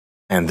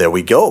And there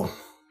we go.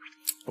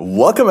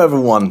 Welcome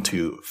everyone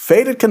to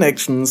Faded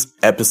Connections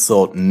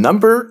episode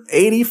number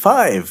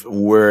 85.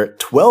 We're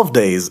 12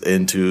 days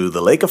into the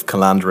Lake of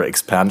Kalandra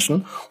expansion.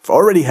 We've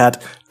already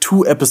had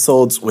 2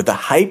 episodes with a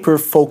hyper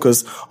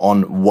focus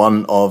on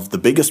one of the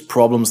biggest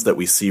problems that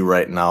we see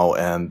right now,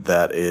 and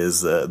that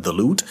is the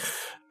loot.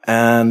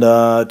 And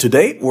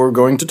today we're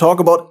going to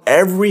talk about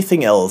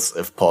everything else,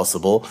 if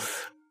possible,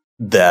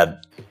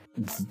 that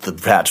the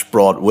patch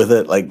brought with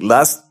it. Like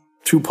last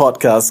 2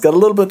 podcasts got a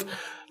little bit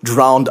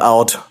drowned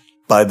out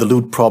by the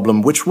loot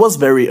problem, which was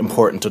very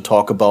important to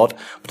talk about,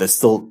 but there's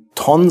still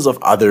tons of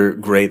other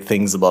great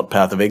things about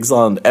Path of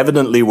Exile, and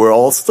evidently we're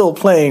all still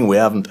playing. We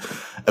haven't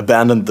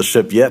abandoned the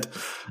ship yet.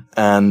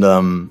 And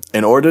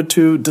in order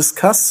to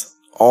discuss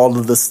all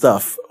of the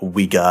stuff,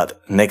 we got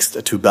next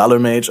to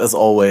Balormage, as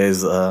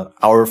always,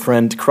 our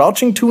friend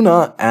Crouching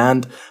Tuna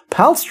and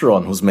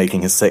Palstron, who's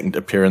making his second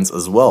appearance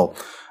as well.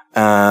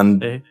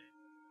 And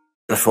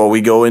before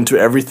we go into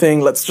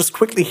everything, let's just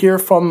quickly hear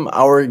from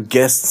our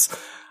guests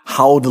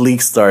how the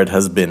league start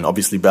has been.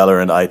 Obviously, Balor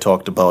and I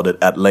talked about it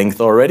at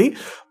length already,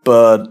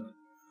 but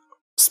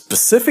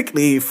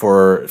specifically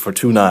for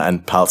Tuna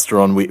and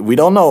Palstron, we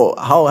don't know.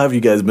 How have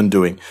you guys been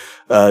doing?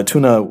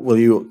 Tuna, will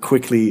you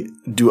quickly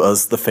do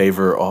us the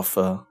favor of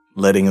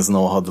letting us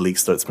know how the league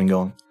start's been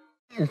going?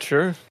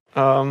 Sure.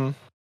 The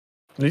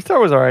league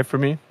start was alright for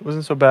me. It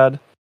wasn't so bad.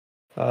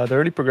 The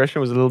early progression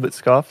was a little bit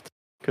scuffed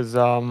because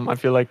I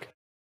feel like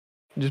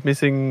just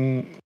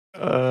missing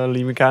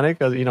lead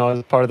mechanic,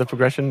 as part of the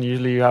progression.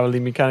 Usually you have a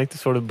lead mechanic to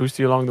sort of boost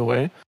you along the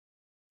way.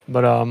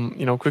 But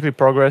quickly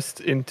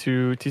progressed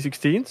into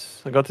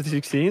T16s. I got to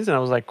T16s and I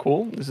was like,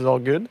 cool, this is all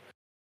good.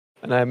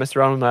 And I messed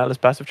around with my Atlas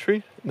passive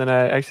tree. And then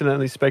I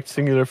accidentally spec'd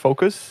Singular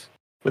Focus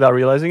without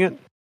realizing it.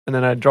 And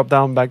then I dropped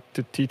down back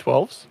to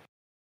T12s.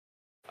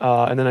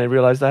 And then I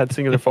realized I had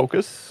Singular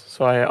Focus.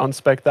 So I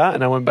unspec'd that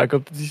and I went back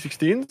up to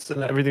T16s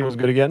and everything was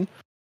good again.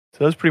 So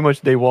that was pretty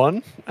much day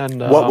one.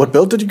 And what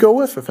build did you go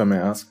with, if I may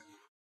ask?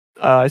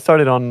 I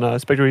started on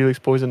Spectral Helix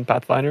Poison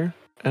Pathfinder,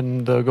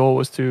 and the goal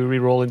was to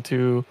reroll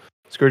into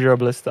Scourger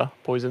Ballista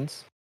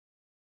Poisons.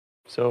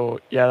 So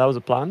yeah, that was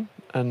the plan,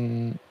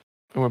 and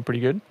it went pretty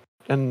good.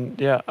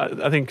 And yeah,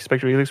 I think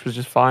Spectral Helix was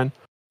just fine.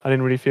 I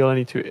didn't really feel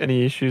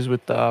any issues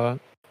with the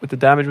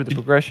damage, with the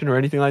progression, or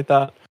anything like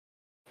that.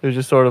 It was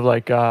just sort of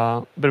like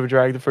a bit of a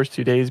drag the first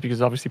 2 days,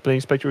 because obviously playing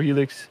Spectral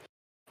Helix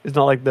is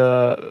not like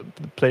the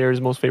player's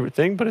most favorite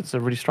thing, but it's a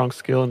really strong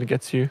skill and it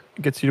gets you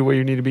to where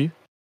you need to be.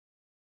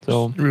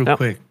 So just real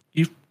quick,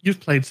 you've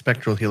played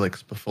Spectral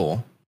Helix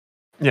before.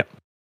 Yeah.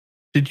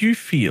 Did you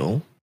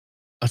feel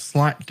a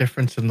slight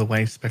difference in the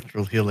way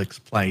Spectral Helix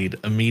played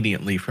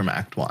immediately from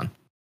Act 1?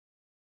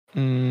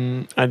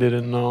 I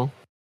didn't know.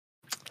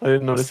 I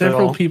didn't notice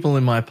Several at all. people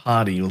in my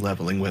party were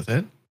leveling with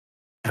it,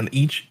 and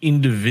each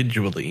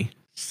individually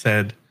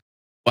said,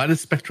 why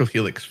does Spectral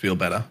Helix feel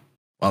better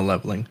while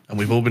leveling? And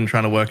we've all been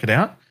trying to work it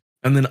out.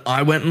 And then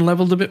I went and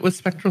leveled a bit with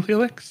Spectral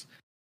Helix,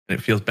 and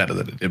it feels better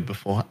than it did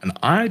before. And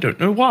I don't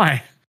know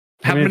why.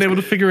 I haven't been able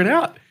to figure it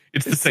out.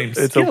 It's the same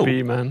skill. It's OP,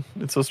 man.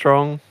 It's so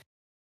strong.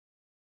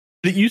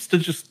 It used to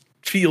just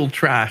feel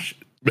trash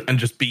and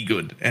just be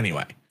good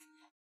anyway.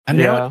 And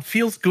now it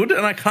feels good,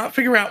 and I can't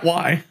figure out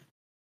why.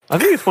 I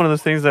think it's one of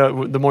those things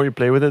that the more you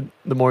play with it,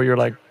 the more you're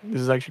like,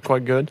 this is actually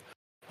quite good.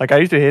 Like, I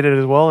used to hate it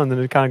as well, and then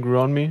it kind of grew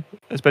on me,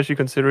 especially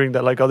considering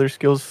that like other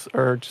skills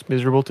are just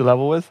miserable to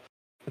level with.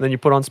 And then you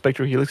put on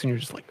Spectral Helix, and you're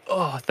just like,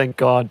 oh, thank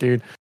God,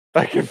 dude.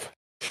 Like, it's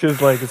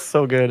just like, it's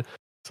so good.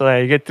 So yeah,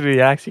 you get through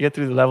the axe, you get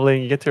through the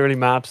leveling, you get to early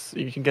maps,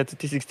 you can get to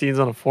T16s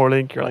on a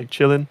 4-link, you're like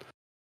chilling.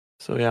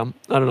 So yeah,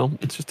 I don't know.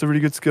 It's just a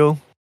really good skill.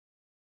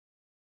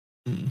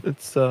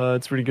 It's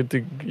really good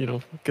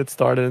to, get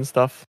started and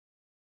stuff.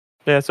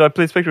 Yeah, so I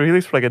played Spectral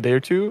Helix for like a day or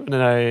 2, and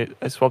then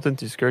I swapped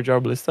into Scourger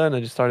Ballista, and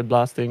I just started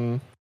blasting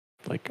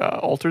like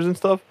altars and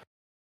stuff.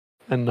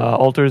 And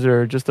altars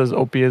are just as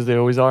OP as they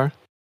always are.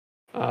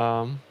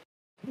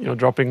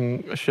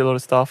 Dropping a shitload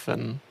of stuff,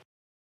 and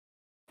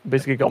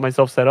basically got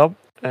myself set up,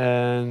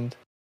 and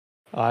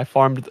I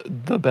farmed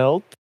the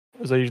belt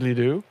as I usually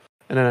do,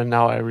 and then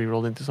now I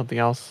rerolled into something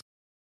else.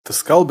 The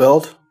skull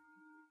belt?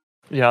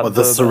 Yeah, or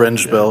the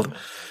syringe belt?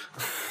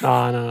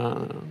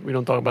 No. We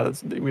don't talk about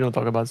it. We don't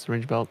talk about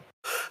syringe belt.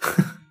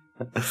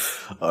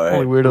 All right.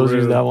 Only weirdos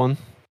use that one.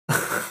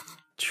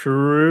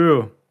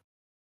 True.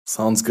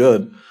 Sounds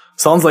good.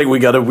 Sounds like we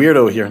got a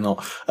weirdo here now.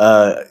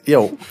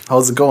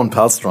 How's it going,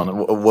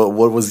 Palstron?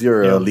 What was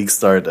your league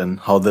start, and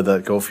how did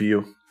that go for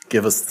you?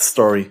 Give us the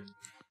story.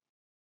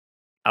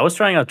 I was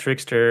trying out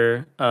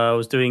Trickster. I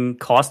was doing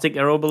Caustic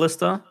Arrow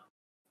Ballista.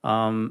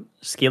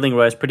 Scaling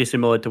wise, pretty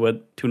similar to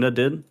what Tuna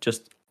did,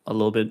 just a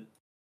little bit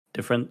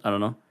different. I don't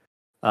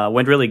know.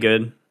 Went really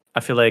good. I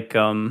feel like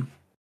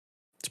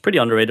it's pretty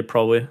underrated,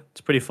 probably.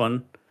 It's pretty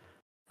fun.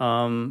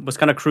 Was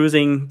kind of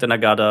cruising. Then I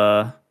got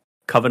a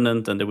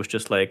Covenant, and it was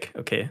just like,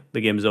 okay,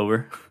 the game's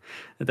over.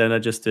 And then I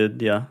just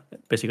did,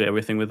 basically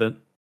everything with it.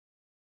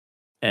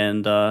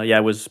 And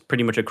it was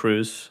pretty much a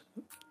cruise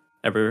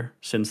ever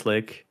since,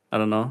 like, I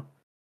don't know.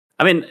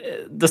 I mean,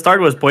 the start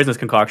was Poisonous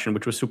Concoction,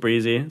 which was super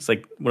easy. It's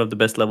like one of the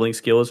best leveling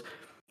skills.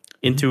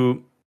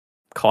 Into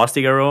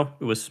Caustic Arrow,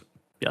 it was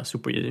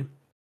super easy.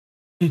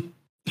 The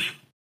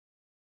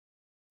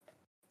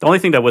only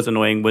thing that was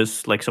annoying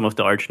was like some of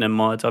the Archnem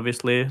mods,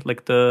 obviously,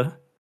 like the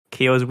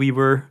Chaos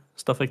Weaver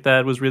stuff like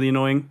that was really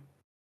annoying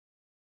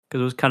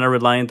because it was kind of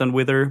reliant on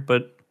Wither.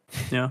 But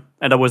yeah,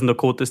 and I wasn't a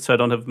cultist, so I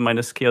don't have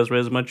minus Chaos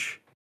Res much.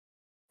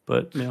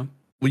 But yeah,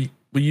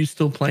 Were you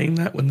still playing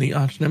that when the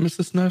Arch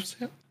Nemesis nerfs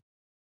hit?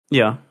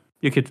 yeah,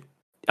 you could.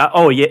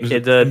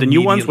 The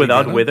new ones immediately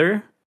without better?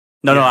 Wither.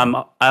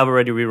 No, I've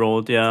already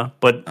rerolled. Yeah,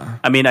 but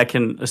I mean, I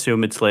can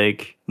assume it's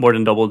like more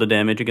than double the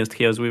damage against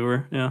Chaos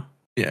Weaver. Yeah,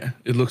 Yeah,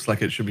 it looks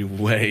like it should be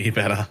way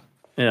better.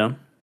 yeah.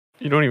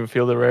 You don't even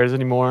feel the rares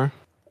anymore.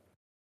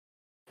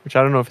 Which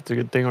I don't know if it's a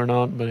good thing or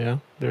not, but yeah,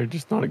 they're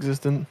just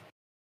non-existent.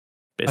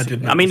 Basically.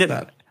 did I mean, notice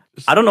that.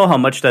 I don't know how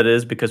much that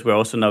is because we're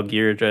also now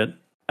geared, right?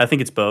 I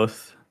think it's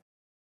both.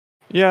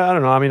 Yeah, I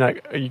don't know. I mean,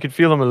 like you could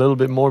feel them a little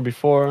bit more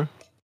before.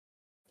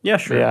 Yeah,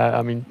 But sure. yeah,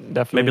 I mean,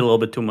 definitely. Maybe a little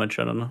bit too much.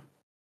 I don't know.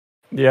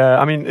 Yeah,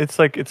 I mean, it's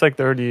like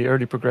the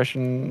early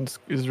progression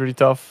is really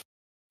tough.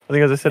 I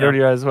think, as I said Yeah.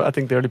 earlier, as well, I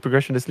think the early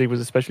progression this league was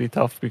especially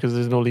tough because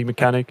there's no league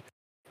mechanic.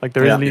 Like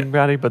there is a league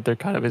mechanic, but there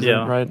kind of isn't,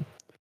 Yeah. right?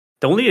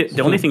 The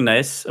only thing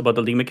nice about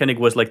the league mechanic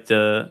was like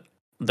the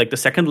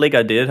second league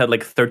I did had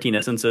like 13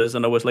 essences,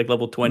 and I was like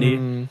level 20.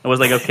 Mm. I was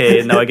like,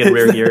 okay, now I get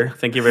rare gear.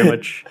 Thank you very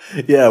much.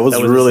 Yeah, it was,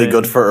 That was really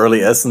insane. good for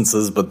early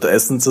essences, but the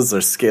essences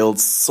are scaled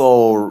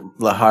so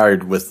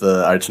hard with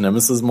the Arch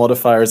Nemesis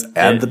modifiers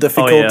and the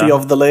difficulty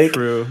of the lake.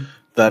 True.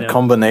 That Yeah.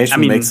 combination I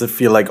mean- makes it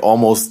feel like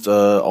almost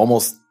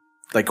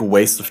like a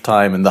waste of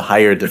time in the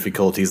higher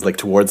difficulties, like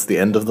towards the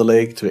end of the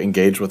lake, to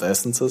engage with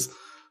essences.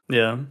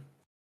 Yeah.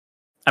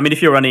 I mean,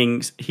 if you're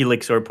running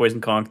Helix or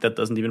Poison Conch, that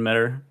doesn't even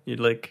matter. You're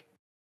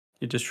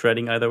just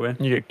shredding either way.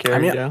 You get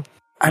carried, mean, yeah.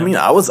 I mean,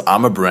 I was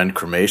Armor Brand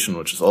Cremation,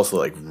 which is also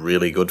like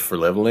really good for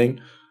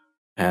leveling.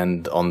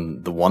 And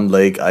on the one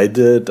lake I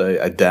did,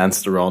 I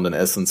danced around an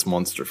essence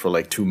monster for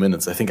like 2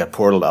 minutes. I think I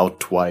portaled out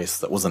twice.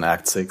 That was in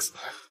Act 6.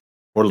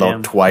 Portaled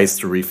out twice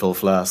to refill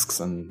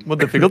flasks, and What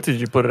difficulty did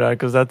you put it at?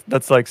 Because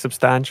that's like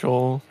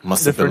substantial.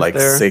 must have been like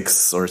difference there.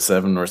 6 or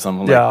 7 or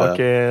something Yeah, like that.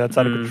 okay, that's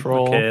out of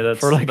control okay, that's-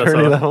 for like that's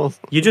early all. levels.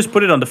 You just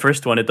put it on the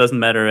first one. It doesn't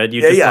matter, right?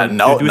 You Yeah, just yeah, want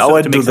now- to do now something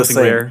I to do make the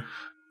something same. rare.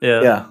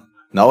 Yeah. Yeah.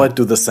 Now I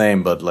do the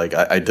same, but like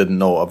I didn't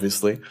know,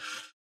 obviously.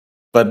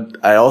 But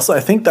I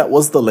think that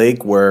was the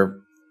lake where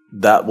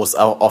that was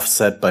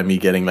offset by me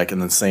getting like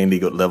an insanely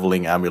good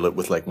leveling amulet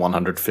with like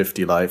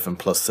 150 life and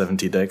plus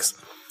 70 dex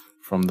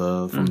from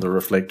the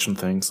reflection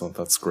thing, so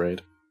that's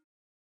great.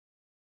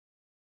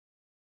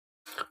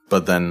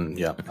 But then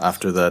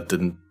after that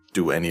didn't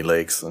do any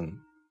lakes and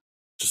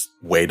just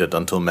waited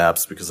until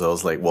maps because I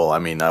was like, well, I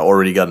mean, I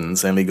already got an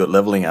insanely good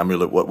leveling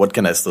amulet. What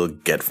can I still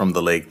get from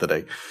the lake that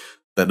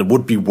it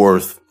would be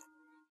worth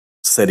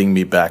setting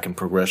me back in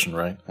progression,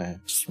 right? I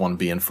just want to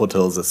be in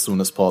foothills as soon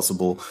as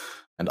possible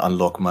and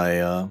unlock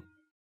my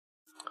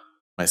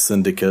my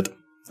syndicate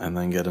and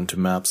then get into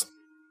maps.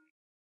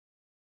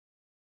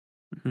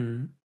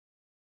 Mhm.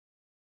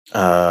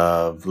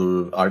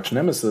 The Arch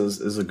Nemesis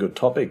is a good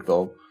topic,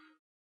 though.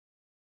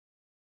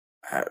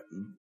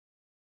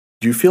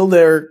 Do you feel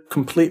they're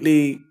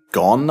completely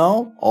gone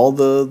now? All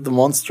the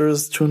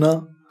monsters,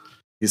 Tuna?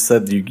 You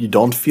said you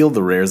don't feel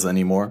the rares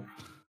anymore.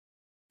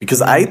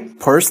 Because I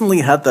personally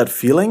had that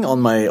feeling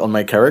on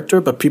my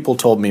character, but people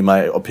told me my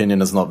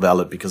opinion is not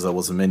valid because I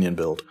was a minion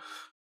build.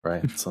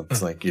 Right? So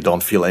it's like you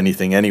don't feel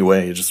anything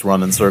anyway, you just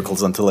run in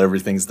circles until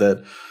everything's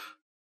dead.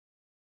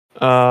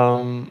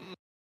 Well,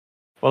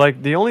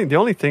 like the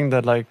only thing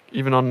that like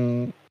even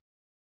on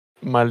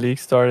my league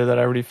started that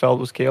I really felt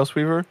was Chaos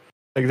Weaver.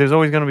 Like there's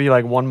always gonna be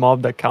like one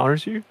mob that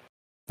counters you,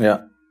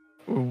 Yeah.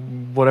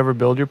 whatever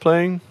build you're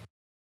playing.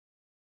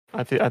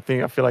 I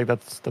feel like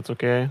that's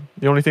okay.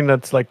 The only thing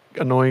that's like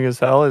annoying as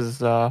hell is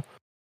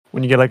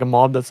when you get like a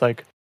mob that's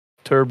like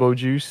turbo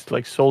juiced,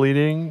 like soul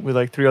eating with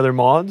like 3 other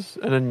mods,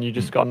 and then you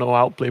just got no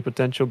outplay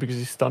potential because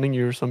he's stunning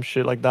you or some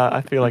shit like that.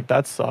 I feel like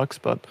that sucks.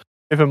 But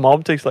if a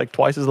mob takes like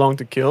twice as long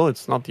to kill,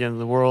 it's not the end of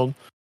the world.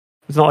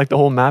 It's not like the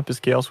whole map is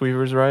Chaos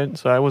Weavers, right?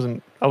 So I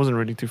wasn't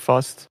really too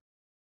fussed.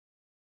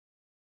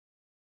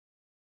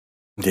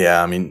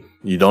 Yeah, I mean,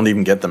 you don't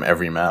even get them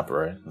every map,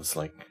 right? It's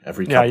like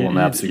every couple of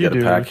maps you get do,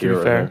 a pack to be here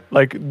or fair. there.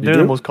 Like they're do?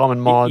 the most common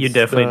mods. You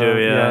definitely do,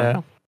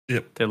 yeah. yeah.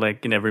 They're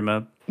like in every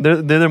map.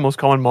 They're the most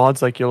common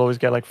mods. Like you'll always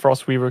get like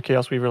Frost Weaver,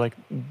 Chaos Weaver. Like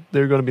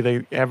they're gonna be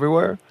like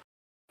everywhere.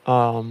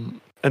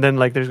 And then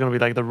like there's gonna be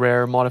like the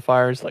rare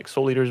modifiers. Like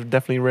Soul Eaters are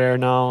definitely rare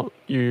now.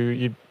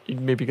 You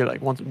maybe get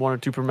like one or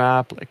two per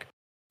map. Like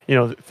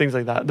things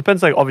like that.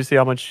 Depends like obviously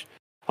how much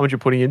you're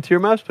putting into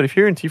your maps. But if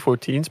you're in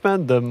T14s,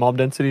 man, the mob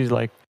density is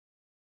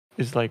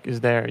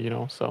there.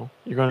 So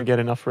you're gonna get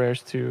enough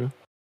rares to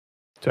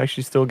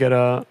actually still get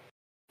a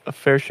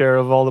fair share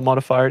of all the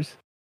modifiers.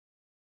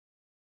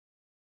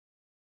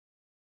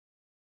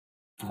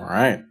 All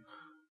right.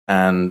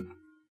 And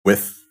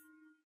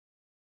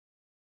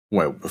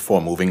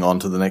before moving on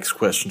to the next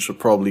question, should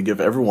probably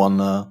give everyone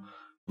a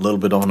a little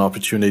bit of an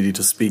opportunity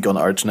to speak on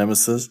Arch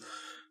Nemesis.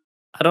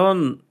 I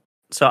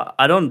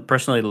don't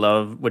personally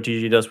love what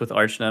GG does with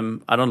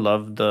Archnem. I don't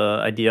love the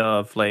idea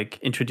of like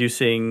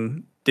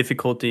introducing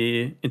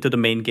difficulty into the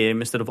main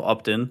game instead of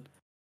opt-in.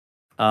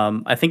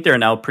 I think they're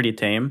now pretty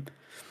tame,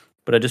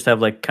 but I just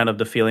have like kind of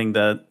the feeling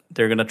that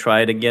they're gonna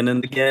try it again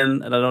and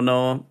again, and I don't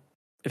know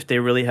if they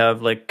really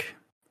have like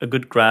a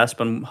good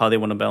grasp on how they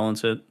want to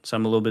balance it. So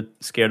I'm a little bit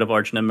scared of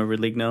Archnem every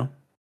league now.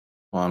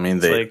 Well, I mean,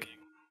 It's like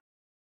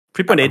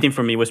 3.18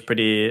 for me was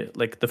pretty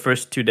like the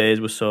first 2 days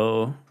was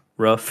so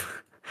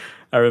rough.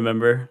 I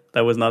remember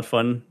that was not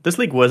fun. This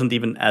league wasn't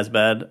even as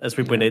bad as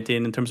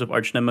 3.18 in terms of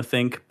Archnem, I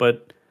think,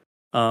 but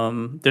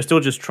they're still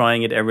just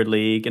trying it every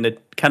league, and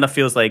it kind of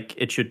feels like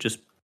it should just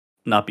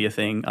not be a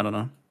thing. I don't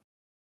know.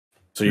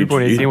 so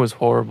 3.18 was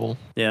horrible.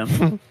 Yeah.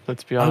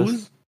 Let's be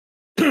honest.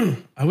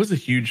 I was a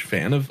huge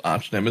fan of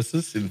Arch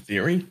Nemesis in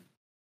theory.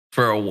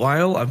 For a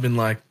while, I've been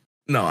like,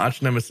 no,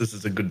 Arch Nemesis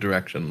is a good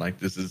direction. Like,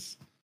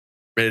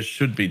 Res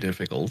should be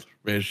difficult.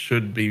 Res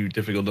should be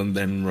difficult and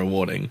then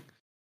rewarding.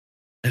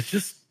 It's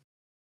just,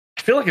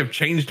 I feel like I've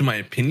changed my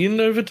opinion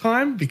over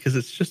time because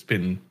it's just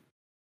been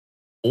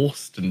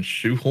forced and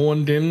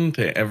shoehorned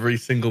into every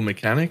single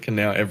mechanic, and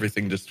now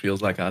everything just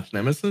feels like Arch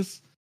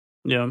Nemesis.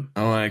 Yeah.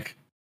 I'm like,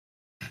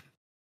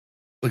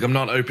 look, I'm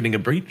not opening a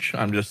breach.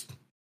 I'm just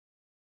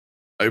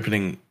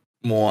opening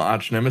more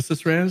Arch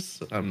Nemesis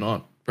rares. I'm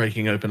not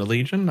breaking open a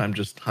Legion. I'm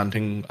just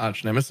hunting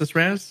Arch Nemesis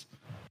rares.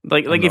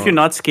 Like if you're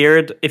not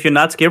scared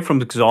from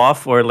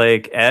Xoth or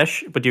like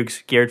Ash, but you're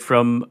scared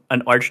from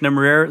an Archnem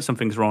rare,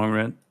 something's wrong,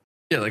 right?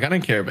 Yeah, like I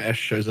don't care if Ash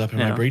shows up in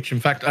my breach. In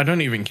fact, I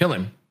don't even kill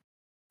him.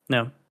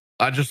 No.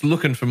 I'm just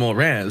looking for more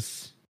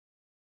rares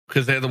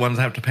because they're the ones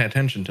I have to pay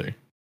attention to.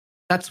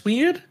 That's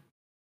weird.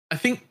 I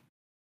think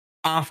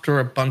after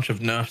a bunch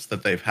of nerfs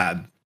that they've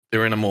had,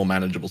 they're in a more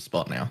manageable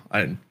spot now.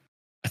 I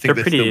think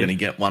they're still going to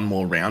get one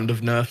more round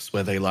of nerfs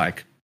where they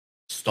like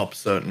stop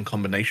certain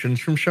combinations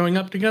from showing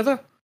up together.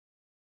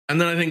 And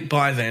then I think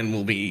by then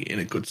we'll be in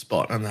a good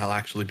spot and they'll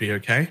actually be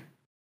okay.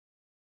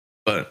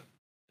 But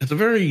it's a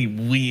very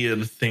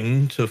weird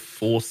thing to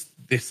force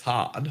this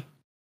hard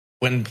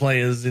when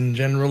players in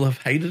general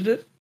have hated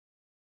it.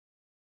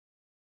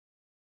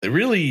 They're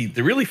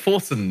really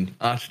forcing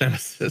Arch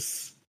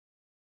Nemesis.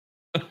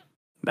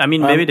 I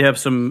mean, maybe they have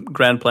some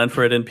grand plan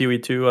for it in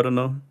PoE2. I don't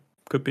know.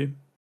 Could be.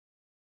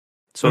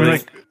 So I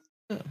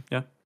mean,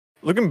 yeah.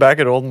 Looking back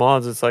at old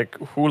mods, it's like,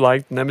 who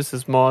liked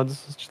Nemesis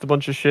mods? It's just a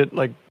bunch of shit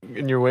like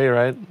in your way,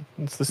 right?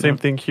 It's the same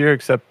thing here,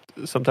 except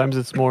sometimes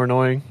it's more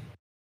annoying.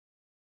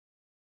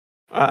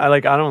 I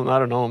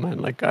don't know, man.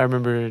 Like I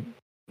remember,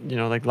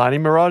 like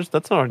Lightning Mirage.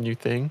 That's not a new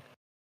thing.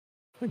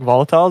 Like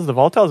volatiles, the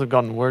volatiles have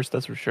gotten worse.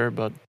 That's for sure.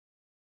 But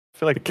I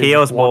feel like the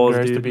chaos balls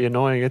to be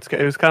annoying. It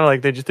was kind of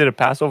like they just did a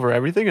pass over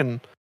everything,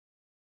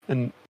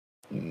 and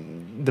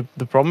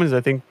the problem is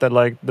I think that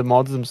like the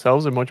mods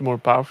themselves are much more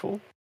powerful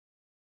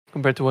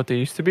compared to what they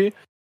used to be,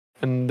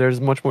 and there's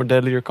much more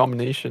deadlier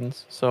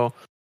combinations. So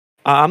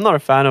I'm not a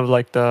fan of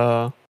like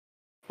the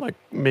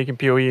making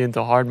PoE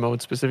into hard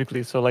mode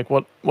specifically. So like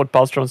what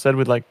Palstron said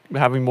with like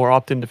having more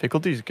opt-in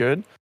difficulty is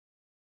good,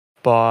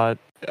 but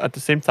at the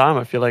same time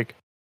I feel like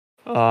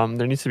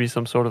there needs to be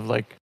some sort of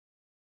like,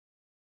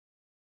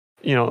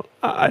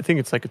 I think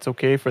it's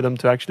okay for them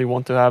to actually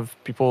want to have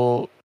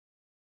people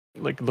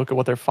like look at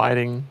what they're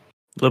fighting.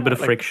 A little bit of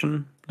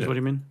friction is what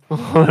you mean?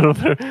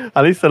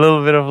 At least a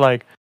little bit of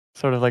like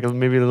sort of like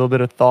maybe a little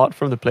bit of thought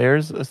from the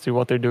players as to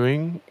what they're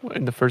doing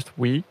in the first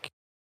week.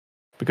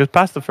 Because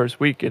past the first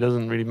week, it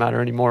doesn't really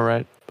matter anymore,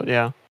 right? But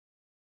yeah.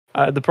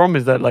 The problem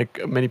is that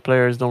like many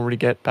players don't really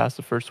get past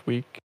the first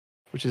week,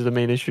 which is the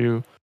main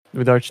issue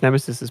with Arch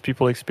Nemesis, is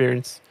people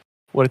experience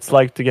what it's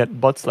like to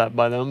get butt slapped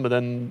by them, but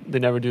then they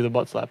never do the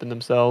butt slapping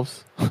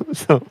themselves.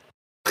 So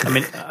I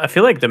mean, I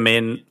feel like the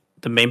main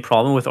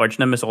problem with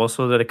Archnem is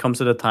also that it comes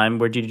at a time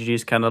where GGG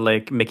is kind of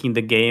like making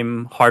the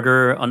game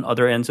harder on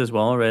other ends as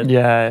well, right?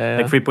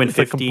 Yeah. Like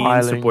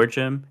 3.15 support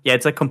gem. Yeah,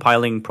 it's a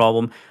compiling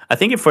problem. I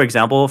think if, for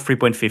example,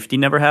 3.50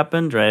 never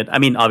happened, right? I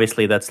mean,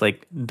 obviously that's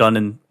like done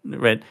and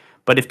right.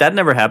 But if that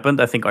never happened,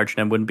 I think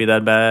Archnem wouldn't be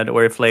that bad.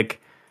 Or if like,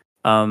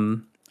 I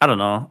don't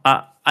know.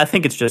 I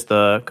think it's just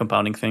a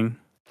compounding thing.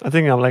 I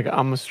think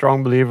I'm a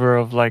strong believer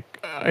of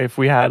like if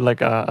we had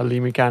like a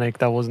league mechanic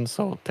that wasn't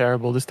so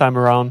terrible this time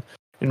around.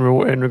 In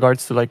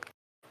regards to like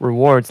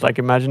rewards, like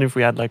imagine if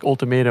we had like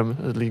ultimatum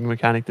as league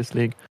mechanic this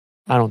league.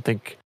 I don't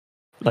think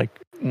like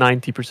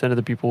 90% of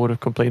the people would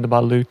have complained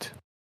about loot,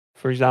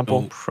 for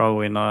example. Oh,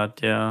 probably not.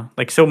 Yeah,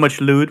 like so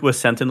much loot was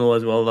Sentinel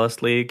as well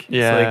last league.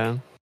 Yeah,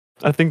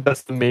 I think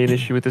that's the main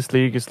issue with this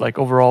league. Is like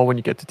overall when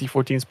you get to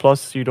T14s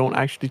plus, you don't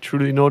actually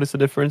truly notice a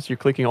difference. You're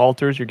clicking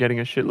altars, you're getting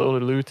a shitload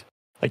of loot.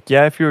 Like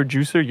yeah, if you're a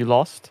juicer, you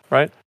lost,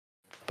 right?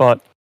 But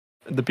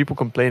the people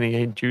complaining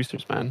ain't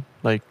juicers, man.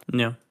 Like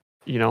yeah.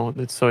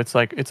 It's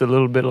like it's a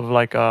little bit of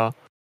like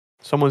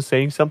someone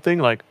saying something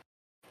like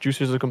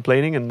juicers are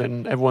complaining, and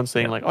then everyone's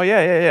saying like, oh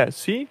yeah,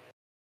 see,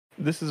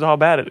 this is how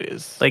bad it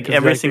is. Like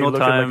every single look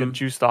time, at like a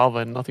juiced alva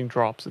and nothing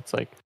drops. It's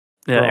like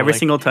Yeah, Bro, every like-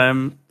 single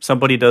time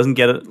somebody doesn't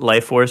get a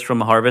life force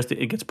from a harvest,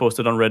 it gets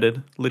posted on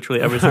Reddit. Literally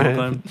every single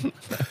time.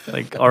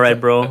 Like, all right,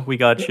 bro, we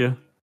got you.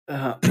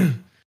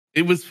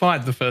 It was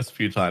fine the first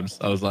few times.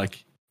 I was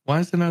like, why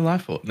is there no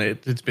life force? No,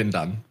 it's been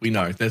done. We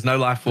know there's no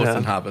life force Yeah.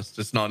 in Harvest.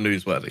 It's not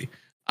newsworthy.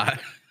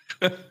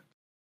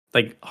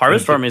 Like,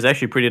 harvest farming is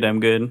actually pretty damn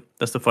good.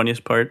 That's the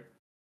funniest part.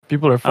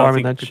 People are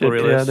farming think that people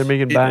shit. Yeah, realize- they're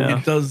making It, bank.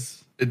 it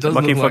does. It does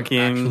Fucking- look like fucking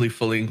actually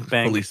fully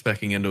bank.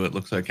 specking into it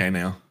looks okay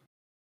now.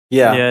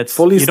 Yeah, It's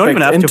fully you don't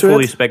even spec'd have to into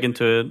fully it. spec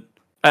into it.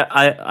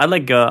 I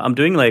like I'm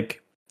doing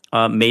like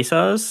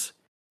mesas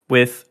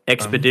with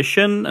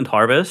expedition and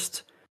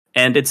harvest,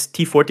 and it's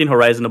T14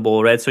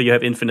 horizonable, right? So you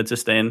have infinite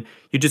sustain.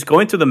 You just go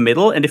into the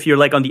middle, and if you're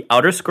like on the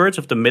outer skirts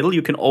of the middle,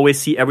 you can always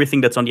see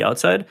everything that's on the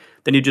outside.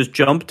 Then you just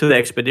jump to the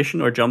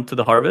expedition or jump to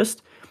the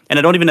harvest, and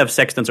I don't even have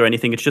sextants or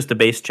anything. It's just the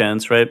base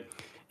chance, right?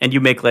 And you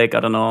make like, I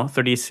don't know,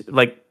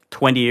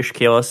 20-ish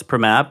chaos per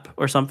map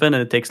or something,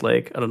 and it takes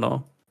like, I don't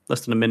know,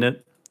 less than a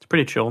minute. It's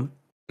pretty chill.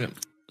 Yeah.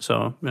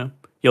 So yeah,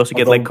 you also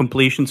get Although- like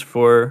completions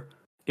for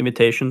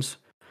invitations.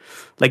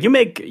 Like you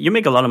make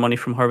a lot of money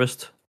from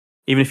harvest,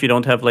 even if you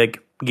don't have like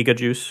giga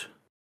juice.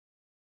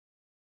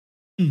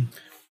 I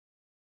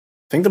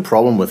think the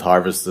problem with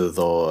Harvest is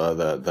though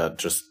that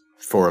just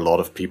for a lot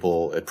of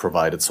people it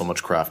provided so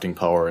much crafting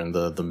power in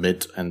the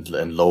mid and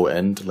low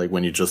end. Like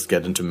when you just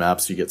get into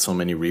maps, you get so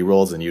many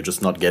rerolls and you're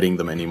just not getting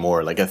them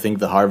anymore. Like I think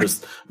the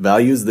Harvest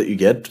values that you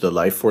get, the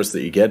life force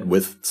that you get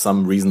with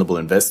some reasonable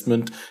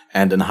investment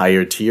and in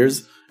higher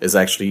tiers is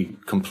actually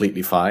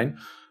completely fine.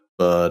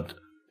 But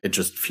it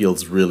just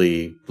feels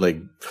really like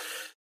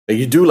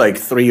you do like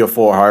 3 or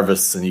 4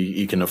 harvests and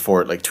you can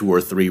afford like 2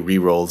 or 3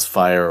 rerolls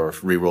fire or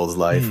rerolls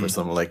life or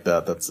something like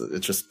that. It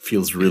just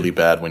feels really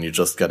bad when you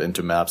just got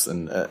into maps.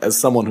 And as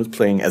someone who's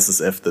playing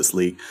SSF this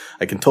league,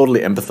 I can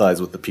totally empathize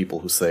with the people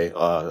who say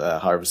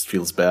harvest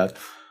feels bad.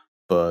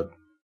 But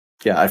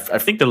yeah, I I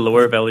think the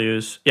lower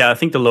values. Yeah, I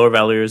think the lower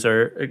values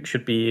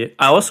should be.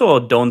 I also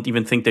don't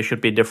even think they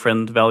should be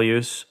different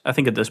values. I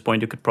think at this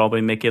point you could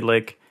probably make it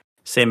like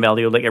same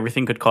value. Like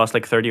everything could cost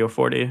like 30 or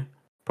 40.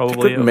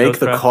 Probably could of make those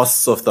the crafts.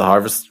 costs of the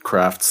harvest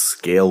craft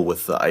scale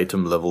with the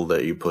item level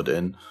that you put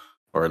in,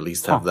 or at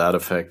least have that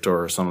effect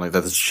or something like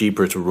that. It's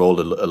cheaper to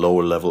roll a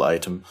lower level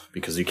item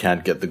because you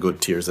can't get the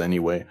good tiers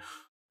anyway,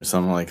 or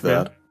something like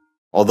that.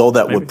 Although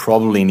that would Maybe.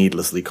 probably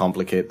needlessly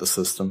complicate the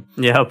system.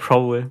 Yeah,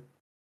 probably.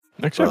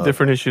 I actually have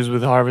different issues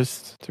with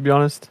harvest, to be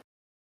honest.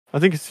 I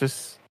think it's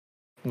just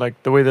like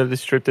the way that they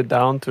stripped it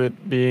down to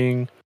it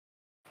being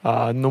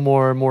no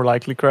more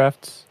likely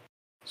crafts.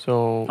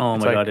 So Oh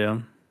it's my like, god, yeah.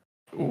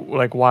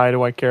 like why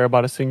do I care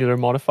about a singular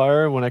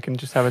modifier when I can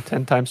just have a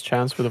 10 times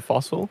chance with a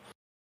fossil?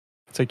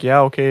 It's like,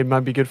 yeah, okay, it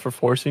might be good for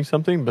forcing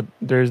something, but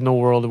there's no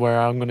world where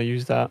I'm going to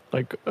use that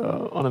like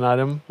on an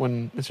item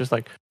when it's just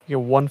like you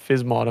get one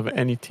fizz mod of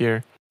any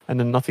tier and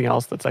then nothing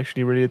else that's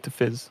actually related to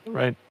fizz,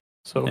 right?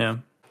 So Yeah.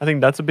 I think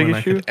that's a big when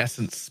issue. I could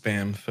essence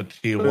spam for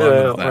tier 1 Yeah,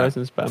 of that.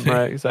 Horizon spam,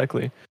 right?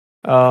 Exactly.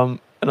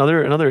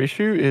 Another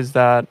issue is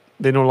that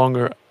they no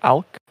longer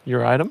alch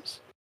your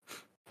items.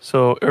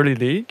 So early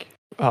league,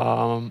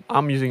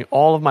 I'm using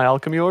all of my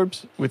alchemy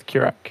orbs with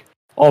Kirak.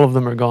 All of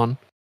them are gone.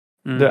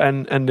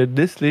 Mm. And in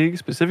this league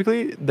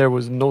specifically, there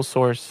was no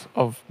source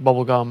of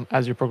bubblegum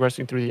as you're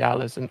progressing through the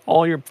atlas, and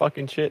all your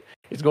fucking shit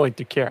is going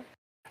to Kirak.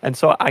 And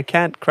so I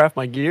can't craft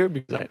my gear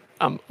because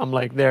I'm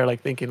like there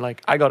like thinking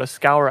like I gotta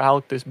scour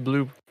out this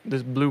blue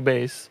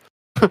base,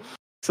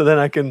 so then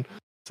I can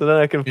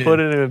put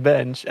it in a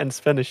bench and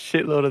spend a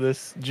shitload of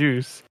this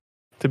juice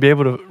to be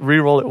able to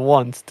re-roll it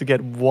once to get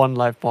one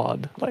life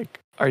mod. Like,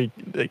 are you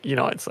like, you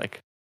know, it's like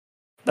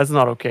that's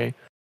not okay.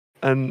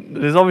 And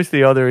there's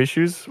obviously other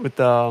issues with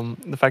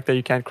the fact that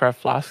you can't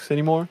craft flasks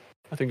anymore.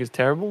 I think is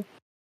terrible,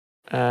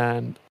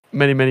 and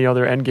many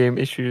other endgame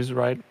issues,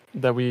 right?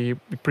 That we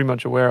pretty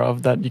much aware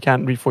of, that you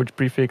can't reforge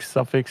prefix,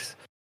 suffix.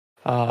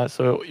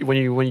 So when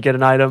you get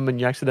an item and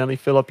you accidentally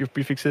fill up your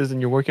prefixes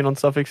and you're working on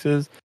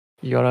suffixes,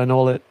 you gotta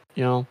annul it,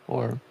 you know,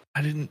 or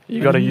I didn't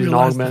gotta use an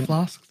realize the augment.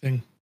 flask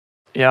thing.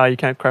 yeah, you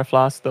can't craft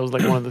flasks. That was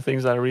like one of the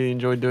things that I really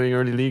enjoyed doing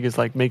early league is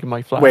like making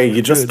my flask. Wait,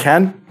 you just good.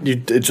 can't?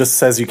 It just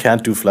says you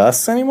can't do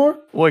flasks anymore?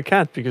 Well, it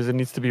can't because it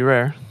needs to be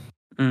rare.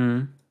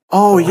 Mm.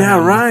 Oh, yeah,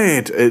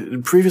 right.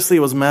 Previously it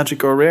was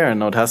magic or rare,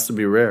 and now it has to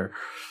be rare.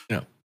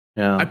 Yeah.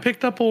 Yeah. I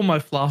picked up all my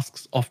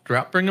flasks off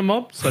Droughtbringer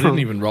mob, so I didn't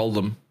even roll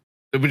them.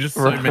 There were just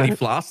so many Right.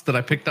 flasks that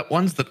I picked up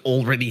ones that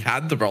already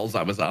had the rolls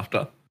I was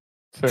after.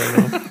 Fair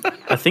enough.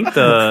 I think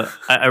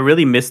I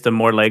really miss the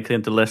more likely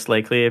and the less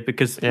likely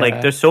because Yeah.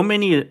 like there's so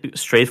many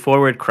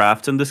straightforward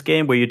crafts in this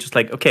game where you're just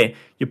like, okay,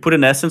 you put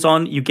an essence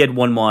on, you get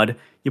one mod.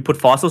 You put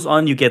fossils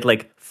on, you get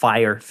like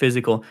fire,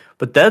 physical.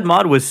 But that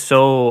mod was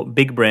so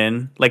big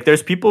brain. Like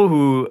there's people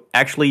who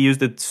actually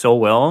used it so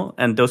well,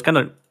 and those kind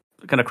of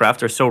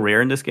crafts are so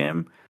rare in this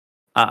game.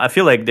 I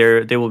feel like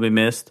they will be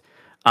missed.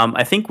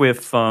 I think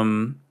with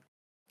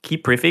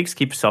keep prefix,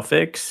 keep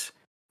suffix,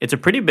 it's a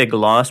pretty big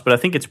loss, but I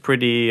think it's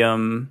pretty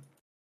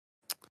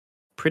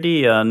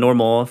pretty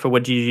normal for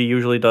what GG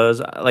usually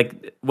does.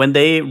 Like when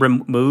they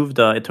removed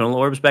Eternal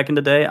Orbs back in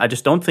the day, I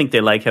just don't think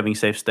they like having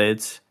safe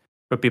states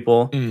for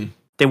people.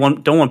 They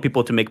don't want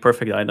people to make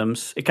perfect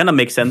items. It kind of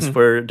makes sense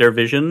for their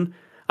vision.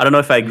 I don't know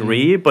if I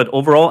agree, but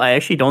overall, I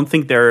actually don't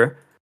think their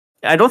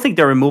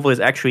removal is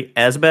actually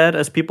as bad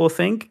as people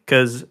think,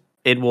 because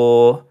it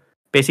will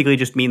basically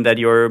just mean that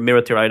your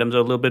mirror tier items are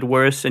a little bit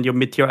worse and your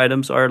mid tier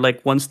items are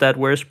like one stat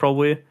worse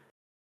probably.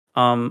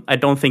 I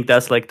don't think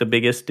that's like the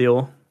biggest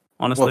deal,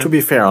 honestly. Well, to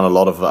be fair, on a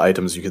lot of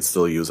items you could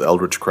still use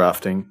Eldritch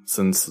crafting,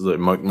 since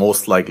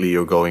most likely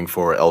you're going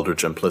for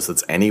Eldritch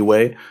implicits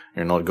anyway.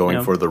 You're not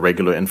going for the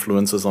regular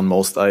influences on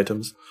most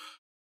items.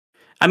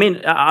 I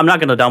mean, I'm not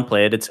going to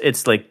downplay it.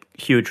 It's like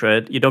huge,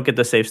 right? You don't get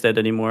the safe stat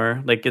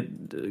anymore. Like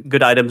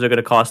good items are going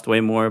to cost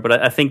way more.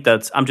 But I think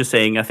I'm just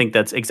saying, I think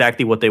that's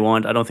exactly what they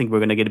want. I don't think we're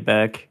going to get it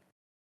back.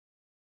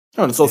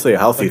 No, and it's also a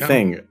healthy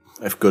thing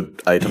if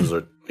good items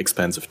are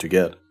expensive to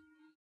get.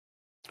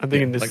 I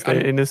think in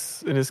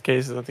this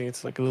case, I think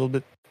it's like a little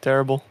bit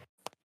terrible,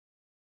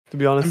 to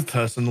be honest. I'm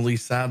personally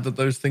sad that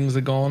those things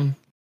are gone.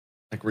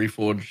 Like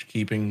Reforge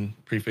keeping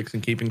prefix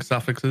and keeping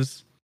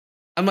suffixes.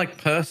 I'm like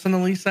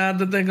personally sad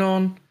that they're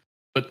gone,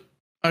 but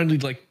only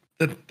like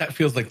that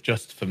feels like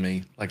just for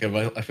me. Like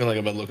I feel like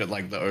if I look at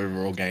like the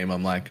overall game,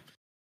 I'm like,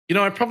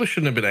 I probably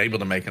shouldn't have been able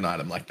to make an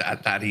item like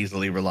that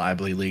easily,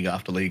 reliably, league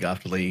after league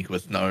after league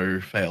with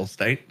no fail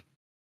state.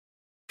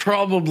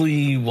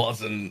 Probably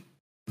wasn't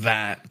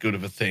that good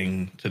of a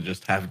thing to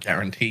just have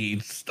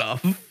guaranteed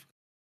stuff.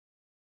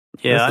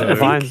 Yeah, the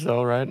Divines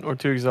though, right? Or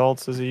 2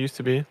 Exalts as it used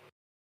to be.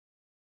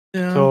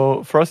 Yeah.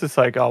 So for us, it's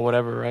like,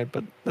 whatever, right?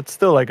 But that's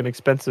still like an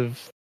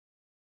expensive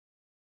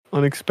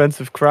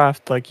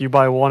craft. Like you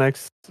buy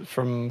 1x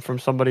from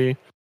somebody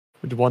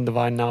with 1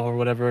 Divine now or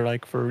whatever,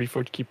 like for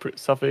Reforged Keep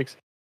suffix,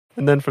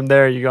 and then from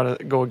there you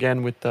gotta go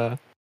again with the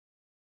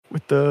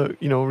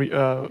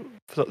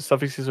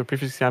suffixes or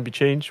prefixes can be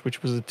changed,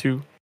 which was a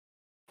 2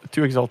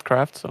 Exalt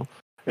craft. So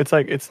it's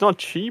like it's not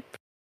cheap,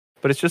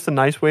 but it's just a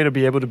nice way to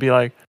be able to be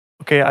like,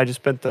 okay, I just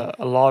spent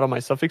a lot on my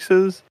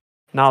suffixes.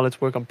 Now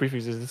let's work on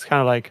prefixes. It's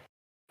kind of like,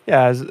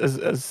 as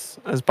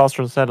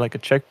Pastron said, like a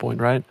checkpoint,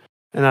 right?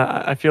 And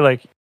I feel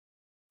like,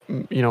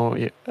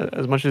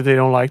 as much as they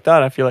don't like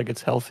that, I feel like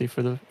it's healthy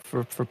for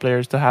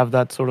players to have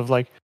that sort of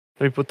like,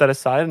 let me put that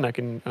aside and I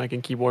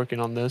can keep working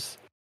on this.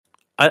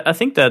 I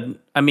think that,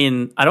 I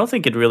mean, I don't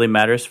think it really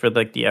matters for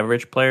like the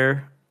average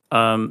player.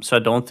 So I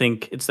don't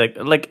think it's like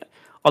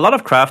a lot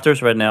of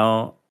crafters right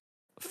now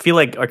feel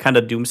like are kind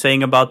of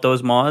doomsaying about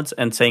those mods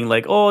and saying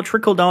like, oh,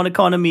 trickle down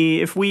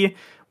economy. If we're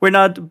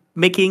not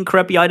making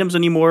crappy items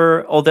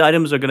anymore, all the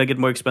items are going to get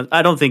more expensive.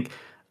 I don't think,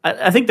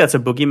 I think that's a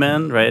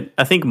boogeyman, right?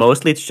 I think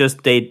mostly it's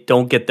just they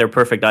don't get their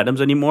perfect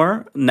items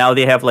anymore. Now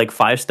they have like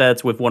 5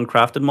 stats with 1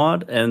 crafted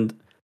mod and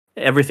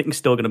everything's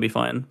still going to be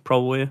fine,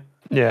 probably.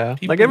 Yeah,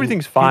 like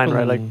everything's fine,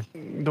 right? Like,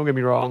 don't get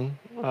me wrong.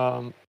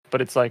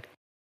 But it's like,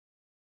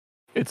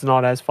 it's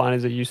not as fine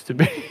as it used to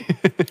be.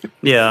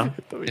 Yeah.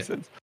 If that makes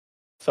sense.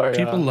 Sorry.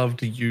 People love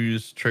to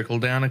use trickle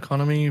down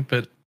economy,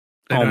 but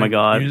they my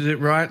God, use it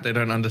right. They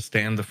don't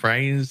understand the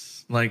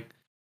phrase. Like,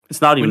 it's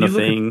not even a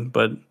thing,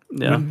 but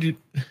yeah.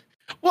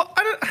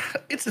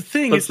 It's a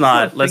thing. Let's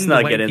not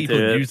get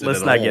into it.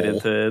 Let's not get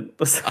into it.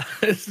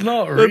 It's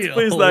not real. Let's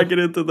please not get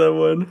into that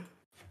one.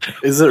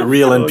 Is it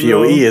real in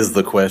PoE is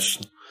the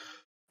question.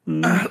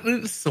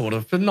 It's sort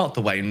of, but not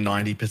the way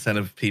 90%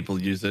 of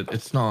people use it.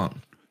 It's not.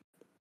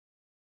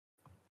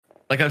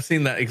 Like, I've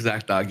seen that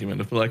exact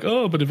argument of like,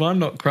 oh, but if I'm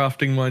not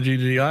crafting my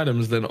GG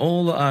items, then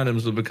all the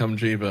items will become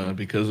cheaper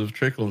because of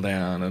trickle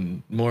down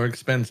and more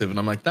expensive. And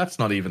I'm like, that's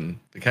not even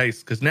the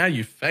case, because now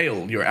you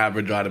fail your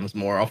average items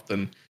more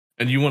often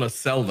and you want to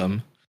sell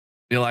them.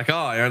 You're like, oh,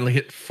 I only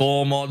hit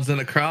 4 mods in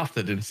a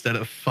crafted instead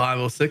of 5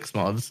 or 6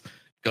 mods.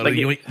 Got to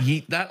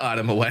yeet that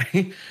item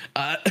away.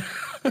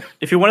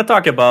 If you want to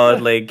talk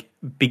about like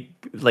big,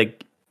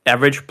 like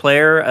average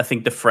player, I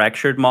think the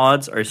fractured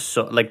mods are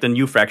so, like the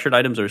new fractured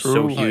items are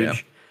so huge. Yeah.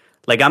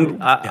 Like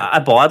I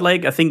bought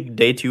like, I think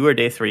day 2 or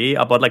day 3,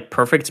 I bought like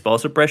perfect spell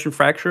suppression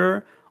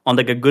fracture on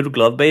like a good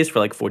glove base for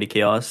like 40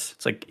 chaos.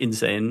 It's like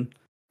insane,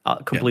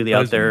 completely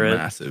out there.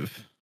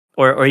 Massive.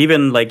 Or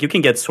even like you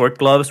can get sword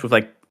gloves with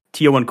like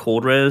tier 1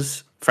 cold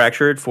res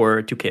fractured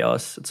for 2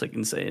 chaos. It's like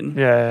insane.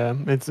 Yeah,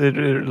 it's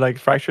like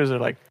fractures are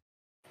like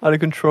out of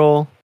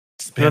control.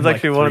 That's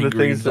actually one of the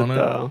things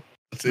that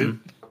that's it.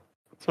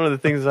 It's one of the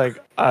things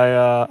like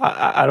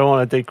I don't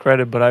want to take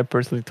credit, but I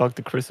personally talked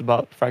to Chris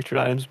about fractured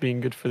items being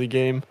good for the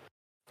game.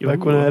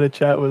 Like when I had a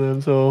chat with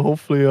him, so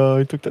hopefully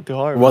he took that to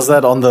heart. Was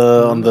that on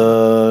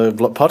the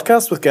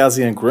podcast with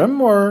Gazi and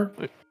Grim, or?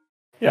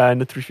 Yeah, in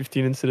the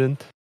 315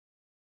 incident.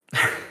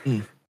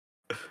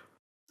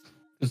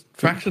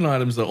 Fractured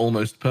items are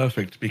almost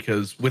perfect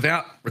because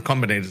without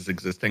recombinators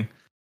existing,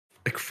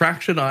 like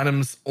fractured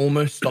items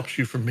almost stops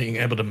you from being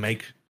able to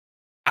make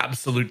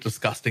absolute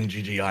disgusting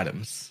GG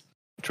items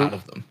out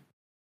of them.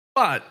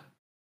 But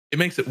it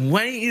makes it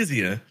way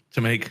easier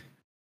to make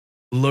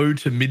low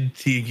to mid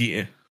tier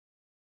gear,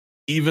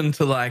 even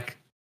to like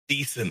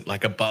decent,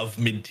 like above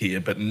mid tier,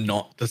 but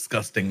not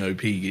disgusting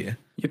OP gear.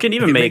 You can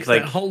even It make makes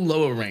like that whole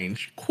lower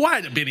range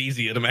quite a bit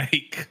easier to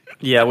make.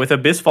 yeah, with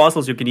Abyss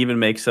Fossils you can even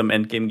make some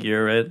endgame gear,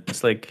 right?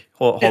 It's like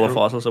Holo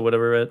Fossils or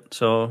whatever, right?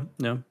 So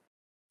yeah.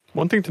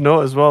 One thing to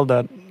note as well,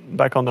 that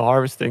back on the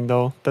harvesting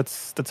though,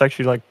 that's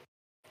actually like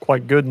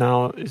quite good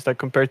now, is that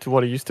compared to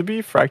what it used to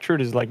be,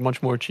 Fractured is like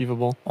much more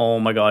achievable. Oh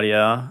my god,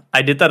 yeah.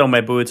 I did that on my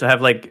boots. I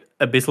have like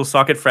Abyssal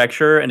Socket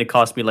Fracture and it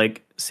cost me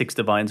like 6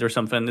 divines or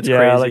something. It's Yeah,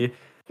 crazy. Like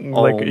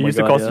Oh it my used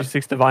to God, cost yeah. you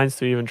 6 divines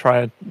to even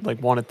try it,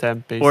 like one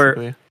attempt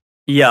basically.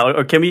 Yeah,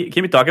 or can we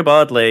talk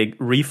about like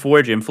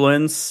Reforge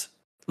Influence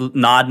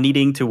not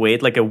needing to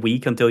wait like a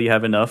week until you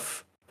have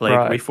enough like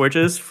Right.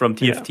 Reforges from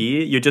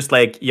TFT? You're just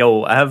like,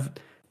 yo, I have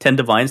 10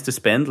 divines to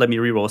spend. Let me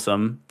reroll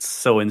some. It's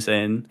so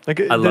insane. Like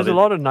I love there's a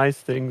it. lot of nice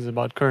things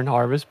about current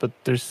harvest, but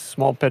there's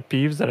small pet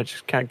peeves that I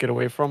just can't get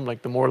away from,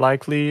 like the more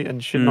likely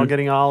and shit not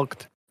getting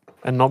alked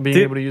and not being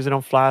Dude. able to use it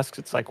on flasks.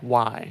 It's like,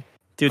 why?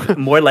 Dude,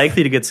 more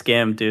likely to get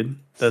scammed, dude.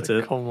 That's It's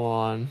like, it. Come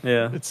on.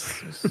 Yeah. It's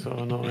so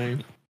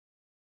annoying.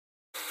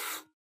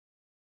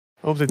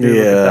 Hope they do look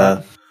at Yeah.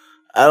 that.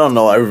 I don't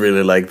know. I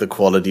really like the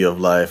quality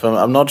of life.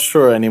 I'm not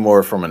sure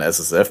anymore from an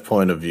SSF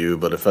point of view,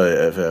 but if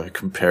I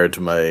compare it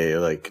to my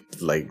like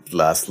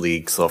last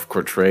league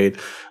softcore trade,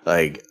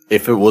 like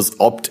if it was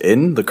opt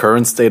in, the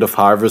current state of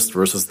Harvest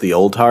versus the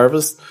old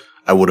Harvest,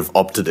 I would have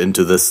opted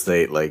into this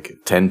state like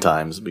 10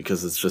 times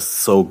because it's just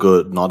so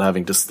good not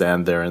having to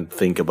stand there and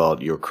think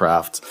about your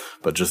crafts,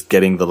 but just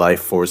getting the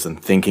life force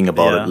and thinking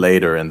about Yeah. it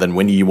later. And then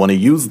when you want to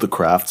use the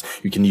crafts,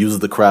 you can use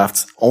the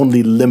crafts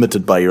only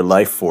limited by your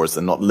life force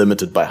and not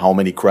limited by how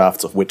many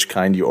crafts of which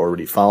kind you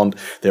already found.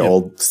 They're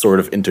all sort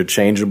of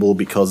interchangeable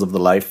because of the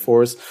life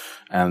force.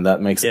 And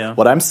that makes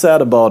what I'm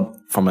sad about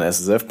from an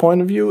SSF point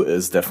of view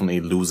is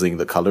definitely losing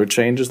the color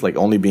changes, like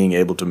only being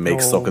able to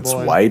make sockets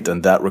boy. white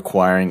and that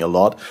requiring a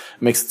lot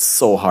makes it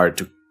so hard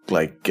to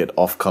like get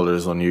off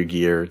colors on your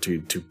gear, to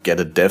get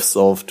a def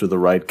solve to the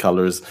right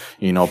colors,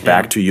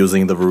 back to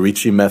using the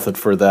Varici method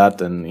for that.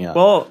 And yeah.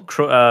 Well,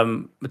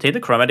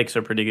 tainted chromatics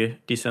are pretty good,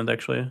 decent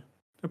actually.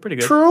 They're pretty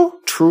good.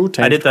 True.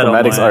 Tainted did that on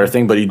chromatics my- are a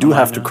thing, but you do on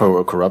have mine,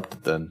 to corrupt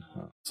it then.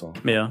 So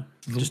Yeah.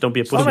 Just don't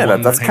be a Oh, pussy.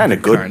 man, that's kinda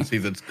good. Currency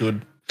that's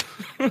good.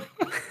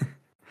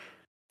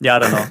 Yeah, I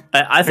don't know.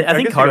 I think guess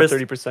you got Harvest.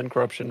 30%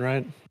 corruption,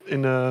 right?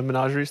 In a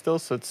menagerie still,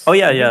 so it's. Oh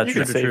yeah, you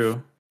could save-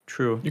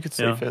 true. You could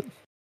Yeah. save it.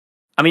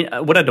 I mean,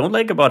 what I don't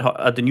like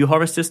about the new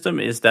Harvest system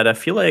is that I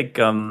feel like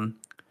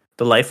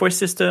the Life Force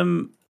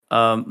system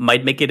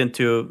might make it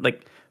into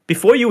like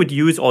before you would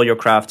use all your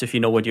crafts if you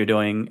know what you're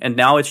doing, and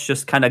now it's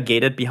just kind of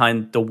gated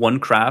behind the one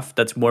craft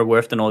that's more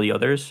worth than all the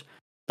others.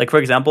 Like for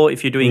example,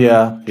 if you're doing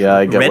yeah,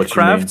 I get red what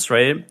crafts,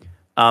 right?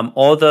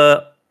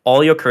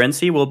 All your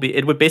currency will be.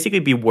 It would basically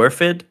be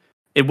worth it.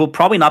 It will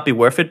probably not be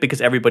worth it because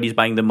everybody's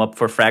buying them up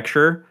for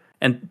Fracture,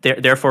 and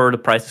therefore the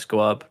prices go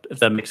up. If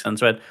that makes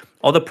sense, right?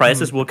 All the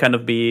prices will kind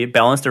of be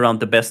balanced around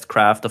the best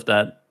craft of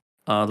that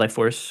Life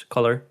Force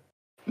color.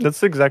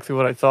 That's exactly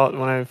what I thought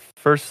when I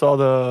first saw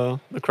the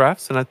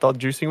crafts, and I thought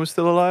juicing was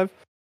still alive.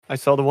 I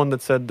saw the one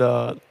that said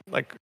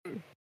like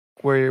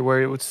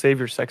where it would save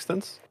your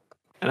sextants,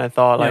 and I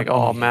thought like,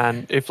 oh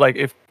man,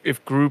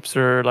 if groups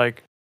are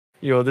like,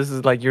 this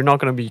is like you're not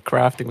gonna be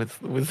crafting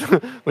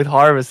with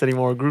harvest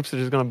anymore. Groups are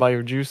just gonna buy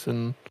your juice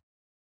and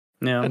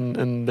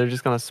they're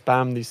just gonna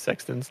spam these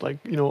sextants, like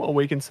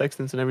awakened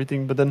sextants and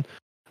everything. But then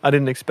I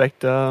didn't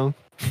expect. All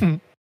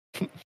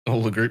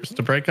the groups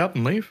to break up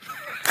and leave.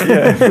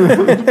 Yeah.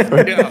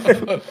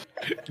 Yeah.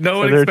 No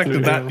one So they're expected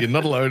too- that. You're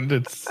not alone.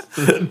 It's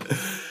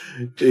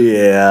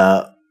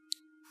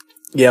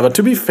Yeah, but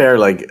to be fair,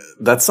 like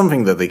that's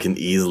something that they can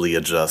easily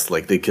adjust.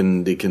 Like they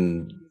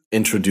can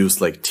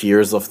introduce like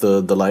tiers of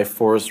the life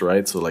force,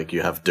 right? So like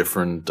you have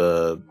different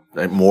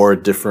more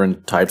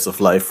different types of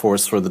life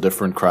force for the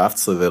different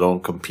crafts, so they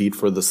don't compete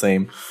for the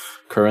same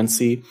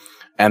currency.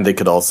 And they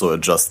could also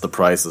adjust the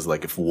prices.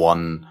 Like if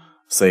one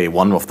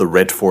of the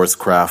red force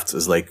crafts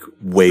is like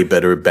way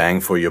better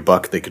bang for your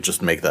buck, they could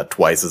just make that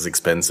twice as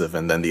expensive,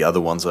 and then the other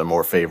ones are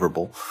more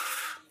favorable.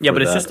 Yeah,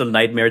 but it's that. just a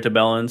nightmare to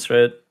balance,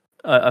 right?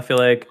 I feel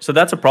like so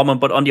that's a problem.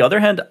 But on the other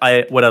hand,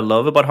 what I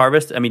love about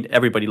Harvest, I mean,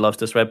 everybody loves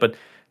this, right? But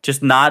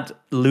just not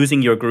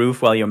losing your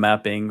groove while you're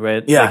mapping,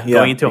 right? Yeah, like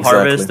going into exactly.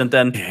 Harvest and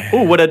then,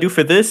 what I do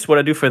for this, what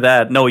I do for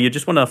that. No, you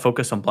just want to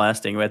focus on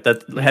blasting, right?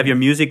 That have your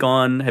music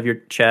on, have your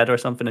chat or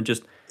something, and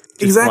just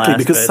Exactly, blast,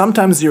 because right?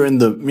 sometimes you're in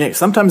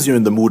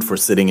the mood for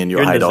sitting in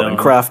your You're in the hideout and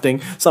zone.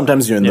 crafting.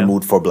 Sometimes you're in the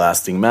mood for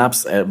blasting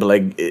maps. But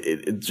like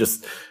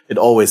it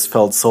always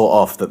felt so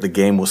off that the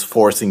game was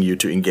forcing you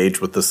to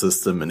engage with the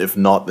system, and if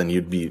not, then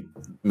you'd be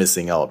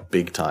missing out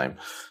big time.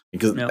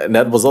 Because and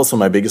that was also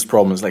my biggest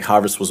problem. Is like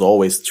Harvest was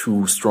always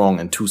too strong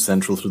and too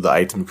central to the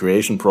item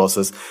creation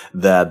process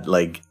that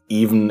like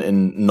even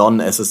in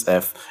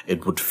non-SSF,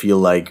 it would feel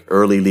like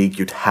early league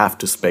you'd have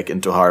to spec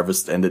into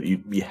Harvest, and that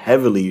you'd be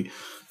heavily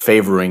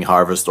favoring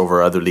Harvest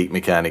over other league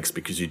mechanics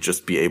because you'd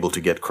just be able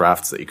to get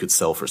crafts that you could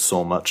sell for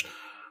so much.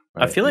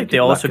 I feel like they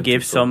also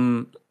gave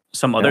some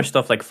some other Yeah.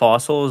 stuff like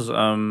fossils,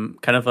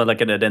 kind of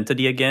like an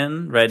identity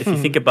again, right? If you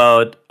think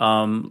about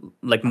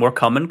like more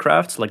common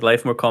crafts, like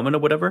Life More Common or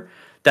whatever,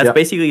 that's Yeah.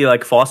 basically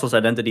like fossils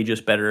identity,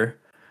 just better.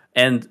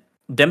 And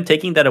them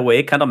taking that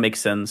away kind of makes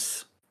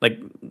sense. Like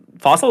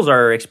fossils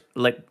are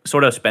like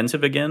sort of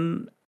expensive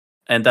again,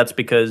 and that's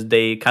because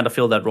they kind of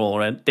fill that role,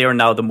 right? They are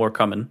now the more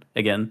common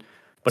again,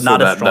 but So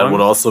not as that strong.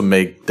 would also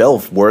make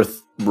Delve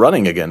worth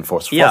running again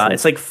for Yeah, fossils.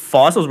 it's like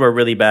fossils were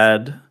really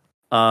bad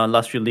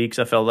last few leaks.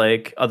 I felt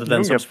like, other You than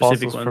don't some get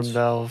specific fossils ones. from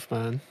Delve,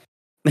 man.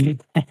 You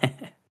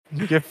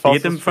You get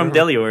fossils get them from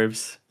Deli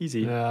Orbs,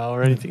 easy. Yeah,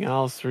 or anything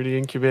else. 3D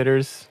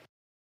incubators.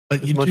 But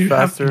It's you much do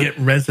faster. have to get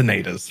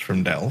resonators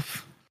from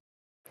Delph.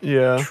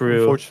 Yeah, True.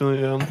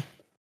 unfortunately,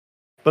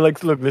 But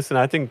like, look, listen.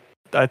 I think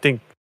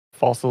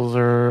fossils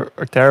are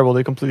terrible.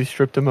 They completely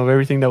stripped them of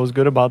everything that was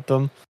good about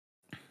them.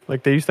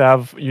 Like they used to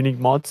have unique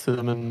mods to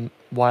them, and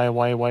why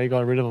you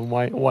got rid of them?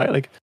 Why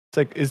like it's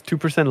like, is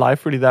 2%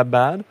 life really that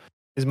bad?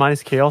 Is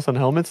minus chaos on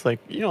helmets like,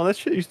 that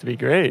shit used to be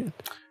great.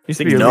 Used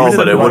to be a no, reason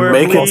but it to would go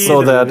make it bleed so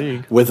in the that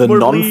league. with a More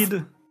non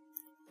bleed.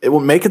 it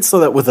would make it so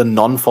that with a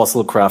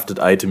non-fossil crafted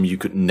item you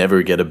could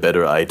never get a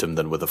better item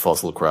than with a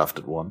fossil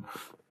crafted one.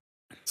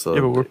 So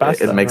Yeah, but we're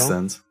past it that, makes bro.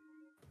 sense.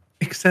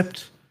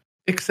 Except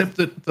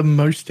that the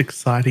most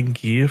exciting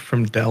gear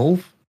from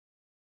Delve,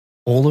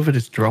 all of it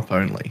is drop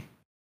only.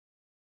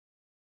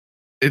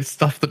 It's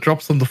stuff that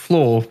drops on the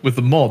floor with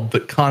a mod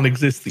that can't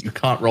exist, that you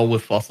can't roll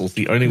with fossils.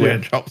 The only way Yeah.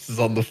 it drops is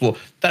on the floor.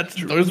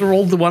 Those are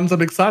all the ones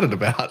I'm excited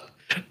about.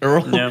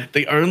 Yeah.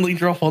 They only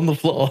drop on the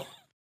floor.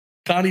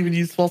 Can't even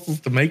use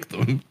fossils to make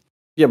them.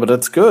 Yeah, but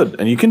that's good.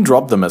 And you can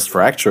drop them as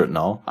fractured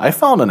now. I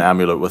found an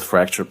amulet with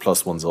fractured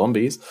 +1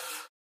 zombies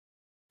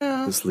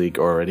Yeah. this league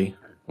already.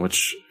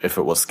 Which, if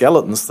it was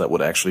skeletons, that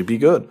would actually be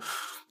good.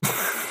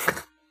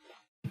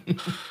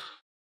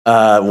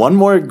 One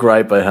more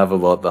gripe I have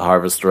about the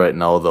harvest right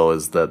now, though,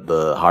 is that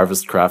the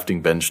harvest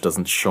crafting bench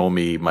doesn't show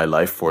me my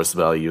life force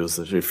values.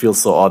 It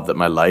feels so odd that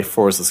my life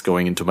force is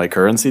going into my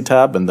currency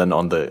tab, and then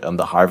on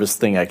the harvest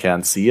thing I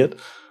can't see it.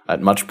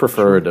 I'd much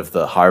prefer it if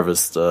the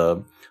harvest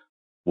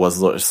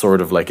was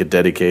sort of like a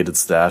dedicated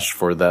stash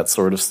for that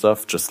sort of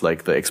stuff, just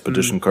like the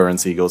expedition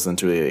currency goes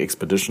into the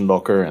expedition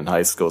locker and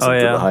heist goes into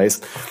yeah. the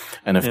heist.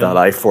 And if Yeah. that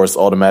life force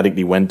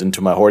automatically went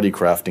into my Hordy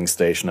crafting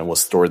station and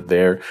was stored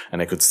there,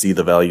 and I could see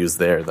the values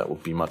there, that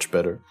would be much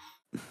better.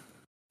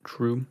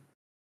 True.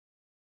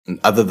 And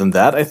other than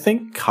that, I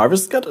think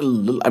Harvest got a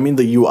little. I mean,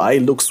 the UI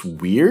looks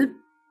weird,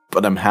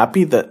 but I'm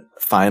happy that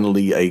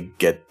finally I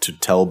get to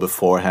tell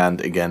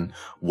beforehand again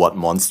what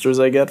monsters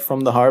I get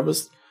from the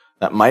Harvest.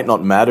 That might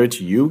not matter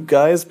to you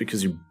guys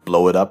because you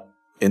blow it up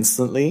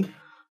instantly.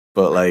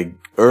 But like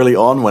early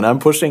on, when I'm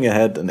pushing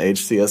ahead in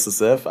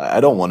HCSSF, I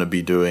don't want to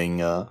be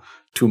doing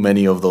too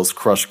many of those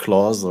crush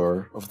claws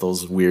or of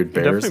those weird It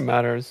bears. definitely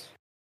matters,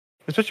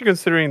 especially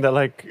considering that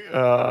like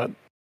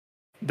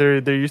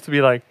there used to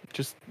be like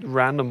just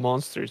random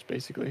monsters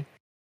basically.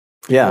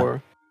 Yeah,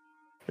 Or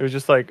it was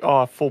just like,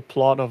 a full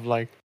plot of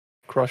like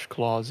crush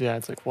claws. Yeah,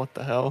 it's like, what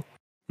the hell?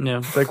 Yeah.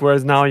 It's like,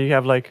 whereas now you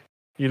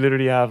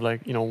literally have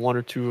like, one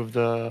or two of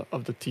the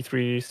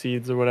T3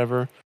 seeds or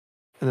whatever,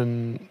 and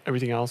then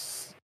everything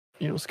else,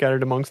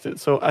 scattered amongst it.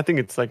 So I think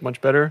it's like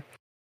much better.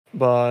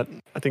 But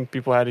I think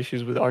people had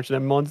issues with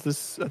Archdem mods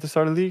at the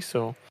start of the league,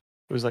 so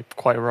it was like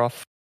quite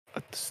rough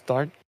at the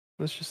start,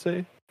 let's just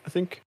say. I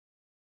think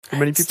for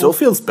many it people. still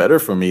feels better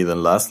for me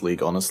than last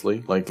league,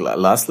 honestly. Like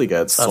last league, I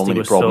had so Last league many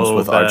was problems so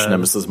with bad. Arch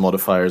Nemesis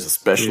modifiers,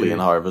 especially Dude. in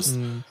Harvest,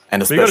 Mm. and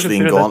But you gotta especially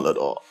in consider that- Gauntlet.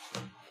 Oh,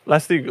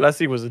 Last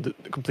league was a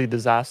complete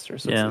disaster,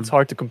 so Yeah. it's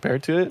hard to compare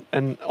to it.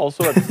 And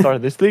also at the start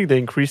of this league, they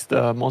increased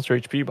the monster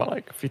HP by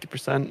like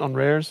 50% on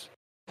rares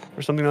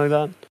or something like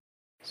that.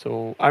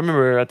 So I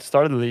remember at the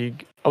start of the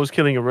league, I was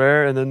killing a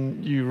rare, and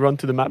then you run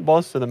to the map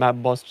boss, and the map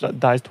boss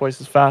dies twice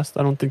as fast.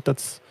 I don't think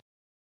that's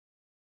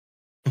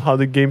how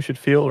the game should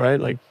feel, right?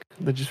 Like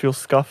that just feels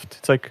scuffed.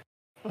 It's like,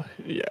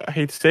 yeah, I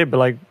hate to say it, but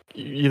like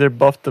you either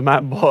buff the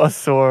map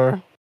boss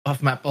or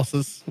Off map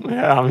bosses.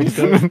 yeah, I mean.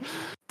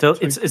 So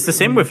like, it's the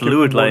same with give them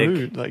loot. more Like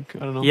loot, like I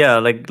don't know. yeah,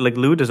 like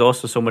loot is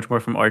also so much more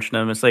from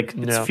Archnem. It's like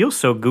Yeah. it feels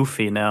so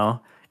goofy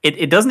now.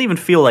 It doesn't even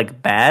feel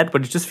like bad,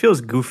 but it just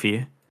feels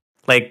goofy,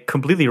 like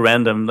completely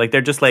random. Like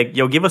they're just like,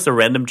 yo, give us a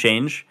random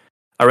change.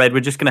 All right,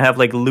 we're just gonna have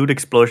like loot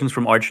explosions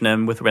from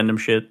Archnem with random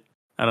shit.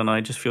 I don't know.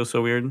 It just feels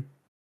so weird.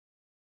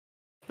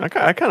 I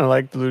kind of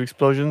like the loot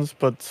explosions,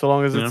 but so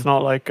long as it's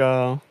not like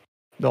the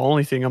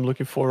only thing I'm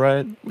looking for,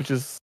 right? Which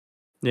is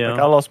Yeah.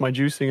 like I lost my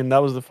juicing, and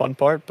that was the fun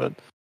part. But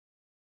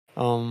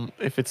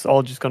if it's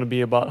all just gonna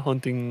be about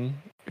hunting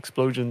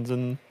explosions,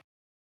 and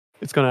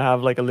it's gonna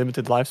have like a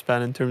limited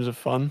lifespan in terms of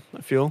fun,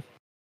 I feel.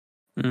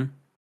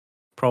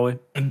 Probably.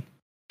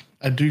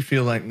 I do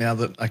feel like now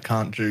that I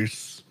can't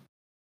juice,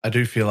 I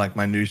do feel like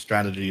my new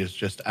strategy is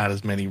just add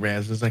as many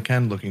rares as I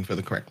can, looking for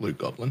the correct loot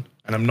goblin.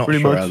 And I'm not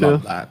Pretty sure much, I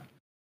love that.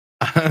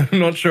 I'm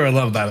not sure I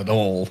love that at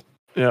all.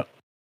 yeah, To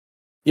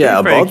be fair,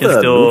 about you can that.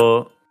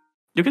 still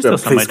you can Yeah, still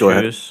semi please go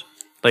ahead. choose.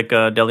 Like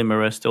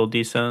Delimir is still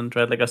decent,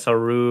 right? Like a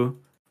Saru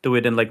do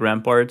it in like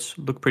ramparts,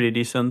 look pretty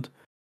decent.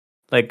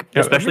 Like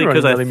Yeah, especially everyone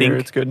because I in Delimir, think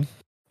it's good.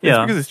 yeah.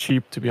 It's because it's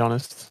cheap, to be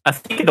honest. I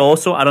think it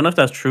also, I don't know if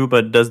that's true,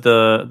 but does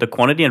the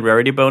quantity and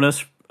rarity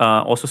bonus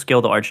also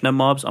scale the Archnet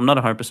mobs? I'm not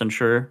 100%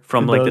 sure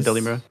from It like the does.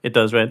 Delimir. It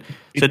does, right?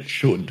 So It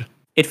should.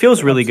 it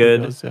feels really Absolutely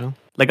good. does, yeah.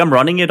 Like I'm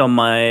running it on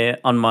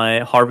my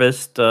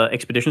harvest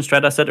expedition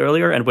strat I said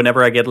earlier, and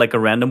whenever I get like a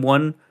random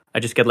one, I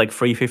just get like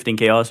free 15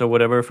 chaos or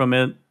whatever from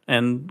it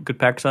and good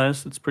pack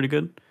size. It's pretty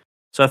good.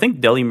 So I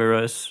think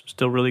Delimir is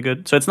still really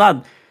good. So it's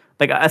not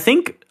like I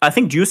think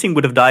juicing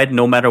would have died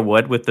no matter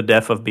what with the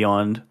death of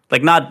Beyond.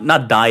 Like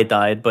not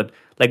died, but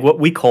like what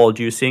we call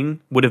juicing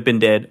would have been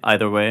dead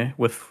either way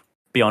with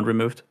Beyond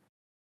removed.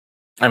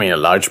 I mean, a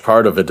large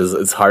part of it is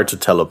it's hard to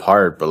tell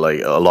apart, but like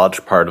a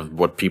large part of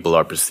what people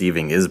are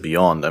perceiving is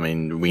Beyond. I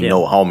mean, we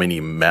know how many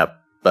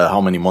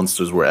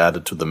monsters were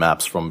added to the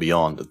maps from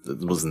Beyond.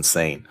 It was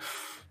insane.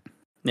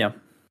 Yeah.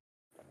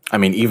 I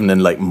mean, even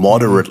in like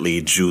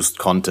moderately juiced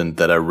content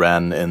that I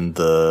ran in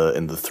the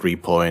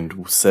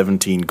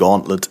 3.17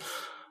 gauntlet,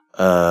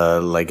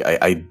 like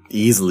I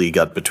easily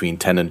got between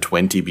 10 and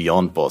 20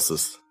 Beyond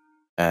bosses.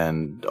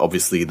 And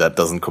obviously that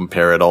doesn't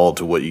compare at all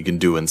to what you can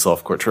do in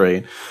softcore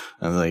terrain.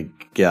 And like,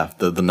 yeah,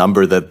 the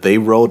number that they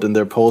wrote in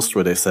their post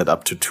where they said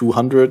up to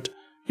 200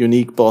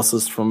 unique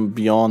bosses from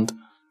Beyond.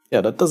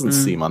 Yeah, that doesn't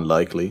seem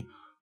unlikely.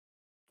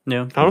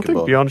 Yeah. I don't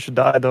think Beyond should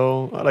die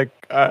though. Like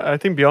I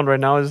think Beyond right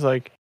now is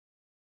like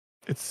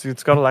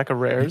it's got a lack of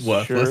rares.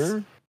 Worthless.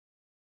 Sure.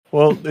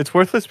 Well, it's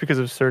worthless because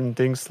of certain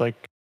things. Like,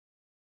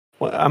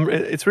 well,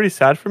 it's really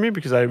sad for me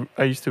because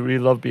I used to really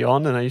love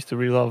Beyond and I used to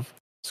really love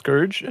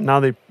Scourge, and now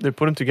they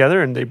put them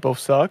together and they both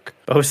suck.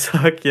 Both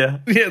suck. Yeah.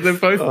 Yeah, they're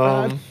both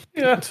bad.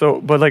 Yeah. So,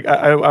 but like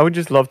I would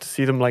just love to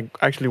see them like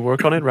actually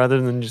work on it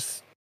rather than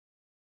just.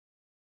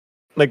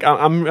 Like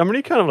I'm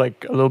really kind of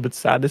like a little bit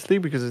sad this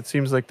league because it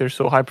seems like they're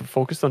so hyper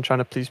focused on trying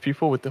to please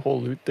people with the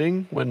whole loot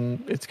thing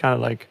when it's kind of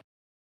like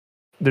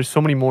there's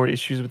so many more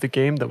issues with the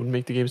game that would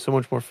make the game so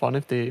much more fun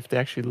if they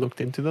actually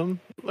looked into them.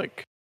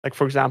 Like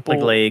for example,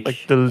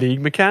 like the league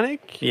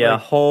mechanic. Yeah,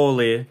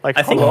 holy. Like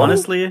I think hello?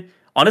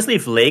 honestly,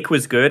 if Lake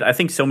was good, I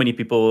think so many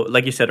people,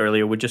 like you said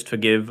earlier, would just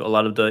forgive a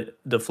lot of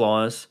the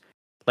flaws.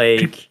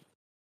 Like.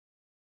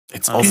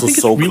 It's Do you also think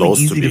so it's really close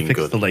easy to being fix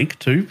good. the lake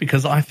too?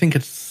 Because I think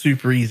it's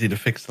super easy to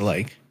fix the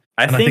lake.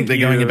 I I think they're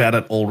going about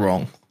it all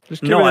wrong.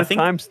 Just give it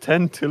times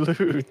 10 to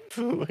loot.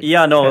 Like,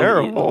 yeah, no,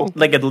 terrible.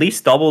 like at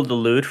least double the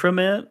loot from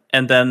it,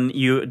 and then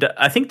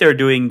I think they're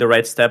doing the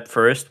right step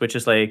first, which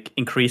is like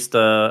increase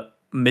the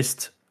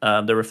mist,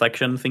 the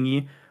reflection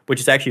thingy, which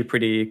is actually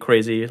pretty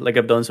crazy. Like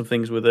I've done some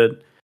things with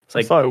it. It's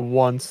like I saw it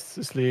once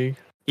this league.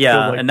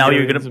 Yeah, Like and now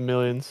you're gonna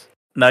millions.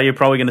 Now you're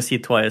probably gonna see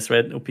it twice,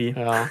 right? OP.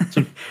 Yeah.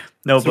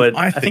 But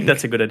I think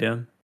that's a good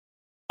idea.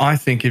 I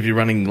think if you're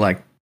running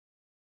like,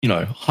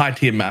 high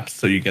tier maps,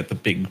 so you get the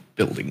big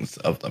buildings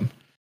of them,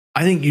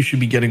 I think you should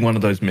be getting one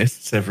of those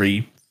mists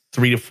every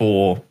 3 to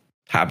 4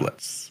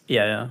 tablets.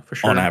 Yeah, for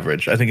sure. On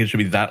average, I think it should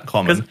be that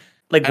common.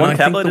 Like one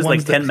tablet is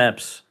like 10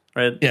 maps,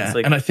 right? Yeah,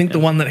 like, and I think the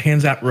one that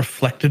hands out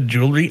reflected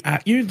jewelry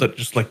at you, that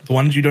just like the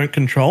ones you don't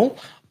control,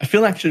 I feel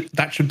like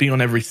that should be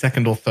on every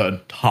second or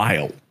third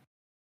tile.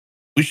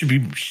 We should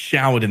be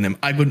showered in them.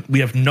 We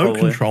have no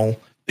control.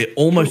 They're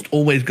almost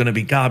always going to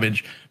be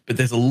garbage, but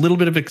there's a little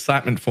bit of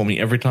excitement for me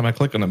every time I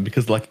click on them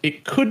because like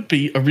it could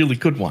be a really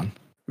good one.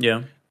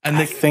 Yeah. And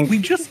we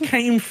just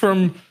came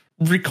from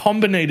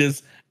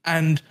Recombinators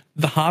and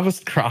the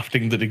harvest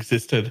crafting that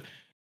existed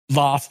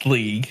last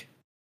league.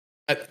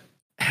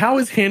 How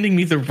is handing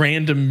me the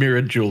random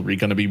mirror jewelry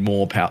going to be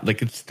more powerful?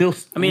 Like it's still,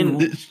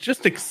 it's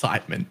just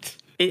excitement.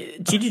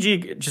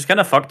 GGG just kind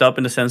of fucked up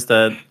in the sense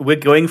that we're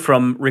going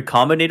from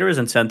Recombinators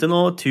and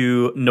Sentinel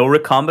to no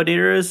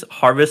Recombinators,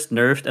 Harvest,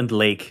 Nerfed, and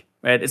Lake.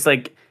 Right? It's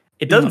like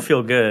it doesn't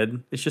feel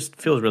good. It just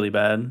feels really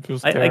bad.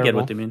 I get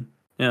what they mean.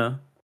 Yeah.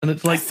 And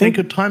it's like they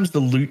could times the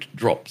loot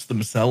drops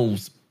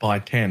themselves by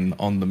 10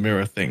 on the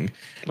mirror thing.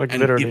 Like and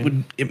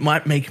literally. it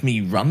might make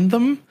me run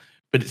them,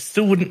 but it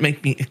still wouldn't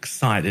make me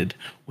excited.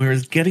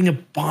 Whereas getting a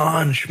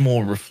bunch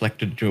more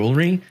reflected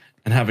jewelry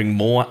and having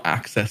more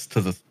access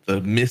to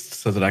the mist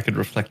so that I could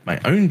reflect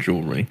my own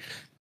jewelry,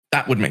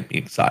 that would make me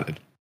excited.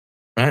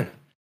 Right?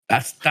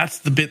 That's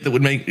the bit that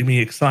would make me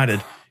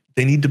excited.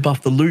 They need to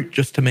buff the loot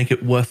just to make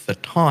it worth the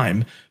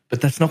time,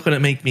 but that's not going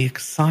to make me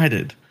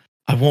excited.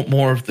 I want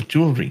more of the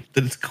jewelry.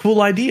 It's a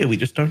cool idea. We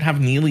just don't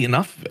have nearly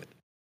enough of it.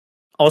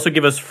 Also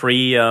give us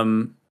free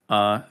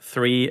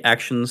 3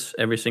 actions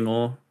every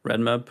single red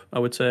map, I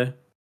would say.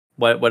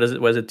 What is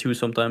it? Why is it 2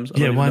 sometimes?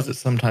 Yeah, why is it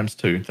sometimes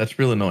 2? That's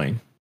real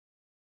annoying.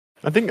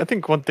 I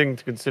think one thing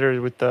to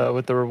consider with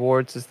the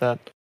rewards is that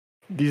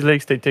these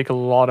lakes they take a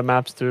lot of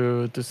maps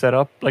to set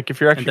up. Like if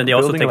you're actually and then they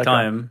also building take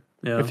time.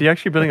 If you're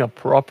actually building a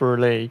proper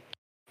lake,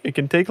 it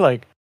can take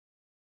like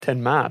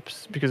 10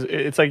 maps because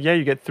it's like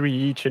you get 3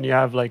 each and you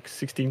have like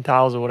 16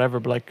 tiles or whatever.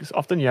 But like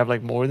often you have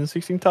like more than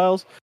 16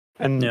 tiles.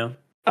 And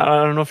I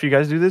don't know if you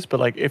guys do this, but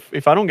like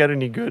if I don't get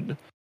any good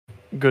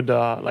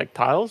like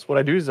tiles, what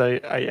I do is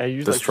I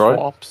use Destroy? like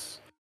swaps.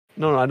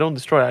 No, I don't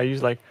destroy. I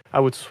use I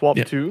would swap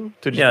Yeah. two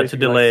to just Yeah, to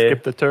basically, delay.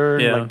 skip the turn,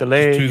 Yeah.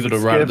 delay. Two you that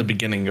would are right at skip. the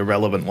beginning,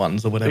 irrelevant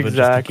ones or whatever, just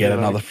Exactly, to get like-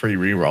 another free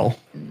reroll.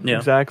 Yeah.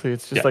 Exactly.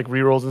 It's just Yeah.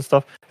 rerolls and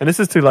stuff. And this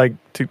is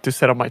to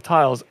set up my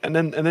tiles, and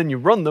then you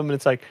run them, and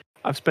it's like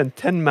I've spent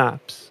 10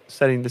 maps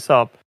setting this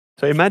up.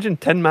 So imagine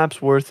 10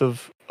 maps worth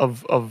of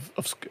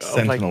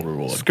Sentinel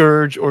reward.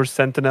 Scourge or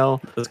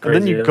Sentinel, That's and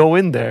then crazy. you go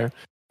in there,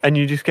 and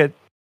you just get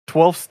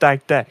 12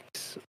 stacked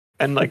decks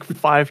and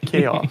 5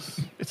 chaos.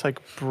 It's like,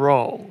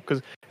 bro,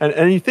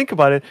 and you think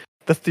about it,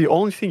 that's the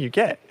only thing you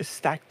get is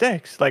stacked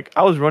decks.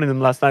 I was running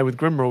them last night with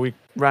Grimro. We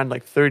ran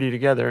 30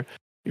 together.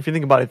 If you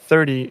think about it,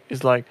 30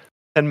 is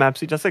 10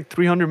 maps each. That's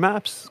 300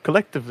 maps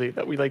collectively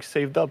that we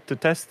saved up to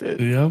test it.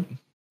 Yep.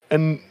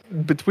 And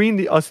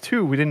between us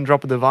two, we didn't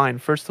drop a divine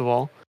first of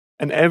all,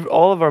 and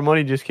all of our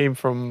money just came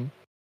from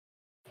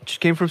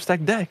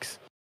stacked decks.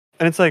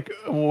 And it's like,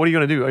 what are you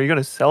gonna do? Are you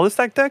gonna sell the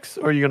stacked decks,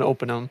 or are you gonna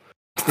open them?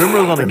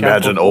 Grimro's on the camp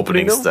Imagine of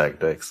opening them. stack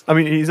decks. I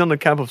mean, he's on the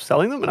camp of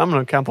selling them, and I'm on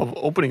the camp of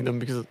opening them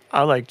because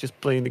I like just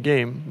playing the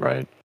game,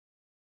 right?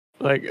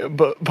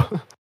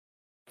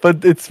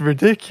 But it's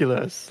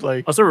ridiculous.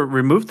 Also,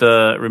 remove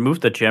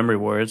the gem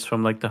rewards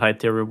from the high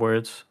tier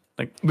rewards.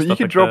 But you stuff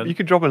could like drop that. You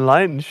could drop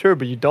Enlighten, sure,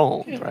 but you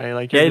don't,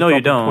 right? Yeah, no,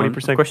 you don't.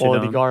 20% Of course you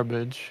quality don't.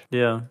 garbage.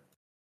 Yeah.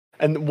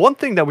 And one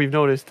thing that we've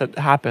noticed that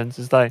happens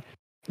is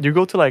you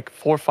go to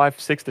 4, 5,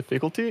 6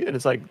 difficulty, and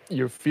it's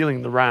you're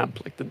feeling the ramp.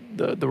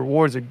 The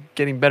rewards are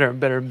getting better and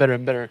better and better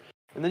and better.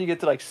 And then you get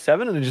to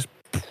 7, and it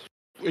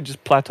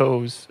just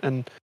plateaus.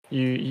 And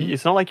you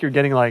it's not like you're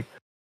getting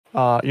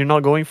you're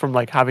not going from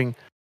having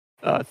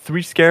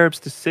 3 scarabs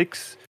to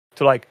 6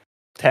 to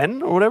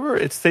 10 or whatever.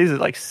 It stays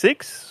at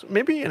 6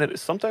 maybe, and it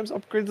sometimes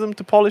upgrades them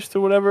to polished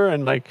or whatever.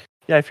 And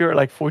if you're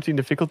at 14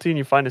 difficulty and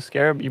you find a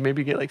scarab, you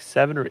maybe get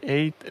 7 or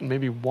 8, and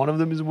maybe one of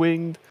them is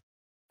winged.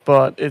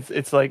 But it's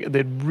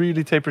it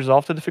really tapers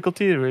off the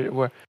difficulty.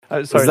 Where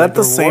sorry, Is that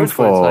the same rewards,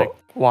 where it's for-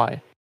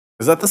 why?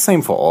 Is that the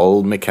same for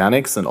all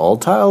mechanics and all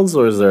tiles,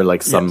 or is there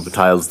some Yes.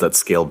 tiles that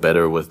scale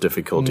better with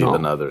difficulty No.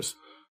 than others?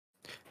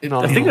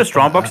 No. I think the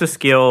strong boxes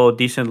scale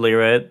decently,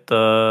 right?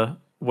 Where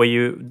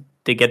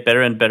they get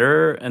better and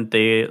better, and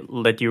they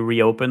let you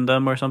reopen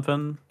them or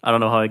something. I don't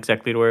know how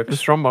exactly it works. The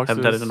strong I box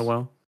haven't done it in a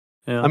while.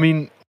 Yeah. I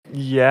mean,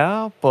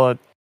 yeah, but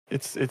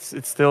it's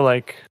still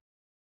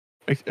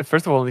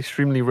first of all, an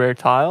extremely rare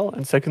tile,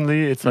 and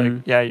secondly, it's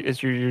Mhm.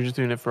 you're just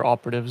doing it for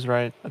operatives,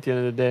 right? At the end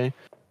of the day,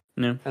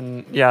 Yeah.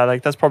 and yeah,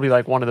 that's probably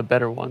one of the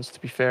better ones, to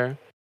be fair.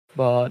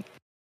 But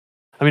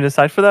I mean,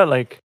 aside for that,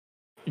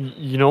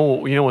 you know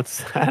what's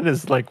sad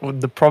is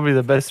probably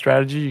the best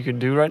strategy you can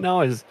do right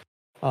now is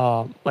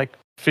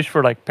fish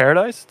for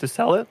Paradise to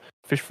sell it,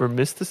 fish for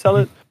Mist to sell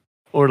it,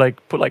 or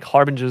put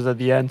Harbingers at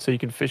the end so you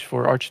can fish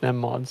for Arch-Nem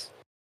mods.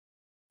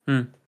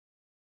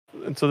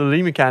 And so the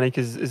league mechanic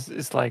is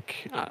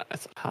I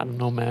don't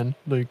know, man.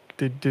 They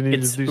need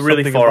It's to do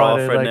really something far about off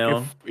it. right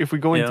now. If we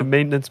go into Yeah.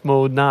 maintenance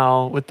mode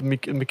now with the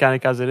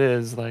mechanic as it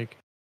is, dude,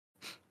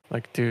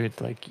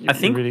 I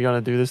think- you're really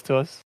gonna do this to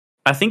us?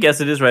 I think as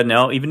it is right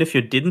now, even if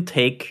you didn't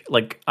take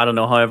I don't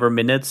know, however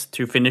minutes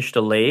to finish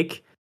the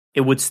lake,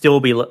 it would still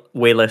be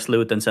way less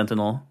loot than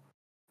Sentinel.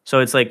 So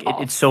it's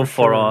it's so for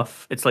far sure.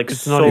 off. It's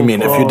It's so not I even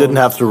mean, if you close. didn't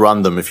have to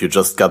run them, if you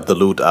just got the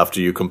loot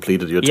after you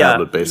completed your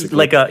tablet,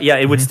 basically.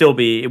 it would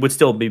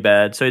still be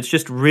bad. So it's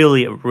just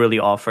really really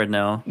off right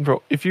now.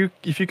 Bro, if you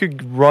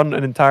could run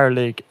an entire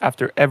lake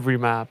after every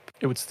map,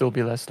 it would still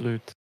be less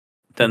loot.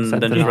 Than just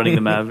Sentinel. running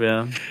the map.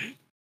 Yeah.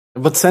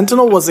 But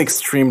Sentinel was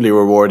extremely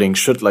rewarding.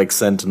 Should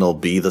Sentinel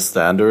be the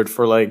standard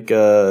for a league?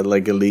 Can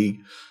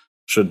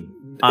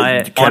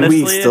we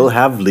honestly- still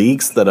have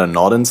leagues that are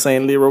not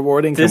insanely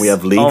rewarding? Can we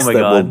have leagues my that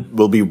God.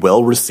 will be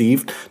well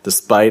received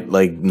despite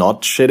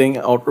not shitting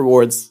out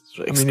rewards?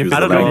 Excuse I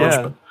the don't know,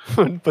 language,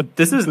 yeah. but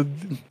This is,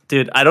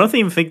 dude. I don't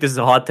even think this is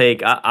a hot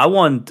take. I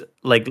want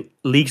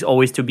leagues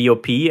always to be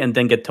OP and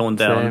then get toned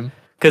down. Same.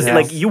 Because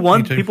Yes. you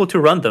want Me too. people to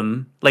run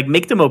them,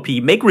 make them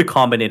OP, make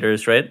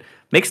recombinators, right?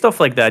 Make stuff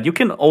like that. You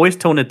can always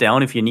tone it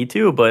down if you need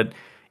to, but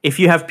if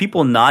you have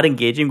people not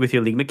engaging with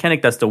your league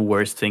mechanic, that's the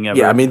worst thing ever.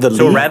 Yeah, I mean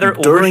so rather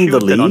during the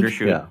overshoot than league.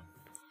 undershoot. Yeah,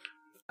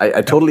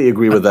 I totally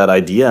agree with that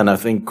idea, and I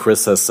think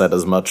Chris has said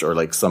as much, or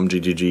some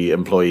GGG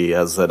employee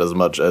has said as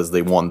much, as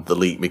they want the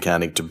league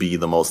mechanic to be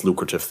the most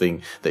lucrative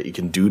thing that you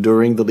can do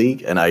during the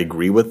league, and I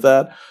agree with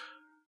that.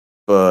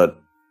 But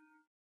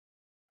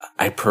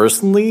I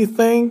personally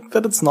think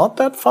that it's not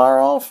that far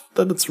off,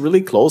 that it's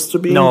really close to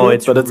being No, good,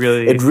 it's but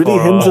really it really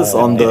far hinges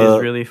off. on It the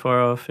is really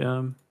far off.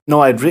 Yeah. No,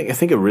 I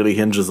think it really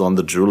hinges on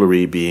the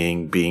jewelry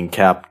being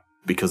capped,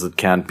 because it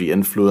can't be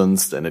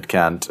influenced, and it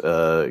can't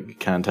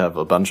have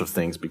a bunch of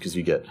things because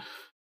you get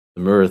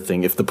the mirror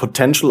thing. If the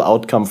potential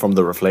outcome from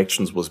the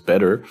reflections was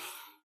better,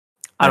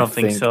 I don't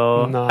think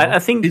so. No. I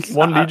think It's-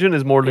 one legion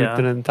is more loot yeah.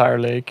 than an entire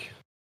lake.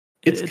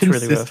 It's It's really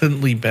rough.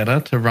 consistently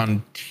better to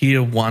run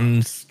tier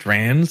 1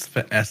 strands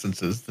for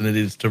essences than it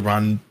is to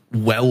run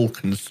well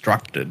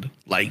constructed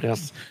lakes Yep.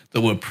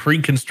 that were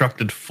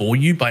pre-constructed for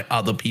you by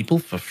other people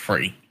for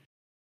free.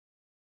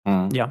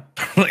 Yeah.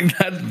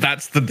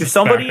 That's the If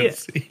somebody-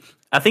 disparity.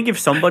 I think if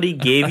somebody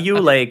gave you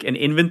like an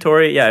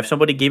inventory, if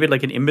somebody gave it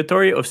like an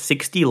inventory of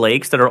 60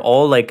 lakes that are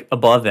all like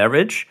above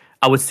average,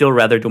 I would still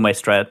rather do my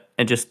strat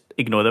and just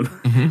ignore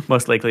them.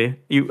 Most likely,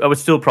 I would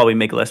still probably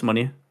make less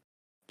money,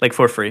 like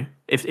for free.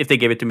 If they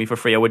gave it to me for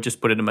free, I would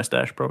just put it in my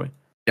stash probably.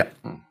 Yeah,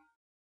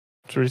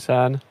 It's really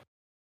sad.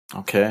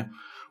 Okay.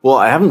 Well,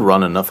 I haven't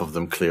run enough of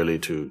them clearly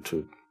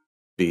to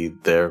be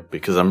there,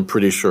 because I'm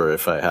pretty sure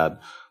if I had,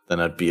 then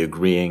I'd be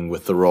agreeing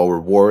with the raw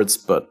rewards,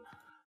 but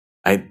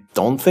I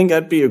don't think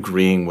I'd be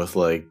agreeing with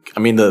like, I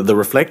mean, the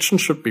reflection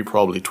should be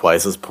probably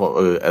twice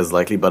as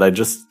likely, but I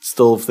just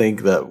still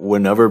think that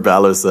whenever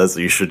Valor says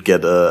you should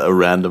get a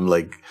random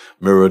like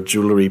mirrored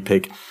jewelry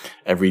pick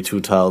every 2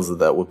 tiles,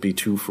 that would be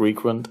too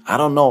frequent. I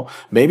don't know.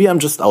 Maybe I'm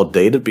just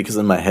outdated, because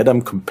in my head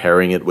I'm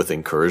comparing it with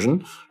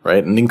Incursion,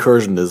 right? And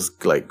Incursion is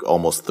like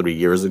almost 3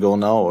 years ago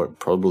now, or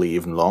probably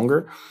even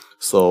longer.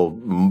 So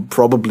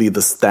probably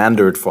the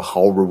standard for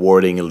how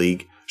rewarding a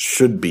league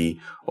should be,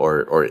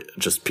 or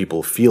just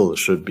people feel it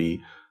should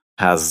be,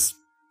 has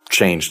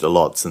changed a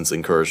lot since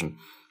Incursion.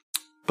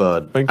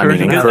 But I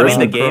mean,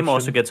 the game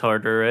also gets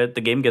harder, right?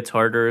 The game gets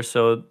harder,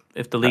 so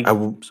if the leagues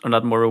are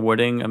not more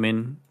rewarding, I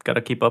mean,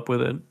 gotta keep up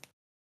with it.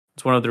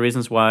 It's one of the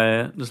reasons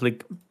why this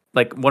league,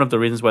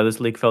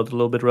 felt a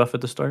little bit rough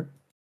at the start.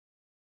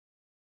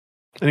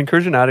 And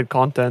Incursion added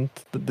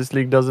content that this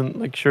league doesn't.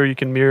 Like, sure, you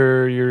can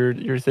mirror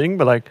your thing,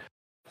 but like,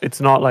 it's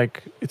not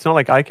like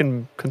I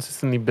can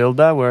consistently build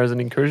that. Whereas in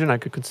Incursion, I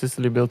could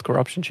consistently build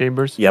corruption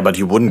chambers. Yeah, but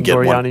you wouldn't get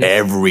one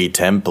every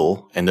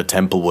temple, and the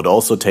temple would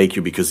also take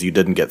you, because you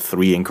didn't get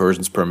 3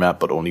 incursions per map,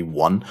 but only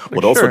 1.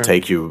 Would also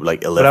take you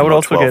like 11 or 12 maps. But I would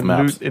also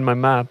get loot in my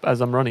map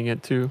as I'm running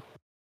it too.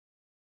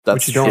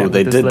 That's true.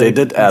 They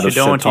did add a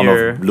shit ton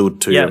of loot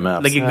to your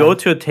maps. Like you go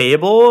to a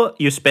table,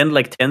 you spend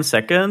like 10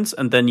 seconds,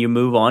 and then you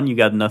move on. You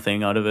got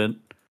nothing out of it.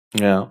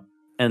 Yeah.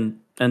 And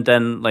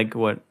then like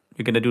what?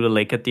 You're gonna do the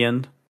lake at the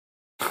end?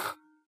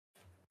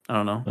 I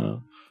don't know. Yeah.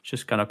 It's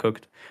just kind of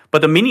cooked.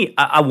 But the mini,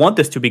 I want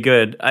this to be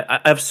good. I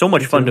have so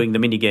much fun doing the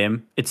mini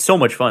game. It's so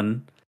much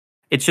fun.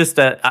 It's just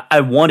that I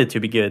want it to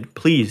be good.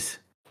 Please.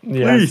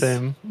 Yeah, please.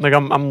 Same. Like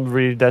I'm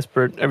really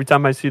desperate. Every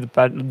time I see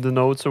the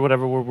notes or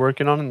whatever we're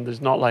working on, and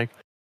there's not like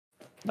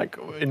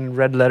in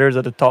red letters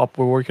at the top,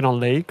 we're working on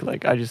lake.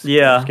 Like I just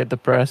get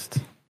depressed.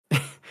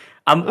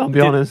 I'll be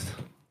honest.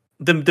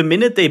 The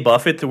minute they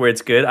buff it to where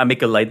it's good, I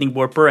make a lightning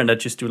warper and I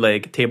just do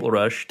like table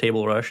rush. I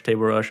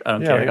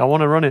don't care. Like I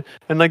want to run it.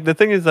 And like the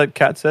thing is that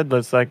Kat said,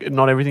 that's like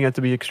not everything has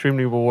to be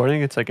extremely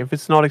rewarding. It's like if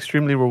it's not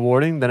extremely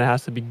rewarding, then it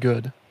has to be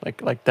good.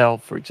 Like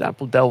Delve, for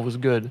example. Delve was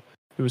good.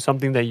 It was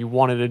something that you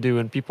wanted to do,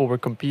 and people were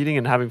competing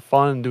and having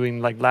fun and doing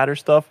like ladder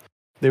stuff.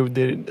 They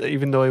did,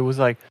 even though it was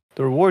like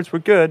the rewards were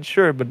good,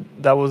 sure, but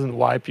that wasn't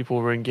why people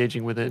were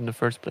engaging with it in the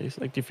first place.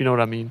 Like if you know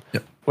what I mean.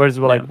 Yep. Whereas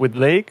with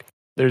Lake,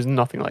 there's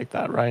nothing like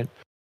that, right?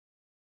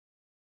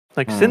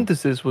 Like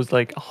Synthesis was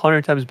like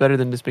 100 times better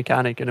than this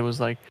mechanic, and it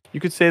was like you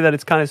could say that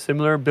it's kind of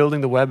similar.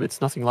 Building the web,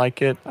 it's nothing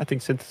like it. I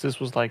think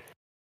Synthesis was like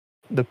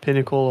the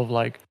pinnacle of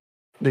like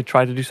they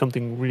tried to do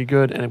something really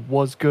good, and it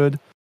was good,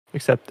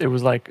 except it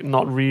was like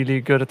not really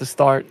good at the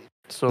start.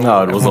 So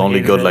no, it was only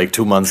good like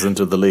 2 months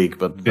into the league,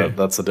 but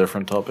that's a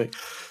different topic.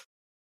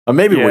 Or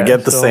maybe we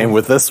get the same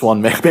with this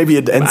one. Maybe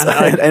it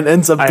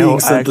ends up being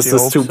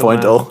Synthesis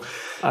 2.0.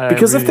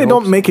 Because if they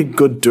don't make it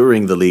good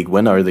during the league,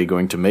 when are they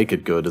going to make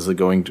it good? Is it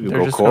going to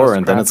go core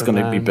and then it's going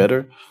to be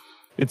better?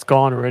 It's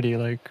gone already.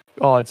 Like,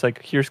 it's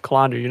like, here's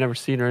Calandra. You've never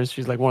seen her.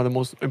 She's like one of the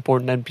most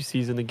important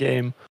NPCs in the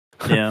game.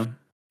 Yeah.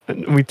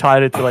 And we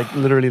tied it to like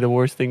literally the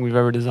worst thing we've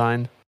ever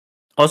designed.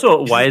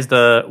 Also, why is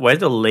the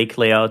lake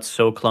layout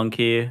so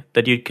clunky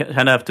that you kind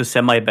of have to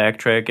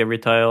semi-backtrack every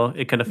tile?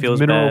 It kind of feels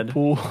mineral bad.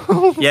 Pool.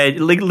 Yeah,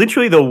 like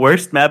literally the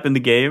worst map in the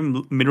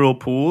game, Mineral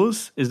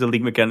Pools, is the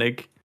league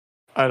mechanic.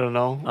 I don't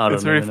know.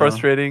 It's very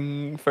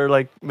frustrating for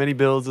like many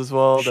builds as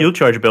well. Shield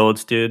charge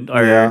builds, dude,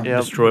 are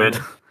destroyed.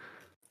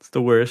 It's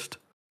the worst.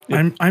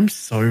 I'm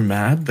so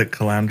mad that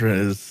Calandra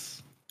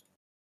is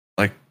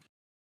like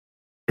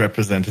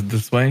represented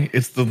this way.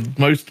 It's the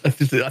most. I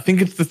think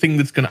it's the thing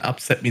that's going to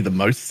upset me the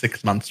most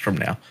 6 months from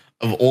now.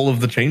 Of all of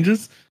the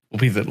changes, will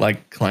be that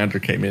like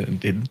Calandra came in and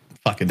did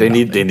fucking. They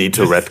need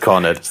to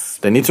retcon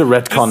it. They need to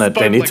retcon it.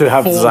 They need to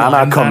have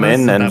Zana come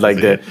in and like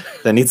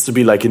there needs to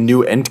be like a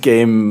new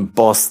endgame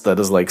boss that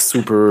is like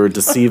super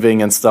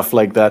deceiving and stuff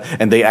like that.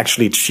 And they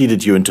actually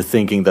cheated you into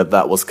thinking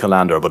that was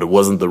Calandra, but it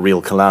wasn't the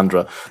real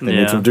Calandra. They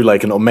need to do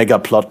like an Omega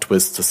plot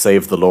twist to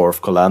save the lore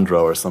of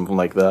Calandra or something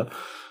like that.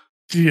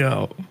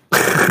 Yo.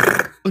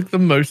 Like the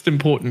most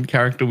important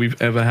character we've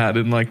ever had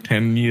in like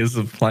 10 years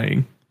of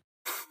playing.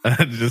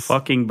 Just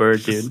fucking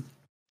bird, dude.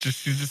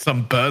 She's just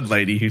some bird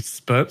lady who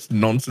spurts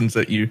nonsense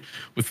at you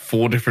with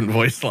 4 different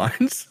voice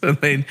lines,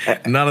 and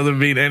none of them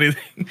mean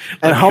anything.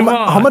 And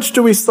how much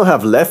do we still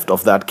have left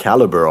of that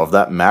caliber, of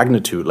that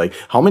magnitude? Like,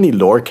 how many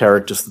lore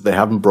characters that they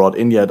haven't brought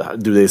in yet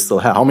do they still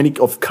have? How many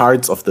of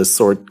cards of this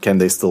sort can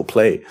they still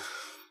play?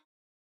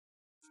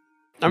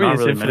 I mean, Not it's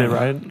really infinite,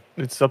 many. right?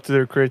 It's up to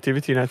their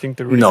creativity, and I think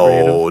they're really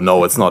creative.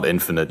 No, it's not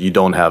infinite. You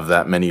don't have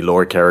that many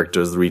lore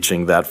characters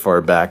reaching that far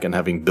back and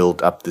having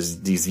built up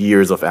these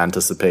years of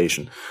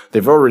anticipation.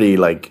 They've already,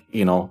 like,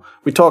 you know,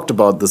 we talked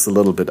about this a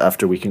little bit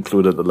after we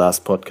concluded the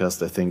last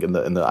podcast, I think, in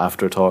the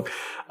after talk.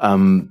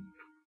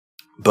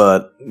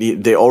 But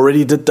they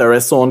already did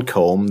D'Arezzo and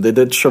Combe, they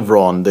did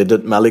Chevron, they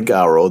did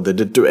Maligaro, they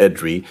did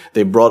Duedri.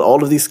 They brought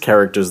all of these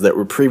characters that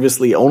were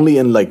previously only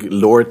in like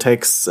lore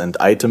texts and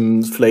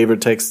item flavor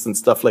texts and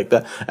stuff like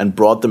that, and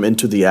brought them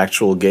into the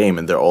actual game,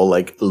 and they're all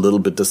like a little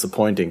bit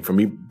disappointing. For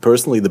me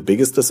personally, the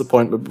biggest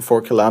disappointment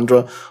before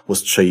Kalandra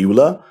was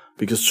Chayula,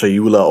 because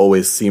Chayula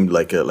always seemed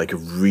like a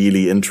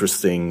really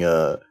interesting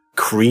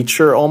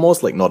creature,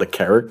 almost like not a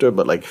character,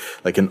 but like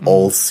an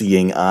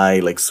all-seeing eye,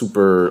 like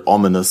super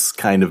ominous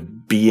kind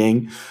of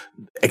being,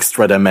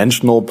 extra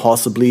dimensional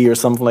possibly, or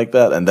something like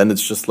that. And then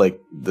it's just like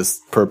this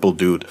purple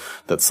dude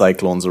that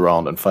cyclones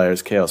around and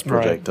fires chaos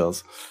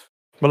projectiles.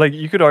 But like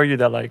you could argue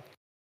that like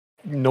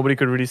nobody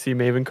could really see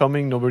Maven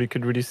coming, nobody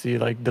could really see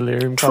like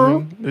Delirium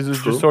coming. This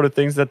is just sort of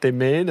things that they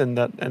made and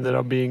that ended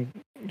up being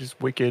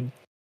just wicked.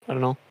 I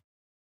don't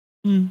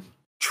know.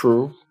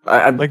 True.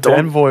 I like the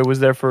Envoy was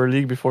there for a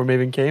league before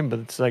Maven came, but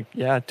it's like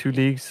 2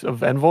 leagues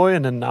of Envoy,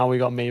 and then now we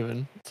got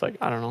Maven. It's like,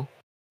 I don't know,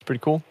 it's pretty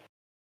cool.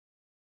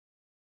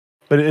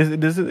 But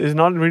it's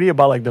not really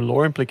about like the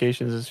lore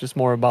implications. It's just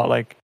more about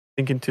like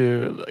thinking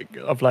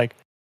of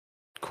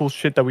cool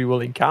shit that we will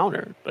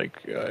encounter. Like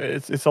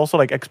it's also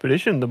like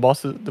Expedition. The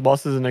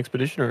bosses in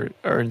Expedition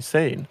are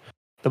insane.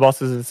 The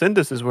bosses in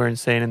Synthesis were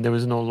insane, and there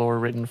was no lore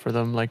written for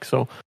them. Like,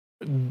 so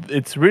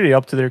it's really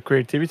up to their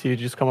creativity to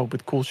just come up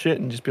with cool shit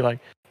and just be like,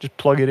 just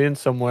plug it in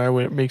somewhere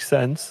where it makes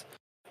sense,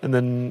 and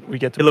then we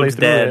get to play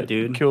through it,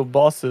 dude. Kill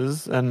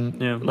bosses,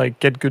 and like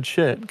get good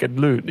shit, get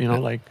loot. You know,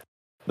 like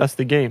that's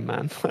the game,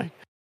 man. Like,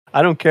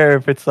 I don't care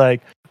if it's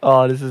like,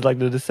 oh, this is like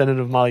the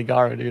Descendant of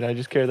Maligara, dude. I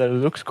just care that it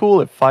looks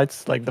cool. It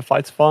fights, like the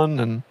fight's fun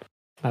and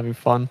having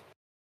fun.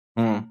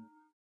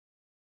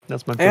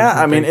 That's my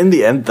I mean, in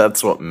the end,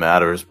 that's what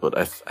matters. But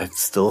I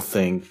still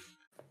think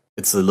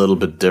it's a little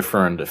bit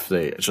different if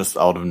they just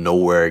out of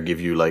nowhere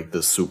give you like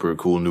this super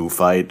cool new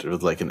fight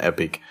with like an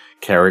epic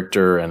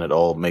character and it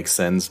all makes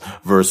sense,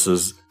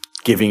 versus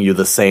giving you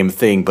the same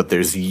thing, but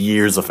there's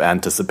years of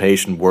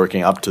anticipation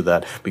working up to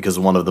that because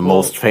one of the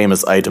most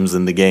famous items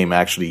in the game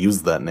actually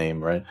used that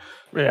name, right?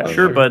 Yeah,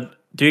 sure. But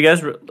do you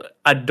guys?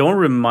 I don't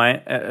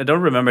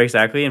remember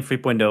exactly in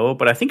 3.0,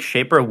 but I think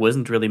Shaper was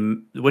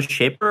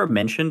Shaper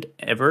mentioned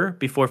ever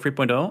before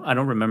 3.0? I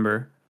don't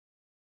remember.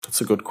 That's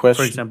a good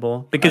question. For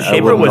example, because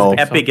Shaper was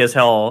epic as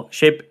hell.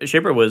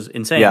 Shaper was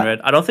insane,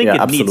 right? I don't think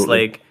it needs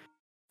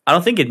I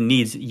don't think it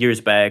needs years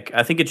back.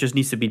 I think it just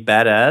needs to be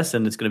badass,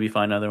 and it's gonna be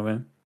fine either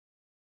way.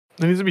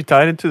 It needs to be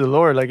tied into the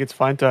lore. Like, it's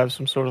fine to have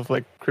some sort of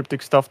like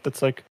cryptic stuff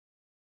that's like,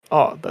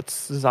 oh,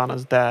 that's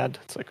Zana's dad.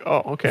 It's like,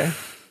 oh, okay.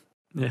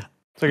 Yeah.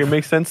 It's like it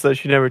makes sense that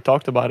she never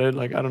talked about it.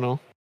 Like, I don't know.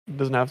 It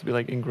doesn't have to be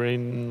like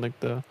ingrained in like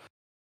the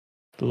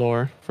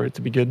lore for it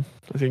to be good,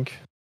 I think.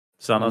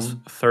 Zana's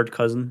third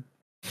cousin.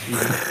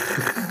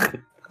 I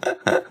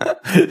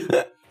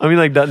mean,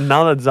 like that.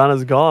 Now that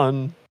Zana's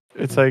gone,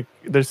 it's like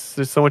there's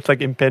so much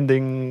like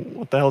impending.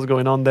 What the hell's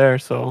going on there?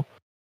 So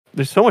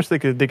there's so much they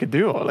could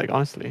do. Like,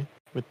 honestly,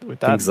 with that.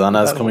 Think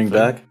Zana's coming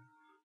back?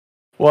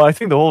 Well, I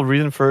think the whole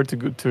reason for her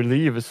to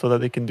leave is so that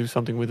they can do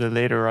something with it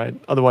later, right?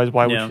 Otherwise,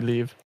 why would she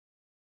leave?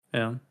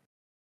 Yeah.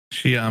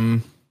 She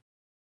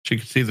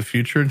could see the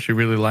future, and she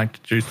really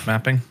liked juice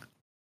mapping.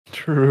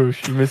 True.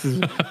 She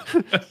misses.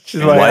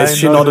 She's like, why is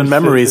she not in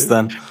memories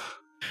then?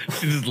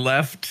 She just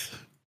left.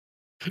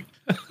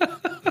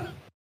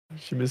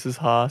 She misses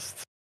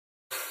Hast.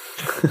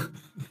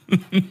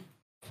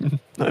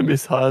 I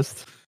miss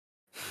Hast.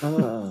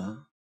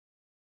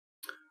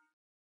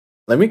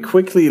 Let me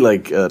quickly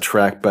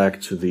track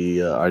back to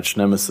the Arch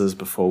Nemesis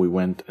before we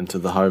went into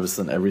the harvest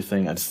and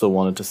everything. I still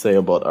wanted to say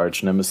about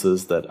Arch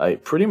Nemesis that I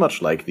pretty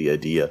much like the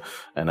idea,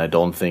 and I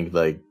don't think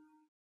like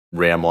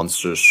rare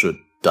monsters should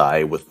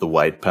die with the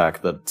white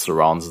pack that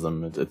surrounds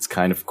them. It's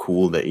kind of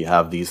cool that you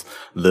have these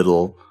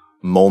little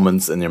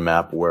moments in your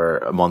map where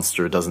a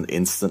monster doesn't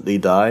instantly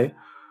die.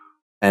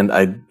 And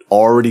I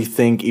already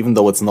think, even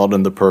though it's not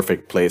in the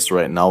perfect place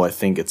right now, I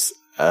think it's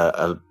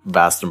a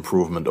vast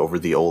improvement over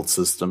the old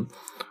system.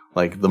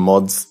 Like the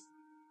mods,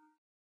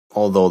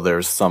 although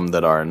there's some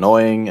that are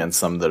annoying and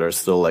some that are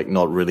still like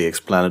not really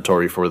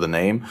explanatory for the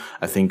name,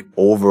 I think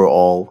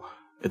overall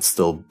it's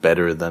still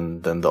better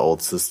than the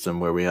old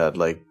system where we had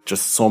like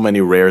just so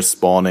many rare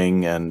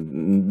spawning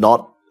and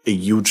not a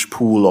huge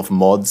pool of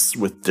mods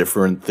with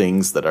different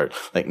things that are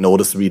like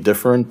noticeably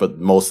different, but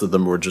most of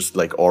them were just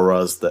like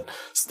auras that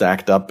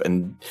stacked up,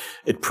 and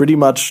it pretty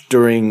much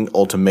during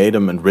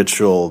Ultimatum and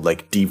Ritual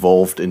like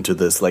devolved into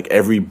this, like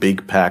every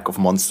big pack of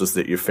monsters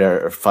that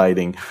you're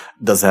fighting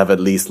does have at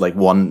least like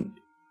one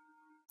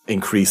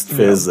increased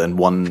fizz and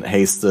one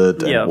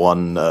hasted and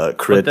one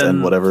crit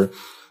and whatever.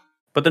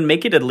 But then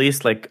make it at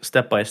least like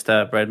step by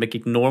step, right? Make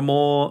it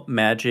normal,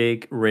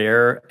 magic,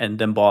 rare, and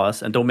then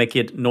boss, and don't make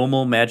it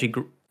normal, magic,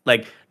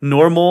 like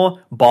normal,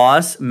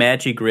 boss,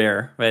 magic,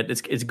 rare, right?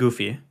 It's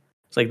goofy.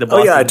 It's like the boss.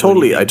 Oh yeah, I doesn't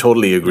do anything.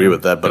 totally agree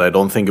with that, but I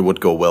don't think it would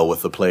go well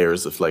with the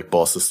players if like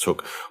bosses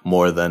took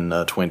more than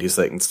 20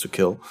 seconds to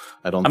kill.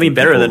 I don't. I mean, think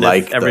better people than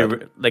like if every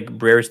that. like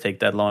rares take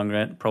that long,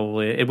 right?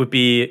 Probably it would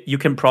be. You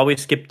can probably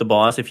skip the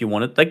boss if you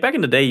wanted. Like back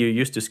in the day, you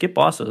used to skip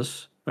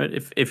bosses, right?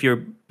 If your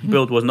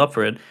build wasn't up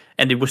for it,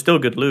 and it was still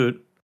good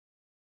loot.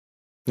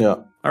 Yeah.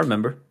 I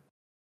remember.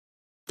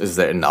 Is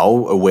there now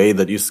a way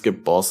that you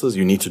skip bosses?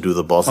 You need to do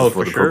the bosses Oh, for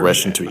for the sure.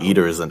 progression to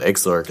Eaters and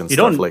Exarch and You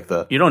stuff don't like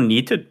that. You don't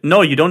need to.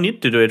 No, you don't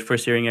need to do it for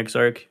Searing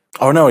Exarch.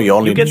 Oh no, you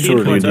only You get the sure,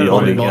 influence you out of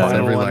only one boss yeah.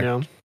 Final every, one,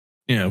 like,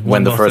 yeah. Yeah, When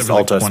one the boss first every,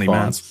 like, altar 20 spawns.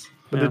 maps.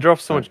 But Yeah. they drop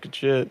so much good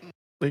shit.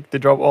 Like they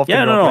drop often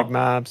Yeah, drop no. like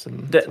maps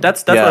and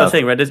That's what I Yeah. was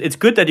saying, right? It's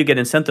good that you get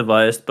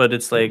incentivized, but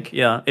it's like,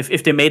 yeah,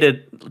 if they made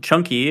it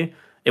chunky,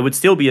 it would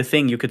still be a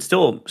thing. You could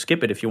still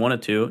skip it if you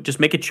wanted to. Just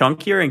make it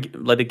chunkier and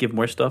let it give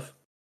more stuff.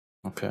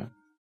 Okay.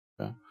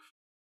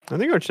 I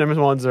think Arch Nemesis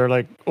mods are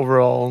like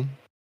overall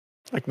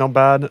like not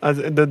bad. As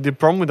the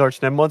problem with Arch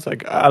Nem mods,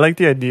 like I like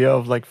the idea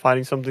of like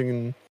fighting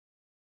something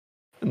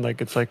and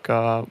like it's like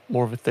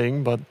more of a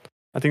thing, but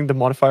I think the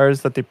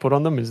modifiers that they put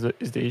on them is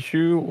the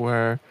issue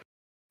where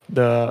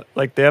they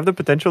have the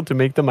potential to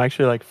make them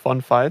actually like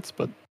fun fights,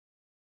 but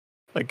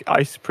like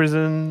Ice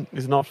Prison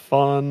is not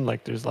fun.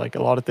 Like there's like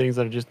a lot of things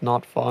that are just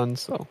not fun.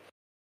 So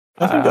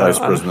I think I Ice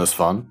don't- Prison is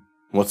fun.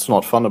 What's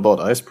not fun about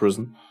Ice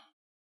Prison?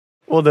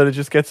 well, that it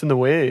just gets in the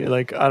way.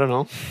 Like I don't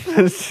know.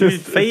 It's just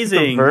it's just a phasing. What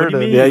do you burden.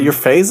 mean? Yeah, you're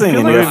phasing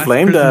and like you Ice have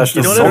Flame Prison- Dash.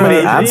 You There's don't so have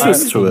many phasing?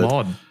 answers to it.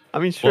 Mod. I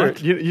mean, sure. What?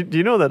 Do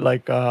you know that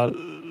like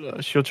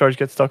shield charge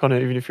gets stuck on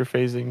it even if you're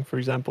phasing, for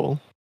example?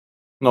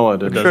 No, I I'm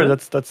didn't. Does sure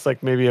it? that's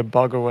like maybe a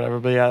bug or whatever.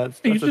 But yeah,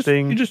 that's You the just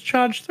thing. you just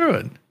charge through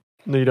it.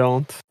 No, you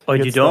don't. Oh, You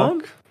you get stuck.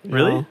 don't?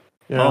 Really?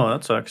 Yeah. Oh,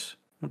 that sucks.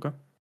 Okay.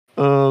 Like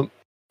Well,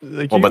 you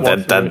but can walk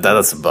through it.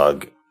 that's a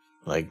bug.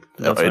 Like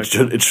That's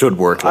it should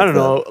work. Like I don't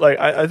know. Like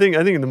I think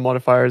the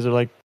modifiers are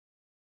like.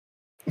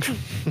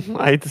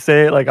 I hate to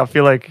say it, like I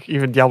feel like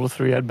even Diablo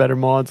 3 had better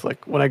mods.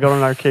 Like when I got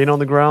an arcane on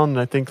the ground and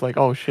I think like,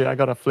 oh shit, I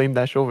got a flame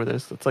dash over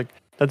this. It's like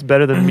that's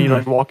better than me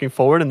like walking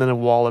forward and then a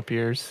wall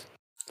appears.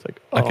 It's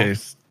like oh. Okay,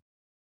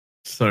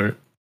 so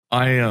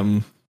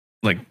I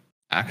like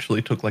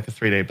actually took like a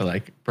 3-day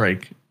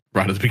break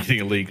right at the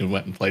beginning of League and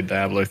went and played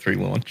Diablo 3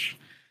 launch,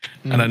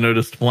 and I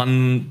noticed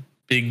one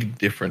big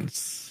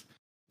difference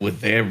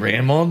with their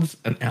rare mods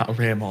and our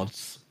rare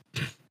mods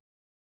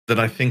that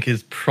I think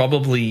is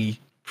probably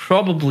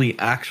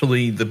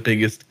actually the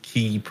biggest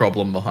key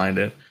problem behind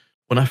it.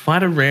 When I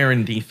fight a rare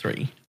in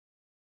D3,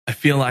 I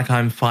feel like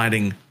I'm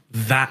fighting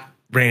that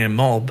rare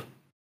mob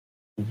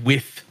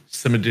with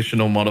some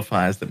additional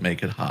modifiers that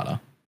make it harder.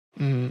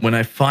 Mhm. When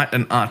I fight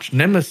an Arch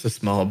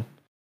Nemesis mob,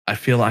 I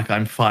feel like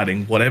I'm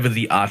fighting whatever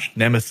the Arch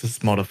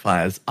Nemesis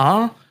modifiers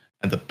are,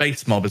 and the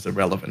base mob is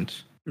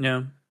irrelevant.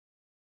 Yeah.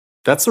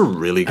 That's a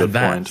really good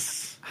And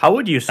point. How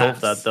would you solve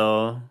That's- that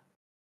though?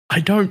 I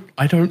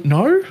don't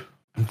know.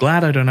 I'm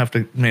glad I don't have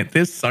to. Man,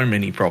 there's so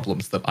many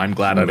problems that I'm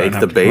glad I don't Make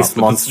have the to come base up with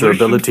a monster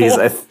solution abilities.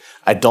 for.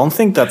 I don't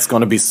think that's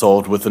going to be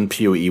solved within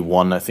PoE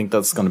 1. I think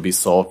that's going to be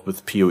solved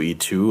with PoE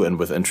 2 and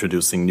with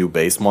introducing new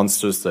base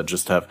monsters that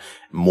just have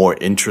more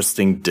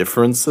interesting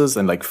differences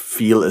and like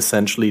feel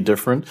essentially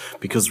different.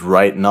 Because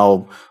right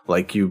now,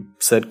 like you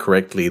said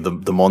correctly,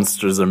 the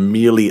monsters are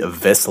merely a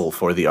vessel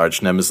for the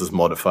Arch Nemesis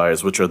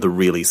modifiers, which are the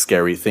really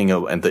scary thing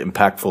and the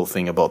impactful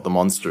thing about the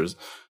monsters.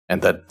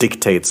 And that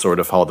dictates sort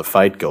of how the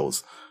fight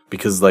goes.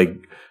 Because like,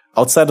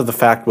 outside of the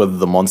fact whether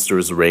the monster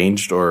is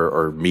ranged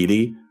or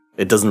melee,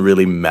 it doesn't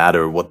really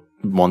matter what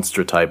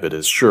monster type it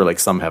is. Sure, like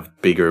some have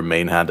bigger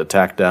main hand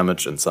attack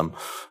damage and some,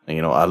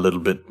 you know, a little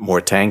bit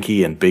more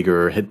tanky and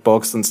bigger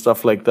hitbox and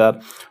stuff like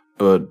that.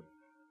 But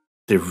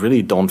they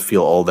really don't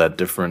feel all that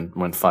different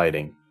when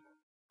fighting.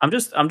 I'm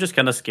just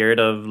kind of scared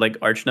of like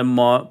Archnem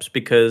mobs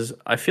because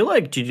I feel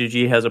like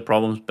GGG has a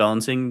problem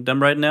balancing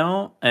them right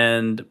now,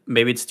 and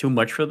maybe it's too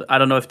much for them. I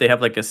don't know if they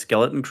have like a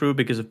skeleton crew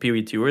because of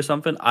PoE2 or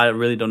something. I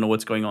really don't know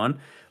what's going on.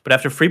 But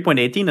after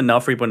 3.18 and now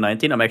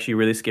 3.19, I'm actually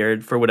really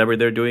scared for whatever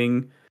they're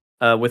doing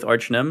with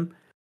Archnem.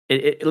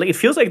 It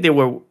feels like they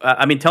were.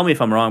 I mean, tell me if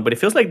I'm wrong, but it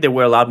feels like they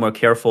were a lot more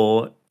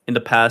careful in the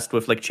past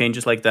with like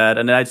changes like that.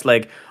 And then it's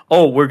like,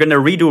 oh, we're gonna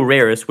redo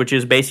rares, which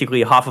is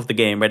basically half of the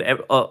game, right?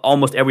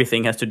 Almost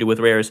everything has to do with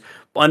rares.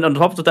 And on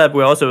top of that,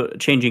 we're also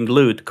changing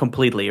loot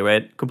completely,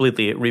 right?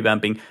 Completely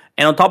revamping.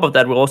 And on top of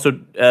that, we're also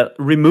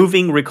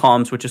removing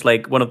recoms, which is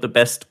like one of the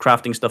best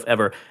crafting stuff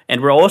ever.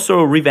 And we're also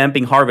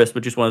revamping harvest,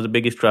 which is one of the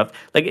biggest craft.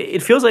 Like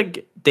it feels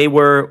like they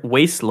were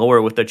way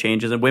slower with their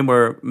changes and way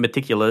more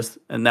meticulous.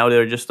 And now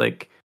they're just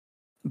like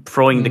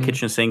throwing the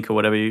kitchen sink or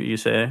whatever you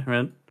say,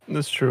 right?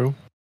 That's true.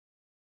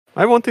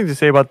 I have one thing to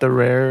say about the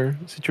rare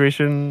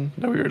situation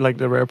that we were like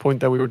the rare point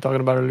that we were talking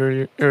about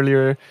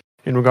earlier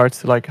in regards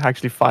to like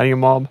actually fighting a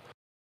mob.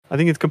 I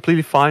think it's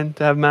completely fine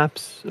to have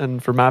maps,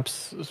 and for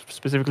maps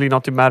specifically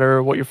not to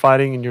matter what you're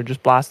fighting and you're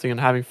just blasting and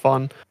having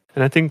fun.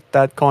 And I think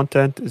that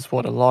content is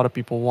what a lot of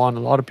people want.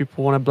 A lot of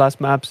people want to blast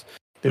maps.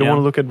 They don't Yeah. want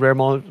to look at rare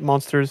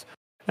monsters.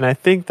 And I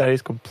think that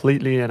is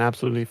completely and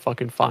absolutely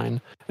fucking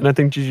fine. And I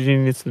think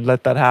GGG needs to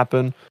let that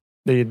happen.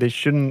 They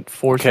shouldn't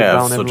force it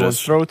down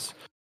everyone's throats.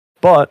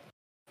 But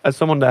as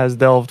someone that has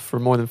delved for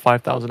more than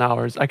 5,000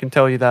 hours, I can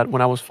tell you that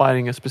when I was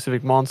fighting a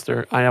specific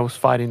monster, I was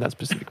fighting that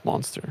specific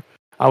monster.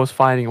 I was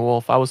fighting a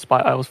wolf. I was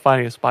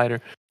fighting a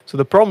spider. So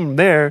the problem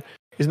there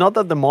is not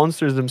that the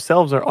monsters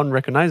themselves are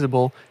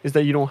unrecognizable, is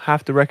that you don't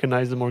have to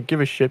recognize them or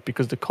give a shit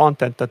because the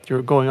content that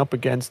you're going up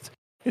against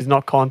is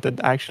not content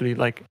actually,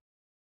 like,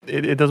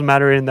 it doesn't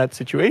matter in that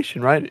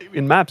situation, right?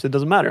 In maps, it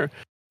doesn't matter.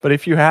 But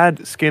if you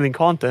had scaling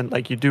content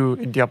like you do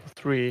in Diablo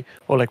 3,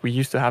 or like we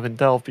used to have in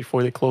Delve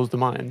before they closed the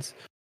mines,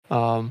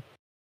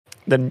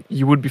 then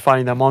you would be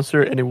fighting that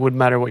monster and it would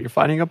matter what you're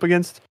fighting up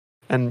against.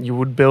 And you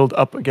would build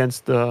up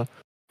against the,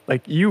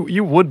 like,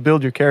 you would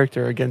build your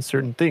character against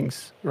certain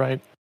things, right?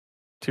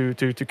 To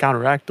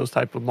counteract those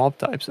type of mob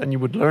types. And you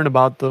would learn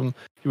about them.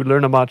 You would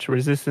learn how much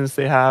resistance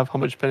they have, how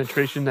much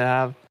penetration they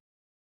have.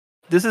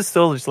 This is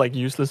still just like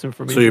useless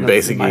information. So you're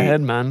basically in my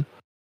head, man.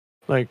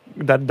 Like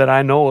that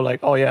I know, like,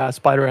 oh yeah,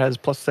 Spider has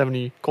plus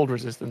 70 cold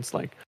resistance,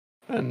 like,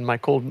 and my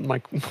cold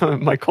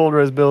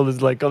res build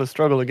is like gonna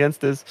struggle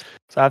against this,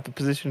 so I have to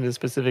position it in a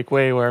specific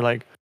way where,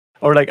 like,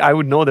 or like I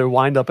would know their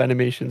wind up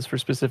animations for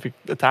specific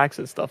attacks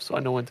and stuff, so I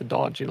know when to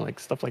dodge, like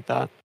stuff like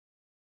that.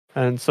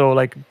 And so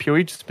like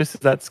PoE just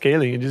misses that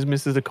scaling. It just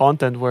misses the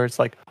content where it's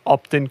like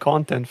opt-in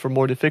content for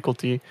more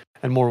difficulty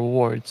and more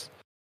rewards.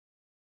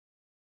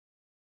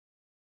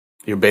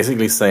 You're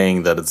basically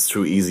saying that it's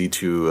too easy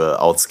to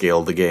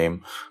outscale the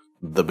game,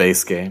 the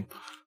base game.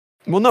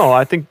 Well, no,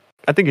 I think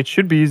it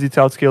should be easy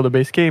to outscale the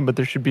base game, but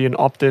there should be an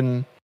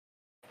opt-in.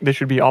 There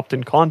should be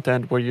opt-in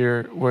content where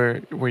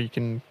you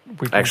can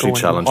actually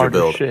challenge your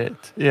build. Shit.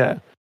 Yeah,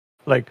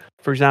 like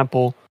for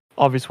example,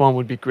 obvious one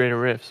would be Greater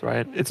Rifts,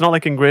 right? It's not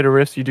like in Greater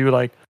Rifts you do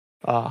like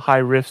high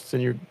rifts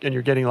and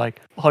you're getting like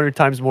 100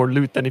 times more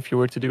loot than if you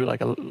were to do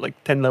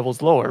like 10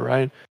 levels lower,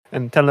 right?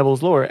 And 10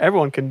 levels lower,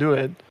 everyone can do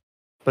it.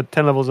 But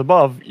 10 levels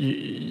above,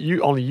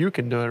 you only you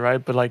can do it,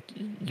 right? But like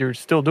you're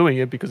still doing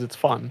it because it's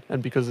fun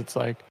and because it's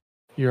like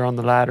you're on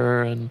the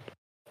ladder and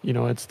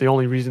it's the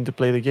only reason to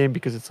play the game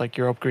because it's like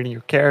you're upgrading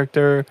your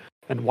character.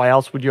 And why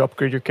else would you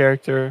upgrade your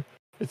character?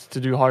 It's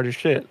to do harder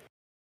shit.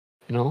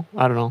 I don't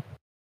know.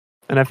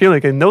 And I feel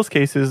like in those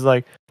cases,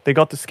 like they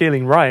got the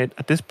scaling right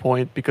at this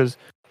point because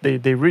they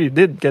really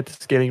did get the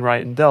scaling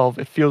right in Delve.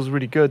 It feels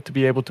really good to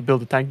be able to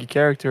build a tanky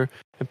character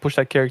and push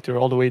that character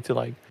all the way to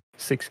like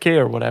 6k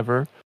or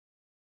whatever.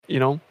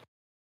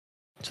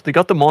 So they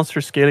got the monster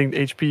scaling,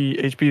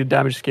 HP to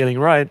damage scaling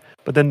right,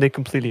 but then they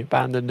completely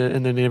abandoned it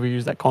and then they never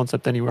used that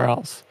concept anywhere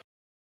else.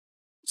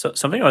 So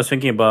something I was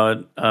thinking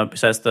about,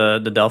 besides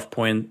the Delve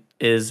point,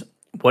 is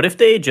what if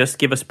they just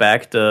give us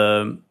back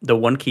the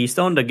one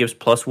keystone that gives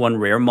 +1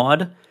 rare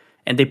mod,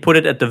 and they put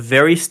it at the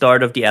very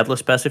start of the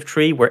Atlas passive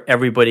tree where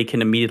everybody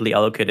can immediately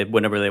allocate it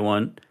whenever they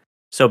want.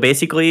 So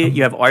basically,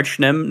 you have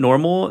Archnem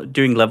normal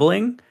doing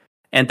leveling,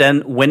 and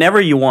then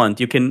whenever you want,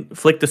 you can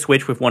flick the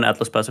switch with one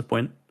Atlas passive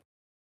point.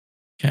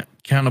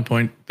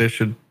 Counterpoint, there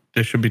should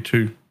be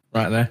two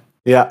right there.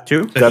 Yeah.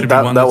 Two? There should be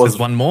one that says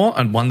one more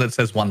and one that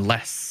says one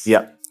less.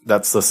 Yeah,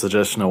 that's the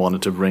suggestion I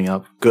wanted to bring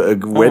up.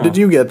 Where did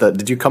you get that?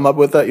 Did you come up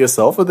with that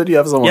yourself or did you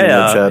have someone in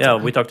the chat? Yeah,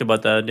 we talked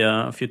about that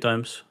a few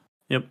times.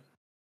 Yep.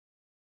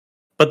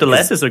 But the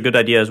less is a good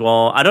idea as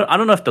well. I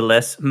don't know if the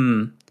less...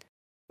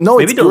 No,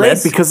 maybe it's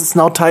great because it's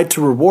now tied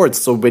to rewards.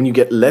 So when you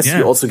get less,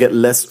 you also get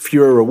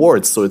fewer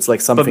rewards. So it's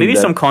like something. But maybe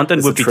some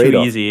content would be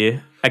too easy.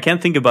 I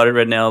can't think about it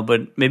right now,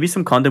 but maybe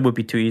some content would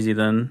be too easy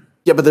then.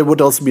 Yeah, but there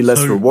would also be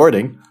less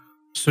rewarding.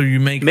 So you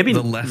make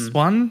the less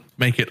one,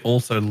 make it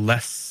also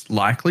less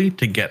likely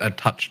to get a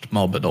touched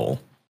mob at all.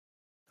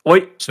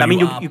 So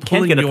you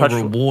can't get a touched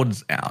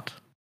rewards out.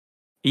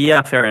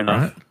 Yeah, fair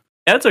enough. Right?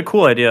 Yeah, that's a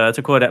cool idea.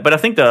 But I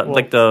think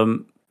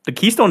the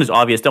keystone is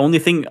obvious. The only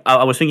thing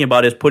I was thinking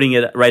about is putting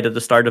it right at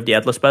the start of the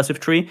Atlas passive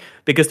tree,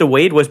 because the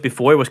way it was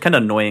before, it was kind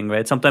of annoying,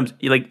 right? Sometimes,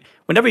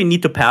 whenever you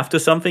need to path to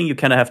something, you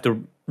kind of have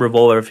to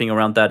revolve everything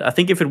around that. I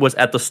think if it was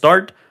at the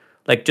start,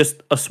 like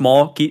just a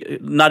small key,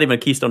 not even a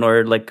keystone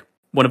or like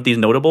one of these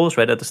notables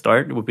right at the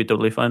start, it would be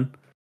totally fine.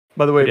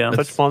 By the way,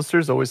 touch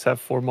monsters always have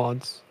 4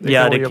 mods. They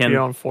can appear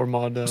on 4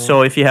 mod.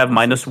 So if you have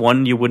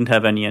 -1, you wouldn't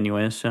have any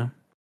anyways.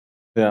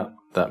 Yeah.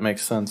 That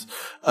makes sense.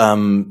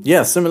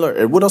 Similar.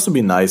 It would also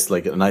be nice,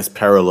 like a nice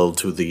parallel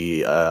to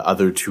the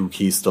other 2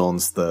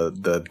 keystones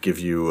that give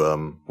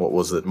you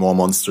more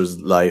monsters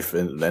life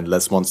and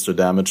less monster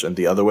damage, and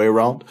the other way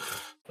around.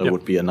 That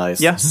would be a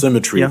nice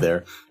symmetry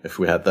there if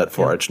we had that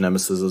for Arch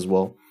Nemesis as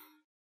well.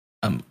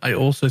 I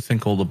also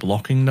think all the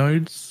blocking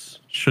nodes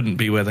shouldn't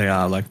be where they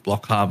are, like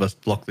block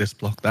harvest, block this,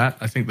 block that.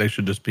 I think they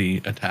should just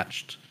be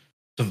attached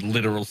to the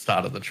literal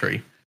start of the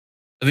tree.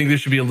 I think there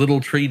should be a little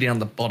tree down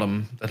the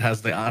bottom that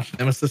has the Arch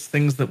Nemesis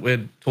things that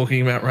we're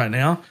talking about right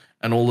now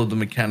and all of the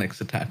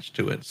mechanics attached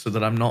to it, so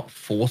that I'm not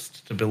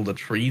forced to build a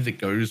tree that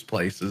goes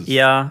places.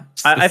 Yeah,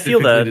 I feel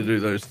that to do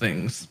those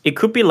things. It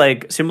could be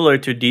like similar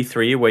to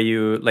D3 where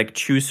you like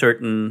choose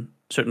certain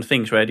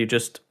things, right? You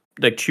just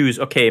like choose,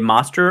 okay,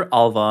 Master,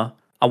 Alva.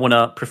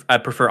 I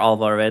prefer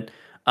Alva, right?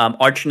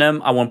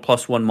 Archnem, I want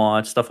 +1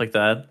 mod, stuff like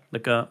that,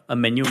 like a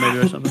menu maybe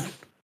or something.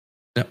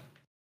 Yeah.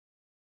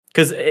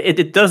 Because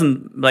it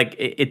doesn't like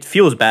it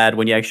feels bad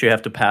when you actually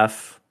have to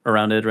path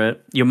around it, right?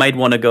 You might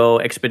want to go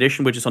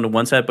Expedition, which is on the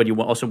one side, but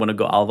you also want to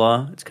go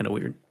Alva. It's kind of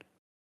weird.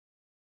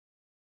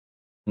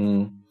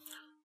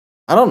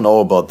 I don't know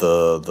about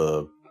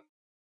the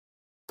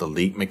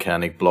league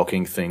mechanic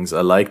blocking things.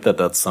 I like that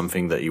that's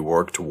something that you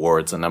work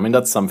towards. And I mean,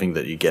 that's something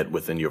that you get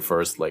within your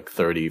first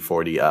 30,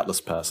 40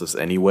 Atlas passes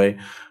anyway,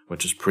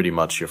 which is pretty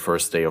much your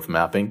first day of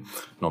mapping,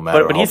 no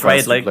matter but how he's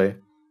fast right, you play.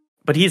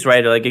 But he's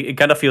right. Like it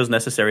kind of feels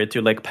necessary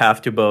to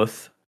path to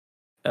both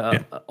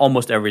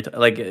almost every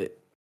time.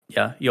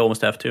 Yeah, you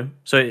almost have to.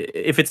 So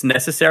if it's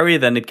necessary,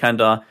 then it kind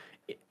of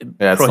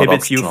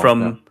prohibits you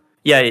from...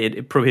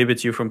 it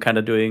prohibits you from kind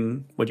of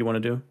doing what you want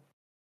to do.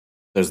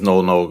 There's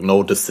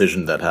no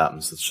decision that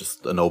happens. It's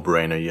just a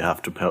no-brainer. You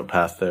have to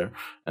path there.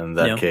 And in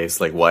that case,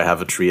 why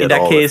have a tree at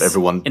all if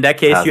everyone... In that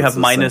case, you have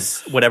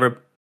minus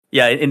whatever...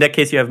 Yeah, in that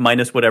case, you have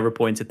minus whatever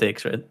points it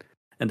takes, right?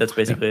 And that's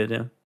basically it,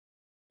 yeah.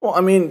 Well,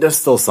 I mean, there's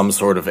still some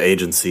sort of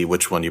agency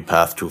which one you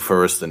path to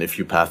first, and if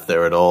you path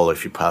there at all,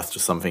 if you path to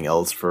something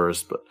else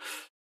first. But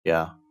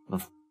yeah,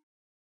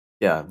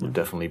 it would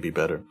definitely be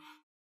better.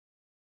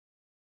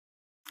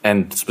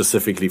 And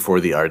specifically for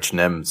the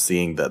Archnem,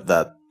 seeing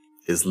that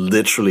is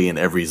literally in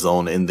every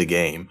zone in the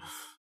game,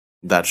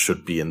 that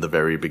should be in the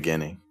very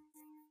beginning.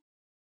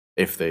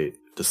 If they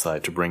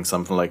decide to bring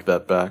something like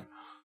that back,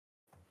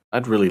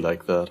 I'd really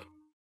like that.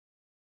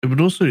 It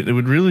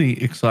would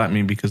really excite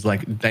me because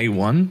day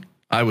one,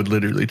 I would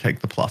literally take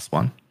the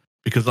 +1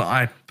 because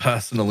I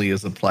personally,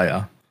 as a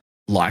player,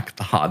 like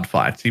the hard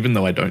fights, even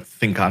though I don't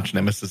think Arch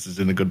Nemesis is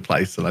in a good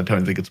place and I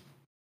don't think it's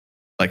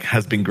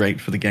has been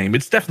great for the game.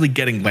 It's definitely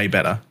getting way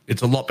better.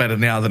 It's a lot better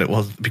now than it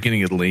was at the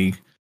beginning of the league.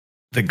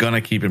 They're going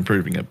to keep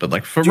improving it.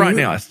 But for right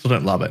now, I still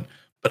don't love it.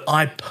 But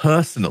I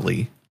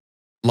personally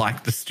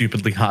like the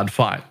stupidly hard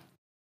fight.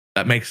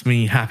 That makes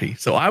me happy.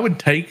 So I would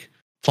take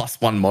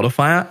 +1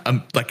 modifier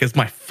as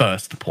my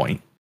first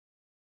point,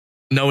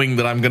 knowing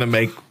that I'm going to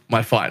make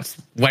my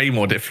fights way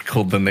more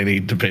difficult than they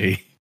need to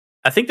be.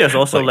 I think there's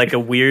also a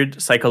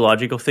weird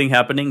psychological thing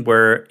happening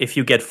where if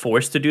you get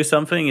forced to do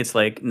something, it's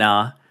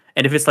nah.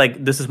 And if it's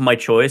this is my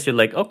choice,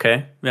 you're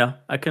okay, yeah,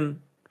 I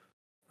can,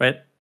 right?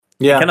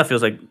 Yeah. It kind of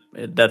feels like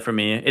that for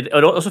me. It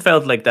also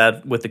felt like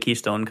that with the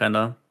Keystone, kind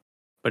of.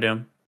 But yeah.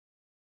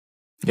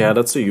 Yeah,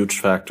 that's a huge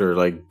factor.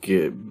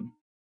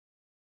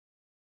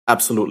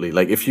 Absolutely.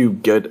 If you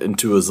get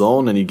into a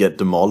zone and you get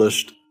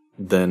demolished,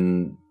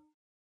 then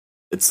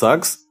it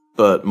sucks.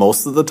 But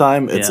most of the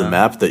time, it's a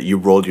map that you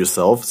rolled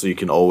yourself, so you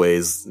can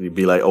always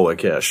be oh,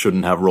 okay, I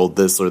shouldn't have rolled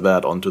this or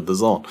that onto the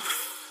zone.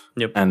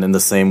 Yep. And in the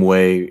same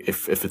way,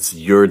 if it's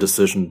your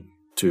decision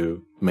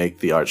to make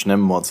the Archnem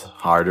mods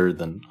harder,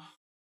 then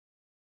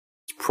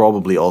it's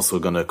probably also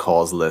going to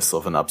cause less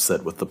of an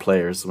upset with the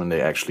players when they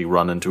actually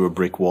run into a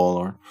brick wall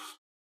or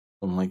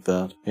something like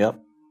that. Yep.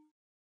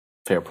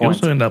 Fair point. You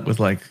also end up with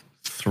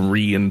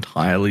 3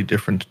 entirely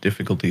different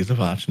difficulties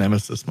of Arch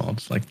Nemesis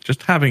mods.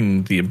 Just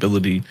having the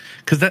ability,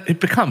 because it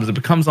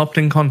becomes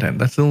opt-in content.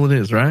 That's all it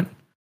is, right?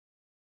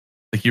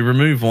 You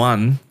remove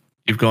one,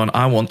 you've gone,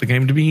 I want the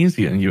game to be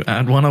easier, and you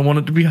add one, I want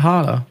it to be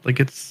harder.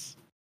 That's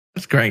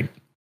great.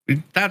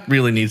 That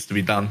really needs to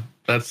be done.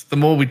 That's the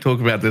more we talk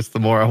about this, the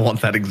more I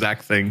want that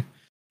exact thing.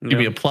 Give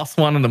me a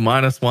 +1 and a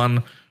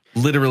 -1,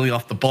 literally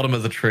off the bottom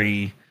of the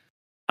tree.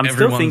 Everyone's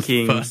still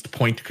thinking first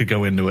point could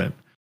go into it.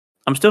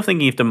 I'm still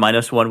thinking if the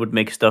 -1 would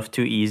make stuff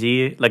too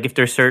easy. If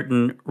there's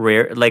certain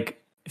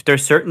if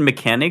there's certain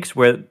mechanics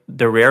where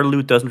the rare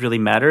loot doesn't really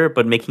matter,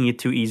 but making it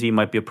too easy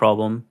might be a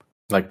problem.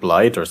 Like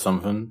Blight or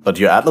something. But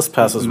your Atlas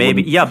passes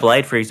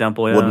Blight, for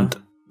example,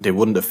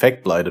 wouldn't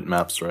affect blighted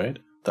maps, right?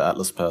 The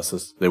Atlas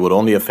passes. They would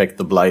only affect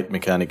the Blight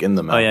mechanic in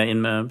the map. Oh yeah,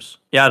 in maps.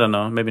 Yeah, I don't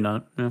know. Maybe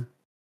not. Yeah.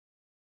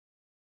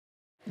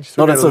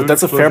 No,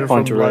 that's a fair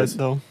point to raise.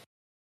 Though.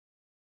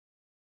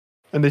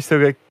 And they still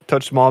get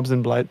touched mobs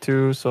in Blight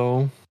too,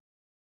 so...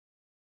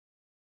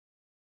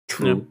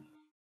 True.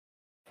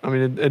 Yeah. I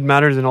mean, it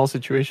matters in all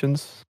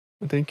situations,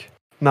 I think.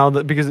 Now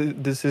because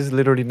this is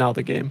literally now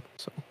the game,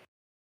 so...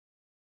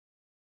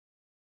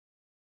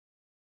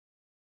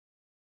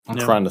 I'm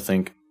trying to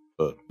think,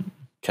 but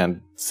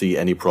can't see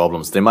any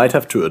problems. They might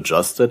have to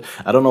adjust it.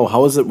 I don't know,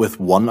 how is it with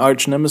one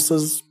Arch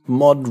Nemesis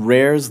mod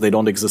rares? They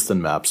don't exist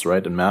in maps,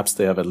 right? In maps,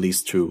 they have at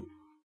least 2.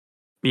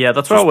 Yeah,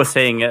 that's what I was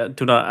saying.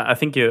 Tuna, I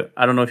think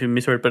I don't know if you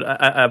misheard, but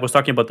I was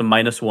talking about the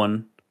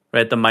 -1,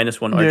 right? The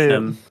 -1 Arch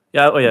Nem.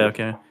 Yeah, oh yeah,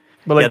 okay.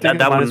 But that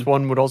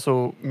 -1 would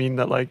also mean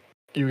that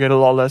you get a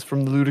lot less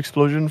from the loot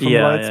explosion from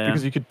Blights,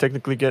 because you could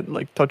technically get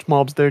touch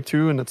mobs there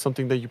too, and that's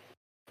something that you...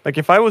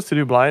 if I was to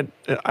do Blight,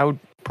 I would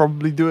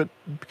probably do it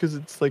because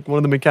it's one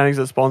of the mechanics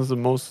that spawns the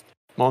most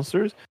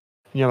monsters.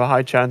 And you have a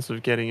high chance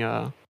of getting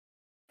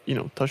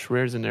touch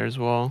rares in there as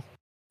well.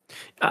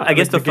 I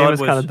guess the game thought has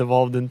kind of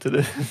devolved into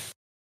this.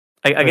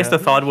 I guess the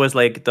thought was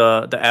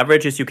the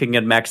average is you can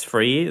get max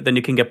 3, then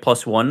you can get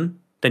 +1,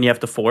 then you have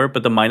the 4,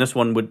 but the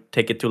 -1 would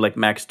take it to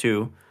max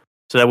 2.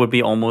 So that would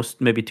be almost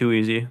maybe too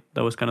easy.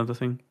 That was kind of the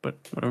thing, but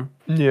whatever.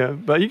 Yeah,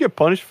 but you get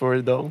punished for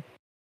it though.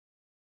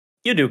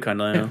 You do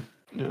kind of,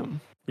 Yeah,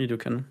 You do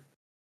kind of.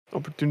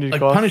 opportunity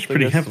Like cost. punished I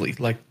pretty guess. heavily.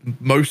 Like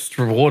most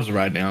rewards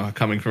right now are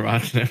coming from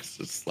Arch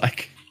Nemesis.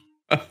 Like,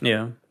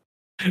 Yeah.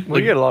 Well,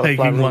 you get a lot of taking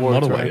flat one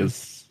rewards, mod away right?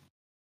 is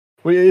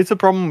Well, it's a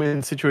problem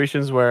in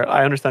situations where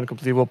I understand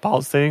completely what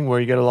Paul's saying, where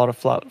you get a lot of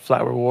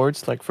flat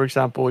rewards. Like for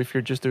example, if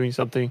you're just doing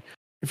something,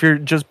 if you're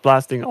just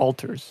blasting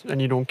altars and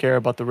you don't care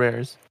about the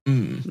rares,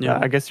 Yeah.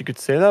 I guess you could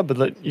say that, but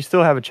like, you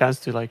still have a chance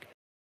to like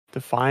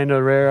to find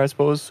a rare, I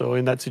suppose. So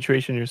in that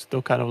situation, you're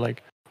still kind of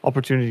like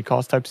opportunity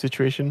cost type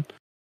situation.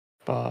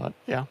 But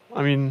yeah,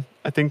 I mean,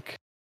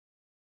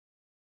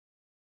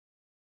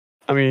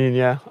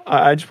 yeah,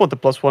 I just want the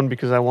 +1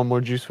 because I want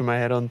more juice for my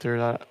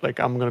headhunter. Like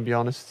I'm gonna be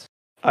honest.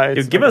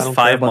 Give us I don't care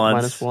 5 about the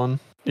months. -1.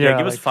 Yeah,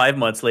 give us like, 5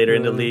 months later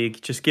in the uh, league.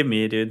 Just give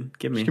me, dude.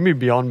 Give me. Just give me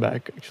Beyond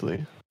back,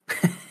 actually.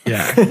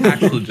 yeah,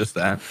 actually just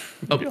that.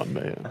 Oh. Beyond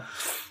back, yeah.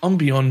 On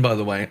Beyond, by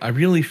the way, I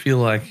really feel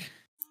like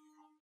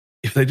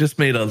if they just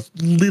made a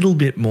little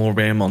bit more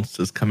rare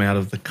monsters come out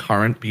of the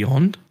current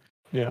Beyond,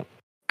 Yeah.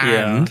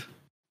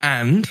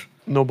 and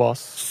No boss.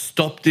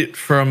 stopped it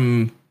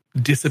from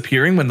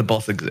disappearing when the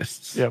boss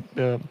exists. Yep.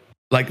 Yeah.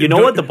 Like, You know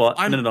don't- what the boss?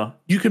 I'm- No.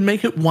 You can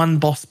make it one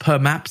boss per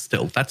map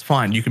still. That's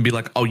fine. You can be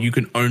like, oh, you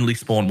can only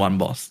spawn one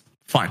boss.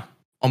 Fine.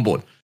 On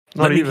board.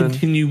 Not Let me even.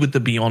 continue with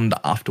the Beyond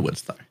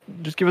afterwards, though.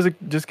 Just give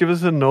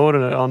us a note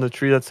on the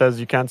tree that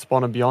says you can't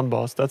spawn a Beyond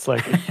boss. That's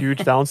like a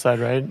huge downside,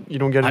 right? You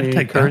don't get I'd any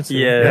take that. currency.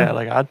 Yeah.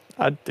 Like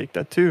I'd take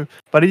that too.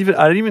 But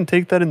I'd even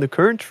take that in the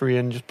current tree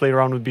and just play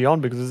around with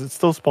Beyond because it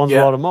still spawns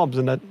Yeah. a lot of mobs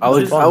and that. I'll,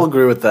 that's fun. I'll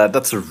agree with that.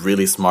 That's a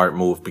really smart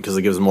move because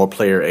it gives more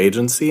player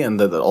agency, and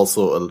that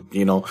also,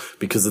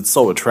 because it's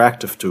so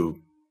attractive to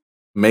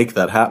make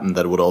that happen,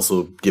 that would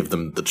also give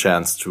them the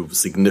chance to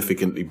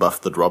significantly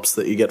buff the drops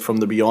that you get from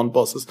the Beyond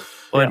bosses.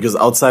 Yeah. Because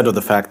outside of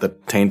the fact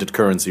that tainted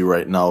currency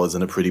right now is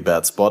in a pretty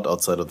bad spot,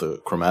 outside of the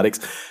chromatics,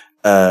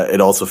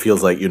 it also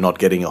feels like you're not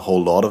getting a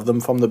whole lot of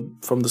them from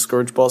the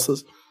Scourge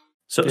bosses.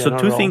 So Yeah, not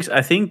two at all. things.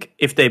 I think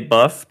if they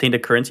buff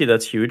tainted currency,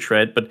 that's huge,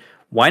 right? But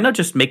why not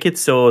just make it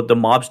so the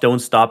mobs don't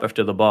stop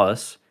after the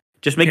boss?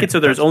 Just make Yeah, it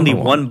so there's that's only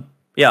what I want. one.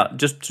 Yeah,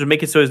 just to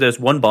make it so there's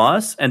one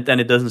boss and then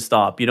it doesn't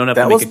stop. You don't have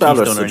That to make was a keystone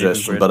Balor's or anything for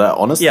suggestion, it. but I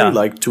honestly Yeah.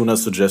 like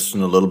Tuna's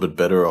suggestion a little bit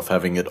better of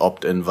having it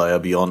opt in via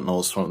Beyond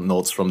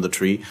notes from the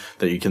tree,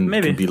 that you can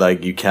be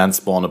like, you can't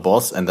spawn a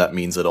boss, and that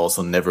means it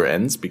also never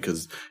ends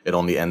because it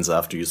only ends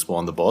after you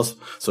spawn the boss.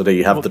 So that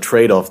you have the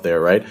trade-off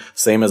there, right?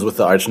 Same as with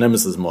the Arch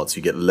Nemesis mods.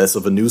 You get less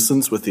of a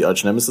nuisance with the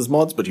Arch Nemesis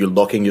mods, but you're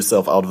locking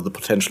yourself out of the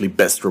potentially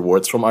best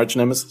rewards from Arch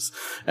Nemesis.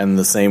 And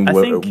the same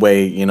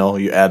way,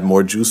 you add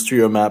more juice to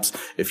your maps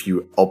if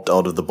you opt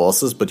out of the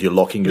bosses, but you're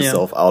locking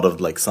yourself out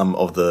of like some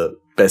of the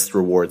best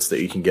rewards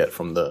that you can get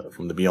from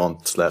the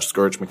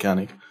Beyond/Scourge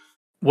mechanic.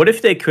 What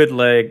if they could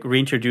like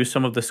reintroduce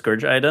some of the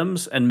Scourge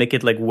items and make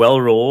it like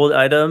well-rolled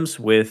items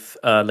with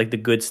like the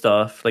good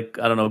stuff, like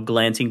I don't know,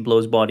 glancing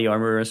blows body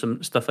armor or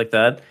some stuff like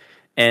that,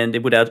 and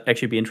it would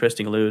actually be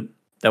interesting loot.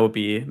 That would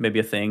be maybe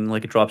a thing,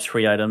 like it drops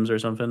free items or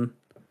something.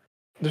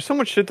 There's so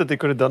much shit that they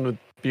could have done with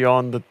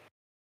Beyond that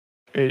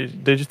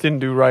they just didn't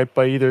do right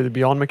by either the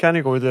Beyond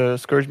mechanic or the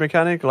Scourge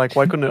mechanic. Like,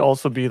 why couldn't it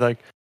also be like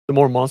the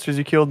more monsters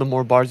you kill, the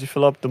more bars you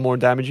fill up, the more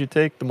damage you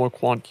take, the more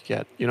quant you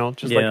get?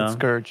 Just like in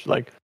Scourge.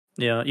 Like,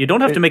 Yeah, you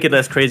don't have to make it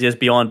as crazy as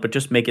Beyond, but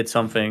just make it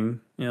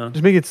something. Yeah,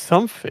 just make it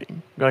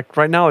something. Like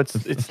right now,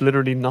 it's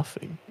literally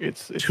nothing.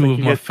 It's Two like of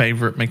you my get,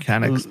 favorite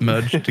mechanics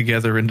merged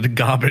together into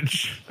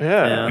garbage.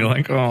 yeah. You're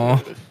like,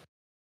 oh.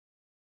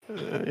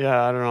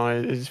 Yeah, I don't know.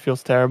 It just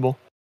feels terrible.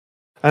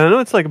 And I know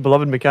it's like a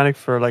beloved mechanic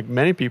for like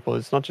many people.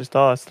 It's not just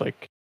us.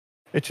 Like,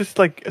 it's just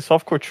like a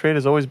softcore trade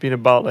has always been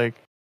about like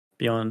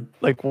Beyond.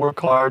 work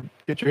hard,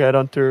 get your head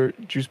hunter,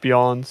 juice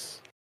Beyonds,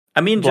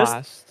 I mean,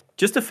 blast.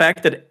 just the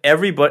fact that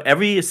every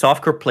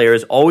softcore player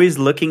is always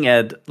looking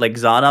at like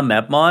Zana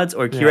map mods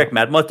or Kirek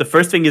map mods. The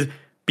first thing is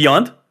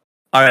Beyond.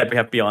 All right, we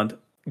have Beyond.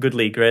 Good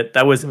league, right?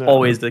 That was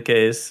always the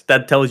case.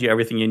 That tells you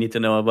everything you need to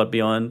know about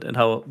Beyond and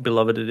how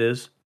beloved it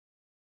is.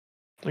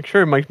 Like,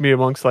 sure, it might be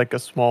amongst like a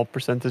small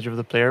percentage of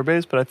the player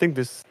base, but I think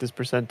this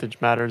percentage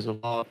matters a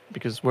lot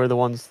because we're the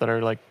ones that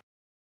are like,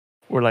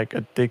 we're like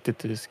addicted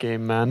to this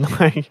game, man.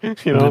 Like,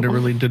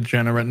 Literally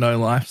degenerate no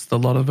lives, a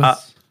lot of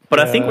us. But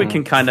I think we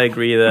can kind of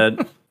agree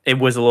that it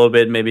was a little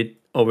bit maybe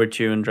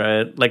overtuned,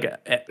 right? Like,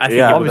 I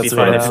think it would be that's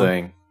what fine. I'm if-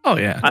 saying. Oh,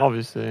 yeah.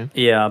 obviously.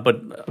 Yeah,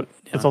 but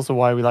That's also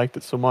why we liked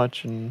it so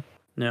much, and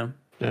yeah.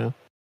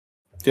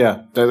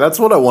 Yeah, that's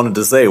what I wanted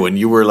to say when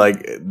you were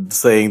like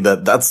saying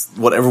that that's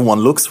what everyone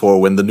looks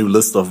for when the new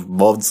list of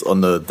mods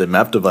on the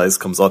map device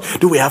comes on.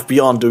 Do we have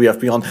Beyond? Do we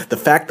have Beyond? The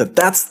fact that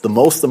that's the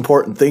most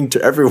important thing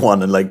to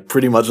everyone and like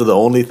pretty much the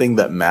only thing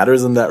that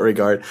matters in that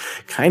regard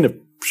kind of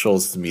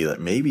shows to me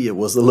that maybe it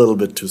was a little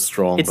bit too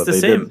strong, It's but the they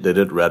same.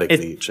 did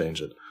radically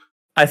change it.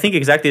 I think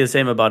exactly the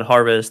same about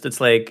Harvest.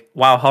 It's like,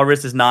 wow,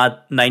 Harvest is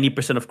not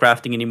 90% of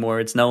crafting anymore.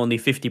 It's now only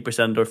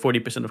 50% or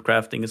 40% of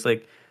crafting. It's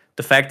like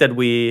the fact that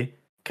we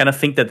kind of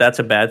think that that's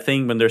a bad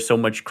thing when there's so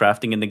much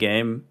crafting in the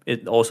game.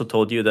 It also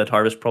told you that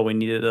Harvest probably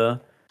needed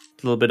a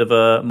a little bit of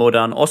a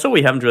Modan. Also,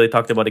 we haven't really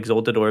talked about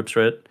Exalted Orbs,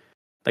 right?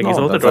 Like No,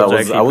 Exalted that's- Orbs are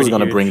actually I was pretty going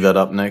to huge. bring that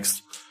up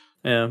next.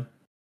 Yeah.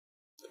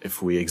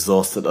 If we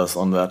exhausted us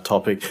on that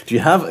topic, do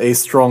you have a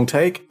strong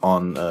take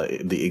on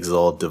the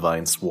Exalt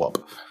Divine swap?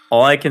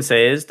 All I can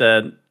say is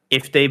that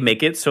if they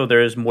make it so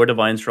there's more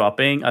divines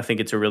dropping, I think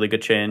it's a really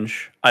good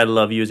change. I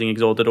love using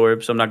Exalted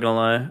Orbs, I'm not gonna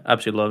lie.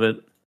 Absolutely love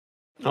it.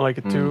 I like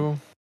it too.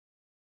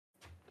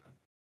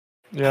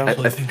 Yeah.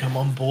 I think I'm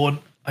on board.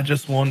 I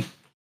just want,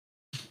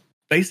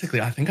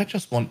 basically, I think I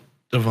just want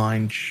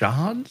divine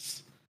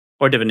shards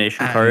Or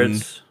divination And-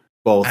 cards.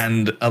 Both.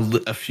 and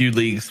a few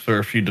leagues for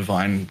a few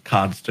divine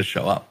cards to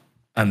show up,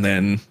 and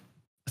then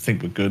I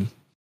think we're good.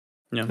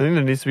 I think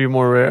there needs to be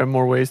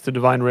more ways to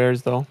divine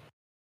rares though,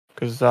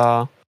 because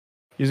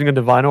using a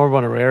divine orb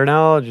on a rare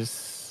now,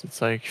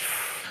 it's like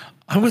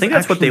I think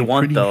that's what they actually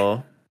want pretty-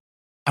 though.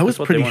 I was That's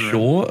what they pretty want, right?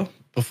 sure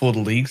before the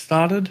league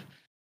started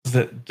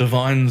that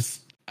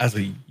divines as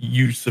a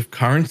use of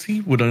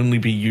currency would only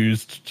be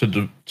used to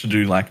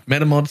do like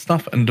metamod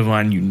stuff and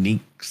divine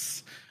uniques.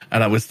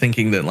 And I was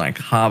thinking that like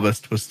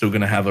Harvest was still going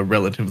to have a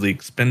relatively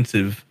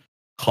expensive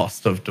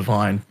cost of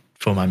divine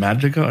for my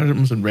magic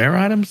items and rare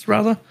items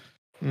rather.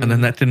 And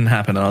then that didn't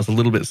happen, and I was a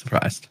little bit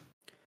surprised.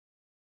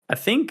 I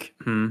think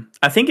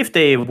if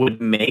they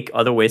would make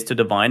other ways to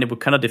divine, it would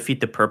kind of defeat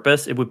the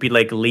purpose. It would be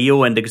like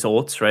Leo and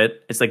Exalts, right?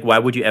 It's like, why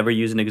would you ever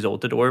use an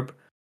Exalted Orb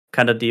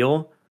kind of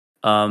deal?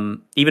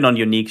 Even on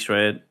uniques,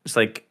 right? It's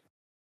like,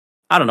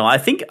 I don't know. I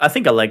think I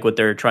like what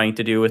they're trying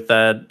to do with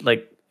that.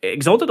 Like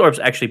Exalted Orbs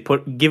actually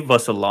give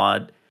us a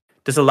lot.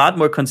 There's a lot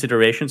more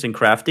considerations in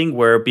crafting,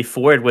 where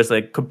before it was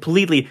like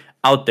completely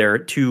out there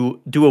to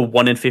do a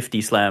 1 in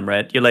 50 slam,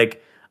 right? You're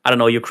like, I don't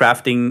know, you're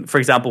crafting, for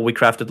example, we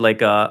crafted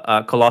like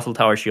a Colossal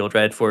Tower Shield,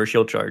 right, for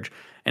shield charge.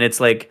 And it's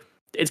like,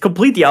 it's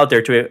completely out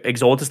there to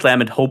exalt a slam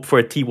and hope for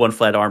a T1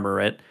 flat armor,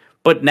 right?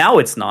 But now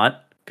it's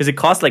not, because it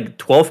costs like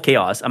 12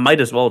 chaos. I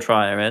might as well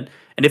try, right?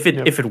 And if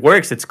it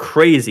works, it's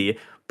crazy.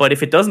 But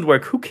if it doesn't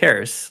work, who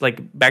cares? Like,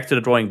 back to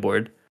the drawing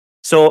board.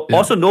 So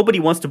also nobody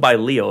wants to buy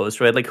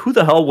Leos, right? Like, who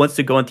the hell wants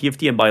to go on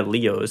TFT and buy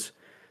Leos?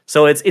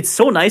 So it's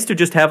so nice to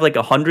just have like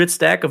 100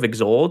 stack of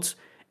exalts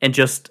and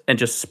just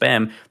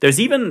spam. There's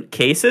even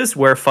cases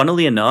where,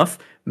 funnily enough,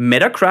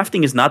 meta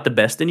crafting is not the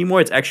best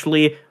anymore. It's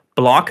actually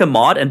block a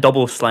mod and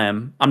double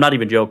slam. I'm not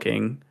even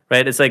joking,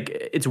 right? It's like,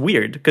 it's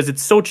weird because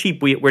it's so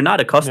cheap. We're not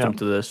accustomed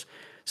to this.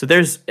 So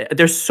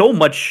there's so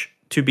much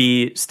to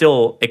be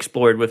still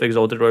explored with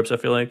Exalted Orbs, I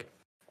feel like.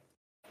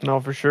 No,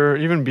 for sure.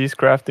 Even beast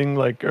crafting,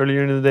 like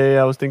earlier in the day,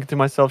 I was thinking to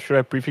myself, should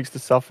I prefix the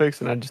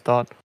suffix? And I just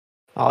thought,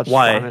 I'll just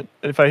Why? slam it.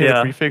 And if I hit Yeah,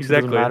 a prefix, it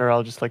exactly. doesn't matter.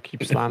 I'll just like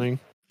keep slamming.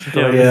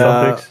 until I Yeah. hit the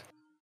Yeah. suffix.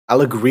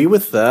 I'll agree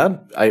with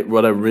that.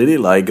 What I really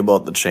like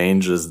about the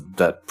change is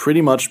that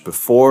pretty much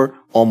before,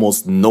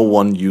 almost no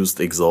one used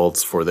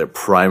exalts for their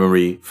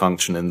primary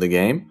function in the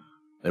game.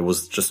 It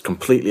was just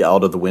completely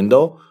out of the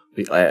window.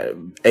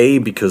 A,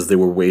 because they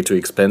were way too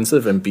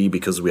expensive, and B,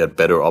 because we had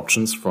better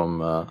options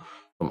from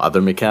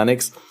other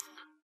mechanics.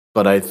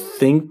 But I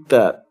think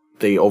that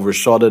they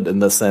overshot it in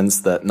the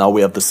sense that now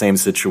we have the same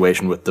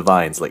situation with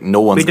divines. Like,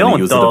 no one's going to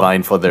use a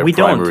divine for their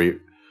primary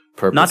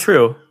purpose. Not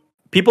true.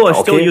 People are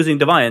still Okay. using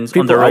divines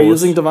People on their are rolls.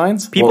 using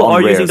divines? People Well, on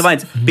are using rares.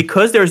 divines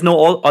because there's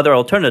no other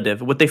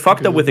alternative. What they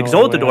fucked up with there's no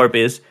Exalted way.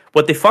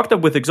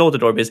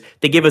 Orb is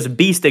they gave us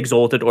Beast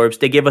Exalted Orbs,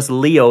 they gave us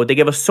Leo, they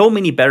gave us so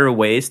many better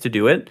ways to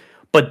do it.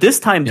 But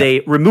this time they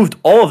removed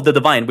all of the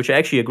divine, which I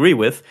actually agree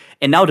with,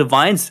 and now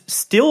divines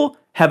still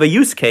have a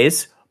use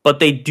case, but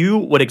they do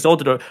what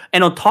Exalted Orb.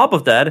 And on top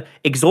of that,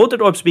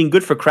 Exalted Orbs being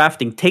good for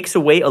crafting takes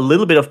away a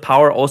little bit of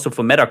power also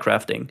for meta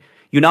crafting.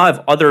 You now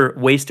have other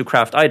ways to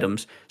craft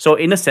items. So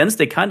in a sense,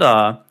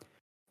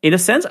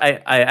 I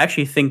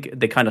actually think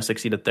they kind of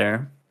succeeded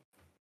there.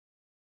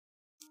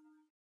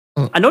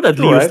 I know that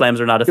You're Leo right.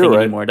 slams are not a You're thing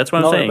right. anymore. That's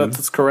what No, I'm saying.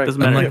 that's correct.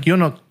 Doesn't And matter. like you're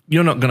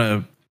not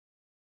gonna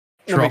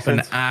That drop makes in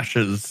sense.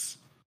 ashes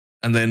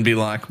and then be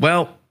like,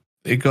 well,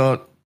 it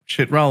got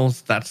shit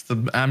rolls. That's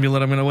the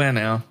amulet I'm gonna wear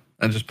now,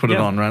 and just put it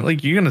Yeah. on, right?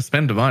 Like, you're gonna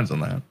spend divines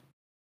on that.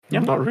 Yeah.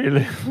 Not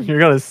really. You're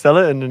gonna sell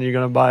it and then you're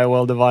gonna buy a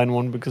well divine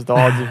one because the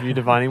odds of you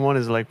divining one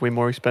is like way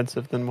more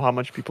expensive than how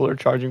much people are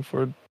charging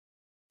for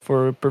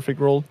a perfect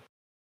roll.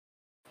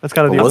 That's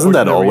kind of But the wasn't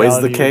that unfortunate always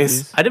the reality with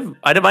case? these.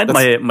 I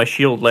divined my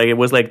shield, like it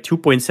was like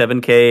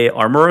 2.7k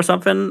armor or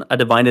something. I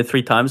divined it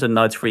 3 times and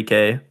now it's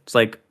 3k. It's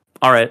like,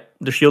 all right,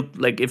 the shield,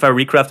 like if I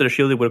recrafted a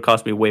shield, it would have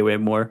cost me way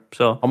more.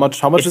 So How much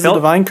It is felt- a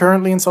divine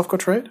currently in Softcore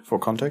Trade, for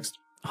context?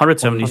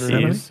 170 C.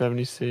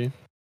 170C.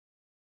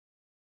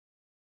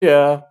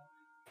 Yeah.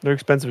 They're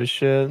expensive as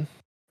shit.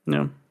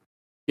 Yeah.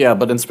 Yeah,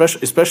 but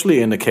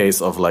especially in the case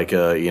of like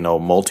a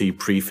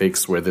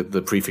multi-prefix where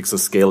the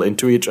prefixes scale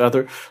into each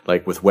other,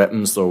 like with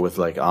weapons or with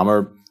like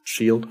armor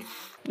shield.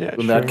 Yeah,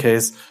 In that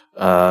case,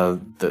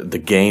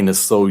 the gain is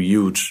so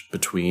huge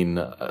between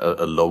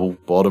a low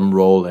bottom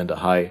roll and a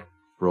high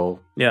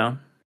roll. Yeah.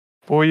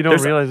 But what you don't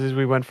There's- realize is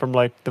we went from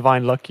like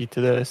divine lucky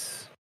to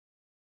this.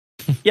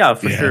 Yeah,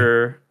 for Yeah.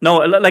 sure. No,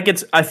 like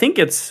I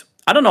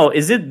I don't know.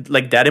 Is it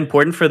like that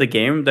important for the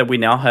game that we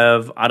now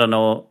have, I don't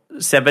know,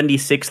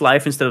 76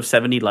 life instead of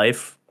 70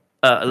 life?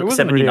 It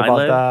wasn't really 79 about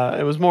life? that.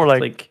 It was more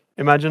like, Like,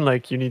 imagine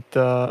like you need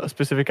a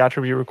specific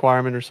attribute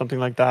requirement or something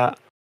like that.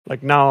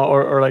 Like now,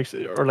 or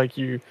like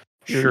you're,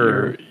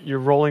 Sure. you're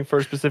rolling for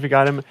a specific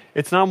item.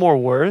 It's now more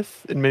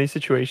worth in many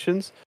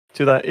situations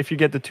to that if you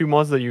get the 2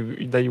 mods that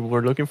you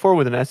were looking for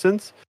with an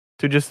essence,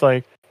 to just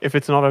like, if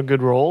it's not a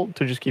good roll,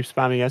 to just keep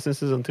spamming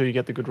essences until you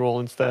get the good roll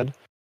instead.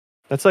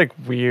 That's like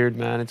weird,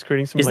 man. It's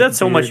creating some. is like, that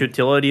so much weird-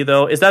 utility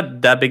though? Is that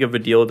big of a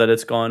deal that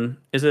it's gone?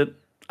 Is it?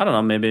 I don't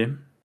know. Maybe.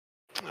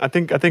 I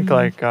think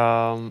like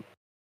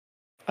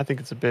I think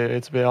it's a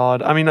bit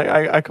odd. I mean,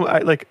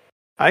 like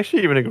I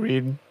actually even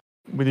agreed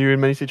with you in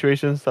many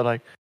situations that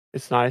like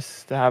it's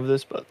nice to have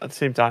this, but at the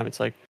same time, it's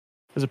like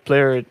as a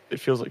player, it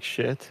feels like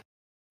shit.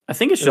 I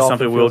think it's It just often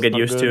something we'll feels get not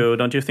used good. to.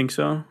 Don't you think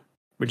so?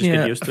 We just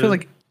get used I to feel it.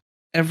 like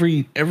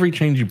every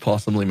change you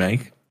possibly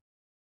make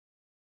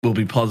will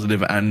be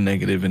positive and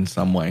negative in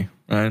some way,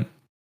 right?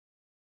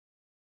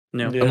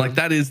 Yeah. Yeah. And like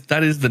that is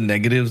the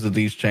negatives of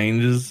these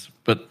changes,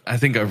 but I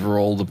think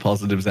overall the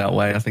positives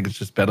outweigh. I think it's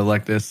just better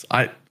like this.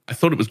 I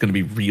thought it was going to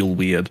be real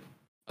weird.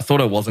 I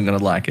thought I wasn't going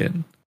to like it,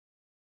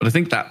 but I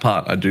think that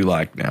part I do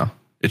like now.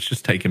 It's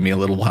just taken me a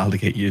little while to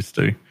get used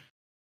to.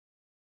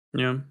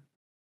 Yeah.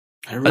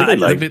 I really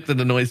The like. bit that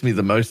annoys me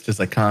the most is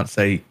I can't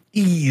say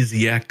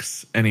easy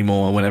X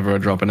anymore whenever I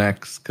drop an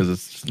X because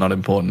it's just not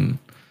important.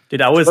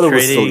 Dude, I was thought it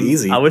was so trading.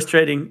 easy. I was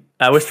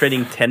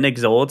trading 10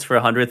 exalts for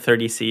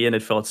 130C, and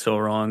it felt so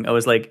wrong. I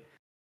was like,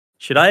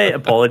 should I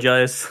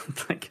apologize?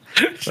 Like,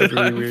 Should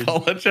really I weird.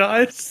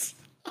 apologize?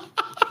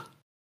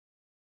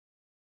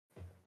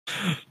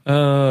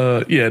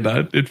 Yeah,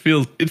 no, it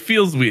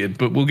feels weird,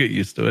 but we'll get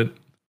used to it.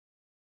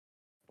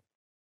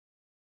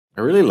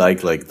 I really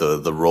like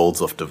the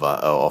rolls of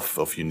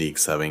of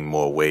uniques having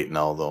more weight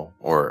now though,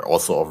 or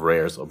also of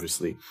rares,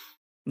 obviously.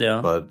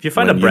 yeah. But If you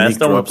find a when brass unique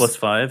stone with drops-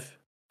 +5,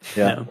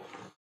 Yeah.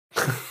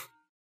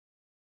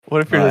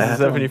 What if you're No, I List had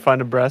 7 one. you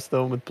find a brass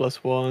stone with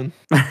 +1,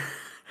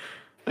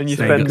 and you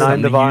So you spend got 9 something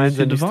to divines use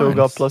your and you still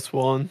got divines.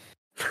 +1?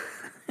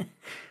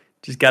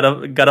 just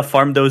gotta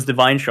farm those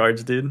divine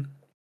shards, dude.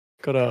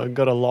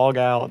 Gotta log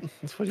out.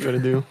 That's what you gotta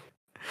do.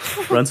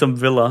 Run some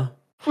villa,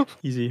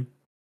 easy.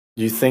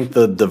 You think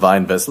the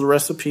divine vessel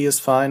recipe is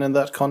fine in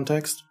that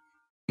context?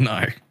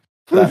 No.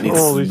 That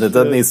Holy needs that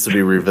shit. needs to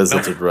be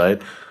revisited,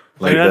 right?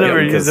 I mean, I that-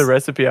 never used because the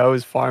recipe. I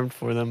always farmed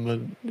for them, but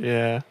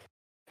yeah,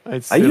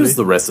 it's I silly. use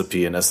the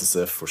recipe in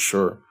SSF for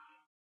sure.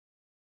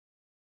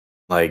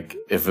 Like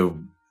if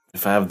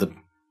I have the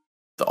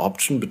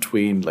option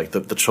between like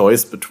the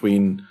choice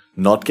between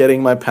not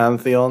getting my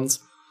pantheons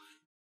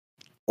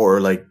or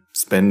like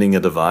spending a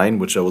divine,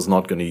 which I was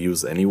not going to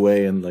use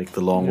anyway in like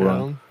the long Yeah.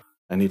 run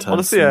anytime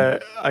Honestly, soon.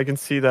 I can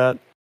see that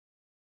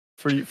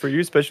for you,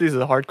 especially as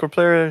a hardcore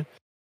player.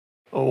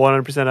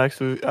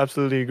 100%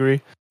 absolutely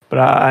agree. But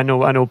I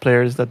know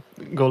players that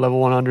go level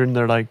 100 and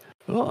they're like,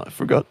 oh, I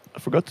forgot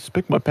to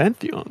spec my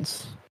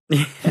pantheons.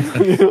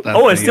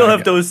 Oh, I me, still have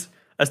get- those.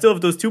 I still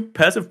have those 2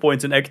 passive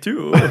points in Act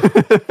 2. What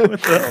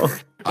the hell?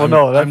 Oh,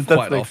 no, I'm that's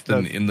quite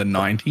often in the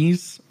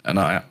 90s, and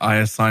I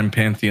assign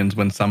pantheons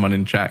when someone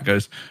in chat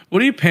goes,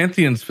 "What are your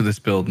pantheons for this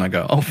build?" And I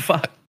go, "Oh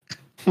fuck."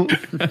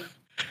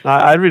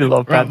 I really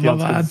love Right, my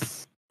pantheons.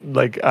 'Cause,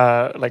 like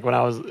when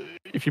I was,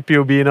 if you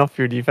POB enough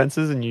your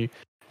defenses and you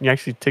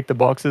actually tick the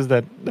boxes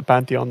that the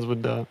pantheons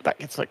would, like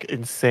it's like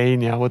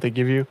insane, yeah, what they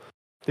give you.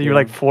 They give Yeah.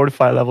 like 4 to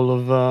 5 level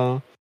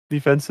of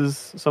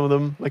defenses. Some of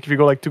them, like if you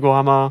go like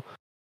Tugohama,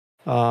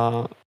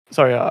 what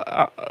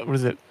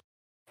is it?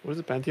 What is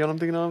the pantheon I'm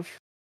thinking of?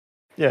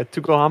 Yeah,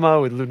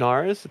 Tugohama with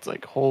Lunaris. It's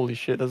like holy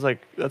shit. That's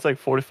like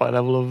 4 to 5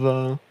 level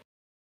of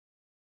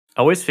I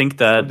always think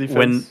that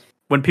defense.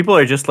 when people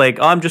are just like,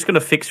 oh, I'm just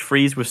gonna fix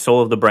freeze with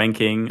Soul of the Brand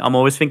King, I'm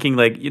always thinking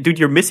like, dude,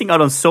 you're missing out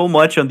on so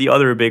much on the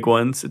other big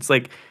ones. It's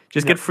like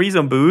just Yeah. get freeze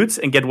on boots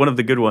and get one of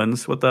the good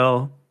ones. What the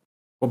hell?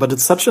 Well, but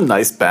it's such a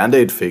nice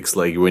band-aid fix.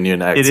 Like when you're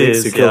in Act It 6,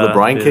 is, you kill the yeah,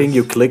 Brine it King, is.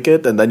 you click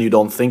it, and then you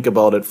don't think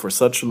about it for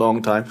such a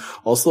long time.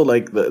 Also,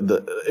 like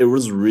it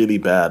was really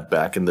bad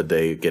back in the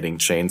day getting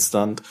chain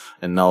stunned,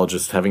 and now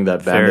just having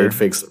that band-aid Fair.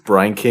 fix,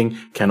 Brine King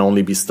can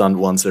only be stunned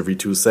once every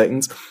 2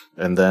 seconds,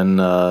 and then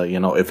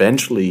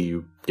eventually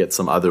you get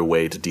some other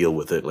way to deal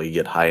with it. Like you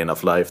get high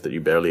enough life that you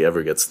barely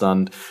ever get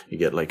stunned. You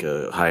get like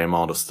a high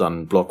amount of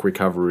stun block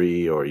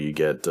recovery, or you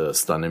get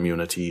stun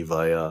immunity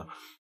via.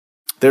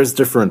 There's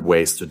different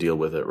ways to deal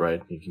with it, right?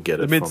 You can get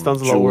The it mid from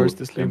stun's a lot jewel worse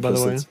this league, by the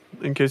way. implicits.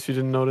 In case you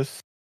didn't notice,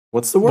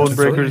 What's the word? Bone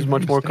Breaker is Sorry,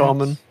 much more stance.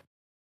 common.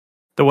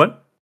 The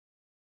what?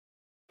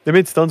 They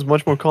made stuns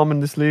much more common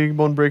in this league.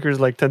 Bone Breaker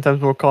is like 10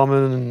 times more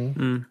common, and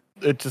Mm.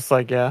 it's just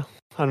like, yeah,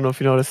 I don't know if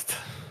you noticed.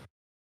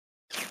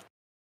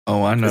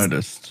 Oh, I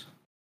noticed.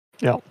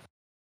 Yeah.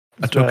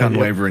 I took Yeah.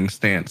 unwavering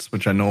stance,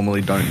 which I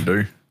normally don't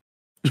do, just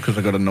because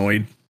I got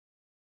annoyed.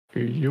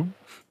 You.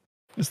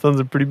 The stuns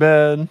are pretty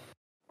bad.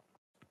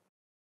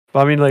 But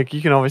I mean, like,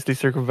 you can obviously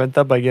circumvent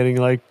that by getting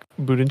like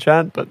boot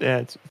enchant, but yeah,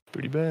 it's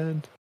pretty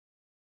bad.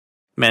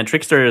 Man,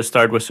 Trickster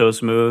start was so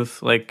smooth.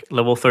 Like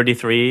level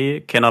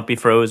 33 cannot be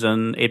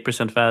frozen,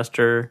 8%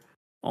 faster.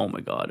 Oh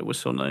my god, it was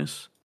so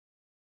nice.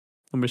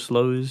 Number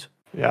slows.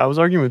 Yeah, I was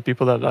arguing with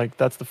people that like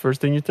that's the first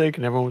thing you take,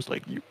 and everyone was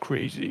like, "You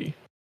crazy."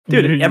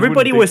 Dude, You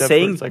everybody wouldn't was take that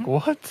saying- first. Like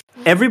what?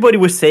 Everybody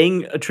was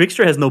saying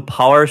Trickster has no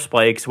power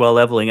spikes while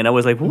leveling, and I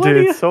was like, what? Dude,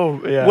 are you- it's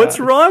so yeah. What's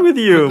wrong with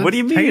you? But What do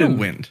you that's mean?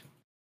 Tailwind.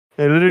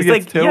 It literally It's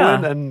gets like,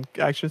 tailwind yeah. and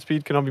action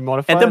speed cannot be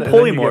modified. And then you get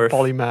polymorph.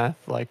 polymath.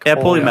 Like Yeah,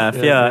 oh,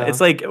 polymath. Yeah.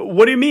 It's like,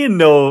 what do you mean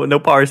no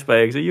power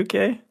spikes? Are you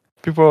okay?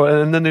 people,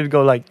 and then they'd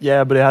go like,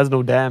 yeah, but it has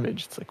no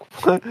damage. It's like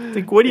what? It's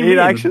like, what do you 8 mean?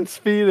 action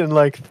speed and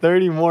like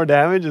 30 more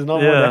damage is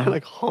not more Yeah. damage.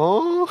 Like,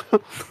 huh?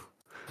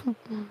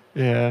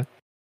 Yeah.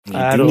 You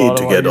I had do a need lot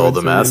to of get all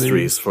arguments the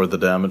already. masteries for the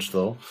damage,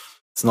 though.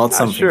 It's not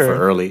something sure. for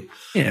early.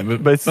 Yeah,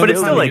 but But it's by the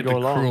still time you like- get to go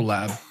along. Cruel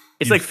Lab.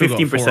 It's you've like still got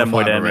 4 or 15%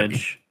 more 5 already.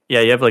 damage. Yeah,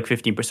 you have like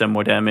 15%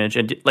 more damage,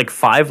 and like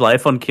 5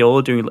 life on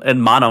kill doing,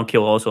 and mana on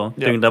kill also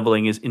Yeah. doing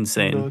leveling is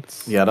insane. No,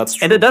 it's- Yeah, that's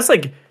true.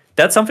 And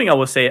that's something I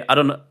will say. I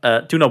don't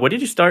know. Tuna, what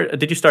did you start?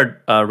 Did you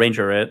start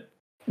Ranger, right?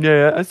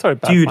 yeah, I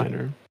started Dude.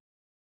 Pathfinder.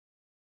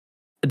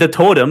 The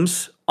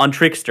totems on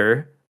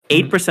Trickster,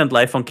 Mm-hmm. 8%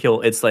 life on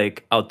kill. It's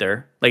like out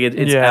there. Like it's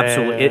Yeah,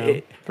 absolutely.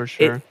 yeah, for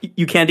sure.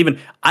 You can't even.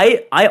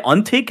 I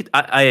unticked.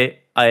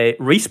 I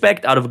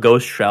respect out of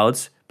Ghost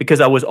Shrouds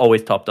because I was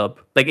always topped up.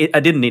 Like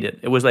I didn't need it.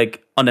 It was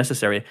like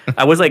unnecessary.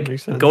 I was like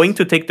Makes sense. going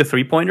to take the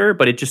 3-pointer,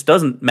 but it just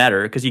doesn't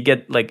matter because you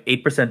get like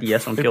 8%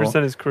 ES on kill.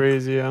 8% is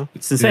crazy, yeah.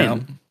 It's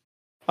insane. Yeah.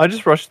 I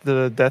just rushed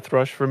the death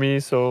rush for me,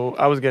 so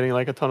I was getting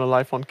like a ton of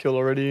life on kill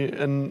already.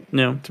 And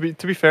Yeah.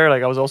 to be fair,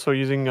 like I was also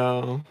using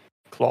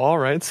claw,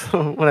 right?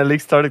 So when I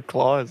league started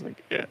claw, it's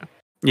like Yeah,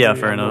 you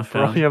fair have no enough.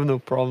 pro- yeah. You have no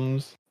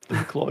problems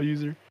as a claw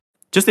user.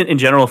 Just in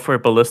general for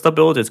Ballista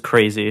build, it's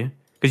crazy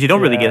because you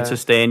don't really Yeah. get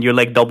sustain. You're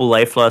like double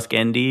life flask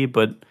Andy,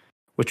 but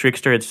with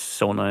Trickster, it's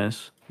so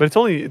nice. But it's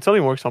only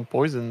works on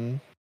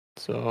poison,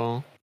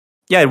 so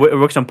Yeah, it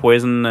works on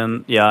poison,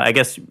 and yeah, I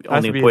guess it has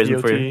only to be a poison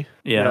DOT, for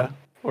yeah,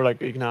 or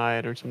like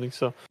ignite or something.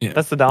 So Yeah.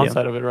 that's the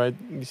downside of it, right?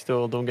 You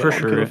still don't get for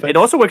on-kill sure. effect. It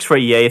also works for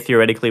EA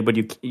theoretically, but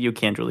you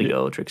can't really Yeah.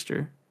 go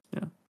Trickster.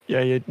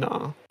 Yeah,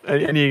 no.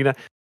 Any ignite.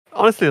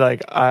 Honestly,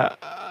 like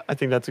I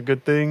think that's a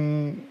good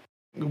thing.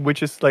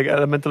 Which is like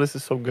Elementalist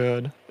is so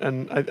good,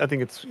 and I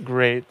think it's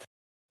great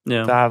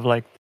Yeah. to have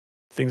like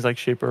things like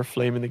Shaper of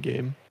Flame in the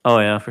game. Oh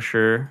yeah, for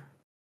sure.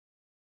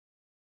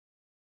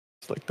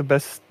 It's like the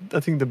best. I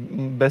think the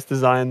best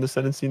design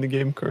ascendancy in the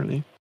game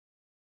currently.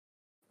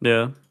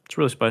 Yeah, it's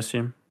really spicy.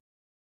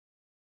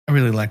 I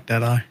really like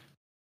Deadeye.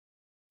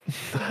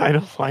 I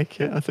don't like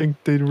it. I think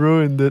they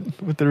ruined it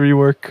with the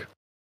rework.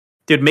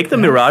 Dude, make the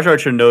Yeah. Mirage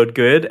Archer node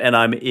good, and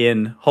I'm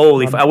in.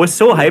 Holy! I was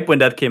so hyped when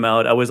that came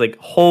out. I was like,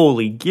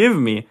 "Holy, give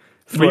me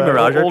 3 Well,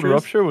 Mirage Old Archers."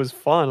 Rupture was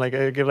fun. Like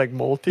I give like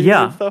multi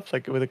Yeah. and stuff,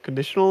 like with a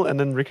conditional, and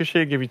then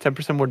Ricochet give you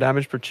 10% more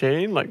damage per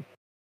chain. Like,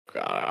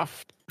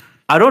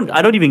 I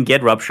don't even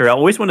get Rupture. I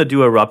always want to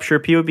do a Rupture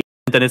POB,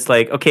 and then it's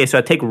like, okay, so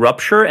I take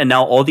Rupture, and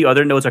now all the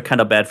other nodes are kind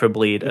of bad for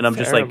bleed, and I'm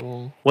just like,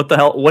 terrible. what the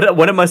hell?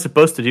 What am I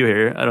supposed to do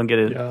here? I don't get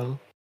it. Yeah,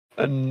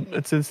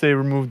 and since they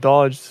removed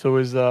dodge, so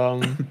is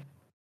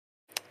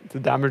the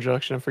damage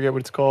reduction. I forget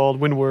what it's called.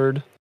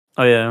 Windward.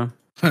 Oh yeah,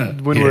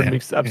 Windward Yeah,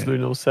 makes absolutely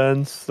no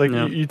sense. Like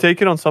Yeah. you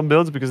take it on some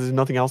builds because there's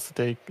nothing else to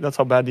take. That's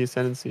how bad the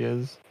ascendancy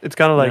is. It's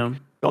kind of like yeah.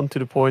 gotten to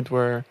the point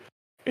where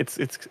it's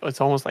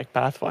almost like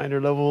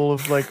Pathfinder level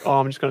of like, oh,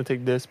 I'm just gonna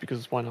take this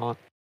because why not?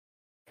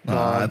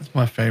 That's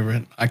my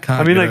favorite. I can't.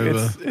 I mean, get like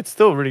over. it's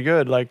still really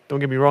good. Like, don't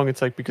get me wrong.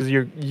 It's like because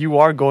you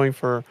are going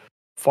for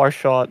far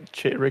shot,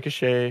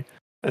 ricochet,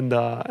 and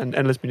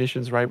endless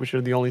munitions, right? Which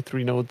are the only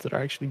 3 nodes that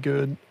are actually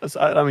good.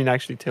 I mean,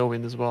 actually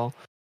tailwind as well.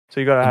 So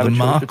you gotta have the a choice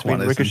Mark between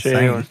one is ricochet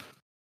insane. or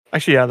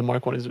actually, yeah, the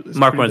Mark one is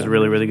Mark pretty One is damn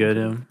really good. really good.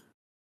 Yeah.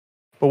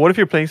 But what if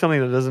you're playing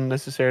something that doesn't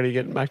necessarily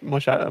get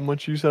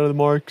much use out of the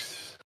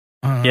marks?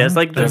 Yeah, it's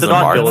like There's the a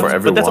dot mark builds, for but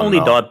that's everyone only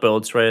now. dot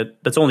builds, right?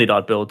 That's only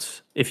dot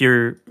builds. If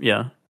you're,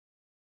 yeah.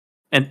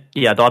 And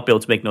yeah, dot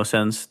builds make no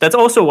sense. That's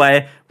also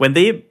why when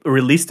they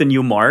released the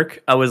new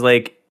mark, I was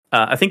like,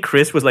 I think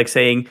Chris was like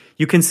saying,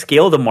 you can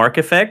scale the mark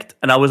effect.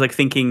 And I was like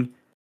thinking,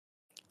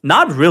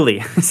 not really.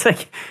 It's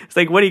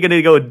like, what are you going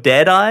to go,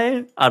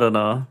 Deadeye? I don't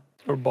know.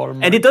 Or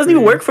bottom? And it doesn't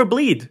even work for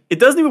bleed. It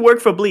doesn't even work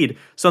for bleed.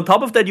 So on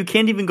top of that, you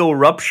can't even go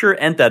rupture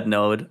and that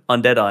node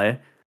on Deadeye.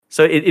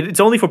 So it's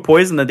only for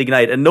poison and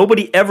ignite, and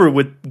nobody ever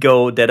would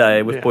go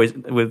Deadeye with Yeah.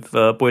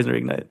 poison or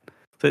ignite.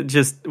 So it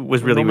just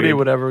was really Nobody weird.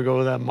 would ever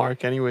go that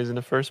mark anyways in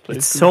the first place.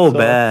 It's so So-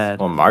 bad.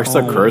 Well, marks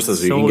are Oh,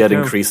 curses. You so can get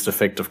terrible. increased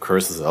effect of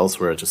curses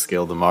elsewhere to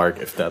scale the mark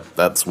if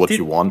that's what Did-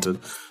 you wanted.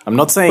 I'm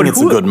not saying But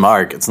it's who- a good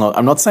mark. It's not.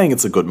 I'm not saying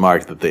it's a good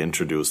mark that they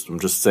introduced. I'm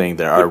just saying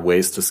there are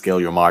ways to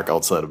scale your mark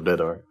outside of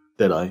Deadeye.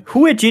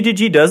 Who at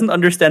GGG doesn't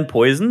understand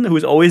poison?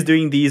 Who's always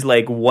doing these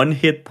like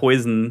one-hit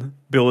poison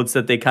builds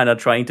that they kind of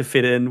trying to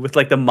fit in with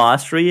like the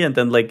mastery and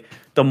then like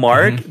the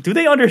mark? Do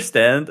they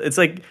understand? It's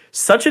like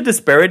such a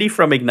disparity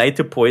from ignite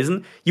to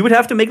poison. You would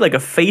have to make like a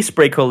face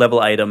breaker level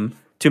item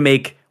to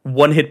make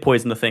one-hit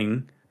poison a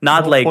thing.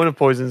 Not The like point of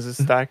poisons is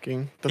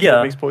stacking. That's Yeah.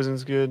 what makes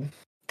poisons good.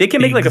 they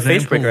can make The like a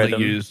face example breaker they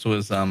item. used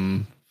was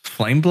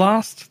Flame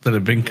Blast that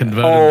have been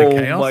converted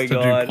to chaos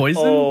to do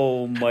poison.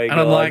 Oh my god!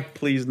 I'm like,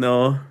 please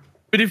no.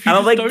 But if you And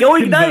I'm just like, don't go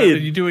convert ignite!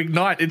 and you do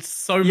ignite, it's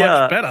so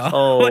Yeah. much better.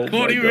 Oh like, what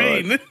my do you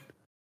God. mean?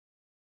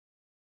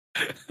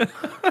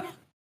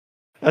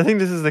 I think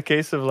this is the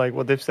case of like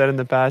what they've said in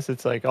the past.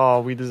 It's like,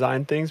 oh, we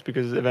design things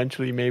because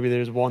eventually maybe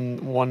there's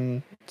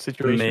one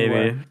situation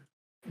where Maybe.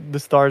 the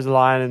stars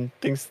align and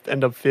things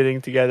end up fitting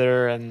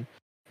together and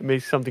it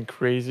makes something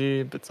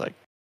crazy. But it's like,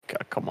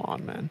 God, come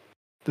on, man.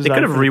 They could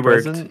Design have for the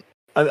reworked. present.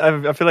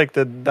 I feel like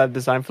that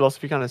design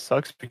philosophy kind of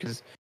sucks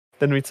because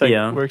then it's like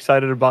Yeah. we're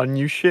excited about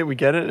new shit. We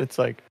get it. It's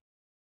like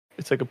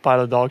a pile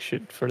of dog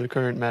shit for the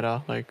current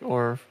meta. Like,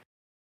 or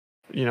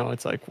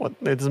it's like what?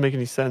 It doesn't make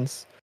any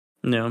sense.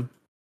 No.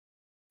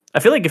 I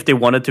feel like if they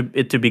wanted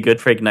it to be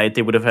good for Ignite,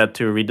 they would have had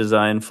to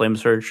redesign Flame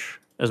Surge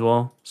as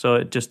well. So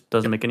it just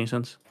doesn't make any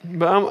sense.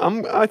 But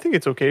I think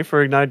it's okay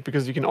for Ignite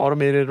because you can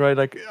automate it, right?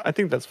 Like I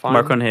think that's fine.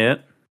 Mark on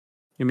hit,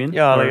 you mean?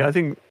 Yeah, Or- like I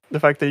think the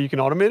fact that you can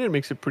automate it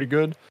makes it pretty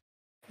good.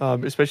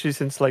 Especially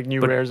since like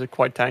new But- rares are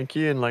quite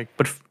tanky and like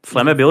But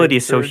flammability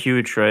is so Surge.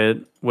 huge, right?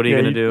 What are you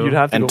gonna do? You'd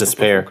have to And go for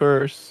Despair. Flippal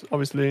Curse,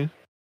 obviously.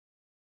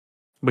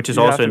 Which is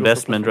you'd have also to go for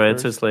investment, Flippal right?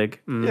 Curse. So it's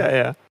like,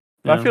 Yeah.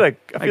 But I feel like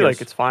I like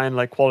guess. it's fine.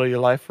 Like quality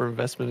of life for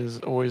investment is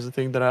always the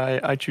thing that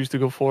I choose to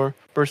go for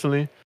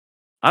personally.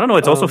 I don't know.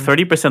 It's also Um,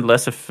 30%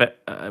 less effect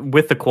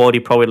with the quality,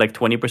 probably like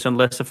 20%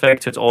 less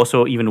effect. So it's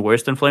also even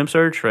worse than Flame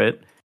Surge, right?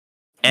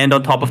 And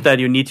on top of that,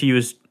 you need to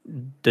use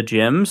the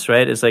gems,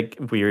 right? It's like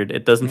weird.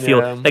 It doesn't feel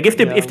Yeah, like if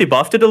yeah. they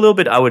buffed it a little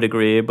bit, I would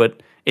agree,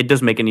 but it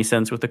doesn't make any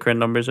sense with the current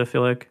numbers. I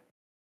feel like.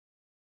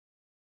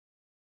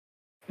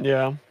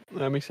 Yeah,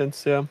 that makes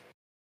sense. Yeah.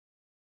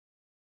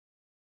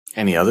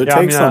 Any other Yeah,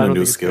 I takes mean, I on the don't new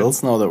think it's good.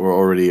 skills now that we're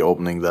already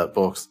opening that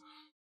box?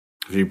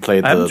 Have you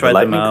played I haven't the tried them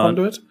lightning out.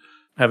 conduit?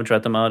 I haven't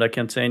tried them out. I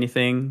can't say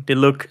anything. They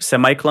look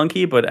semi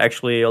clunky, but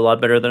actually a lot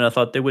better than I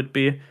thought they would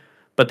be.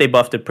 But they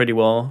buffed it pretty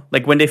well.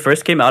 Like when they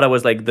first came out, I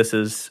was like, "This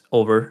is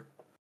over,"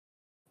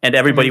 and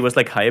everybody was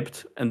like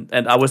hyped. And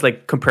I was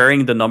like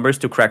comparing the numbers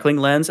to Crackling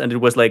Lands, and it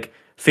was like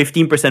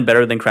 15%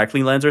 better than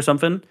Crackling Lands or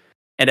something.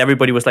 And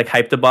everybody was like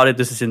hyped about it.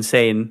 This is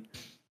insane.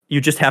 You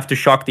just have to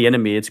shock the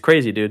enemy. It's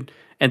crazy, dude.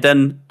 And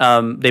then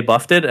they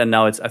buffed it, and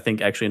now it's I think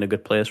actually in a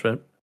good place,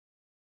 right?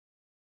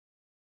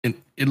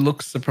 It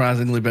looks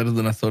surprisingly better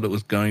than I thought it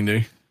was going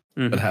to,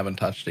 Mhm. but haven't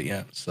touched it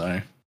yet.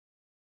 So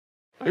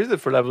I use it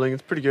for leveling.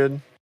 It's pretty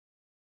good.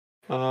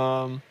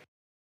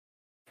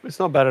 It's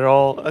not bad at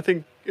all. I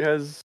think it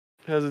has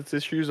its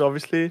issues,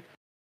 obviously,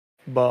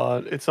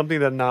 but it's something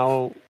that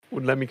now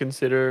would let me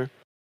consider.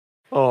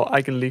 Oh,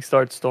 I can league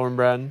start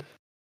Stormbrand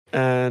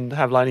and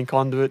have Lightning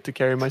Conduit to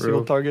carry my True.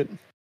 single target,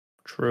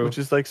 True. which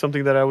is like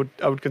something that I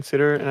would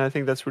consider, and I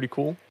think that's really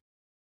cool.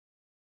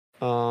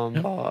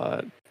 Yep.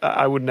 But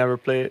I would never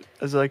play it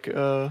as like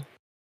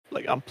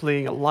I'm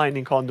playing a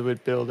Lightning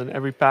Conduit build, and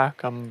every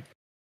pack I'm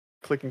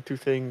clicking two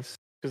things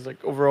because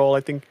like overall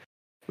I think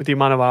with the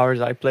amount of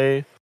hours I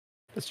play,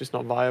 it's just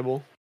not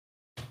viable.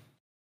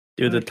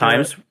 Dude, the Like,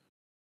 times.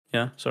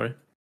 Yeah, sorry.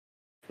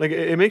 Like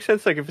it makes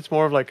sense like if it's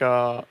more of like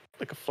a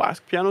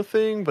flask piano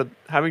thing, but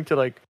having to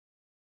like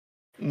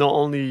not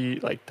only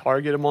like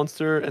target a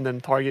monster and then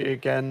target it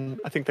again,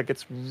 I think that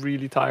gets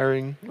really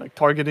tiring. Like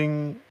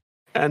targeting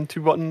and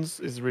two buttons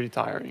is really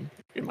tiring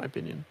in my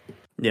opinion.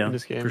 Yeah, in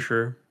this game. for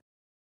sure.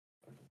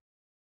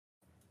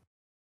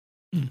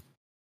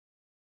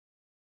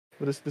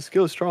 But the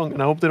skill is strong,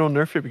 and I hope they don't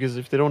nerf it because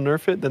if they don't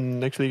nerf it, then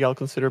next league I'll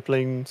consider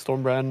playing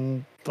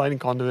Stormbrand Lightning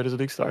Conduit as a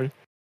league starter.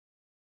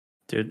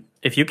 Dude,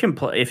 if you can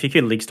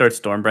league start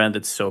Stormbrand,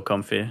 it's so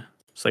comfy.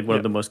 It's like one Yeah.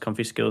 of the most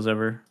comfy skills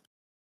ever.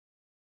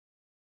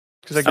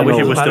 Because like, I wish it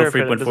doesn't was matter still if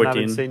frequent doesn't have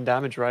 14. insane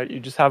damage, right? You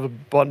just have a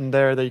button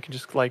there that you can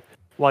just like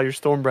while your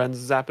Stormbrand's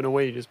zapping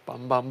away, you just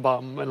bum bum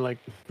bum and like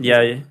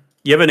Yeah,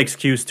 you have an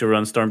excuse to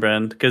run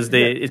Stormbrand because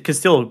it can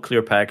still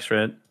clear packs,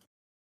 right?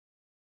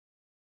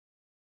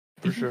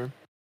 for sure.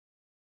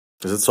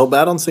 Is it so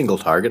bad on single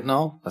target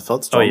now? I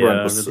thought Oh, Stormbrand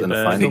yeah, was really in a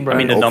bad. finding. I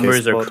mean, the okay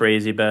numbers are spot.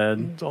 crazy bad.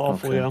 It's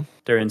awful, Okay. yeah.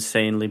 They're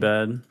insanely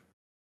bad.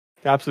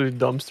 They absolutely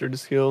dumpster the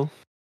skill.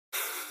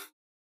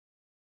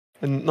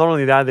 And not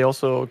only that, they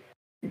also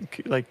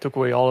like took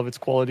away all of its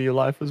quality of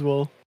life as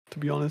well. To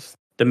be honest,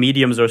 The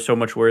mediums are so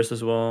much worse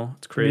as well.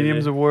 It's crazy.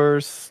 mediums are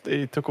worse.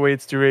 They took away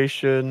its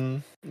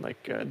duration.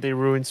 Like they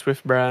ruined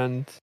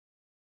Swiftbrand.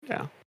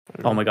 Yeah. I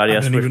don't Oh know. my god, yeah,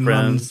 I don't even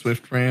run Swiftbrand.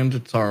 Swift brand.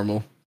 It's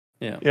horrible.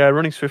 Yeah,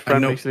 running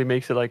Swiftbrand know- basically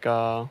makes it like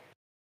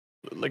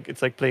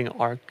it's like playing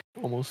Arc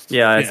almost.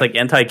 Yeah, it's Yeah. like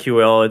anti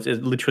QL. It's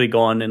literally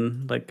gone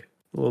in like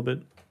a little bit.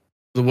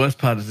 The worst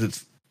part is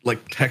it's like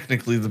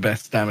technically the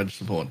best damage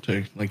support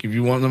too. Like if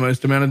you want the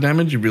most amount of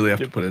damage, you really have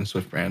to put in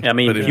Swift brand. Yeah, I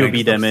mean, But it POB makes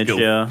the damage, skill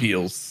yeah.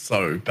 feels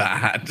so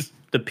bad.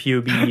 The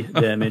POB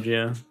damage,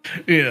 yeah.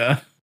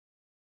 Yeah.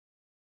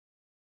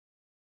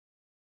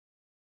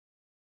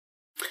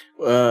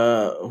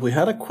 We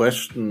had a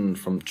question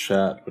from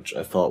chat, which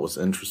I thought was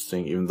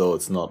interesting, even though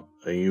it's not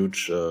a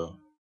huge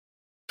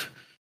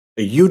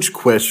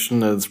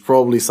question. It's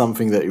probably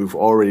something that you've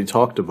already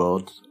talked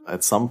about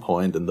at some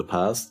point in the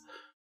past.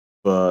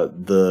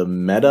 But the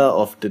meta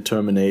of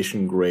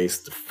Determination Grace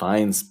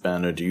Defiance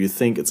banner, do you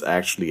think it's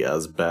actually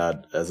as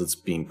bad as it's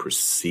being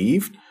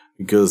perceived?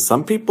 Because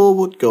some people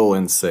would go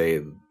and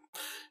say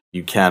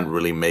you can't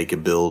really make a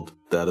build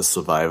that is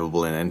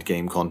survivable in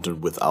endgame content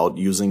without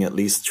using at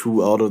least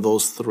 2 out of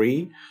those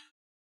 3.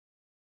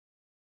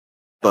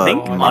 But I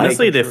think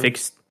honestly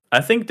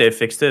I think they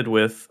fixed it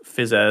with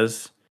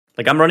Fizzaz.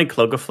 Like I'm running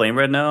Cloak of Flame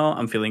right now.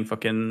 I'm feeling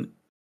fucking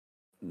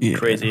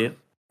crazy.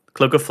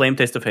 Cloak of Flame,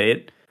 Taste of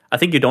Hate. I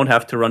think you don't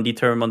have to run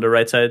Determ on the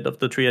right side of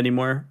the tree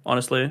anymore,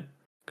 honestly.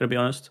 Gonna be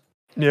honest.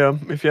 Yeah,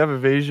 if you have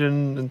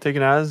evasion and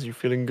taken as, you're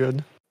feeling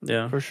good.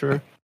 Yeah. For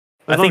sure.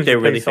 I think they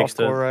really fixed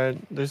it. Right?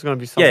 There's gonna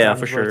be some yeah, for times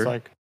where sure. it's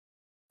like,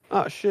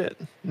 oh shit.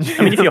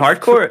 I mean, if you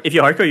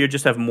hardcore, you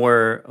just have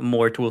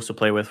more tools to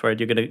play with, right?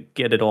 You're gonna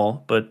get it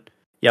all. But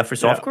yeah, for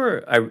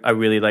softcore, I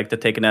really like the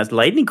taken as.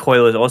 Lightning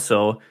Coil is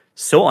also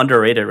so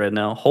underrated right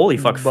now. Holy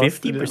fuck,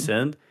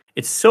 50%.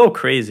 It's so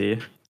crazy.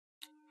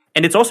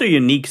 And it's also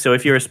unique, so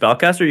if you're a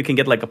spellcaster, you can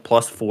get like a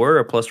 +4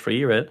 or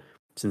 +3, right?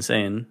 It's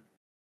insane.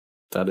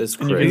 That is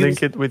And crazy. you can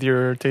link it with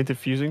your Tainted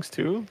Fusings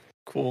too?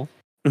 Cool.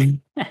 I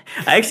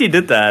actually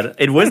did that.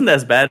 It wasn't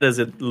as bad as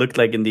it looked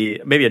like in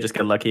the... Maybe I just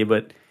got lucky,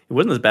 but it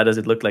wasn't as bad as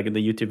it looked like in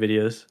the YouTube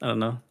videos. I don't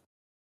know.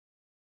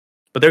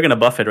 But they're going to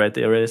buff it, right?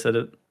 They already said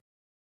it.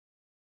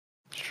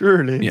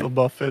 Surely they'll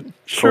buff it.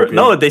 Sure.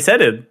 No, they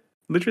said it.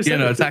 Literally said Yeah,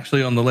 no, it. it's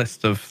actually on the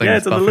list of things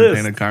it's on the buffing list.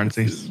 painted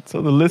currencies. It's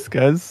on the list,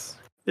 guys.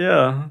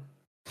 Yeah.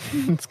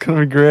 It's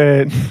gonna be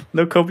great.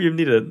 No copium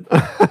needed.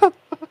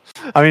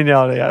 I mean,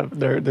 yeah,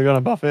 they're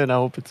gonna buff it, and I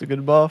hope it's a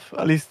good buff.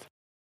 At least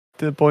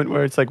to the point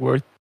where it's like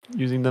worth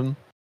using them.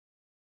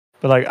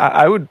 But like,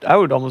 I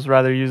would almost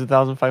rather use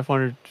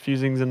 1,500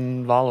 fusings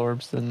and Val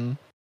Orbs than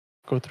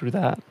go through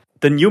that.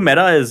 The new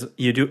meta is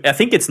you do... I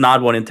think it's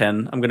not 1 in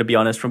 10. I'm going to be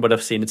honest from what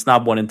I've seen. It's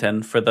not 1 in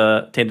 10 for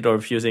the Tainted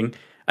Orb fusing.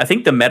 I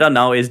think the meta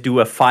now is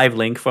do a 5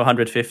 link for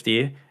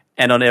 150.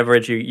 And on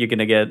average, you're going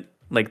to get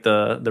like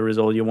the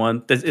result you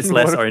want. It's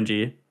less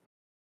RNG.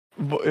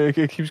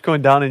 It keeps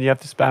going down and you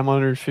have to spam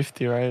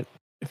 150, right?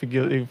 If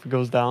it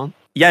goes down.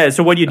 Yeah,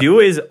 so what you do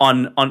is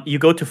on you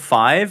go to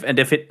 5, and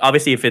if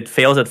it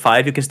fails at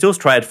 5, you can still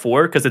try at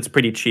 4 because it's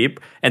pretty cheap,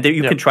 and then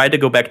you can try to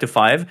go back to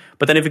 5.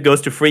 But then if it goes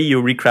to 3, you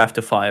recraft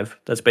to 5.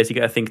 That's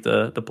basically, I think,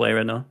 the play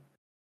right now.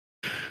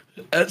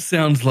 That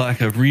sounds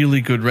like a really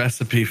good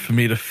recipe for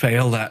me to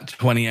fail that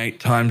 28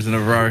 times in a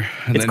row.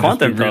 And It's then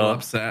content, just be real though.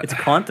 upset. It's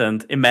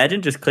content.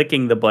 Imagine just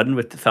clicking the button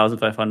with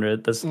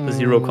 1,500. That's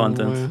 0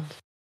 content.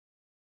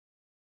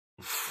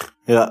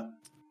 Yeah.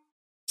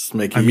 Just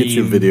make a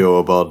YouTube video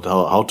about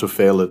how to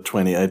fail it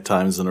 28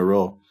 times in a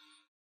row.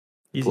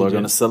 People are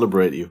going to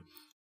celebrate you.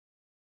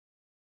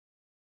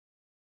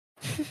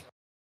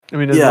 I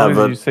mean, as long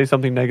as you say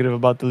something negative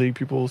about the league,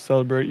 people will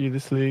celebrate you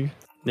this league.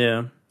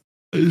 Yeah.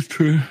 It's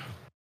true.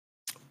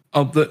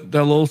 Oh,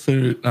 they'll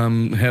also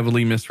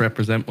heavily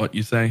misrepresent what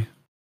you say.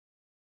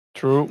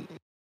 True.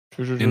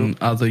 In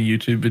other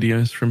YouTube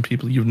videos from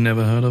people you've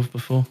never heard of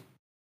before.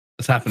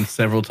 It's happened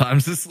several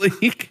times this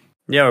week.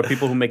 Yeah, or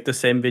people who make the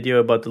same video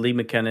about the league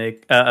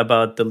mechanic,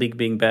 about the league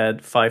being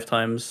bad 5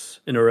 times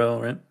in a row,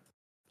 right?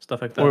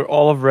 Stuff like that. Or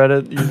all of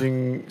Reddit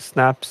using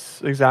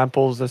snaps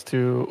examples as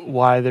to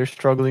why they're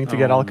struggling to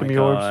get alchemy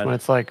orbs when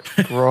it's like,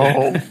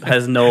 bro,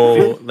 has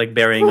no like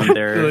bearing on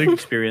their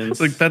experience.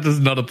 Like that does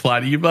not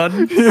apply to you, bud.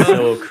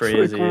 So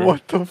crazy. Like,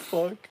 what the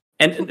fuck?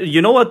 And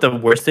you know what the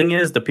worst thing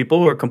is? The people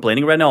who are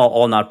complaining right now are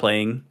all not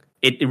playing.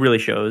 It really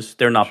shows.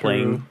 They're not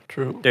playing.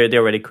 True. They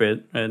already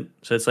quit, right?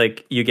 So it's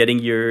like you're getting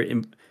your...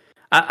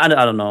 I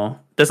don't know.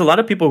 There's a lot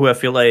of people who I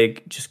feel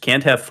like just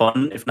can't have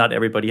fun if not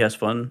everybody has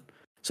fun.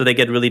 So they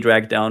get really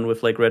dragged down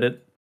with like Reddit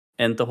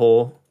and the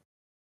whole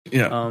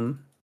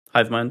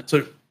hive mind.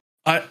 So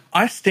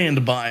I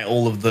stand by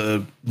all of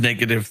the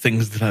negative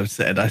things that I've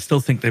said. I still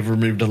think they've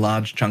removed a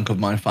large chunk of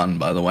my fun,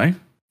 by the way.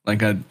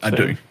 Like I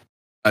do.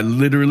 I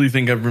literally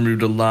think I've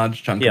removed a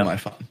large chunk of my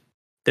fun.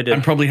 They did.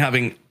 I'm probably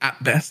having,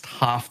 at best,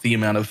 half the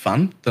amount of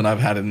fun that I've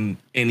had in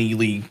any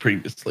league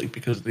previously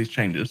because of these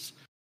changes.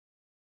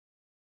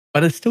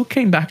 But it still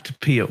came back to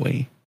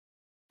PoE.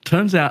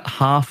 Turns out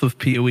half of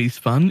PoE's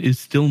fun is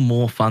still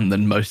more fun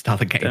than most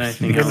other games.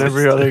 In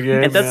every other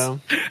game, and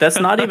that's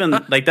not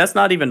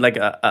even like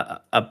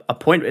a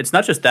point. It's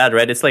not just that,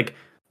 right? It's like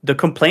the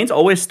complaints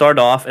always start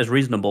off as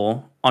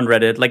reasonable on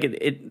Reddit. Like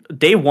it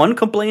day 1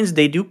 complaints,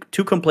 day 2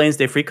 complaints,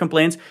 day 3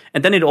 complaints,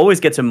 and then it always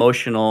gets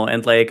emotional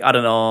and like, I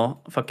don't know,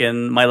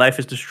 fucking my life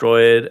is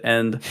destroyed,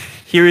 and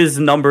here is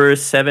number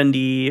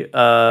 70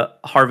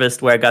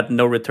 harvest where I got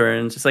no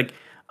returns. It's like,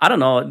 I don't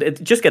know,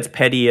 it just gets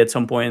petty at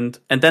some point,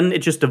 and then it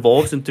just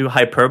devolves into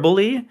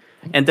hyperbole,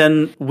 and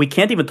then we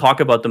can't even talk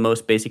about the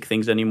most basic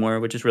things anymore,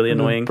 which is really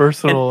annoying.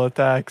 Personal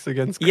attacks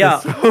against Yeah.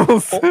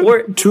 crystals.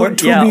 To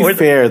be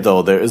fair,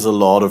 though, there is a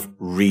lot of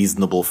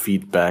reasonable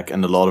feedback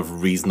and a lot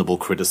of reasonable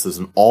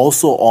criticism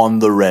also on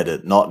the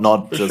Reddit,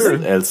 not just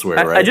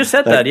elsewhere, right? I just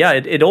said that. Yeah,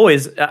 it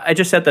always. I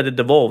just said that it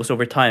evolves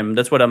over time.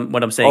 That's what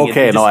I'm saying.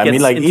 Okay, no, I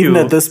mean, like, even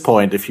at this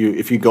point, if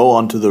you go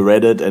onto the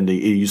Reddit and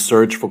you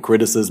search for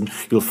criticism,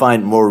 you'll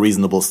find more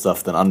reasonable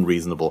stuff than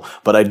unreasonable.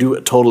 But I do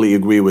totally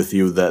agree with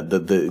you that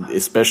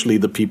especially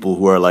the people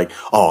who are like,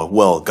 oh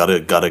well,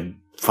 gotta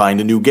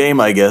find a new game,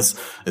 I guess.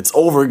 It's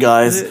over,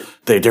 guys.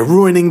 They're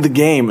ruining the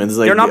game. And it's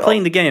like, they're not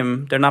playing the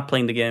game. They're not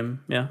playing the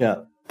game. Yeah. Yeah.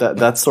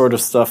 That sort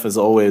of stuff is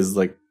always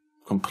like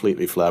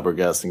completely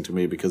flabbergasting to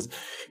me because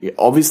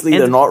obviously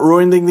they're not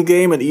ruining the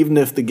game. And even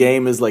if the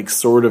game is like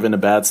sort of in a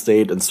bad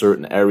state in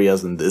certain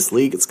areas in this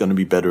league, it's going to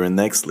be better in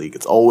next league.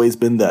 It's always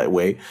been that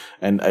way.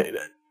 And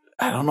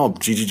I don't know.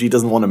 GGG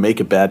doesn't want to make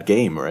a bad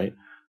game, right?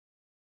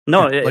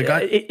 No,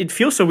 it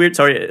feels so weird.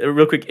 Sorry,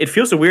 real quick. It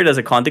feels so weird as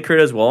a content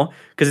creator as well,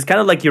 because it's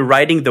kind of like you're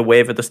riding the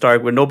wave at the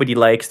start where nobody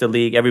likes the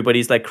league.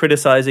 Everybody's like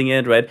criticizing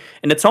it, right?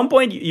 And at some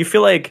point you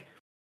feel like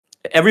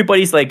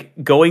everybody's like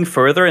going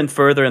further and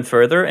further and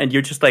further, and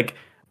you're just like,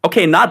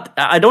 okay,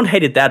 I don't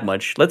hate it that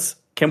much.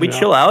 Can we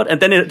chill out? And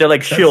then they're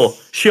like, shill.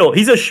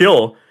 He's a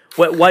shill.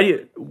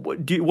 Why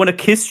do you want to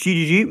kiss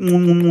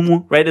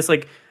GGG? Right? It's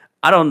like,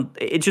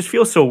 it just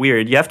feels so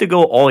weird. You have to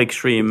go all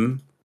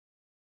extreme.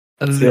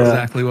 That is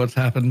exactly what's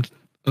happened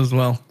as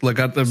well. Like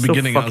at the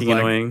beginning, I was like,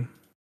 annoying.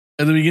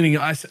 At the beginning,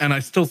 I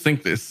still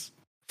think this,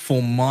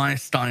 for my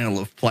style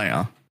of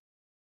player,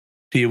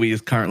 PoE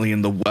is currently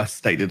in the worst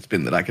state it's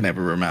been that I can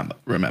ever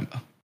remember.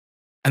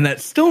 And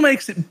that still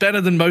makes it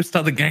better than most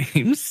other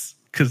games,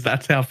 because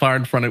that's how far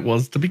in front it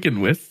was to begin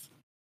with.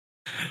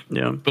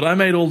 Yeah. But I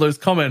made all those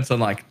comments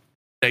on like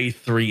day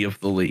 3 of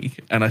the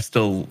league, and I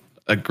still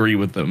agree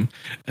with them.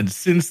 And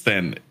since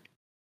then,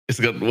 it's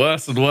gotten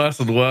worse and worse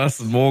and worse,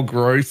 and more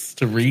gross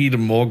to read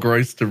and more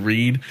gross to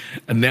read.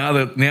 And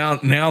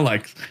now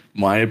like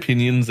my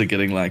opinions are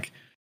getting like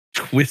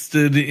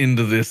twisted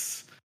into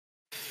this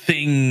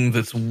thing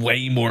that's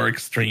way more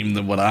extreme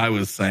than what I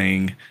was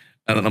saying.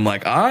 And I'm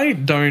like,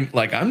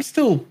 I'm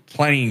still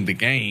playing the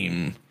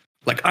game.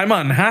 Like, I'm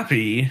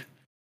unhappy.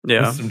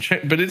 Yeah.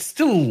 But it's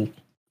still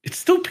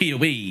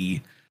PoE.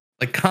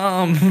 Like,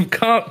 calm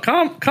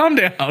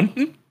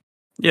down.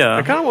 Yeah.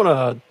 I kind of want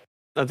to,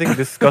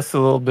 discuss a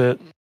little bit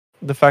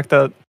the fact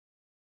that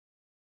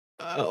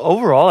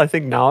overall, I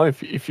think now,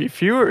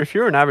 if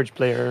you're an average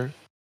player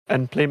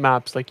and play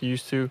maps like you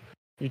used to,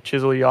 you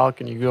chisel Yalk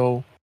and you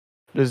go.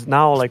 There's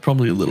now like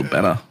probably a little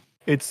better.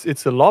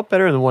 It's a lot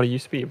better than what it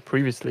used to be in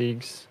previous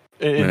leagues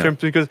in terms,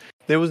 because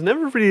there was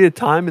never really a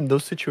time in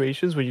those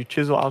situations where you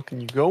chisel out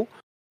and you go,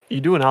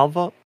 you do an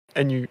alpha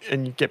and you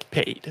get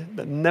paid.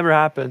 That never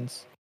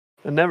happens.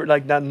 That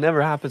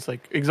never happens.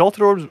 Like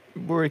Exalted Orbs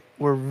were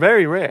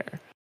very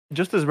rare,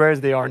 just as rare as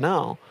they are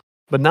now.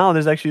 But now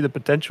there's actually the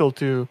potential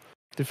to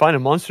find a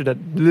monster that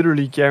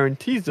literally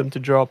guarantees them to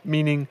drop.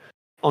 Meaning,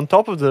 on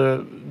top of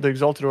the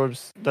Exalted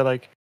Orbs that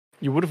like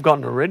you would have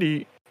gotten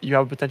already, you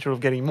have a potential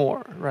of getting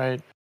more,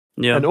 right?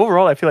 Yeah. And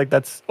overall, I feel like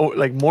that's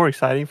like more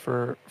exciting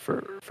for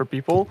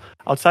people,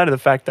 outside of the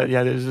fact that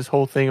there's this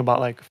whole thing about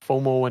like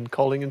FOMO and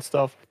culling and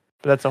stuff.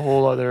 But that's a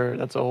whole other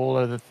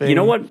thing. You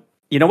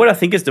know what I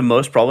think is the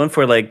most problem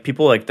for like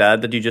people like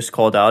that you just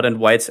called out, and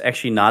why it's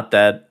actually not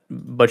that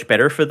much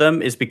better for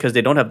them, is because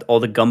they don't have all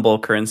the gumball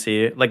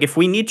currency. Like if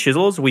we need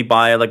chisels, we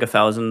buy like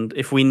 1,000.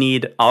 If we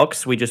need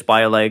alks, we just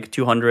buy like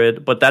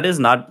 200. But that is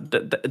not.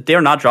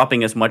 They're not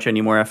dropping as much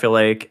anymore, I feel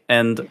like.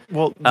 And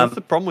well, that's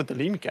the problem with the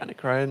league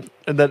mechanic, right?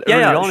 And that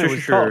early on it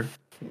was tough.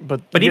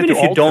 But even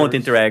if you don't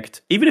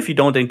interact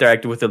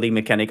with the league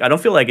mechanic, I don't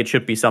feel like it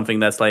should be something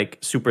that's like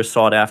super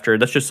sought after.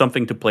 That's just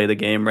something to play the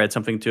game, right?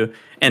 Something to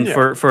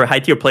for high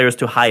tier players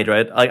to hide,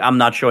 right? Like I'm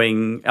not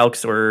showing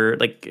elks or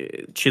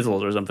like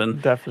chisels or something.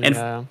 Definitely.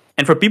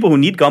 And for people who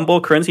need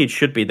gumball currency, it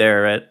should be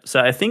there, right? So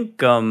I think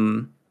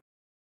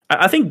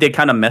they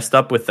kind of messed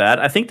up with that.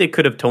 I think they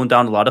could have toned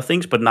down a lot of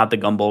things, but not the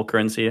gumball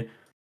currency.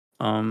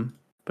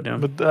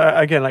 But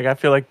again, like I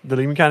feel like the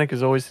league mechanic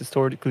is always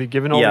historically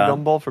given all the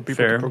gumball for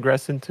people to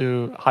progress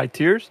into high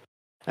tiers,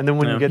 and then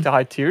when you get to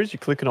high tiers, you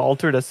click an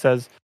altar that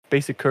says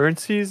basic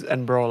currencies,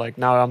 and bro, like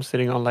now I'm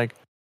sitting on like,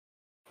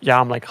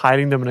 I'm like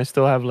hiding them, and I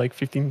still have like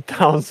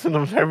 15,000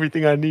 of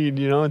everything I need.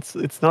 You know,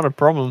 it's not a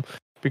problem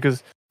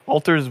because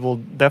altars will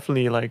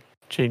definitely like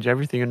change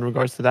everything in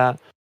regards to that.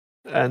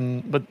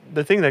 But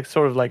the thing that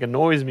sort of like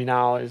annoys me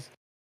now is,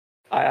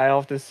 I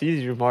often see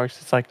these remarks.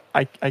 It's like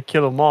I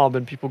kill a mob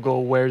and people go,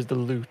 "Where's the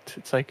loot?"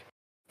 It's like,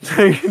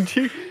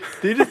 do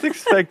you just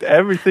expect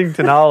everything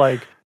to now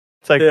like?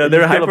 It's like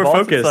they're hyper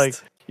focused. It's like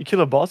you kill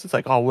a boss. It's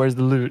like, oh, where's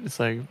the loot? It's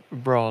like,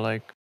 bro,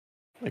 like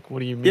what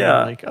do you mean?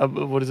 Yeah. Like,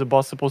 what is a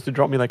boss supposed to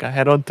drop me? Like a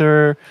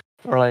headhunter,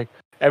 or like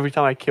every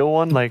time I kill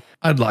one, like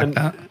I'd like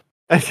that.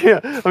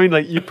 Yeah, I mean,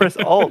 like you press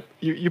alt,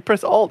 you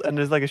press alt, and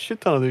there's like a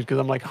shit ton of loot because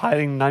I'm like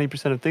hiding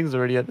 90% of things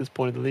already at this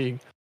point in the league.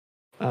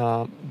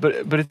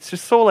 But it's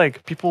just so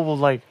like people will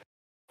like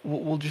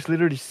will just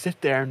literally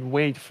sit there and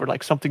wait for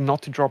like something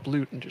not to drop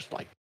loot and just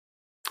like,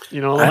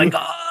 you know, And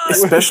like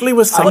especially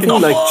with something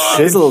like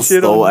chisels,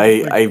 shit though,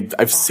 on,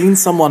 I've seen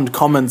someone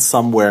comment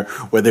somewhere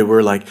where they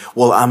were like,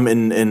 "Well, I'm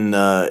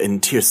in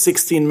tier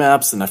 16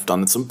 maps and I've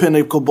done some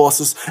pinnacle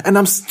bosses and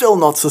I'm still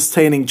not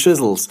sustaining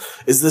chisels.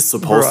 Is this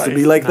supposed to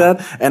be like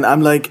that?" And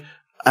I'm like,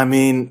 I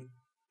mean,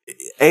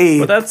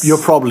 you're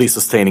probably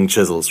sustaining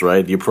chisels,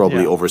 right? You're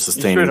probably over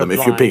sustaining them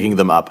if you're picking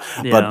them up.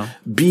 Yeah.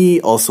 But B,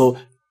 also,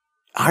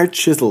 are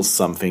chisels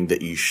something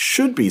that you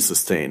should be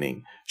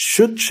sustaining?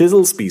 Should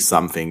chisels be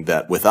something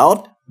that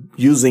without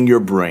using your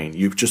brain,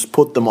 you just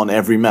put them on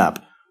every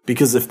map?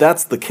 Because if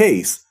that's the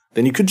case,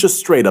 then you could just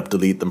straight up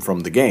delete them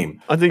from the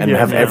game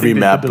have every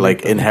map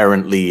like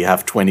inherently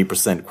have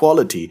 20%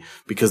 quality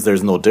because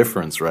there's no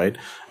difference, right?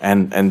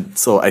 And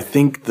so I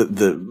think that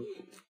the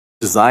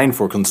design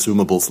for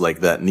consumables like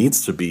that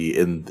needs to be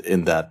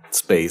in that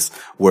space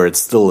where it's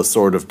still a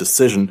sort of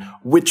decision,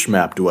 which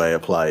map do I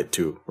apply it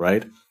to,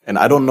 right? And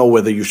I don't know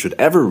whether you should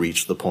ever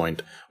reach the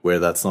point where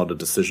that's not a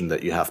decision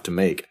that you have to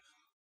make.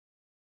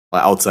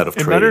 Outside of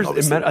trading,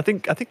 obviously. I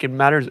think it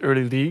matters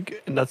early league,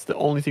 and that's the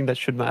only thing that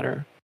should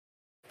matter.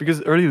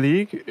 Because early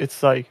league,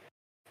 it's like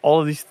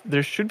all of these.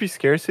 There should be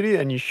scarcity,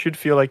 and you should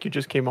feel like you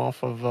just came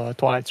off of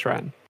Twilight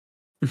Strand.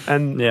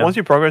 And once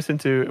you progress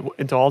into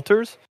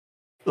altars,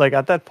 like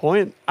at that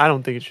point, I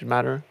don't think it should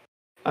matter.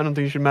 I don't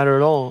think it should matter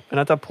at all. And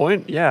at that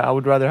point, yeah, I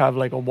would rather have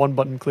like a one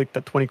button click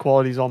that 20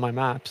 qualities all my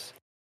maps.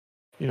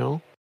 You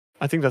know,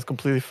 I think that's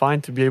completely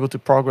fine to be able to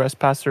progress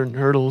past certain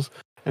hurdles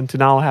and to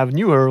now have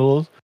new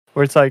hurdles.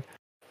 Where it's like,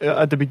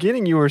 at the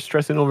beginning you were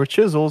stressing over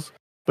chisels,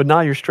 but now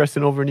you're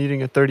stressing over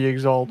needing a 30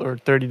 exalt or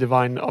 30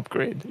 divine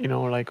upgrade, you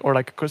know, or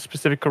like a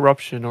specific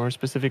corruption or a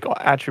specific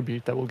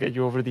attribute that will get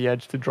you over the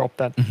edge to drop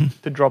that,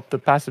 to drop the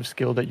passive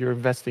skill that you're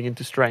investing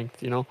into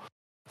strength, you know.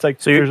 It's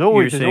like, so there's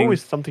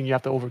always something you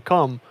have to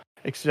overcome,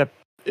 except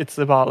it's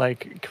about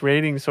like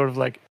creating sort of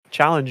like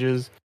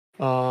challenges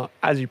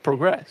as you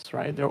progress,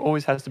 right? There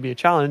always has to be a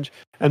challenge.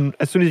 And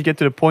as soon as you get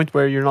to the point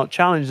where you're not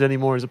challenged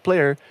anymore as a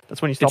player,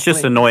 that's when you stop It's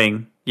just playing.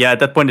 Annoying. Yeah, at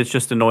that point, it's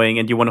just annoying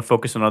and you want to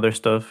focus on other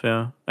stuff.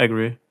 Yeah, I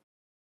agree.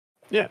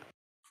 Yeah.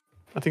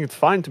 I think it's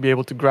fine to be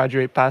able to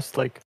graduate past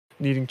like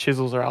needing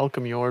chisels or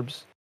alchemy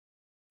orbs,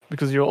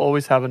 because you'll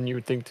always have a new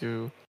thing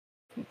to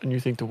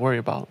worry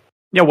about.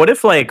 Yeah, what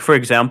if, like, for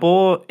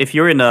example, if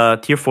you're in a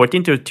tier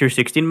 14 to tier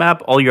 16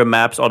 map, all your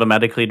maps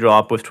automatically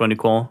drop with 20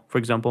 qual, for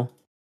example?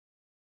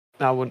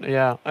 I wouldn't.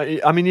 Yeah,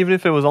 I mean, even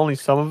if it was only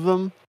some of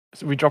them,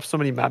 we drop so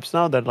many maps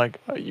now that like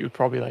you'd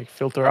probably like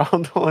filter out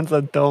the ones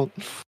that don't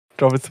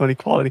drop with 20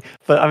 quality.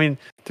 But I mean,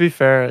 to be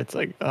fair, it's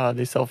like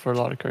they sell for a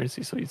lot of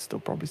currency, so you'd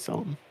still probably sell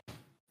them.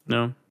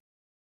 No.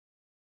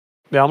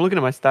 Yeah, I'm looking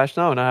at my stash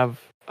now, and I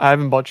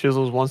haven't bought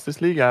chisels once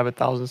this league. I have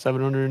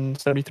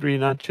 1,773,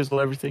 and I chisel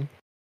everything.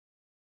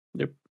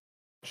 Yep.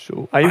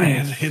 So I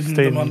had hidden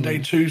them on day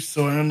 2,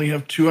 so I only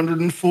have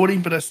 240,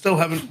 but I still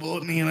haven't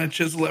bought any, and I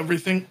chisel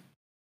everything.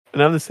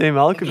 And I have the same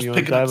alchemy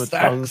ones. I have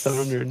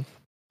 1,700.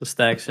 The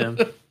stacks, yeah.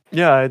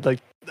 Yeah, I had like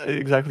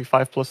exactly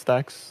 5+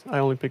 stacks. I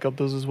only pick up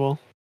those as well.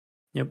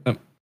 Yep.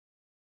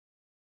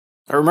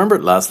 I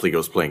remember last league I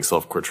was playing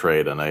softcore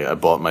trade, and I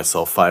bought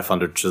myself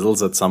 500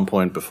 chisels at some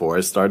point before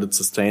I started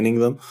sustaining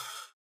them.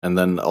 And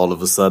then all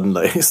of a sudden,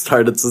 I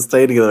started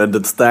sustaining them, and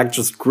the stack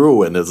just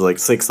grew, and it's like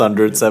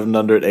 600,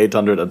 700,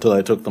 800 until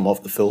I took them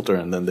off the filter,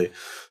 and then they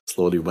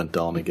slowly went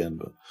down again.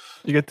 But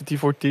you get the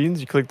T14s,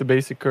 you click the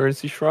basic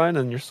currency shrine,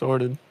 and you're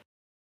sorted.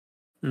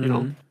 Mm-hmm. You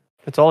know,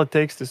 that's all it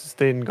takes to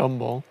sustain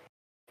Gumball,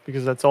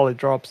 because that's all it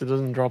drops. It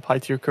doesn't drop high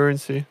tier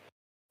currency.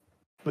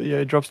 But yeah,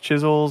 it drops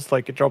chisels,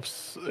 like it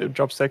drops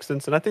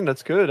sextants, and I think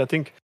that's good. I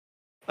think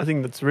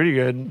that's really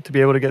good to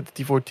be able to get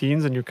the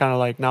T14s, and you're kind of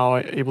like now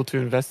able to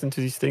invest into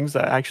these things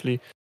that actually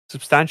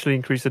substantially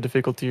increase the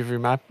difficulty of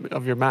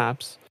your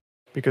maps,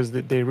 because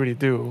they really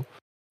do.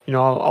 You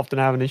know, I'll often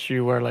have an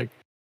issue where like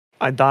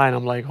I die and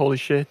I'm like, holy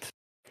shit,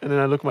 and then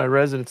I look at my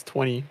res and it's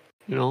 20.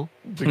 You know,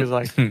 because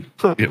like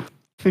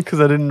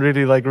because I didn't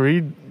really like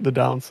read the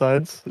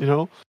downsides. You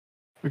know.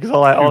 Because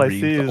all I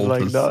see is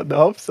like the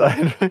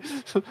upside.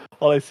 Right?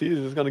 All I see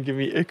is it's gonna give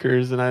me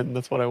Ickers, and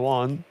that's what I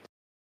want.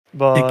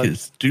 But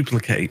Ickers,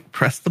 duplicate,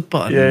 press the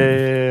button.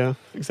 Yeah,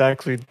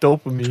 exactly.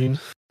 Dopamine.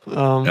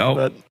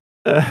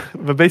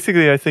 But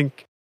basically, I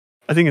think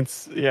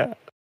it's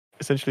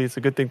essentially it's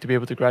a good thing to be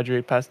able to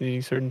graduate past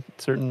needing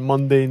certain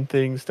mundane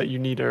things that you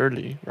need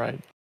early, right?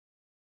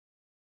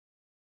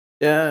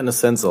 yeah, in a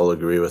sense, I'll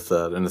agree with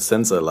that. In a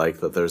sense, I like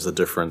that there's a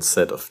different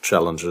set of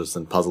challenges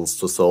and puzzles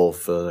to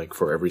solve, like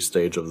for every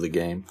stage of the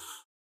game.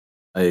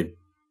 I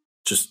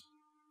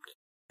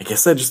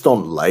guess I just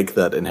don't like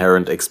that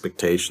inherent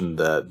expectation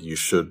that you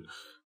should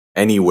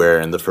anywhere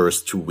in the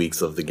first 2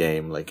 weeks of the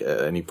game, like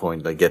at any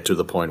point, like get to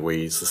the point where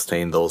you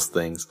sustain those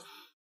things.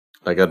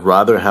 Like I'd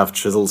rather have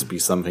chisels be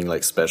something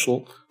like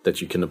special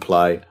that you can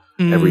apply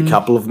every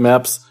couple of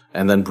maps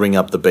and then bring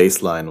up the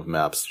baseline of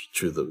maps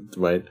to the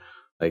right.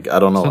 Like I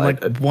don't know.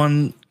 So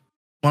one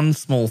one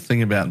small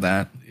thing about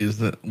that is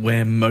that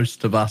where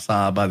most of us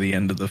are by the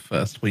end of the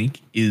first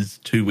week is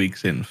 2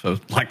 weeks in for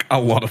like a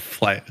lot of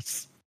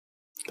players.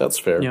 That's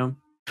fair. Yeah.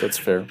 That's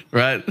fair.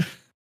 Right?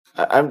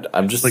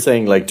 I'm just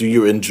saying, like, do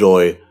you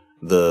enjoy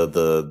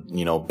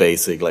the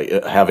basic, like,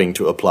 having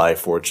to apply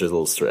 4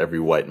 chisels to every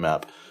white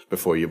map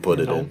before you put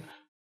it in?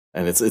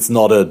 And it's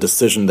not a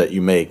decision that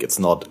you make. It's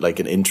not like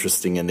an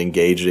interesting and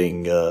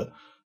engaging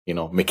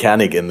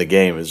mechanic in the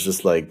game. It's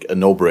just like a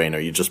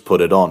no-brainer. You just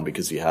put it on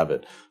because you have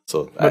it.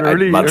 So But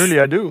early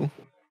I do.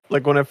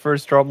 Like when I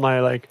first dropped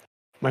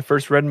my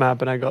first red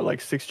map and I got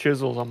like 6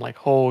 chisels, I'm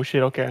like, oh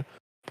shit, okay.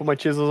 Put my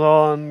chisels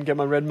on, get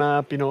my red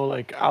map,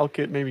 like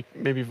Alkit,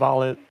 maybe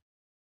Valet.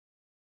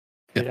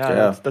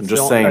 Yeah, I'm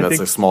just saying that's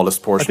the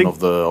smallest portion of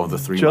the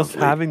 3 months. Just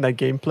having that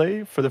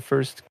gameplay for the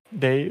first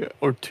day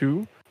or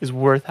 2 is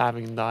worth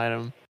having the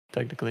item,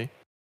 technically.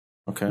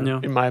 Okay. Yeah.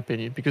 In my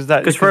opinion, because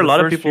for a lot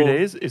of first people, few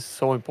days is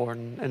so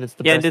important, and it's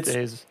the best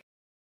days.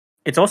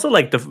 It's also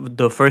like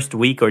the first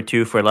week or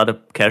 2 for a lot of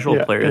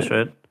casual players,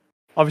 right?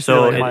 Obviously,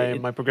 So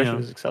my progression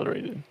is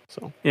accelerated.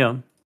 So yeah.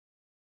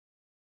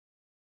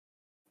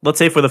 Let's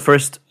say for the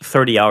first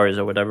 30 hours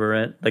or whatever,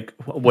 right? Like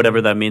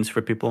whatever that means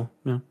for people.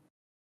 Yeah.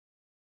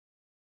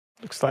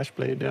 Like slash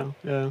blade,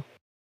 yeah.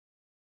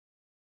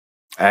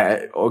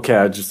 Okay,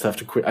 I just have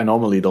to quit. I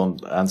normally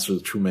don't answer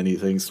too many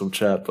things from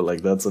chat, but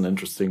like that's an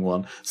interesting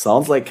one.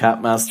 Sounds like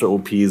Capmaster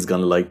OP is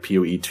gonna like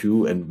PoE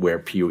 2 and where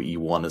PoE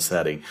 1 is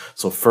heading.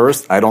 So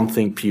first, I don't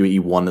think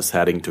PoE 1 is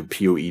heading to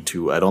PoE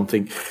 2. I don't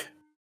think,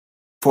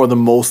 for the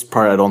most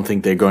part, I don't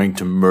think they're going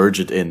to merge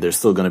it in. There's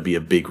still gonna be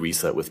a big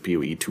reset with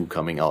PoE 2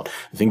 coming out.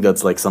 I think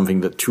that's like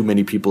something that too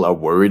many people are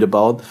worried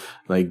about.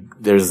 Like,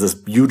 there's this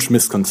huge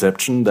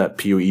misconception that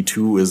PoE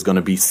 2 is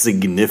gonna be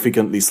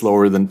significantly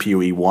slower than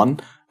PoE 1.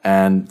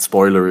 And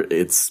spoiler,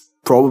 it's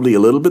probably a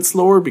little bit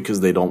slower because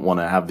they don't want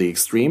to have the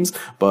extremes,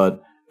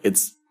 but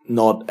it's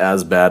not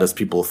as bad as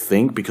people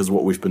think because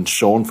what we've been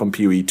shown from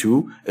PoE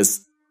 2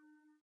 is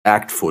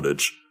act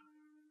footage.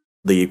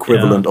 The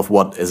equivalent of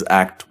what is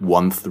Act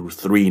 1 through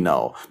 3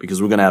 now. Because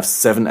we're going to have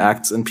 7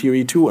 acts in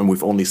PoE 2 and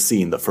we've only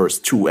seen the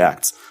first 2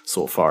 acts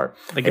so far.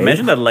 Like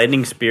imagine that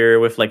lightning spear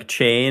with like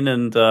chain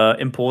and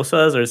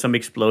impulsas or some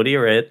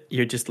explodey, right?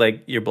 You're just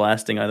like, you're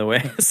blasting either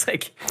way. It's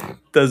like,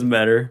 doesn't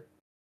matter.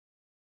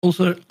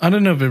 Also, I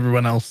don't know if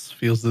everyone else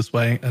feels this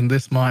way, and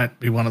this might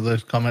be one of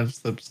those comments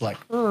that's like,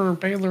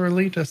 Baylor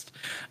elitist.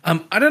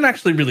 I don't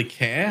actually really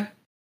care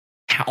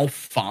how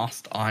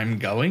fast I'm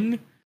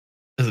going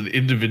as an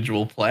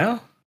individual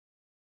player.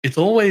 It's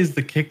always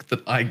the kick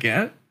that I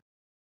get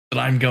that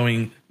I'm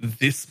going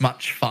this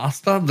much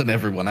faster than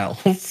everyone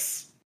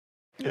else.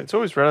 Yeah, it's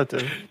always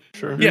relative.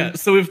 Sure. Yeah,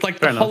 so if like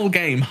the whole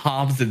game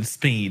halves in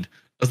speed,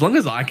 as long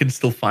as I can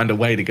still find a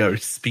way to go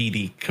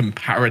speedy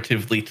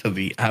comparatively to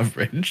the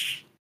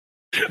average,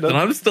 then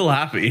I'm still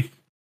happy.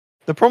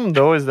 The problem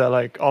though is that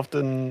like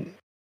often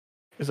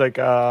it's like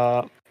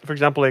for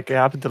example, like it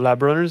happened to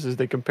lab runners is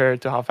they compare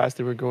it to how fast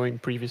they were going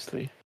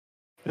previously.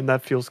 And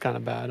that feels kind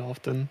of bad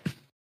often.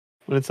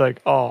 When it's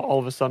like, oh, all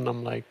of a sudden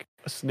I'm like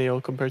a snail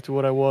compared to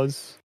what I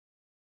was.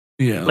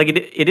 Yeah. Like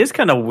it is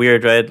kind of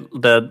weird, right?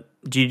 That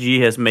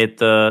GG has made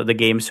the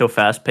game so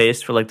fast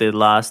paced for like the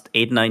last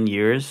 8-9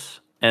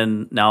 years,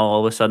 and now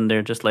all of a sudden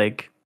they're just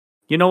like,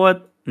 you know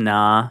what?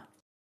 Nah.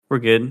 We're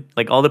good.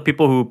 Like all the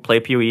people who play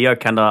PoE are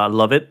kind of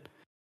love it,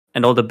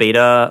 and all the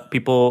beta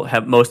people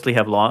have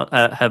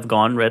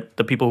gone. Right,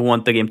 the people who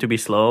want the game to be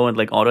slow and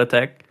like auto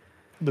attack.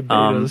 The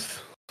betas.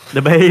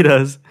 The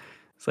betas.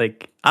 It's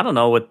like I don't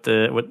know I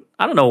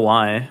don't know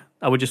why.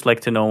 I would just like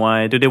to know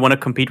why. Do they want to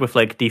compete with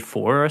like D4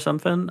 or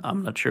something?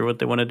 I'm not sure what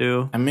they want to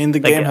do. I mean, the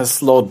game has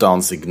slowed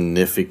down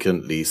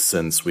significantly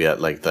since we had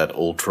like that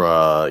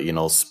ultra,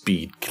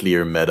 speed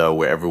clear meta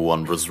where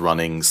everyone was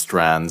running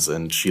strands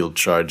and shield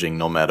charging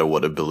no matter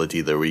what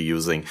ability they were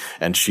using,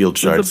 and shield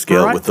charge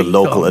scale with the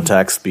local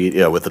attack speed,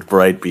 with the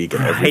bright beak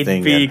and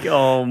everything. Bright beak,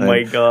 oh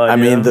my god. I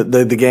mean,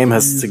 the game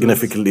has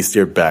significantly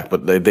steered back,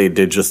 but they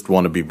just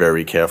want to be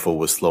very careful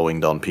with slowing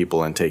down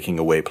people and taking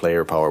away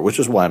player power, which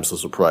is why I'm so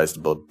surprised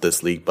about this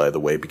league, by the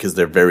way, because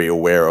they're very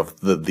aware of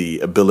the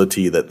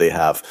ability that they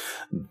have,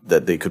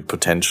 that they could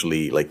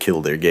potentially like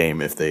kill their game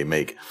if they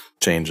make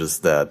changes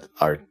that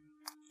are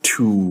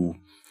too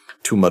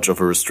much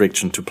of a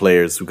restriction to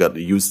players who got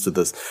used to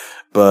this.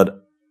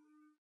 But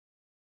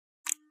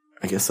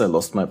I guess I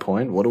lost my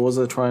point. What was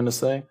I trying to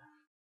say?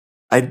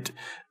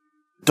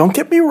 Don't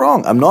get me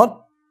wrong. I'm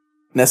not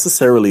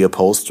necessarily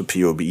opposed to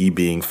PoE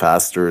being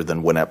faster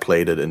than when I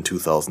played it in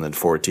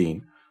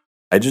 2014.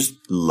 I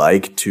just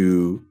like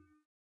to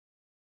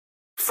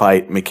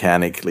fight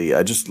mechanically.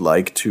 I just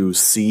like to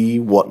see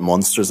what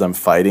monsters I'm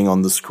fighting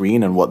on the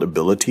screen and what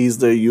abilities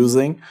they're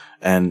using,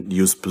 and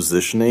use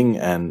positioning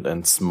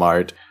and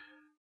smart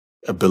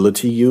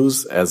ability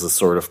use as a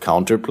sort of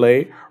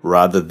counterplay,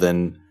 rather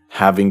than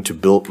having to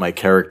build my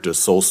character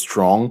so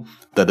strong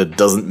that it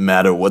doesn't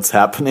matter what's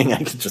happening. I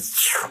can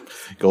just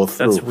go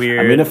through. That's weird.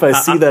 I mean, if I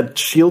see that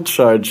shield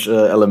charge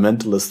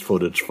elementalist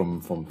footage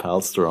from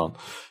Palsteron,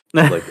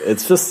 like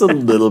it's just a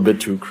little bit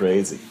too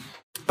crazy.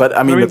 But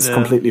I mean, mean, it's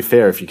completely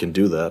fair if you can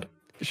do that.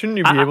 Shouldn't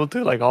you be able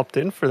to like opt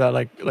in for that,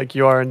 like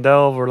you are in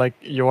Delve, or like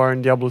you are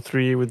in Diablo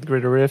 3 with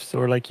Greater Rifts,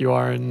 or like you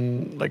are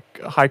in like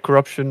High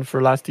Corruption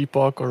for Last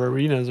Epoch or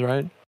Arenas,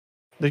 right?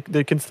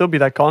 They can still be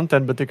that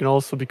content, but they can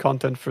also be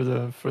content for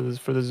the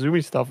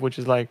Zoomy stuff, which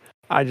is like,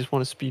 I just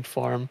want to speed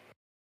farm.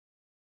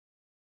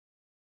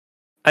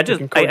 I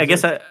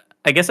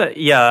guess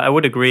I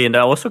would agree, and I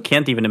also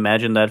can't even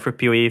imagine that for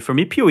PoE. For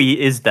me, PoE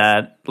is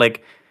that,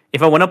 like,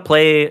 if I want to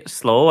play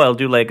slow, I'll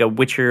do like a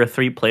Witcher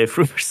 3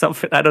 playthrough or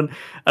something. I don't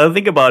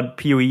think about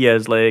PoE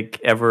as like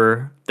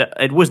ever.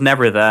 It was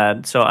never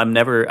that. So I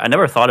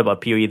never thought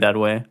about PoE that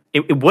way.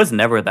 It was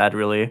never that,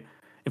 really.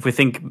 If we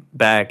think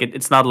back,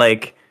 it's not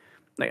like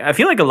I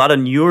feel like a lot of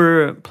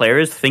newer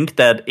players think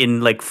that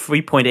in like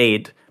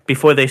 3.8,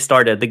 before they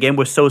started, the game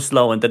was so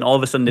slow, and then all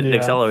of a sudden it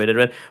accelerated,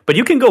 right? But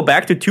you can go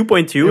back to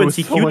 2.2 and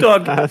see so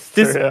Qdog,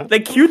 faster,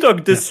 like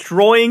Qdog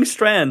destroying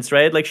strands,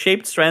 right? Like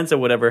shaped strands or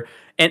whatever.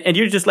 And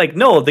you're just like,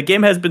 no, the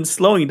game has been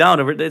slowing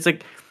down. It's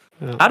like,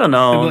 I don't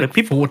know. Like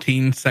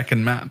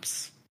 14-second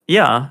maps.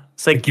 Yeah.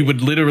 It's like you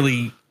would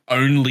literally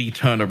only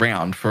turn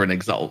around for an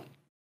exalt.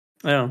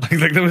 Yeah.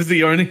 Like that was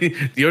the only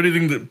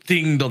thing that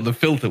dinged on the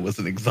filter was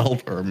an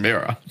exalt or a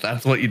mirror.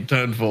 That's what you'd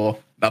turn for,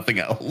 nothing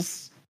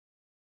else.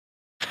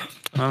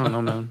 I don't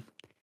know, man.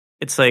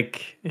 It's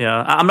like,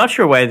 yeah, I'm not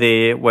sure why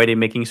they're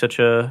making such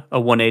a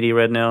 180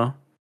 right now.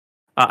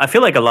 I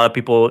feel like a lot of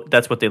people,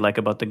 that's what they like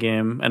about the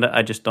game, and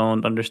I just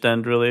don't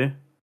understand, really.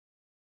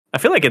 I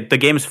feel like the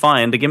game's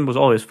fine. The game was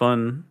always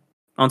fun.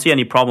 I don't see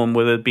any problem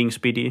with it being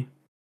speedy.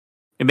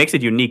 It makes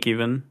it unique,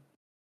 even.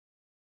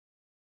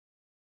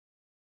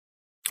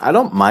 I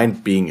don't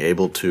mind being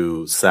able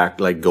to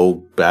go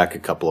back a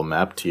couple of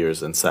map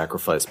tiers and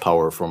sacrifice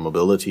power for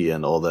mobility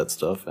and all that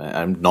stuff.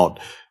 I'm not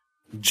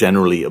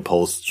generally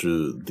opposed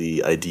to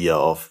the idea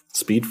of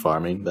speed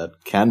farming.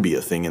 That can be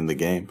a thing in the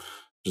game.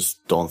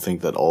 Just don't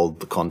think that all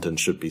the content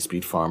should be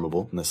speed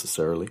farmable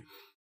necessarily.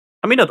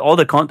 I mean, not all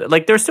the content.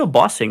 Like, there's still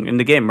bossing in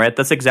the game, right?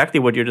 That's exactly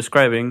what you're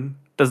describing.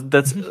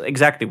 That's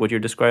exactly what you're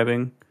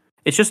describing.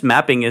 It's just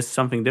mapping is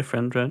something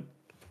different, right?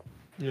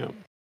 Yeah.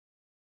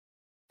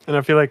 And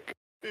I feel like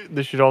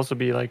this should also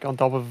be like on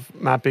top of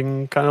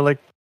mapping, kind of like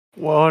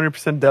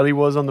 100% Delhi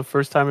was on the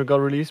first time it got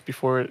released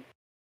before it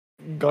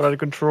got out of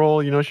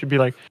control. You know, it should be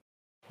like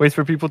ways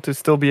for people to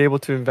still be able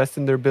to invest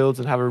in their builds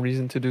and have a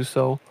reason to do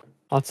so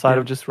outside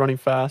of just running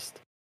fast,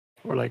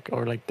 or like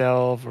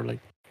Delve, or like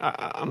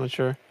I'm not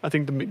sure. I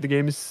think the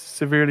game is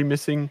severely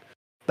missing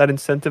that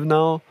incentive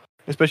now,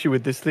 especially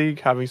with this league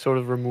having sort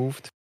of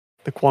removed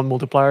the quant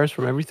multipliers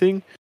from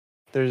everything.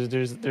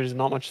 There's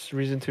not much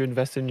reason to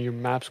invest in your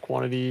map's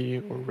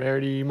quantity or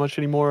rarity much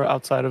anymore,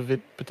 outside of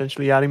it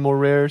potentially adding more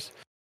rares,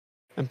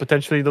 and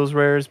potentially those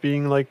rares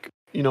being like,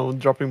 you know,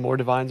 dropping more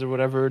divines or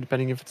whatever,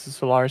 depending if it's a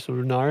Solaris or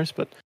Lunaris.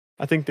 But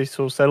I think they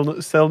so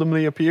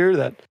seldomly appear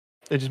that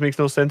it just makes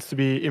no sense to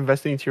be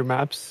investing into your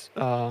maps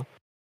to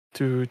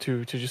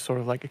just sort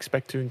of like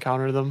expect to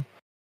encounter them.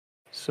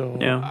 So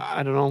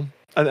I don't know.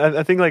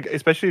 I think, like,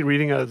 especially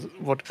reading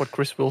what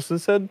Chris Wilson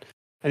said,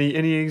 and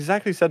he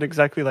exactly said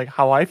like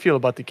how I feel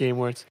about the game,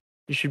 where it's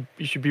you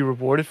should be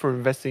rewarded for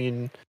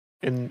investing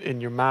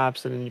in your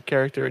maps and in your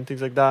character and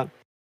things like that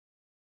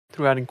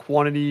through adding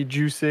quantity,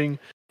 juicing.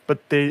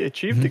 But they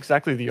achieved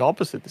exactly the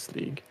opposite this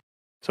league.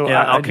 So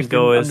I just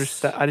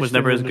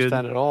didn't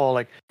understand at all.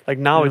 Like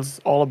now it's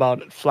all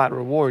about flat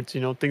rewards. You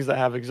know, things that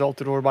have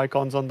exalted orb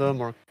icons on them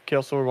or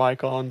chaos orb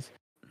icons,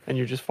 and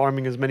you're just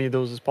farming as many of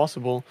those as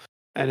possible.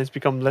 And it's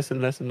become less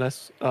and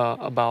less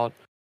about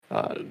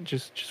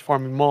just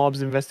farming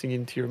mobs, investing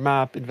into your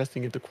map,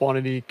 investing into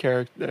quantity,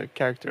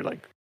 character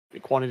like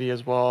quantity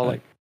as well.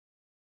 Like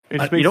it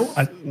just makes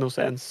no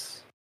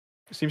sense.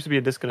 There seems to be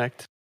a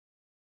disconnect.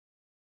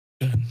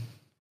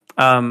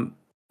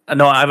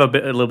 No, I have a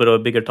little bit of a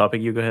bigger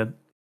topic. You go ahead.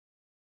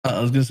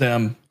 I was gonna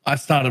say I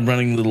started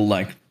running little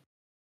like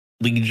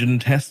Legion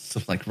tests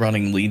of like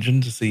running Legion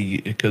to see,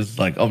 because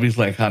like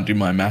obviously I can't do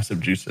my massive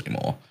juice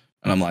anymore,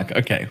 and I'm like,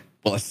 okay,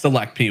 well I still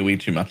like PoE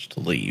too much to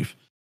leave,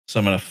 so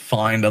I'm gonna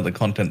find other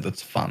content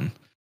that's fun.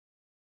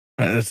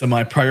 So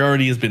my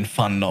priority has been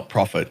fun, not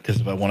profit, because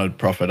if I wanted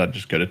profit, I'd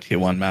just go to tier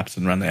 1 maps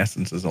and run the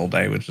essences all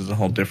day, which is a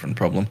whole different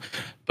problem.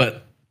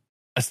 But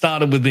I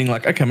started with being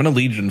like, okay, I'm gonna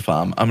Legion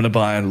farm. I'm gonna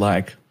buy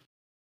like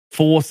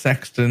 4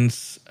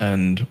 Sextants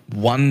and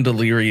 1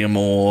 Delirium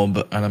Orb,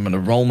 and I'm going to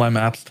roll my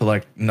maps to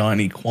like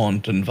 90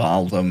 Quant and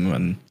Val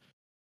them,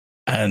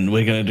 and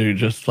we're going to do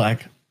just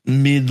like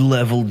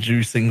mid-level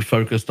juicing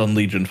focused on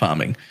Legion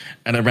farming.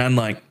 And I ran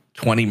like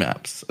 20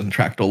 maps and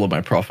tracked all of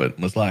my profit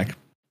and was like,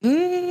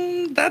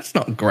 that's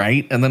not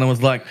great. And then I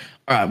was like,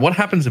 all right, what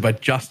happens if I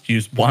just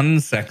use 1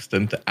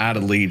 Sextant to add a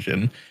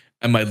Legion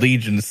and my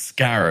Legion's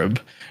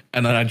Scarab,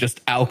 and then I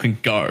just Alk and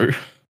go?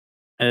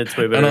 And it's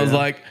way better.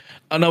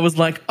 And I was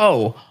like,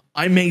 oh,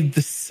 I made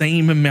the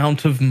same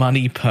amount of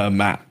money per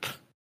map.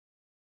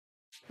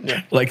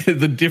 Yeah. Like,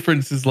 the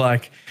difference is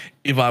like,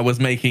 if I was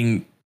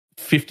making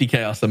 50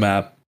 chaos a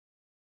map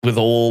with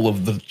all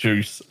of the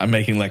juice, I'm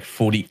making like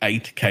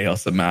 48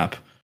 chaos a map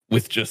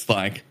with just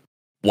like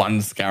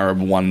 1 Scarab,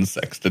 1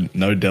 Sextant,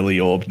 no Deli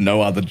Orb,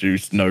 no other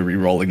juice, no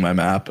re-rolling my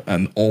map,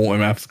 and all my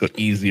maps got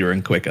easier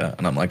and quicker.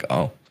 And I'm like,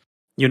 oh,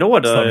 You know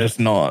what? so I'm just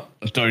not.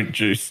 Don't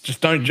juice.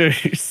 Just don't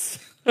juice.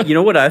 You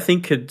know what I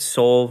think could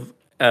solve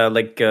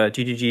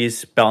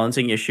GGG's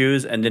balancing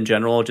issues and in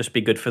general just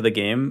be good for the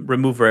game?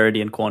 Remove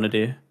rarity and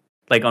quantity,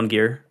 like on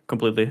gear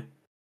completely.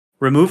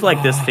 Remove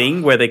like this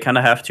thing where they kind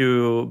of have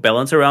to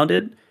balance around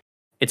it.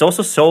 It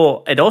also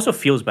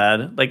feels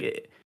bad.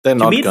 Like They're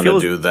not me, it going to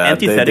feels do that.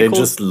 They antithetical.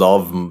 just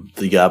love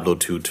Diablo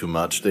 2 too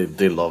much.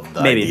 They love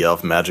the Maybe. idea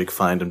of Magic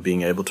Find and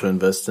being able to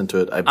invest into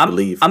it, I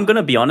believe. I'm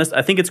gonna be honest.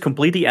 I think it's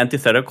completely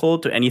antithetical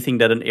to anything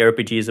that an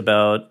ARPG is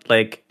about.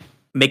 Like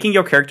making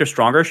your character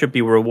stronger should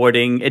be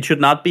rewarding. It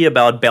should not be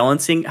about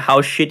balancing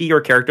how shitty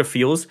your character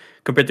feels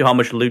compared to how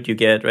much loot you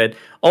get. Right?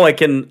 Oh, I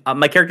can.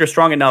 My character's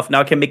strong enough now.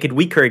 I can make it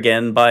weaker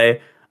again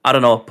by, I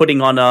don't know, putting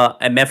on a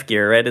MF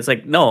gear. Right? It's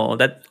like no,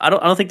 that I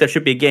don't think that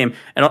should be a game,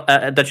 and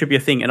that should be a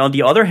thing. And on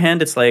the other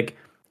hand, it's like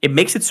it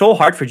makes it so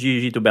hard for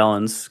GGG to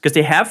balance because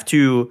they have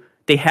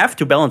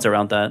to balance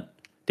around that.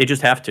 They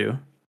just have to.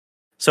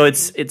 So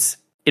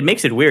it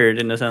makes it weird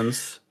in a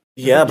sense.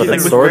 Yeah, but Like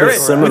it's with sort of rarity-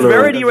 similar. with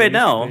rarity As it right used to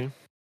now. be.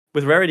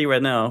 With rarity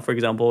right now, for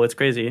example, it's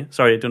crazy.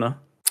 Sorry, Tuna.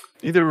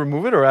 Either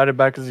remove it or add it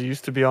back as it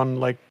used to be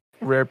on like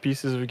rare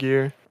pieces of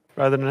gear,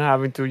 rather than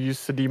having to use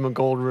Sedima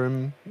Gold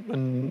Rim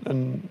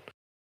and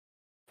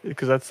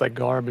because that's like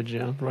garbage.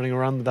 Yeah, running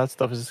around with that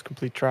stuff is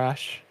complete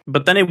trash.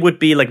 But then it would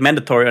be like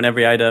mandatory on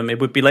every item. It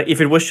would be like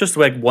if it was just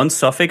like one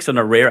suffix on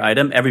a rare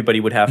item, everybody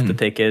would have to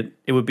take it.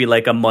 It would be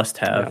like a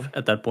must-have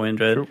at that point,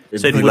 right? True.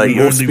 It'd So it be would like be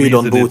move speed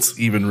on boots. It's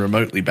even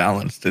remotely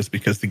balanced is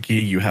because the gear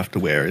you have to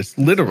wear is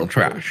literal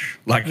trash.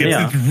 Like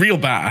it's real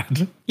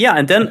bad. Yeah,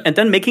 and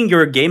then making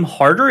your game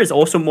harder is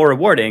also more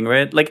rewarding,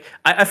 right? Like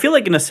I feel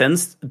like in a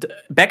sense,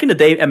 back in the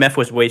day, MF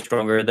was way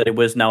stronger than it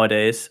was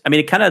nowadays. I mean,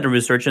 it kind of had a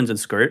resurgence in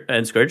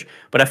Scourge,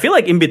 but I feel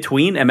like in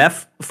between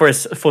MF for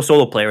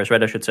solo players,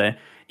 right? I should say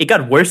it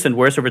got worse and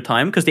worse over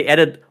time because they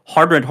added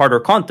harder and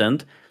harder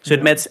content. So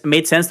it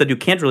made sense that you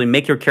can't really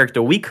make your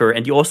character weaker,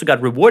 and you also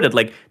got rewarded.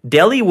 Like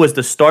Delhi was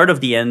the start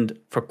of the end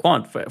for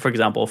Quant, for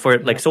example, for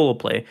like solo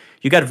play.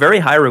 You got very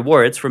high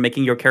rewards for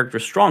making your character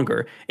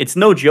stronger. It's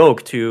no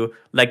joke to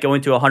like go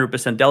into a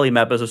 100% Delhi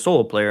map as a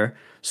solo player.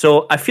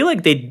 So I feel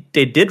like they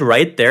did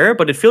right there,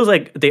 but it feels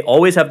like they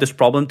always have this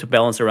problem to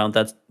balance around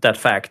that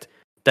fact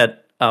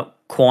that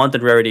Quant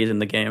and rarity is in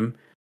the game.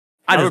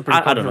 I have a pretty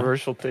I don't know.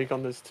 controversial take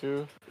on this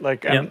too.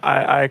 Like, and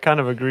I kind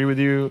of agree with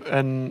you,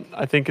 and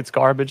I think it's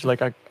garbage.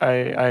 Like,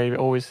 I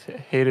always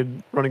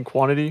hated running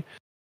quantity.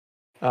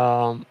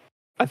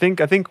 I think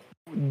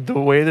the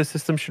way the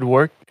system should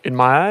work, in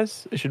my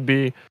eyes, it should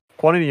be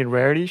quantity and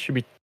rarity should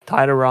be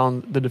tied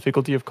around the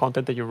difficulty of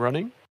content that you're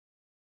running.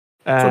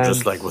 So And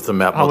just like with the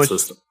map how mod much-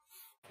 system.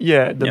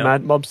 yeah, the Yeah.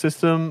 Mad Mob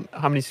system,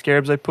 how many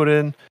scarabs I put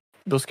in,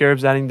 those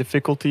scarabs adding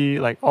difficulty,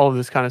 like all of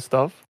this kind of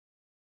stuff.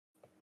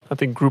 I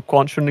think group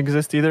quant shouldn't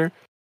exist either.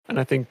 And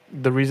I think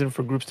the reason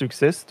for groups to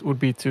exist would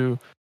be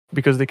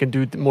because they can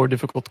do more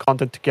difficult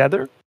content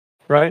together,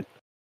 right?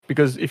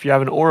 Because if you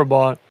have an Aura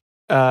bot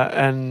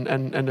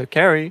and a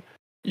carry,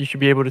 you should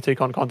be able to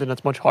take on content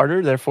that's much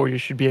harder. Therefore, you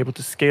should be able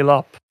to scale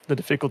up the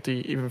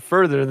difficulty even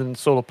further than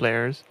solo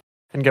players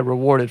and get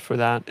rewarded for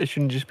that. It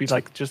shouldn't just be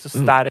like just a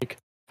static,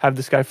 have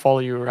this guy follow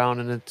you around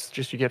and it's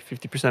just you get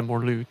 50% more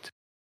loot.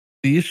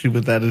 The issue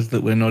with that is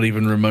that we're not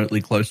even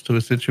remotely close to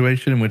a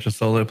situation in which a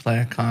solo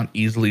player can't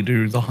easily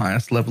do the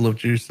highest level of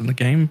juice in the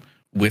game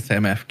with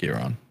MF gear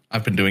on.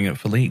 I've been doing it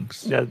for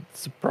leagues. Yeah,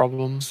 it's a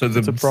problem. So It's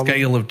a the problem.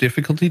 scale of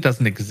difficulty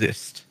doesn't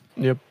exist.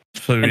 Yep.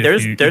 So And if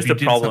there's you the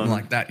did problem. something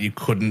like that, you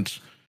couldn't,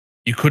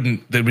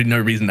 there'd be no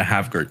reason to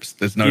have groups.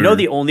 There's no... You know,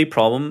 the only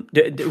problem,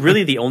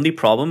 really the only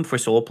problem for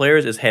solo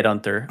players is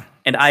Headhunter.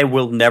 And I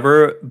will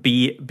never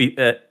be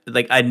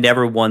I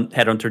never want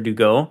Headhunter to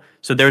go.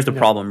 So there's the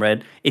problem,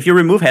 right? If you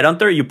remove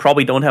Headhunter, you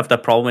probably don't have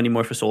that problem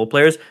anymore for solo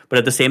players. But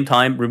at the same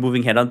time,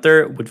 removing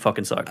Headhunter would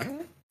fucking suck.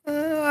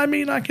 I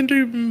mean, I can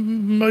do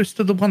most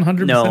of the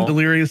 100% No.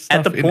 delirious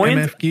stuff At the point,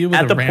 in MF gear with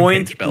at a the rampage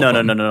point, belt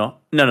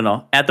no.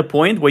 on. At the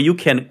point where you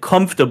can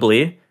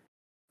comfortably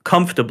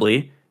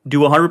do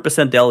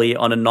 100% Delhi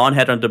on a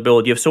non-Headhunter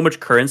build, you have so much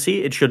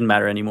currency, it shouldn't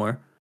matter anymore.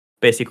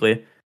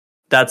 Basically,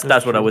 that's what I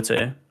true. would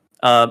say.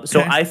 So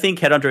Okay. I think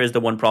Headhunter is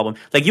the one problem.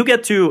 Like you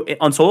get to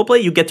on solo play,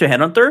 you get to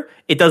Headhunter.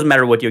 It doesn't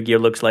matter what your gear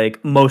looks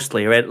like,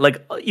 mostly, right?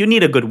 Like you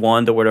need a good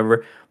wand or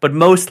whatever, but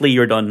mostly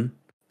you're done.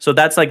 So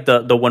that's like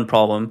the one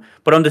problem.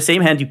 But on the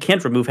same hand, you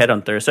can't remove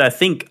Headhunter. So I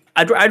think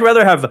I'd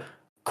rather have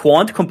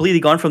Quant completely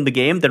gone from the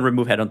game than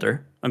remove Headhunter.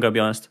 I'm gonna be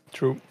honest.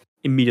 True.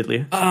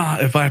 Immediately.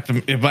 If I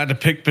had to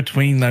pick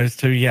between those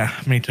two, yeah,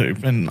 me too.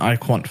 And I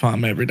quant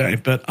farm every day,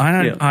 but I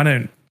don't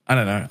know.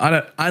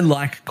 I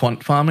like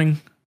quant farming,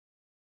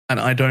 and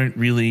I don't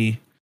really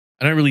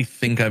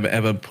think I've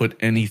ever put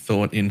any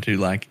thought into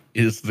like,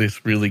 is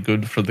this really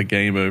good for the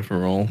game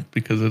overall?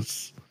 Because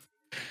it's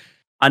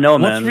I know,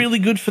 what's man. really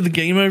good for the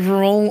game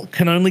overall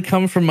can only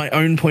come from my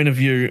own point of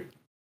view,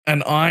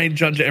 and I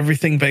judge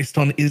everything based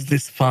on, is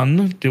this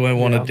fun? Do I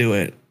want to Yeah. do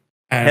it?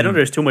 And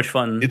Headhunter is too much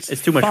fun. It's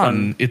too much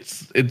fun.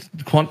 It's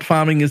quant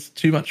farming is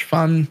too much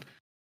fun.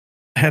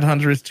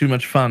 Headhunter is too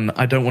much fun.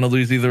 I don't want to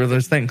lose either of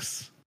those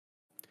things.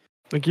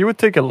 Like you would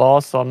take a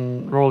loss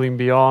on rolling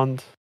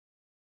beyond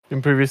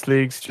in previous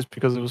leagues just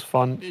because it was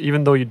fun,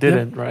 even though you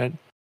didn't, right?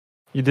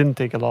 You didn't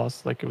take a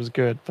loss. Like it was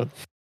good, but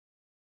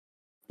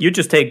You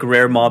just take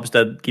rare mobs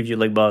that give you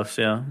like buffs,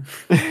 yeah.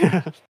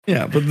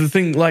 Yeah, but the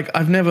thing, like,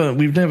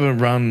 we've never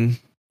run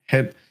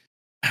head.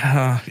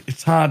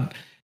 It's hard.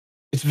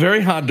 It's very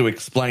hard to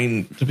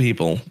explain to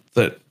people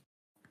that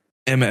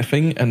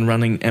MFing and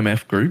running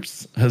MF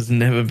groups has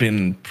never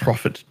been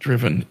profit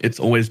driven. It's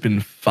always been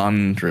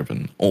fun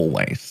driven,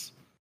 always.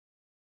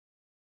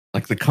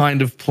 Like the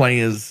kind of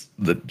players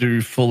that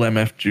do full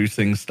MF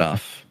juicing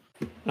stuff.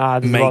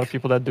 there's a lot of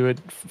people that do it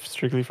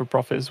strictly for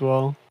profit as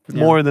well,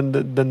 more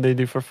than they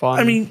do for fun.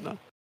 I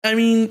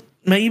mean,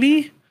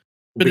 maybe,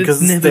 but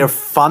because it's never, their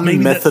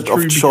fun method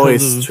of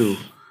choice to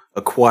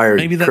acquire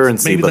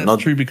currency, but not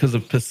true because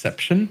of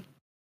perception.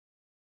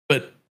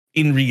 But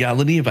in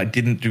reality, if I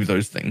didn't do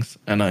those things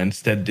and I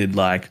instead did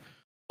like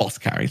boss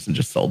carries and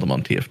just sold them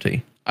on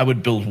TFT, I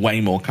would build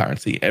way more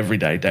currency every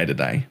day, day to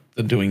day,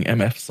 than doing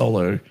MF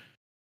solo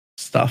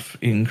stuff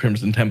in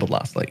Crimson Temple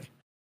last league.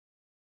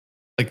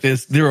 Like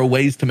there are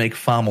ways to make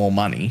far more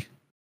money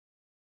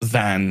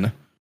than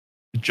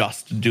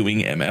just doing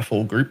MF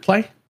or group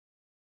play.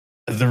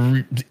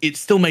 It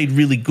still made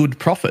really good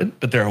profit,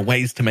 but there are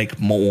ways to make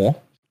more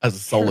as a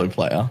solo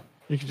player.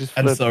 You could just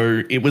flip. And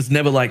so it was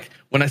never like,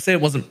 when I say it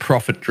wasn't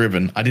profit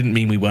driven, I didn't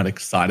mean we weren't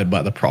excited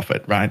by the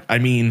profit, right? I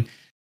mean,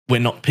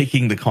 we're not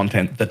picking the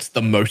content that's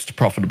the most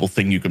profitable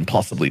thing you can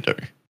possibly do.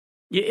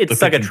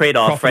 It's like a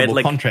trade-off, right?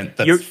 Like content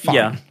that's fun.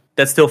 Yeah,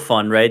 that's still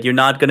fun, right? You're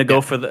not going to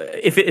go for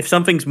the... If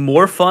something's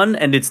more fun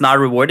and it's not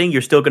rewarding,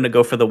 you're still going to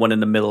go for the one in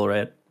the middle,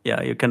 right?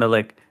 Yeah, you're kind of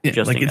like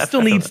adjusting. Like it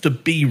still needs to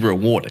be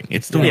rewarding.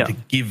 It still needs to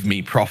give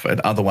me profit.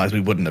 Otherwise, we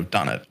wouldn't have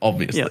done it,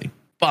 obviously. Yeah.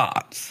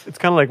 But it's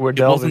kind of like where it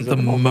Delve wasn't is the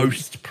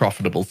most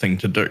profitable thing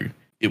to do.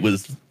 It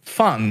was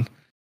fun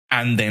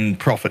and then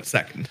profit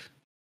second,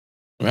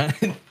 right?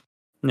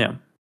 Yeah.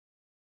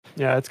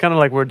 Yeah, it's kind of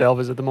like where Delve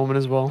is at the moment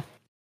as well.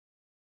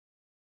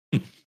 Yeah,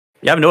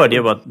 I have no idea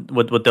about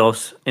what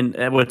Delve's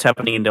what's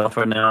happening in Delve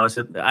right now.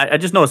 I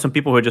just know some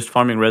people who are just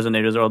farming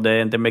resonators all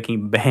day and they're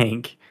making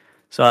bank.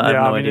 So I have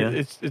no idea.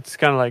 It's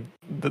kind of like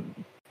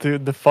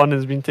the fun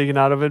has been taken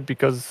out of it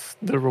because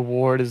the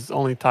reward is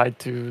only tied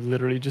to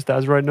literally just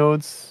Azerite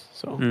nodes.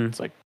 So it's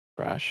like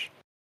trash.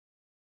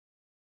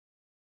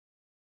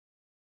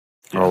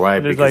 All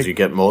right, because you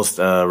get most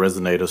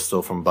resonators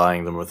still from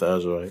buying them with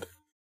Azerite.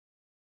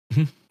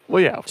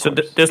 Well, yeah. So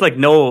there's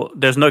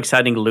no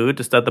exciting loot.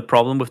 Is that the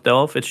problem with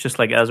Delve? It's just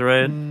like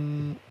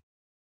Azerite.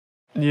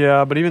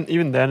 Yeah, but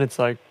even then, it's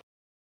like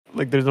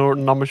there's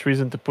not much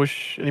reason to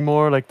push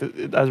anymore. Like the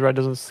Azerite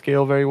doesn't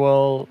scale very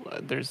well.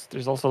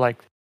 There's also like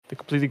they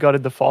completely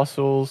gutted the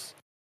fossils.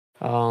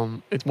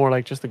 It's more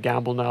like just a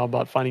gamble now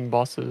about finding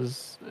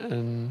bosses.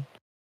 And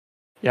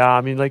yeah,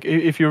 I mean, like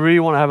if you really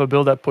want to have a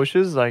build that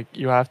pushes, like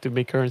you have to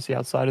make currency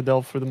outside of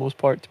Delve for the most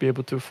part to be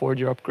able to afford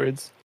your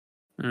upgrades.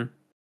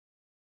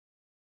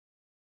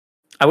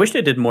 I wish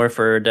they did more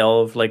for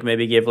Delve, like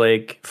maybe give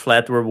like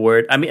flat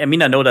reward. I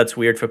mean, I know that's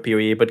weird for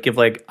PoE, but give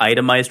like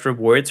itemized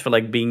rewards for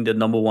like being the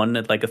number one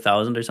at like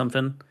 1,000 or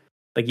something.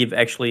 Like give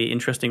actually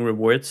interesting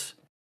rewards.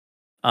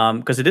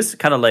 Because it is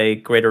kind of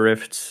like Greater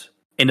Rifts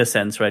in a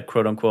sense, right?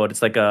 Quote unquote.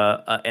 It's like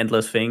a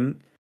endless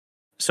thing.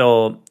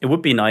 So it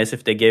would be nice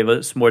if they gave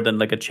us more than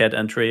like a chat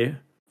entry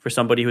for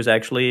somebody who's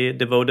actually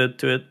devoted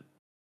to it.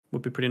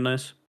 Would be pretty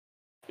nice.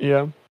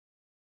 Yeah.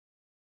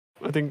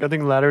 I think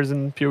ladders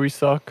in PoE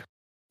suck.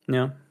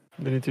 Yeah.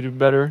 They need to do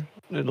better.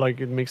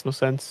 It makes no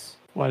sense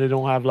why they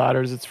don't have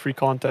ladders. It's free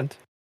content.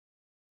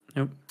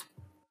 Yep.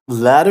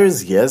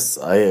 Ladders, yes.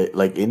 I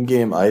like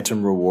in-game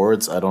item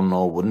rewards. I don't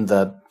know. Wouldn't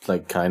that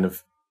like kind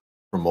of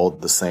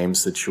promote the same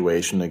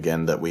situation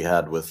again that we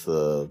had with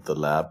the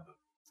lab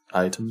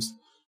items,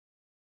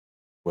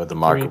 where the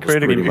market was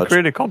pretty much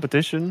create a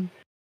competition.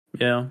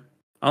 Yeah,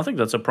 I don't think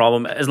that's a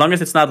problem as long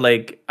as it's not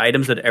like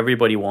items that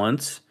everybody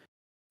wants.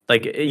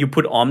 Like you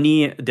put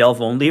Omni Delve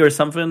only or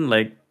something.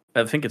 Like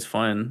I think it's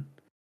fine.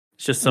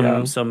 It's just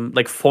some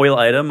like foil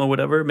item or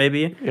whatever,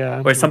 maybe.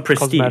 Yeah, or some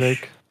prestige.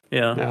 Cosmetic.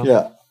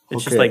 Yeah.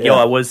 It's just like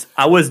I was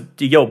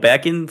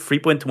back in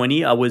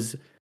 3.20. I was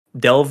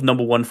Delve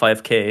number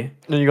 15K.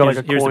 And you got like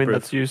a coin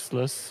that's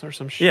useless or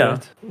some shit. Yeah.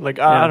 Like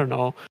I don't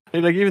know.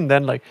 Like even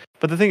then, like,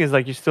 but the thing is,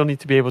 like, you still need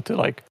to be able to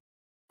like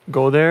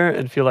go there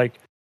and feel like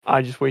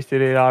I just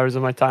wasted 8 hours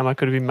of my time. I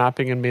could have been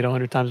mapping and made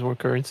 100 times more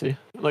currency.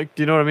 Like,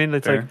 do you know what I mean?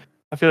 It's like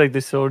I feel like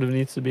this sort of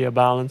needs to be a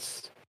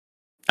balance.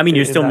 I mean,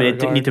 you still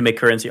need to make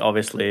currency,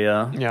 obviously.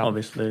 Yeah.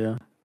 Obviously, yeah.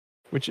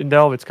 Which in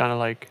Delve, it's kind of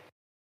like.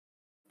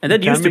 And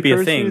that used to be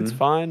a thing. It's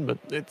fine, but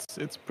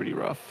it's pretty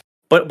rough.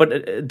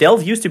 But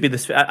Delve used to be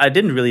this. I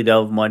didn't really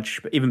delve much,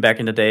 even back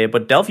in the day.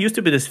 But Delve used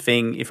to be this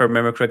thing, if I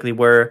remember correctly,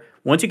 where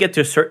once you get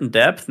to a certain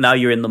depth, now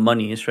you're in the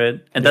monies, right?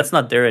 And that's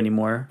not there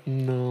anymore.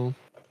 No.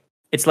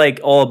 It's like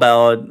all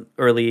about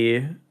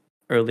early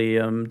early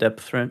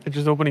depth threat. It's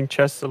just opening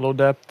chests at low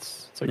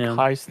depths. It's like Yeah.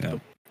 heist. Yeah.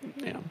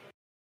 Yeah.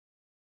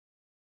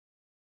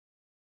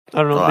 I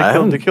don't know. Oh, I they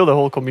haven't- killed the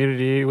whole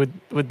community with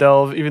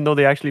Delve, even though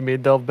they actually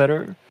made Delve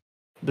better.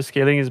 The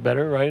scaling is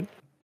better, right?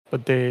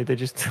 But they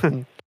just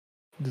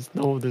there's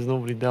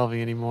nobody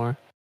delving anymore.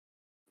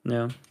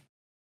 Yeah.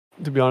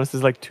 To be honest,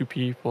 there's like 2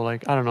 people,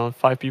 like I don't know,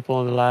 5 people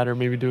on the ladder,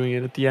 maybe doing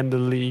it at the end of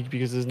the league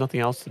because there's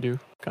nothing else to do,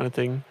 kind of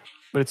thing.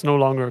 But it's no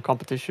longer a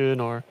competition,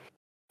 or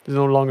there's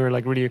no longer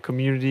like really a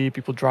community.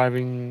 People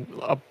driving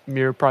up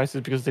mirror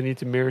prices because they need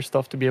to mirror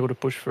stuff to be able to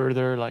push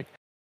further, like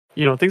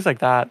things like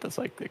that. That's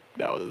like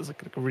that was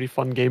like a really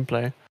fun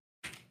gameplay.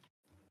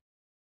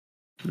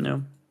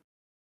 No.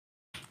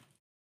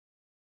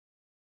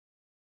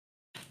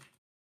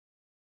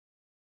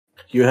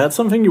 You had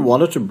something you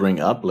wanted to bring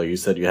up, like you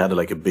said, you had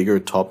like a bigger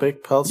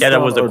topic, Pulse. Yeah,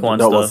 that was the quant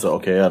That stuff. was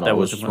okay. Yeah, no, I That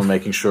was was the just quant.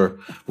 making sure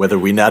whether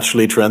we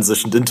naturally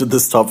transitioned into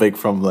this topic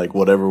from like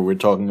whatever we're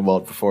talking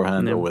about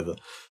beforehand, Yeah. or whether.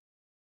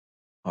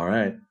 All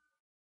right.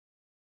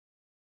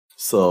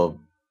 So,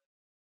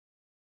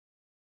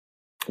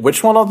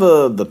 which one of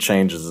the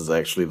changes is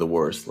actually the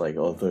worst? Like,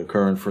 of the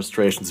current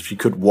frustrations, if you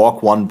could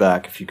walk one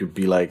back, if you could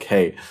be like,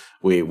 hey,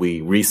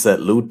 we reset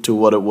loot to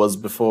what it was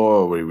before,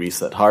 or we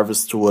reset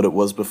harvest to what it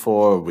was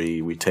before, or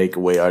we take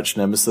away Arch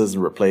Nemesis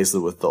and replace it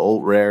with the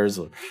old rares,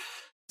 or is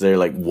there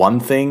like one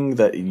thing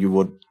that you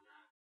would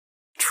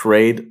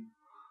trade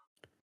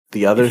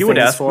the other If you would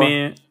things ask for?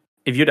 me,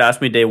 if you'd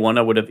asked me day one,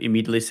 I would have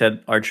immediately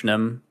said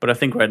Archnem. But I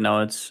think right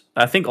now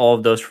I think all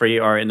of those 3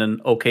 are in an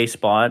okay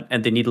spot,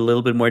 and they need a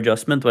little bit more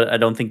adjustment. But I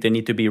don't think they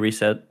need to be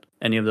reset.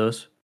 Any of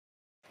those.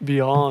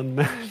 Beyond,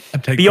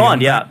 I'd take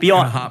Beyond, yeah, that in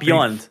a heartbeat.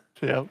 beyond.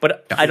 yeah.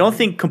 But I don't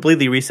think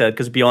completely reset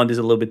because Beyond is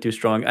a little bit too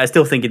strong. I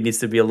still think it needs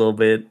to be a little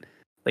bit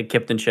like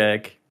kept in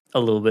check, a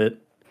little bit.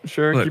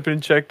 Sure, Look, keep it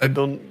in check. I-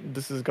 Don't.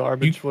 This is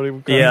garbage. What are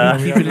we Yeah.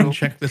 Keep it in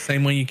check the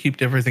same way you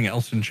keep everything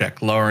else in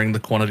check, lowering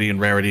the quantity and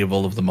rarity of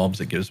all of the mobs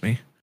it gives me.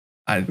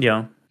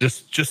 Yeah,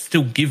 Just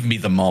still give me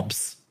the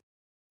mobs.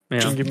 yeah.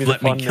 Just Give me the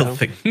let me fun kill now.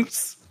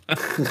 things.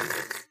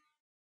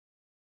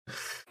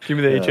 Give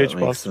me the Yeah, that HH makes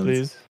buffs, sense.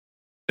 please.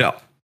 Yeah.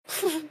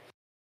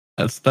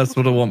 That's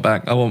what I want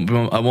back. I want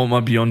my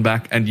Beyond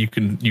back, and you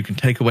can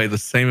take away the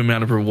same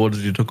amount of rewards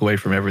as you took away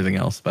from everything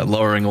else by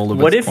lowering all of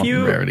What its if quantity you-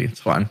 and rarity. It's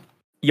fine.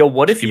 Yo,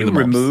 what if Give me you the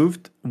mobs.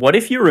 removed? What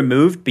if you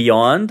removed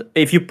Beyond?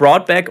 If you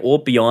brought back all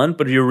Beyond,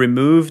 but you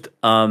removed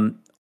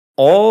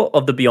all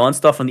of the Beyond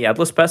stuff on the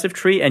Atlas passive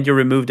tree, and you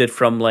removed it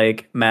from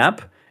like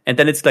map, and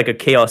then it's like a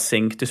chaos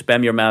sync to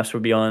spam your maps for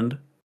Beyond.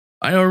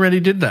 I already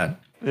did that.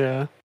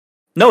 Yeah.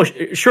 No,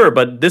 sure,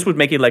 but this would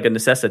make it like a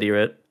necessity,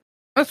 right?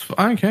 That's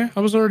fine. Okay, I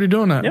was already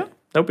doing that. Yeah,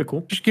 that would be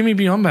cool. Just give me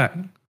Beyond back.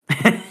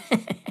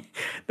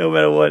 No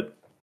matter what.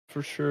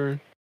 For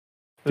sure.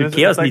 Dude, And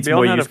Chaos like needs Beyond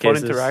more had use a fun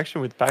cases.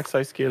 interaction with pack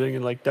size scaling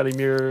and like Deli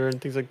Mirror and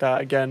things like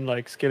that. Again,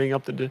 like scaling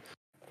up the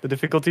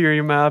difficulty of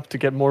your map to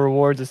get more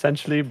rewards,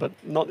 essentially. But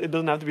it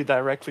doesn't have to be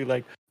directly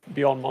like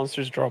Beyond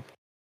monsters drop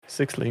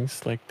 6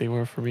 links like they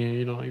were for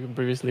me, like in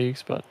previous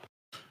leagues. But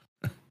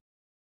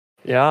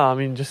yeah, I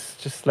mean,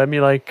 just let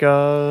me like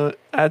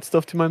add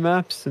stuff to my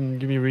maps and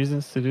give me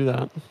reasons to do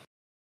that.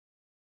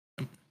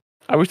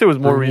 I wish there was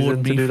more Reward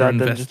reason to me do for that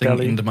than just investing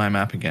Deli. into my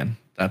map again.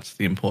 That's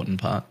the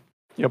important part.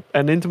 Yep,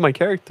 and into my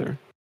character.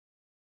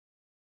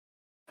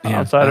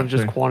 Yeah, Outside of that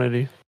just too.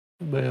 quantity.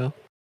 But yeah.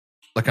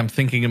 Like I'm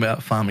thinking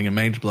about farming a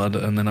Mage Blood,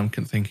 and then I'm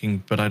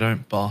thinking, but I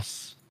don't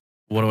boss.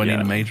 What do I need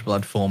Yeah. a Mage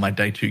Blood for? My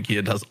day 2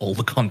 gear does all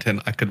the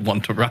content I could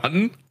want to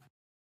run.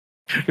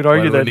 You could Why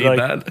argue do I that need like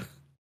that?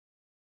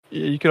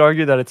 you could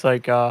argue that it's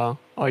like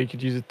you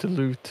could use it to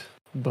loot,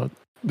 but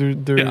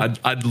there Yeah,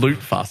 I'd loot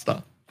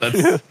faster.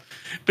 That's.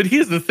 But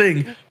here's the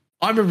thing: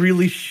 I'm a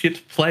really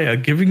shit player.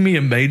 Giving me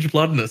a Mage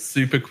Blood and a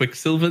super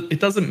Quicksilver, it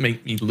doesn't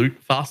make me loot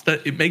faster.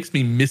 It makes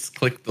me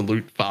misclick the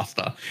loot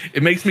faster.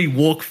 It makes me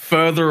walk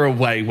further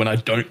away when I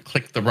don't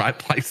click the right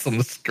place on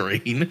the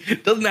screen.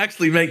 It doesn't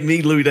actually make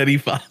me loot any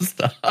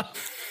faster.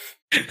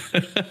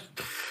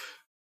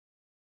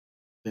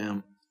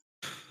 Damn.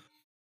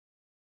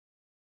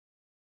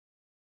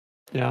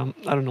 yeah,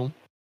 I don't know.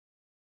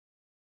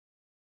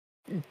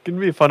 It can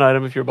be a fun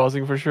item if you're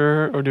bossing for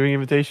sure, or doing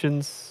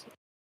invitations,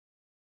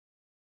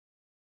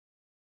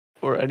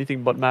 or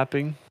anything but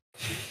mapping.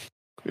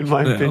 In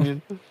my Yeah.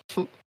 opinion,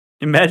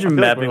 Imagine I feel like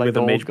mapping we're like with the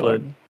a old Mage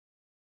Blood. guard.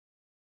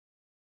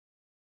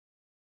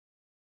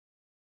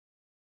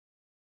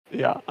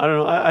 Yeah, I don't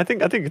know. I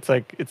think it's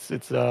like it's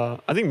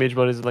I think Mage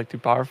Blood is like too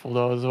powerful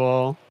though as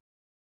well.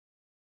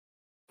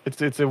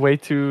 It's a way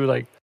to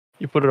like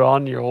you put it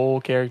on, your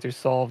whole character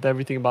solved,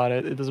 everything about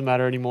it. It doesn't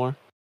matter anymore.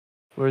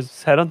 Whereas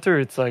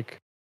Headhunter, it's like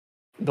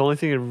the only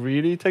thing it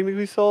really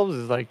technically solves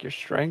is like your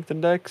strength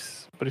and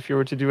dex. But if you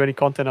were to do any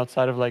content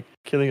outside of like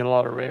killing a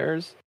lot of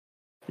rares,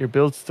 your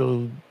build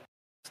still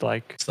it's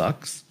like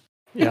Sucks.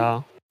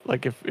 yeah.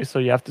 Like if so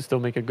you have to still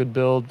make a good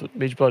build. But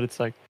Mage Blood, it's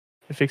like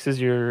it fixes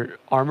your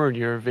armor and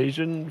your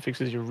evasion,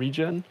 fixes your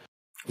regen,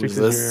 fixes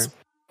Resist.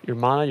 your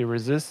mana, your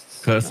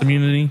resists. Curse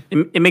immunity.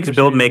 It makes Push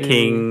build you-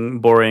 making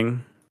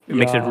boring. It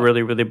makes it Yeah.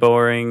 really, really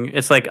boring.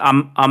 It's like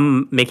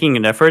I'm making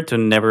an effort to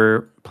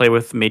never play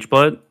with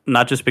Mageblood,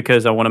 not just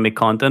because I want to make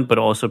content, but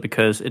also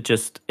because it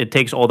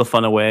takes all the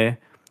fun away.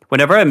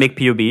 Whenever I make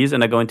PUBs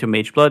and I go into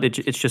Mageblood,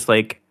 it's just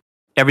like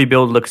every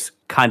build looks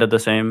kind of the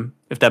same,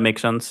 if that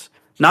makes sense.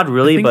 Not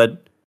really, think-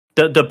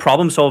 but the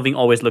problem solving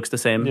always looks the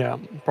same. Yeah,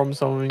 problem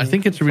solving. I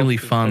think it's really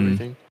solves fun.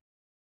 everything.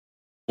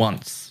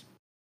 Once.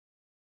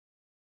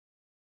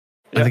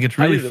 I Yeah, think it's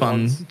really did it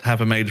fun once. to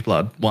have a Mage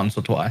Blood once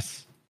or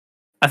twice.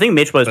 I think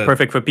Mageblood is But-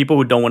 perfect for people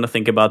who don't want to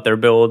think about their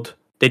build.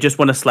 They just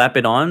want to slap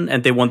it on,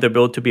 and they want their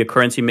build to be a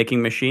currency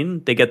making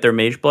machine. They get their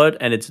Mageblood,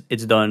 and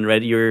it's done,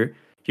 right? You're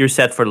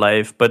set for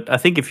life. But I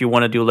think if you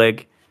want to do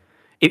like,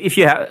 if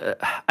you have,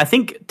 I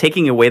think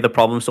taking away the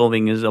problem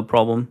solving is a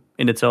problem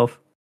in itself.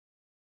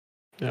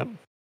 Yeah,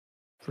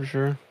 for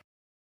sure.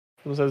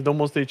 It says don't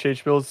most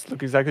HH builds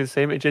look exactly the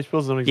same. HH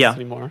builds don't exist Yeah.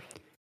 anymore.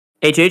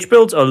 HH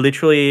builds are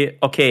literally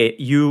okay.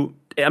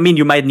 I mean,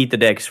 you might need the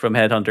decks from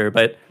Headhunter,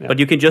 but Yeah.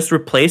 you can just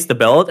replace the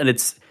belt, and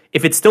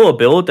if it's still a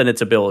build, then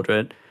it's a build,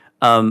 right?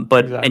 But and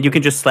Exactly. you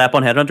can just slap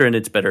on Headhunter, and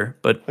it's better.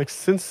 But Like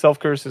since self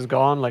curse is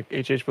gone, like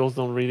HH builds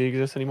don't really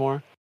exist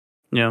anymore.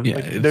 yeah, Yeah,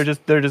 Like it's-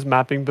 they're just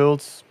mapping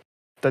builds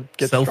that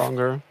get Self-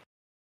 stronger.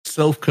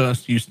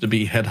 Self-Cursed used to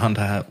be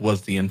Headhunter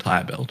was the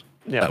entire build.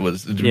 Yeah, That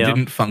was it Yeah.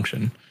 didn't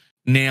function.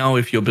 Now,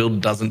 if your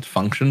build doesn't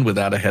function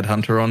without a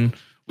Headhunter on,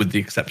 with the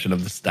exception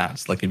of the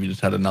stats, like if you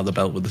just had another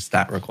belt with a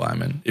stat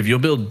requirement, if your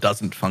build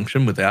doesn't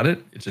function without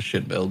it, it's a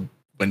shit build.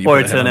 When you or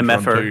put it's a an Headhunter on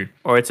MFR, too.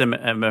 or it's an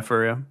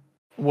MFR. Yeah.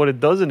 what it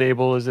does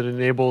enable is it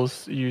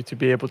enables you to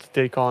be able to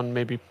take on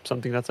maybe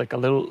something that's like a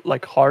little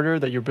like harder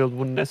that your build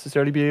wouldn't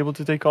necessarily be able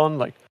to take on,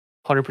 like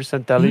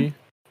 100% deli,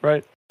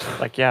 right?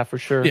 Like yeah, for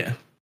sure. Yeah,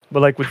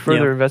 But like with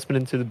further Yeah.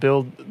 investment into the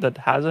build that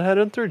has a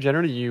headhunter,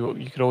 generally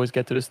you could always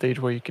get to the stage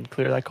where you can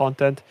clear that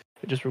content.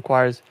 It just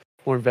requires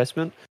more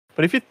investment.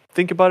 But if you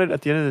think about it,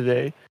 at the end of the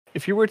day,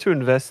 if you were to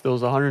invest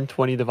those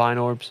 120 divine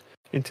orbs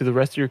into the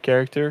rest of your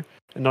character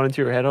and not into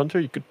your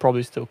headhunter, you could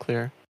probably still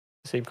clear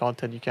the same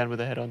content you can with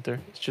a headhunter.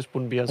 It just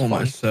wouldn't be as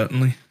almost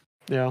certainly. fun.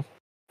 Yeah,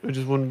 it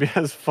just wouldn't be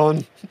as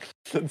fun.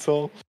 That's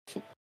all.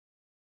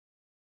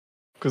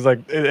 Because like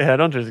a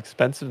headhunter is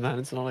expensive, man.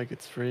 It's not like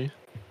it's free.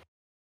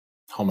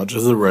 How much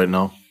is it right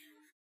now?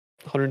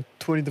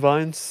 120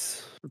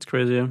 divines. It's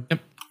crazy. Yeah.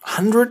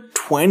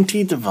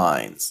 120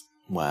 divines.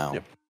 Wow.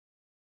 Yep.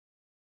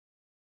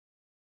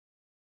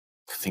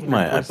 I think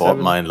I bought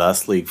 127. mine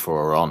last league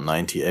for around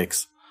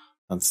 90x.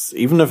 That's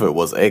even if it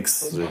was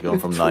X, going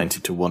from 90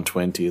 to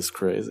 120 is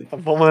crazy. I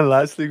bought my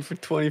last league for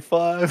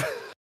 25.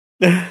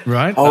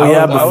 Right? Oh,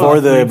 yeah,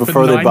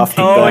 before they buffed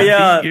it Oh,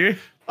 back. yeah.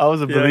 I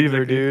was a Yeah,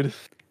 believer, exactly. dude.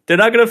 They're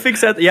not gonna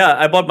fix that. Yeah,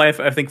 I bought my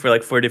I think for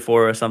like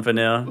 44 or something.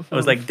 Yeah, I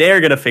was like,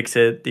 they're gonna fix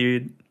it,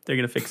 dude. They're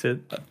gonna fix it.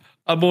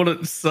 I bought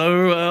it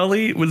so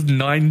early. It was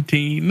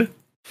 19.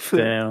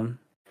 Damn.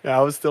 Yeah,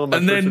 I was still in my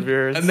And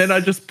perseverance. then I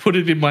just put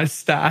it in my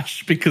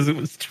stash because it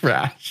was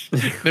trash.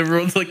 And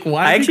everyone's like,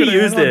 why I have you actually got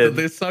a used Headhunter? it.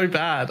 They're so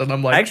bad. And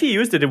I'm like, I actually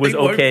used it. It was "They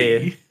won't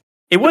okay. be."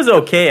 It was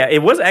okay.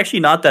 It was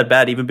actually not that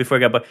bad even before I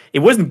got. But it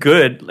wasn't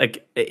good.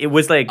 Like it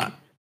was like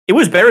it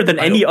was better than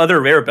I any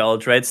other rare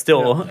belt, right?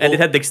 Still, Yeah. and it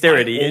had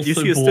dexterity. I And you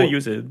also should still bought-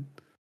 use it.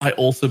 I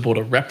also bought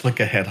a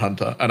replica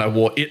Headhunter and I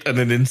wore it and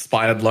an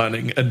Inspired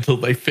Learning until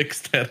they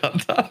fixed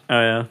Headhunter.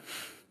 Oh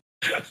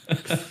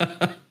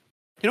yeah.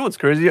 You know what's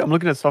crazy? I'm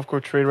looking at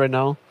softcore trade right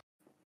now.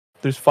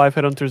 There's 5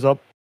 headhunters up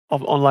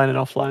of online and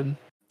offline.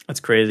 That's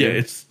crazy. Yeah,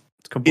 it's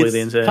completely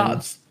it's insane.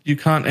 cards. You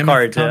can't MF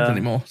Cards, cards yeah.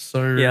 anymore.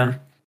 So Yeah.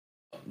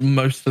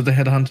 most of the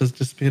Headhunters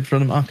disappeared from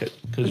the market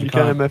because You you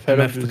can't can't MF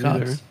MF Headhunters the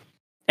cards. either.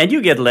 And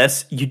you get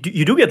less. You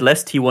do get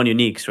less T1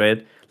 uniques,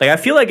 right? Like I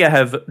feel like I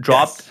have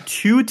dropped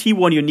Yes. 2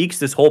 T1 uniques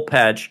this whole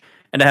patch,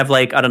 and I have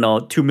like I don't know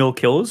 2 mil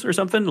kills or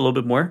something, a little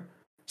bit more.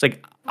 It's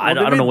like I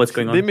Well, don't know what's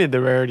going They on. made the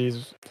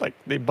rarities, like,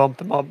 they bumped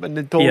them up. And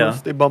they told Yeah.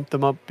 us they bumped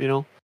them up, you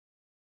know?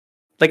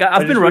 Like I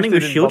I've just been wish running they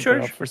with didn't shield bump it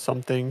up charge. for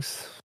some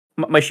things.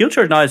 My shield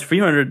charge now is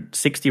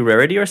 360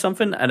 rarity or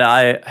something, and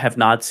I have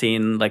not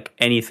seen like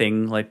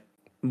anything like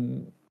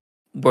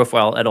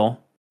worthwhile at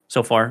all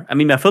so far. I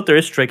mean, my filter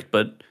is strict,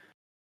 but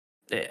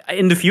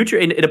in the future,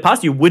 in the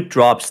past, you would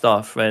drop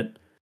stuff, right?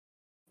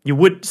 There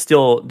would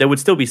still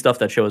be stuff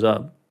that shows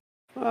up.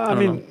 I don't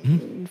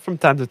mean, from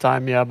time to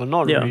time, yeah, but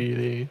not Yeah.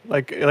 really.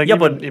 Like Yeah, even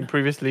but- in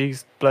previous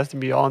leagues, Blessed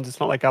and Beyond, it's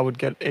not like I would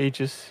get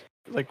ages,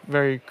 like,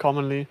 very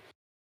commonly.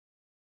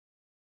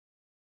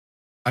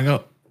 I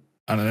got,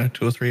 I don't know,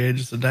 2 or 3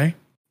 ages a day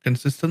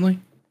consistently.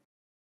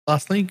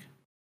 Last league.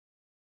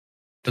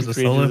 As a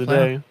 3 solo ages a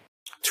player. day.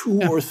 2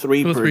 Yeah, or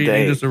 3 2 or per 3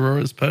 day. Aegis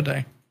Auroras per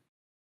day.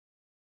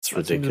 It's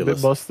That seems a bit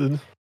ridiculous. busted.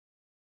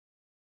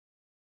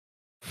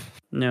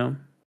 No.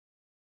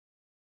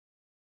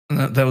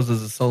 And that was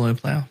as a solo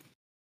player.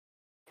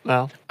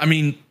 Well, I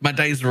mean, my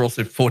days are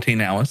also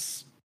 14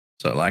 hours.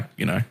 So, like,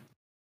 you know,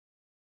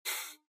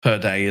 per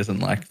day isn't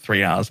like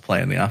 3 hours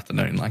play in the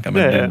afternoon. Like, I'm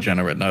Yeah, a yeah.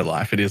 degenerate no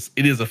life. It is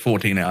a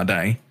 14-hour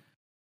day.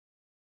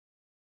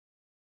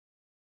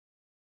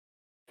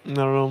 I don't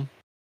know.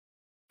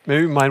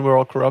 Maybe mine were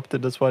all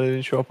corrupted. That's why they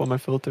didn't show up on my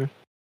filter.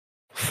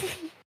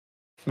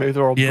 Maybe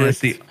they're all Yeah, bricked.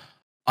 see,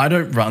 I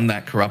don't run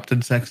that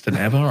corrupted sexton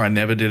ever. I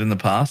never did in the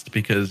past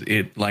because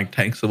it like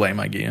takes away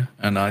my gear,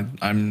 and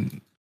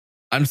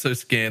I'm so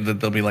scared that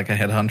there'll be like a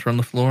headhunter on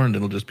the floor and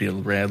it'll just be a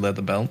rare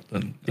leather belt.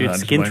 And Dude, I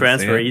just skin won't see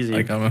transfer it. easy.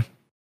 Like,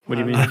 What do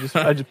you mean?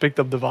 I just picked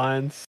up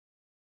Divines.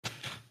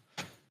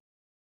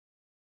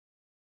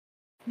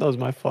 That was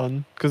my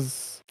fun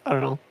because I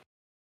don't know.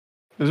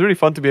 It was really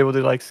fun to be able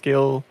to like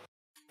scale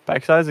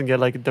pack size and get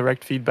like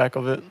direct feedback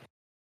of it.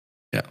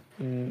 Yeah.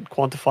 And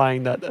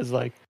quantifying that as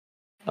like,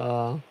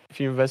 if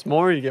you invest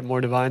more, you get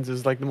more divines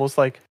is like the most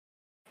like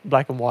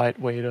black and white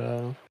way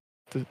to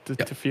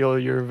feel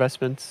your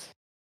investments.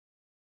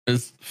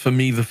 As for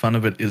me, the fun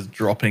of it is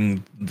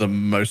dropping the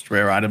most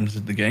rare items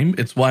in the game.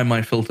 It's why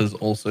my filters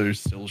also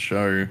still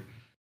show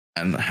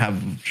and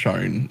have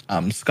shown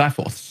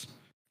Skyforce,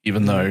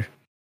 even though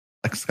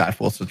like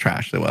Skyforce are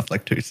trash. They're worth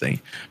like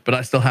 2C. But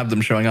I still have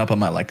them showing up on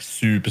my like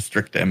super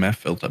strict MF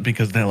filter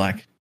because they're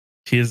like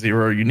tier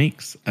 0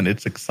 uniques, and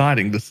it's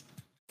exciting to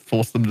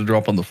force them to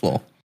drop on the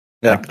floor.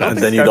 Yeah, Like, and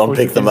then you don't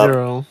pick them up.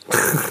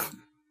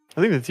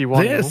 I think the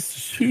T1. They're though.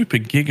 super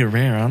giga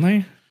rare, aren't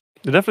they?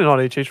 They're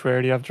definitely not HH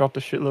rarity. I've dropped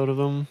a shitload of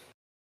them.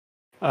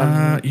 You're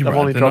I've right.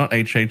 only They're dropped.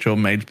 not HH or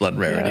Mage Blood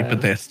rarity, Yeah.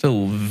 but they're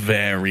still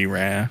very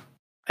rare.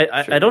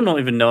 I don't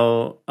even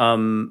know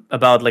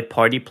about like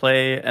party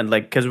play and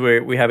like because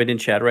we have it in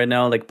chat right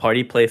now, like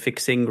party play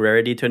fixing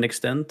rarity to an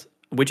extent,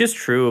 which is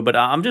true. But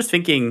I'm just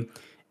thinking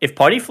if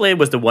party play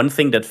was the one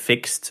thing that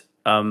fixed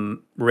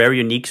rare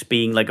uniques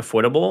being like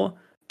affordable,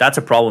 that's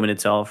a problem in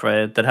itself,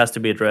 right? That has to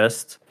be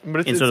addressed.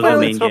 But in sort of the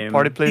main it's not game.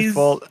 party play's Is-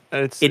 fault.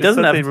 It's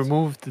doesn't that have- they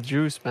removed the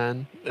juice,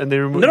 man, and they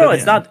removed. No,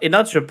 it's not. It's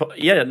not.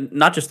 Yeah,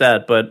 not just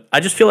that, but I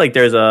just feel like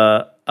there's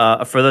a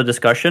further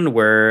discussion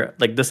where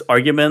like this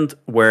argument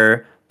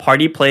where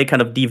party play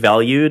kind of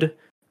devalued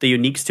the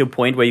uniques to a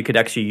point where you could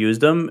actually use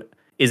them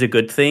is a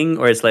good thing,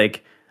 or it's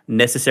like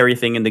necessary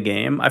thing in the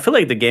game. I feel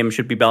like the game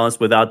should be balanced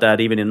without that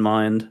even in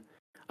mind.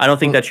 I don't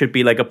think that should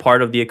be like a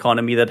part of the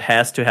economy that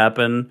has to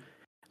happen.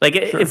 Like,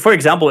 if, for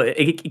example,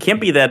 it can't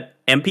be that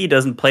MP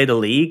doesn't play the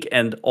league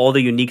and all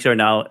the uniques are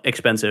now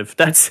expensive.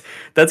 That's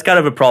kind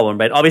of a problem,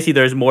 right? Obviously,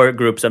 there's more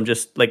groups. I'm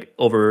just like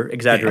over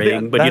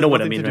exaggerating, but you know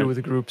what I mean. To Right? do with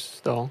the groups,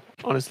 though,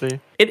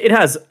 honestly. It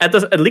has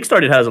at league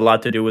start. It has a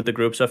lot to do with the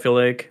groups. I feel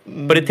like,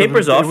 but it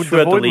tapers off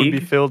throughout the void would be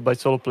league. filled by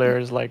solo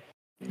players, like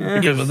Yeah,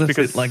 but that's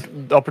because it,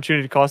 like the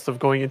opportunity cost of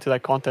going into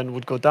that content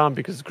would go down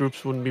because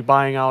groups wouldn't be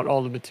buying out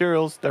all the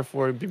materials.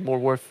 Therefore, it'd be more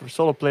worth for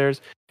solo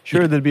players.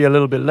 Sure, there'd be a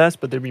little bit less,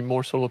 but there'd be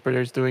more solo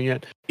players doing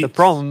it. The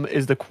problem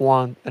is the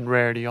quant and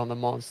rarity on the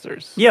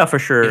monsters. Yeah, for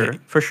sure,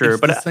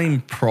 it's But the same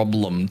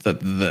problem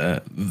that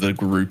the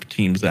group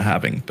teams are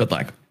having. But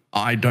like,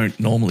 I don't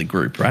normally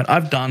group, right?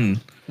 I've done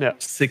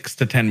 6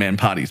 to 10 man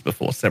parties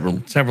before several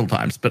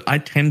times, but I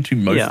tend to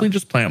mostly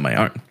just play on my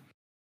own,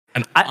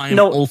 and I'm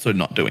also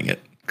not doing it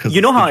because you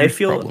know how I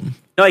feel. Problem.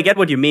 No, I get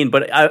what you mean,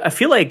 but I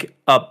feel like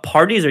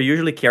parties are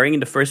usually carrying in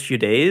the first few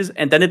days,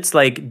 and then it's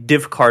like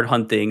div card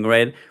hunting,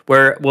 right?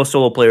 Where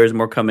solo players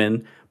more come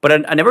in. But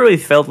I never really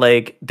felt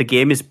like the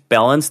game is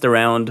balanced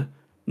around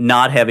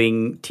not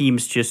having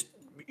teams just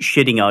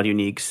shitting out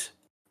uniques,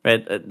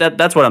 right?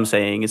 That's what I'm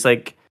saying. It's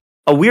like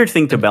a weird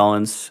thing to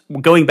balance.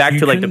 Going back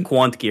to like the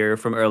quant gear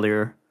from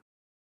earlier.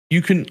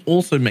 You can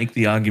also make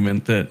the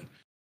argument that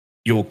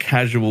your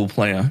casual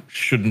player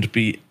shouldn't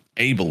be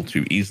able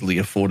to easily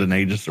afford an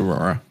Aegis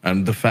Aurora,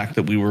 and the fact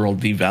that we were all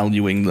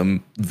devaluing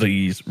them,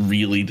 these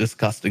really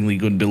disgustingly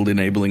good build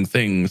enabling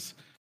things,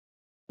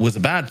 was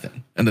a bad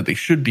thing, and that they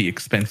should be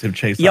expensive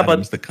chase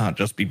items that can't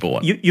just be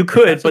bought. You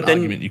could, but then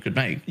argument you could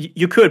make.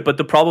 You could, but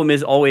the problem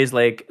is always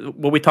like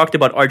what we talked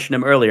about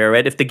Archnem earlier,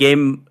 right? If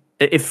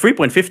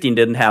 3.15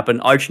 didn't happen,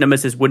 Arch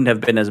Nemesis wouldn't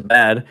have been as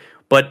bad.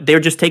 But they're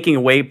just taking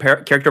away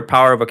character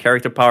power of a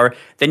character power.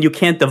 Then you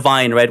can't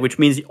divine, right? Which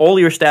means all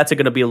your stats are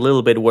going to be a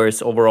little bit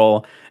worse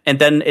overall. And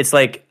then it's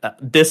like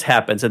this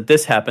happens and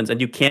this happens,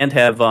 and you can't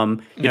have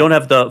you don't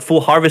have the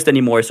full harvest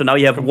anymore. So now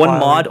you have one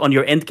mod on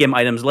your end game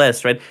items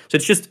less, right? So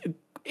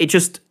it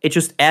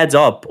just adds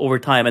up over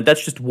time, and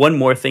that's just one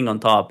more thing on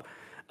top.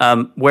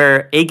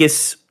 Where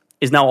Aegis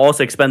is now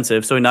also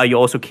expensive, so now you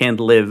also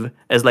can't live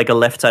as like a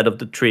left side of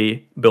the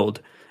tree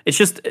build. It's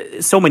just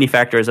so many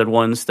factors at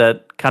once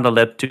that kind of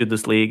led to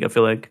this league, I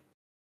feel like.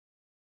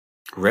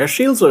 Rare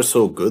shields are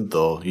so good,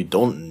 though. You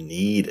don't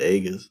need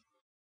Aegis.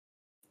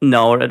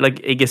 No, like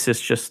Aegis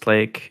is just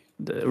like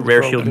the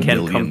rare shield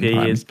can't compete.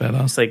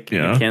 It's like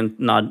you can't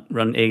not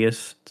run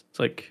Aegis. It's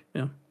like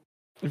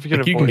If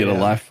you can get a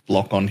life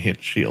block on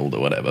hit shield or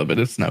whatever, but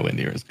it's nowhere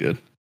near as good.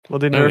 Well,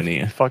 they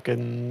nerfed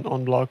fucking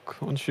on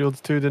block on shields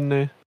too, didn't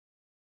they?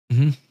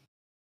 Mm-hmm.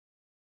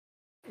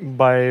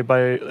 By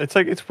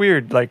it's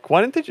weird. Like,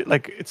 why didn't they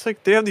it's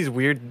like they have these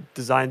weird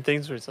design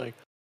things where it's like,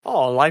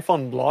 oh, life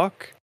on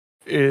block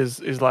is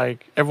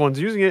like everyone's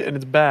using it and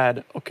it's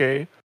bad.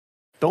 Okay,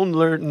 don't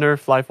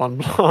nerf life on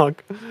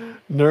block.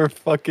 Nerf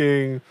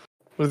fucking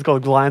what is it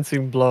called,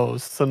 glancing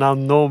blows. So now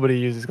nobody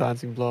uses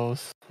glancing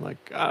blows.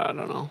 Like, I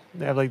don't know.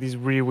 They have like these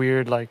really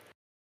weird like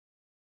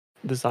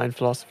design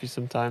philosophy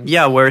sometimes.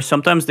 Yeah, where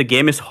sometimes the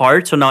game is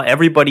hard, so now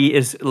everybody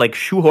is like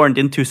shoehorned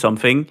into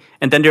something,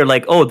 and then they're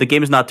like, "Oh, the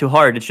game is not too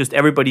hard. It's just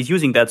everybody's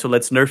using that, so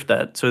let's nerf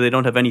that." So they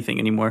don't have anything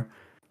anymore.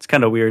 It's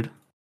kind of weird.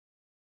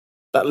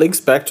 That links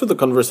back to the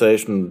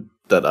conversation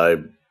that I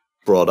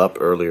brought up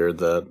earlier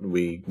that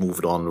we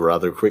moved on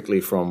rather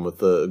quickly from with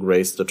the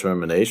Grace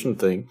determination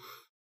thing.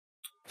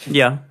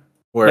 Yeah,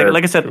 Where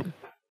like I said,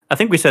 I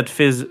think we said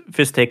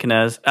Fizz taken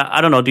as. I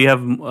don't know. Do you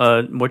have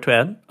more to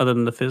add other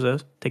than the Fizz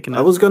as taken as?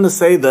 I was going to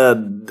say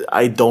that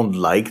I don't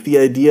like the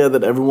idea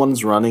that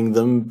everyone's running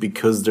them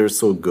because they're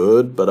so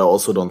good, but I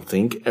also don't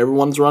think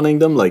everyone's running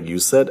them, like you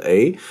said,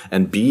 A.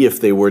 And B, if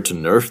they were to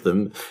nerf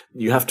them,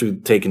 you have to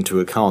take into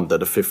account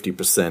that a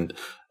 50%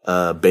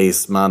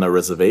 base mana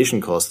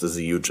reservation cost is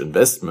a huge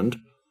investment.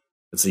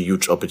 It's a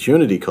huge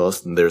opportunity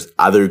cost, and there's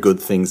other good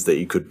things that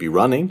you could be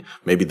running.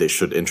 Maybe they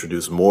should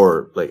introduce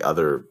more, like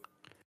other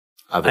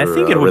I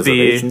think it would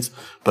reservations,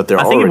 but there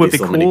are I think it would already be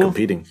so many cool.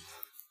 competing.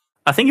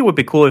 I think it would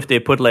be cool if they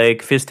put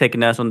like Fizz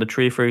taken as on the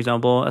tree, for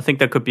example. I think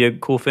that could be a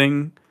cool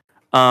thing.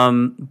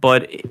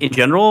 But in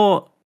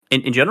general,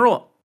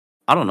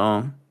 I don't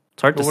know.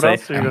 It's hard But to what say.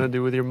 else are you gonna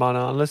do with your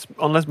mana?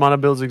 Unless mana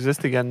builds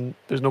exist again,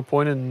 there's no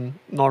point in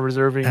not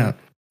reserving. Yeah.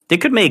 They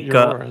could make Your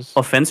auras.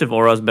 offensive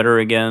auras better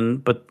again,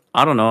 but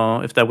I don't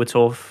know if that would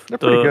solve They're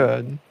pretty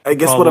good. I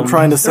guess what I'm problem.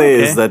 trying to say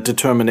Okay. is that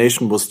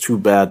determination was too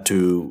bad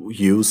to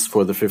use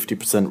for the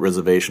 50%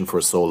 reservation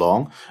for so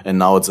long, and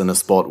now it's in a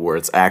spot where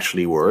it's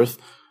actually worth.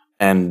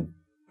 And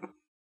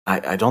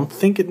I don't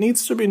think it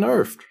needs to be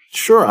nerfed.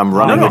 Sure, I'm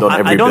running no, it on I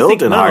every don't build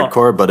think- in no, no.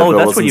 hardcore, but if Oh, it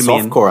that's was what in you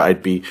mean. softcore,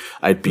 I'd be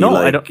No,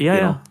 like, I don't. Yeah, you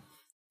yeah, know,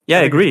 yeah.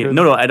 I think it's agree. good.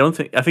 No, I don't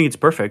think. I think it's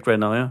perfect right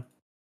now. Yeah.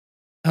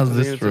 How's I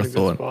this think for a it's in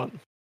good thought? spot.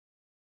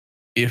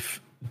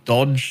 If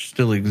dodge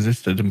still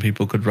existed and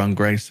people could run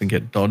Grace and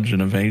get dodge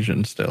and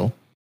evasion still,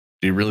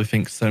 do you really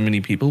think so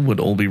many people would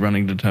all be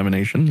running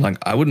determination? Like,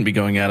 I wouldn't be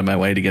going out of my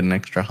way to get an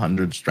extra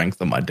 100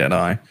 strength on my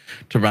Deadeye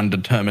to run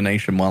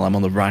determination while I'm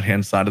on the right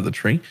hand side of the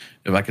tree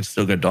if I could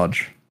still go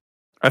dodge.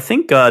 I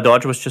think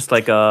dodge was just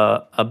like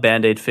a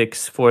band-aid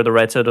fix for the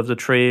right side of the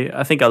tree.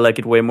 I think I like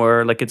it way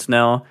more like it's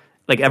now.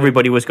 Like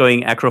everybody was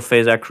going acro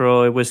phase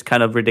acro. It was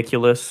kind of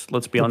ridiculous.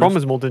 Let's be The honest. problem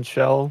is Molten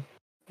Shell.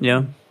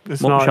 Yeah,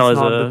 It's Molten not, Shell it's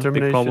is not a big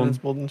determination. problem.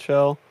 It's Molten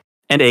Shell.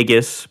 and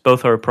Aegis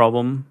both are a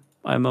problem.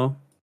 IMO.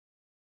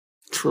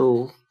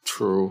 true.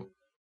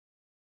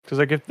 Because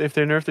like if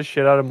they nerf the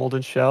shit out of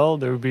Molten Shell,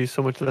 there would be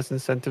so much less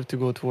incentive to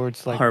go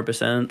towards like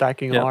 100%.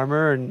 stacking Yeah.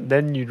 armor, and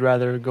then you'd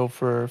rather go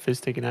for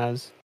Fizz taken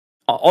as.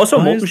 Also,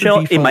 Why Molten is the Shell,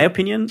 in my default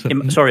opinion, to-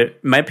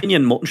 in my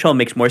opinion, Molten Shell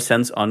makes more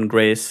sense on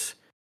Grace.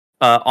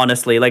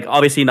 Honestly, like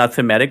obviously not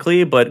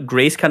thematically, but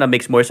Grace kind of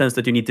makes more sense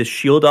that you need to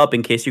shield up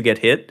in case you get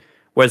hit.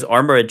 Whereas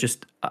armor, it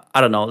just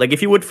I don't know. Like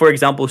if you would, for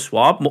example,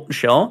 swap Molten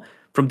Shell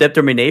from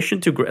determination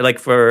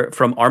to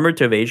from armor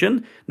to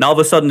evasion, now all of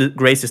a sudden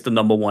Grace is the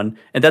number one,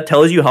 and that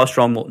tells you how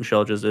strong Molten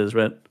Shell just is,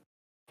 right?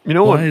 You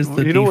know Why what? is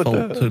the you know what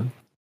default to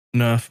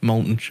nerf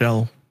Molten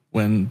Shell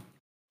when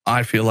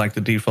I feel like the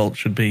default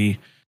should be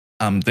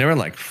there are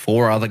like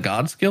 4 other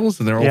guard skills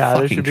and they're all Yeah,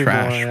 there fucking should be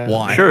trash. more, yeah.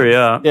 Why? Sure,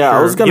 yeah. Yeah, I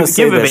sure. was gonna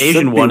say give there evasion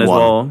should be one as one.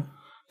 well.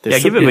 There Yeah,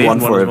 should give be evasion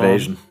one one for as well.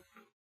 evasion.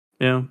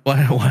 Yeah.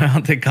 Why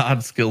aren't there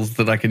guard skills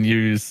that I can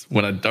use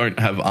when I don't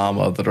have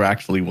armor that are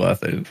actually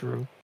worth it?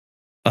 True.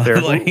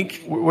 Fair.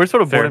 Like, We're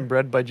sort of Fair. born and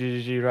bred by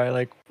GGG, right?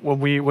 Like when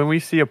we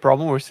see a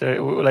problem,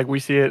 we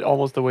see it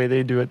almost the way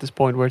they do at this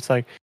point, where it's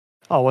like,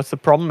 oh, what's the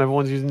problem?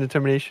 Everyone's using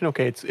determination.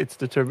 Okay, it's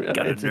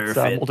Gotta it's nerf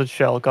it. Molten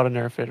Shell. Gotta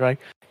nerf it, right?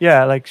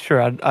 Yeah, like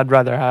sure, I'd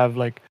rather have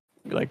like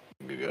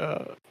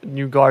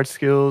new guard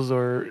skills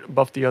or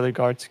buff the other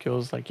guard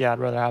skills. Like yeah, I'd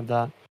rather have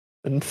that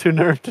than to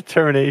nerf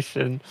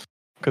determination,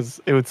 because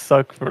it would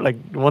suck for like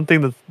one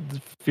thing that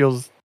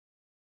feels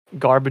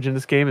garbage in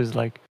this game is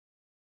like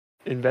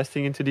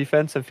investing into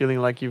defense and feeling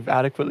like you've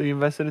adequately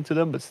invested into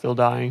them, but still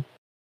dying.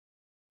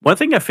 One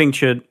thing I think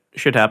should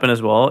happen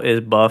as well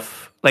is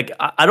buff. Like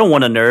I don't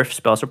want to nerf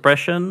spell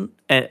suppression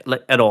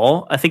at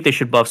all. I think they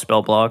should buff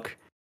spell block.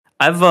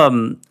 I've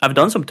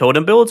done some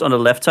totem builds on the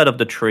left side of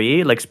the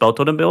tree, like spell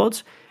totem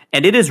builds,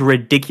 and it is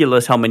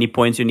ridiculous how many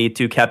points you need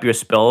to cap your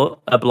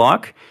spell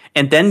block,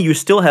 and then you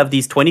still have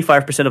these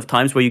 25% of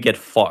times where you get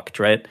fucked,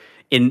 right?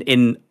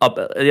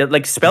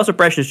 Like spell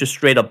suppression is just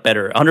straight up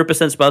better.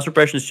 100% spell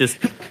suppression is just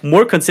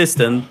more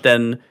consistent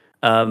than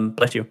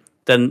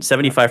than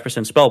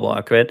 75% spell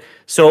block, right?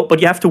 So, but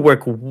you have to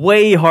work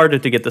way harder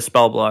to get the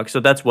spell block. So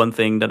that's one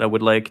thing that I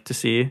would like to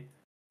see,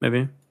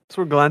 maybe. That's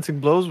where Glancing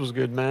Blows was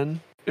good,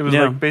 man. It was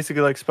Yeah. like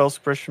basically like spell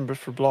suppression but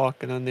for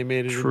block, and then they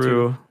made it into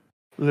True.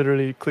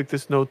 literally click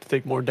this note to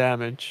take more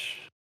damage.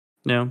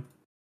 Yeah.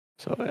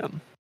 So yeah.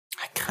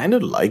 I kind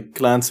of like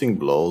glancing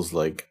blows,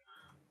 like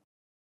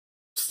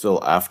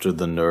still after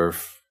the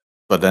nerf,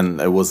 but then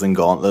it was in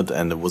Gauntlet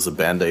and it was a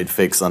band-aid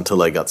fix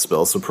until I got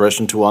spell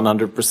suppression to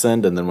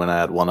 100%, and then when I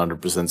had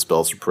 100%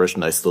 spell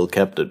suppression, I still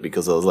kept it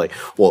because I was like,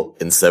 well,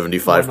 in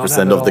 75% have of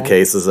the it all?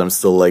 cases, I'm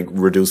still like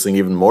reducing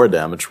even more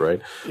damage, right?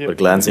 Yep. But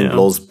glancing Yeah.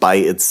 blows by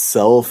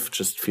itself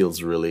just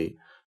feels really,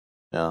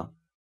 yeah.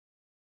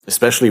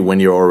 Especially when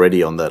you're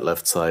already on that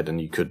left side and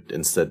you could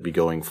instead be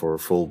going for a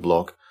full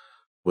block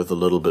with a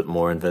little bit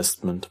more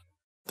investment.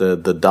 The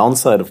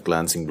downside of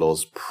Glancing Blow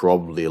is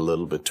probably a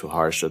little bit too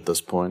harsh at this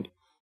point.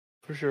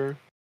 For sure.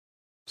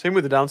 Same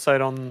with the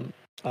downside on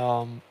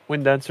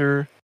Wind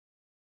Dancer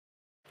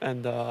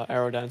and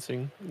Arrow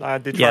Dancing. I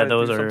did try to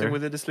do something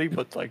with it this league,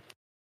 but like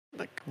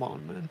come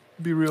on, man,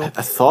 be real. I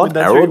thought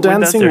Arrow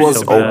Dancing was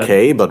so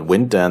okay, but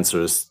Wind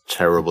Dancer is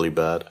terribly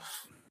bad.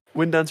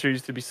 Wind Dancer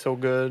used to be so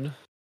good.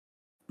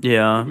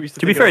 Yeah, we used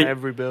to be fair,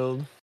 every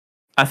build.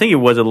 I think it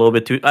was a little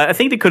bit too. I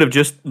think they could have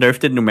just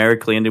nerfed it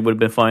numerically, and it would have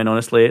been fine.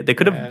 Honestly, they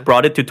could have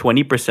brought it to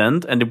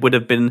 20%, and it would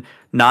have been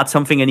not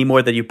something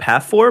anymore that you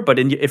path for. But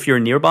if you're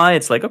nearby,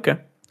 it's like, okay,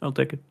 I'll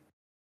take it.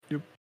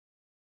 Yep.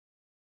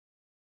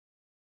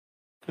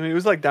 I mean, it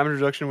was like damage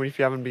reduction if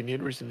you haven't been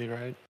hit recently,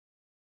 right?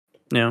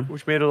 Yeah.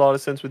 Which made a lot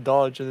of sense with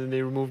dodge, and then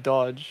they removed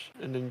dodge,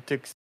 and then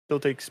still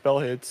take spell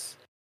hits.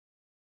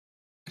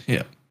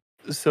 Yeah.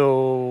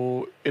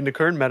 So in the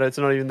current meta, it's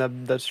not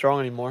even that strong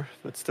anymore.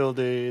 But still,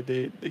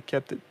 they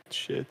kept it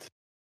shit.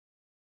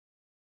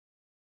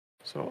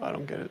 So I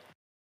don't get it.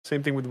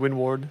 Same thing with Wind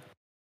Ward.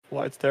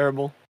 Why it's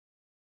terrible?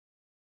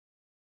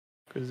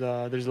 Because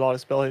there's a lot of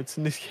spell hits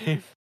in this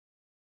game.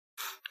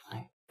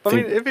 I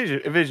mean,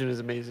 Evasion is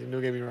amazing.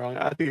 Don't get me wrong.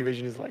 I think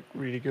Evasion is like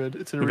really good.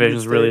 It's an Evasion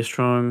is really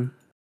strong.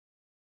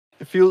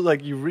 It feels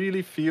like you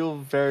really feel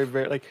very,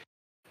 very like.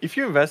 If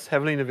you invest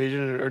heavily in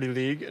Evasion in an early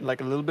league and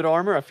like a little bit of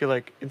armor, I feel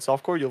like in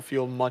softcore you'll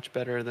feel much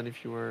better than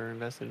if you were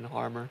invested in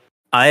armor.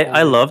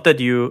 I love that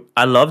you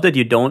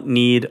don't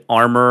need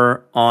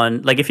armor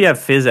on, like, if you have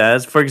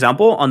Fizz, for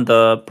example, on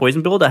the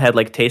poison build I had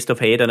like Taste of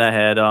Hate and I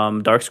had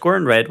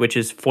Darkscorn, right, which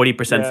is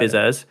 40%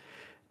 Fizz.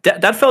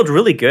 That felt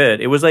really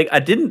good. It was like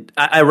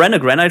I ran a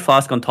Granite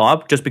Flask on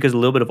top just because a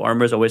little bit of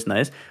armor is always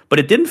nice, but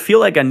it didn't feel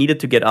like I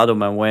needed to get out of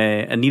my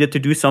way and needed to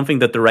do something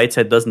that the right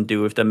side doesn't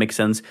do, if that makes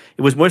sense.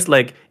 It was more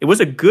like it was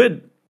a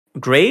good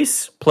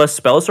Grace plus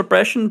spell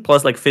suppression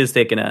plus like Fizz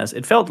taken as.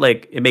 It felt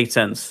like it made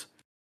sense.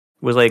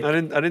 It was like I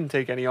didn't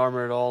take any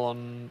armor at all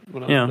when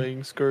I was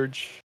playing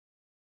Scourge,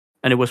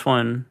 and it was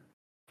fun.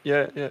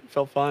 Yeah, it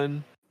felt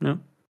fine. Yeah,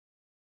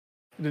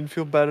 it didn't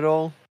feel bad at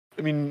all.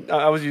 I mean,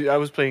 I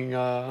was playing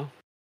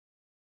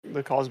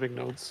the Cosmic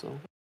Notes, so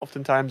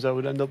oftentimes I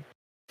would end up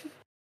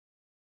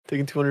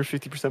taking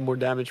 250% more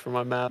damage for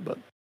my map. But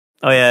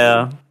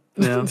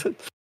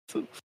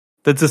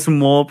that's a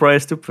small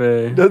price to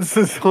pay. That's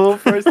a small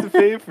price to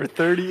pay for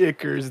 30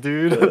 Ichors,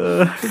 dude.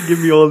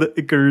 Give me all the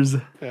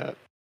Ichors. Yeah.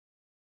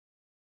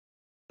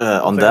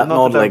 On that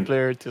note, like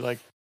player to like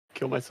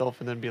kill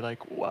myself and then be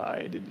like,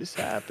 why did this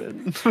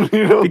happen?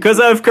 Because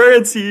I have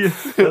currency.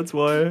 That's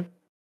why.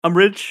 I'm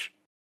rich.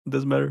 It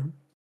doesn't matter.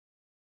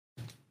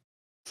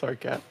 Sorry,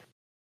 Kat.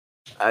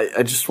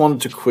 I just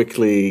wanted to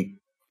quickly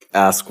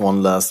ask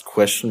one last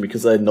question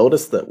because I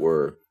noticed that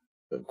we're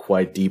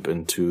quite deep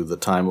into the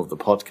time of the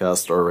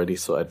podcast already,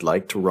 so I'd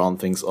like to round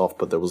things off.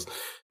 But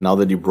now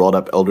that you brought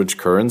up Eldritch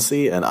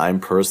Currency, and I'm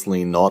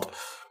personally not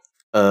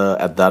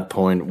at that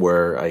point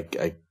where I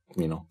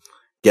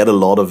get a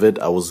lot of it,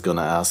 I was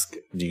gonna ask,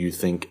 do you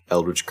think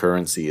Eldritch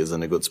Currency is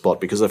in a good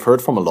spot? Because I've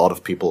heard from a lot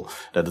of people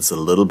that it's a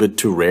little bit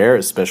too rare,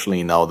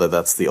 especially now that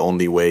that's the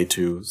only way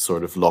to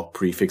sort of lock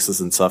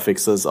prefixes and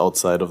suffixes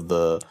outside of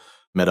the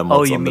meta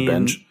mods on the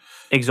bench.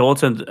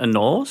 Exalts and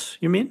Nulls,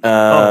 you mean?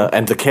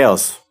 And the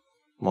Chaos,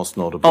 most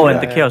notably. Oh,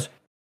 and the Chaos.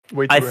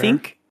 Way too rare.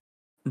 Think,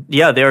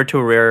 they are too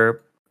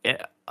rare.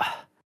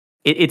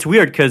 It's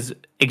weird because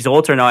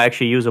Exalts are now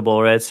actually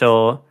usable, right?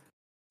 So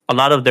a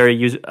little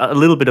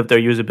bit of their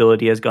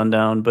usability has gone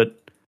down, but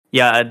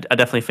yeah, I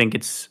definitely think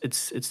it's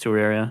too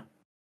rare.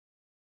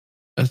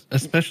 Yeah,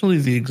 especially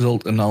the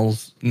Exalt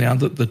Annuls. Now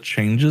that the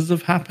changes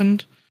have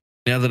happened,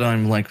 now that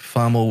I'm like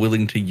far more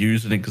willing to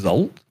use an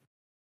Exalt,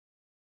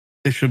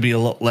 there should be a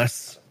lot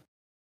less.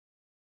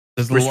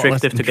 There's a lot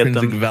less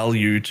intrinsic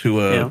value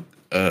to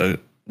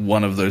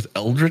one of those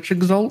Eldritch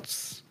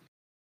Exalts.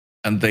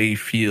 And they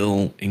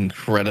feel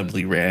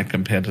incredibly rare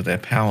compared to their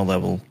power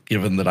level,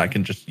 given that I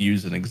can just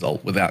use an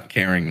Exalt without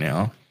caring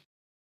now.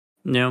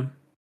 Yeah.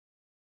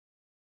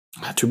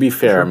 To be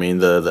fair, I mean,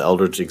 the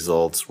Eldritch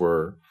Exalts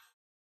were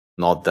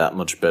not that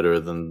much better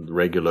than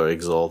regular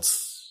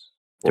Exalts.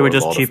 They were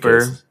just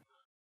cheaper.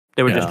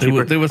 They were just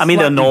cheaper. They were I mean,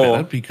 the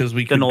Null, because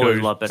we could go is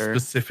a lot better.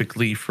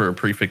 Specifically for a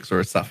prefix or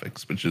a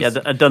suffix, which is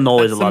the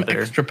Null is a lot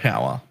better. Extra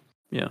power.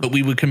 Yeah. But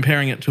we were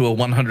comparing it to a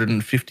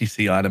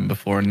 150C item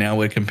before, and now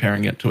we're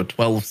comparing it to a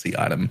 12C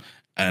item,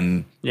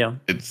 and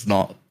it's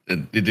not.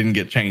 It didn't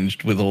get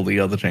changed with all the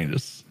other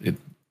changes.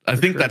 I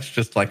think that's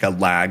just like a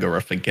lag or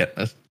a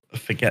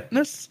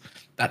forgetness.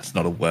 That's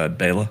not a word,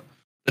 Baylor.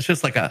 It's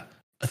just like a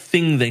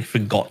thing they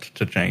forgot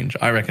to change.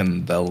 I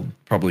reckon they'll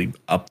probably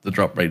up the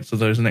drop rates of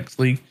those next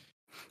league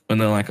when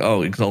they're like,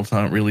 oh, Exalts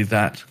aren't really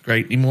that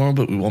great anymore,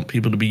 but we want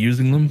people to be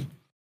using them.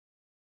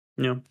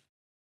 Yeah.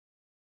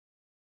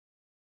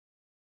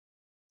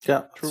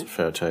 Yeah, that's a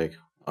fair take.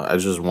 I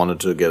just wanted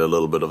to get a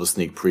little bit of a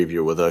sneak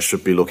preview whether I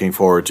should be looking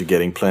forward to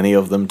getting plenty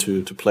of them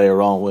to play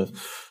around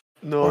with.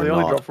 No, they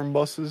only drop from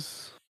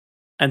buses.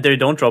 And they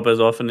don't drop as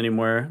often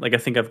anymore. Like I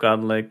think I've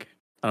gotten like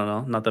I don't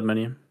know, not that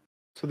many.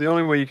 So the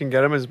only way you can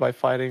get them is by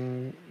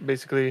fighting.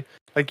 Basically,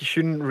 like you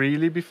shouldn't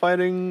really be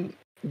fighting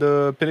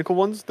the pinnacle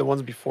ones, the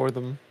ones before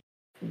them.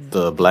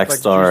 The Black Like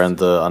Star juice- and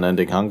the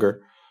Unending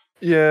Hunger.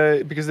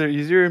 Yeah, because they're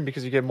easier and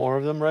because you get more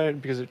of them,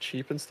 right? Because they're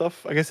cheap and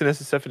stuff. I guess in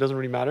SSF it doesn't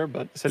really matter,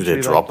 but Do essentially,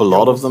 they drop a like,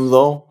 lot you of them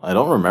almost- though? I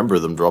don't remember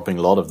them dropping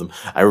a lot of them.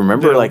 I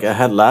remember They like don't. I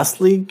had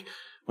last league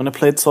when I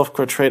played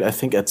Softcore Trade. I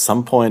think at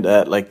some point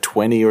at like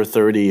 20 or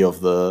 30 of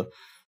the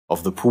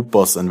Poop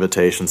Boss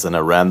invitations, and I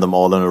ran them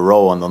all in a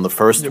row. And on the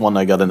first Yep. one,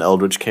 I got an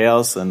Eldritch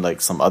Chaos and like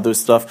some other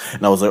stuff,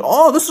 and I was like,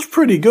 "Oh, this is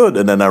pretty good."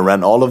 And then I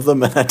ran all of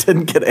them, and I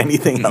didn't get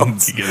anything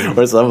else You get it.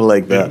 or something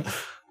like that.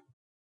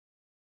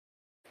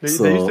 They used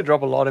So- to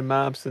drop a lot in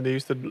maps, and they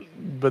used to,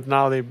 but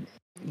now they,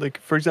 like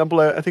for example,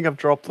 I think I've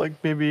dropped like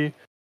maybe,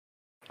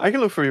 I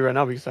can look for you right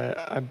now because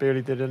I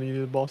barely did any of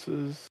the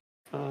bosses.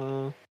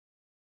 So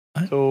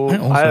I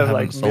also I have haven't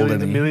like sold millions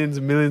and any. millions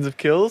and millions of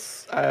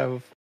kills. I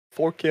have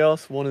 4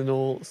 chaos, 1 in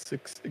all,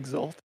 6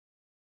 exalt.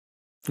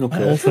 I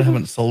Okay. also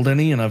haven't sold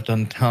any, and I've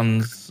done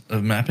tons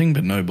of mapping,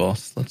 but no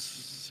boss. Let's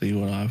see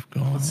what I've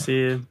got. Let's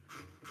see.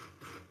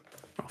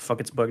 Oh fuck!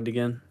 It's bugged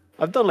again.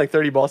 I've done like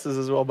 30 bosses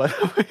as well, by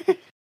the way.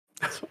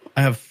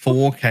 I have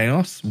 4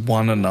 chaos,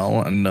 1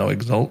 annul, and no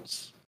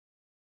exalts.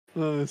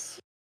 Nice.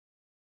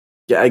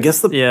 Yeah, I guess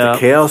the Yeah,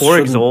 chaos 4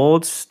 shouldn't-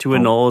 exalts, 2 Oh.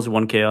 annuls,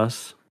 1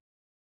 chaos.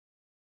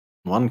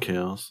 1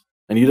 chaos,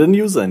 and you didn't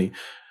use any.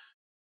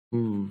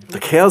 The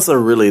chaos are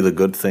really the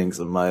good things,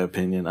 in my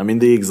opinion. I mean,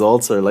 the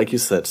exalts are, like you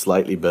said,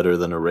 slightly better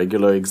than a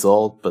regular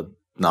exalt, but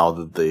now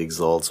that the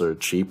exalts are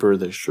cheaper,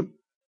 they should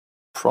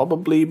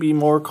probably be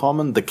more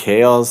common. The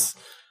chaos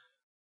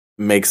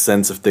makes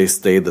sense if they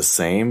stay the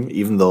same,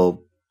 even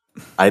though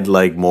I'd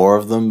like more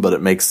of them, but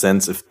it makes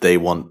sense if they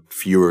want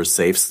fewer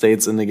safe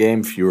states in the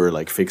game, fewer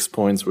like fixed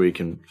points where you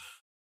can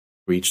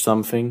reach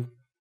something.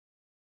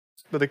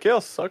 But the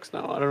chaos sucks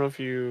now. I don't know if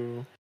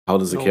you How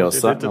does the know chaos what they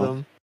suck did to now?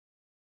 them.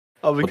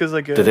 Oh, because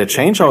like Did they it's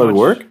change how pretty it much-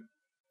 worked?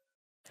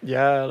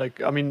 Yeah,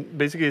 like I mean,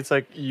 basically it's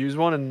like you use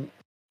one, and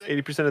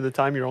 80% of the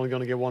time you're only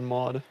gonna get 1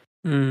 mod.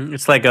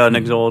 It's like an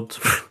exalt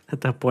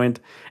at that point.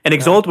 An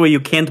exalt where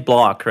you can't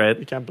block, right?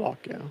 You can't block.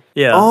 Yeah.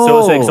 Yeah.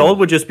 So Oh. exalt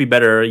would just be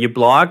better. You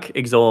block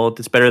exalt.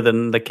 It's better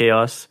than the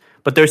chaos.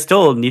 But there's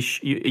still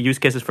niche use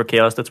cases for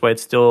chaos. That's why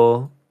it's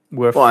still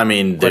worth. Well, I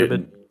mean, quite a they're,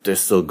 bit. they're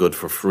still good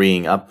for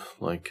freeing up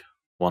like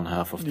one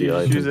half of the You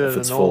just item use it if as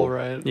it's an full. all,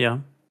 right? Yeah.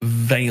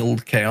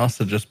 Veiled chaos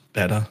are just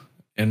better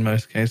in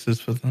most cases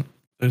for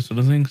those sort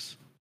of things.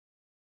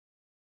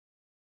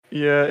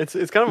 Yeah, it's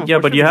kind of Yeah,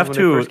 but unfortunate you because have when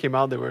to- they first came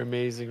out, they were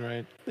amazing,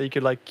 right? That you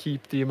could like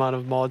keep the amount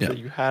of mods Yeah. that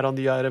you had on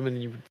the item,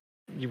 and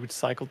you would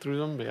cycle through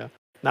them. But yeah,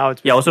 now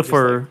it's Yeah. Also basically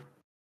just, for. like,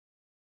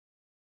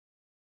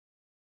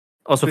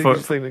 Also they for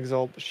just like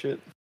exalt shit.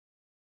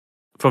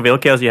 Veil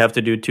chaos you have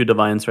to do 2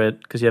 divines, right?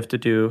 Because you have to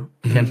do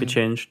can't be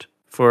changed.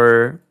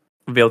 For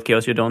veiled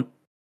chaos you don't.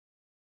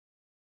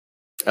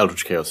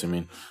 Eldritch Chaos, you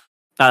mean?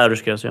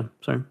 Eldritch chaos, yeah.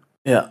 Sorry.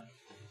 Yeah.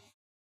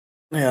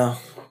 Yeah.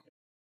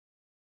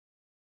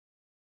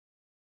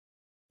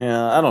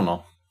 Yeah, I don't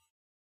know.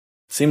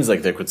 Seems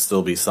like there could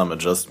still be some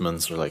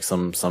adjustments or like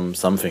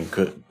something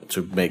could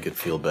to make it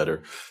feel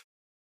better.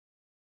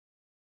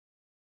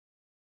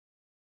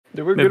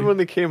 They were Maybe. good when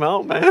they came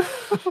out, man.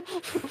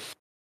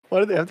 Why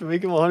did they have to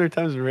make them 100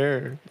 times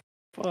rare?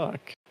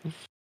 Fuck.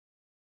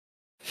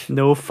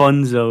 No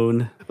fun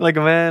zone. Like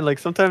man, like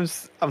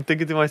sometimes I'm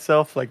thinking to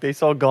myself, like they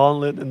saw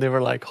Gauntlet and they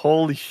were like,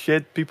 "Holy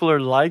shit, people are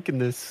liking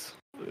this.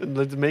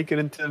 Let's make it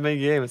into the main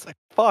game." It's like,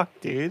 fuck,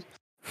 dude.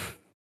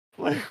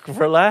 Like,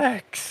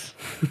 relax.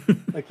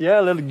 Like, yeah,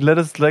 let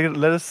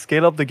us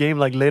scale up the game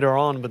like later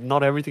on, but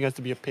not everything has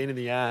to be a pain in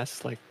the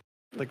ass. Like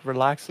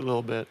relax a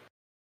little bit.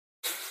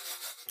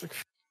 Like,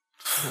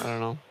 I don't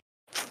know.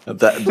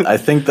 That I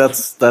think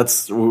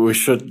that's we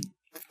should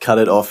cut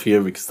it off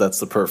here because that's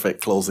the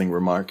perfect closing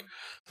remark.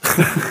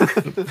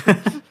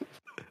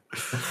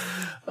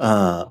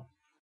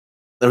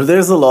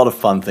 There's a lot of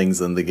fun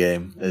things in the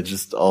game. It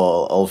just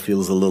all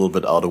feels a little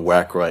bit out of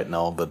whack right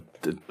now, but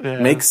it Yeah.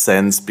 makes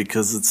sense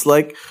because it's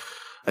like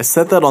I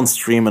said that on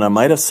stream and I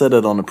might have said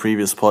it on a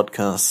previous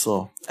podcast.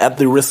 So at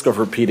the risk of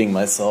repeating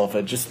myself,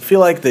 I just feel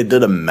like they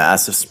did a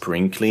massive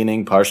spring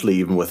cleaning, partially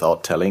even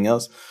without telling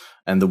us.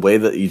 And the way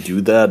that you do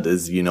that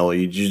is,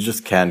 you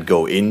just can't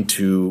go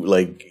into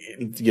like,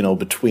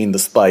 between the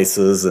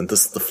spices and the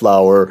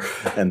flour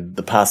and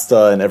the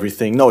pasta and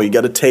everything. No, you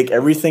got to take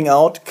everything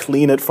out,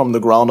 clean it from the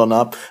ground on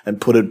up and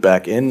put it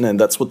back in. And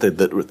that's what they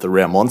did with the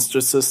rare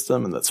monster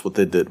system. And that's what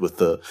they did with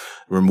the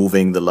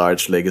removing the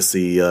large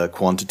legacy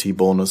quantity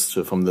bonus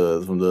from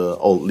the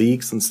old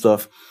leagues and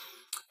stuff.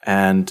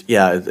 And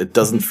yeah, it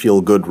doesn't feel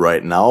good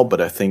right now,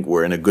 but I think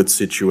we're in a good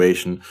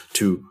situation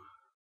to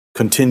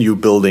continue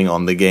building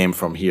on the game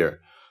from here.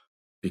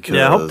 Because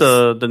Yeah, I hope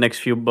the next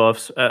few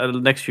buffs,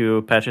 the next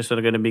few patches are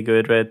going to be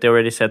good, right? They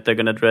already said they're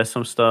going to address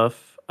some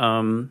stuff.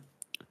 I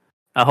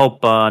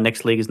hope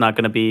next league is not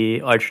going to be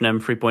Archnem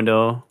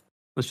 3.0.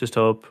 Let's just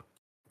hope.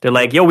 They're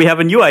like, yo, we have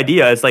a new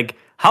idea. It's like,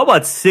 how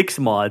about 6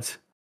 mods?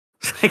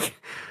 It's like,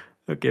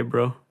 Okay,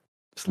 bro.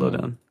 Slow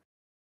down.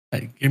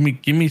 Hey,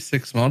 give me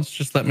 6 months.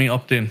 Just let me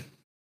opt in.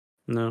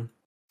 No.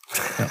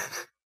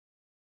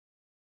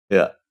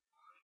 Yeah.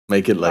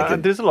 Make it like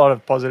it. There's a lot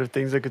of positive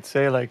things I could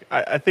say. Like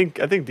I think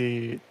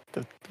the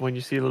when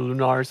you see the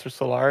Lunaris or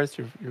Solaris,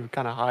 you're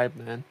kind of hyped,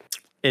 man.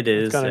 It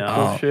is. kind of Yeah.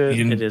 cool shit.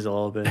 It is a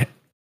little bit.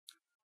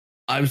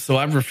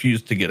 I've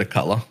refused to get a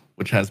color,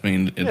 which has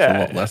mean it's a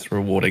lot less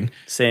rewarding.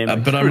 Same. But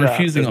I'm Screw that.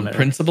 refusing Doesn't on matter.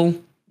 principle,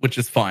 which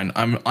is fine.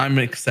 I'm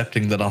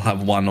accepting that I'll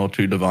have 1 or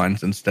 2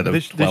 divines instead of They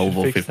should 12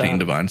 or fix 15 that.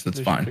 divines. That's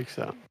They should fine. fix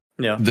that.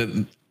 Yeah.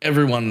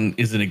 Everyone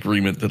is in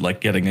agreement that like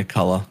getting a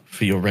color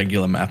for your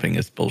regular mapping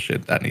is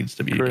bullshit. That needs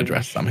to be Cringe,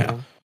 addressed somehow.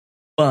 yeah.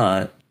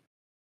 But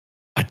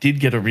I did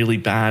get a really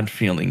bad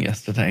feeling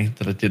yesterday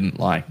that I didn't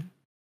like.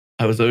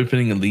 I was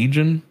opening a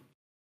Legion,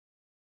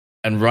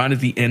 and right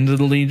at the end of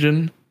the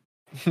Legion,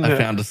 I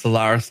found a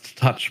Solaris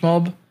touch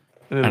mob,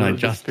 and I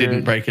just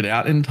didn't break it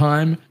out in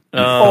time.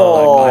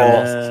 Oh, I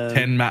man. lost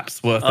 10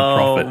 maps worth of Oh,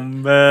 profit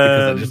man.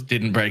 because I just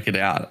didn't break it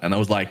out. And I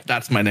was like,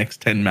 that's my next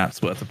 10 maps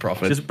worth of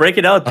profit. Just break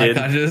it out, dude.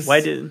 Like,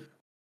 Why did?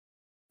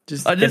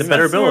 Just I get just a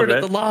better I saw build, it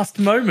right? at the last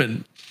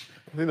moment.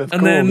 I think that's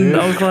And cool, then dude.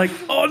 I was like,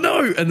 oh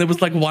no. And there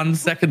was like 1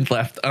 second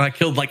left. And I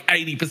killed like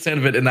 80%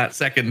 of it in that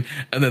second.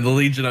 And then the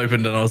Legion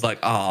opened and I was like,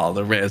 oh,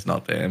 the rare's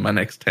not there. My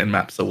next 10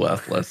 maps are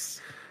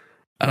worthless.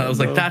 And I was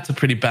like, that's a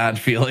pretty bad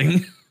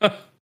feeling.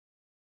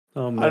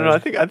 Oh man. I don't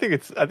know. I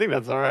think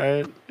that's all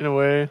right in a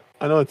way.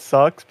 I know it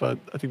sucks, but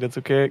I think that's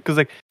okay. Because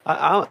like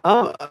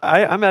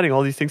I'm adding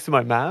all these things to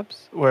my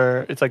maps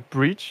where it's like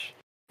breach,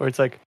 where it's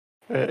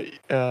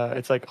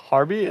like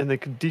Harvey, and they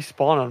could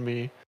despawn on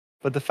me.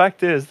 But the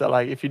fact is that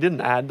like if you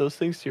didn't add those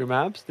things to your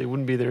maps, they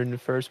wouldn't be there in the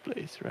first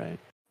place, right?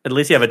 At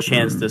least you have a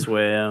chance this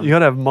way. Yeah. You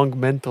gotta have monk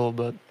mental,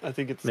 but I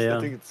think it's Yeah.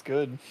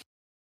 good.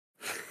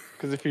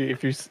 Because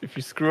if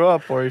you screw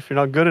up or if you're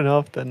not good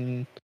enough,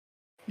 then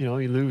you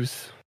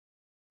lose.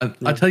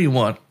 I tell you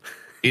what,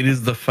 it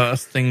is the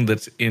first thing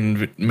that's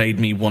made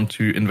me want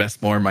to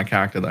invest more in my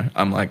character, though.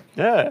 I'm like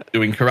Yeah,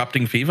 doing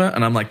Corrupting Fever,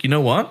 and I'm like, you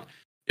know what?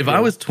 If I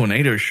was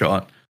Tornado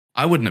Shot,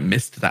 I wouldn't have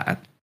missed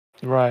that.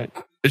 right.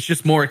 It's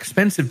just more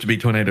expensive to be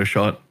Tornado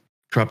Shot,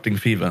 Corrupting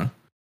Fever.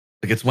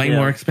 Like, it's way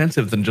more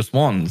expensive than just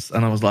wands.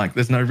 And I was like,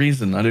 there's no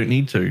reason. I don't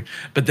need to.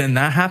 But then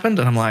that happened,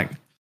 and I'm like,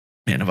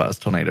 man, if I was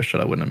Tornado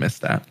Shot, I wouldn't have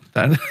missed that.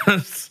 That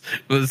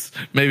was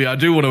maybe I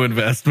do want to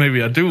invest.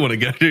 Maybe I do want to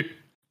go.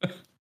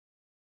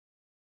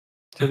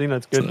 So I think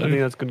that's good. So- I think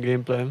that's good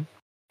gameplay.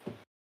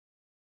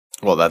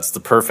 Well, that's the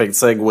perfect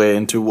segue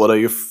into what are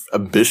your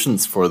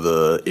ambitions for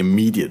the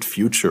immediate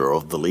future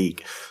of the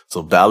league.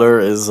 So Balor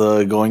is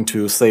going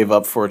to save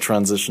up for a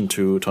transition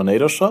to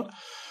Tornado Shot.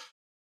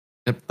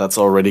 Yep. That's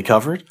already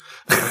covered.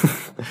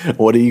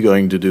 What are you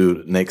going to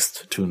do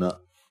next, Tuna?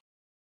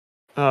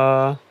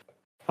 I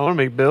want to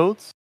make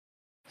builds.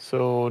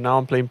 So now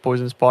I'm playing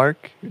Poison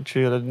Spark, which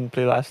I didn't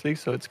play last league,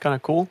 so it's kind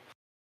of cool.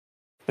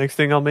 Next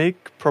thing I'll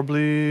make,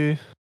 probably, I'm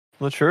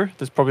not sure.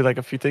 There's probably like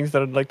a few things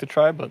that I'd like to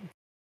try, but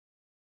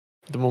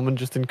at the moment,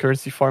 just in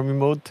currency farming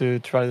mode to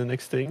try the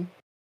next thing.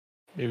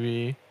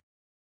 Maybe,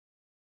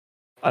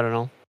 I don't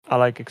know. I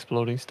like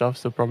exploding stuff,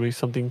 so probably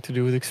something to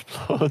do with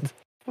explode.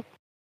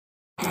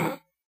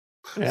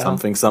 Yeah.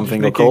 Something Just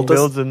making occultist?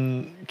 builds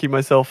and keep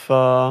myself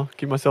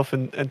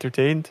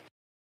entertained,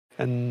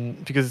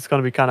 and because it's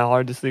gonna be kind of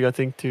hard this league, I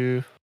think,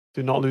 to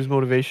not lose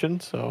motivation.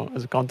 So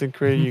as a content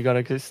creator, you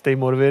gotta stay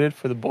motivated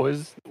for the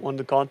boys that want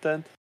the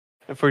content,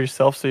 and for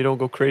yourself, so you don't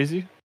go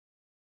crazy.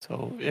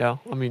 So yeah,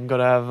 I mean,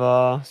 gotta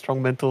have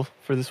strong mental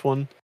for this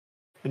one,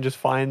 and just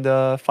find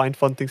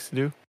fun things to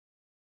do.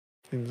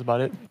 I think that's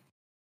about it.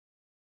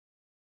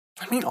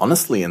 I mean,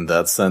 honestly, in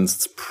that sense,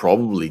 it's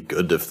probably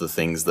good if the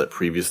things that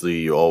previously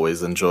you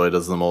always enjoyed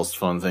as the most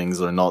fun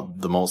things are not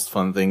the most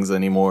fun things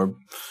anymore.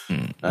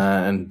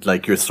 And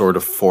like you're sort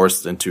of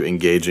forced into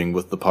engaging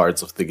with the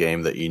parts of the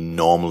game that you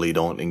normally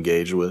don't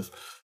engage with.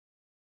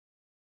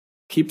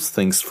 Keeps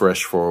things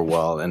fresh for a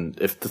while. And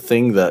if the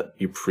thing that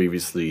you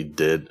previously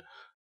did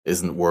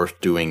isn't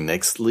worth doing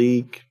next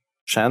league,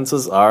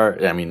 chances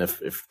are, I mean,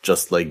 if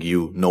just like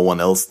you, no one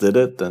else did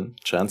it, then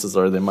chances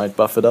are they might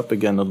buff it up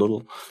again a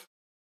little.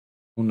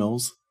 Who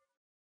knows?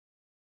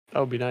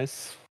 That would be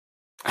nice.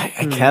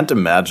 I can't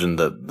imagine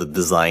that the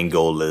design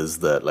goal is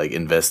that like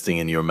investing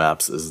in your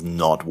maps is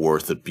not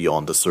worth it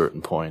beyond a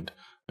certain point.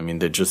 I mean,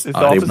 they just It's the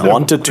they opposite of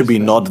want it to be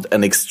Christian. not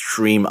an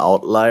extreme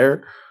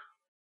outlier,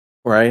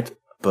 right?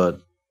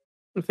 But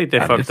I think they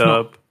It's fucked not-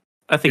 up.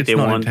 I think it's they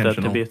not want that to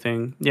intentional. be a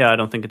thing. Yeah, I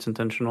don't think it's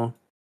intentional.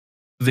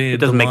 The It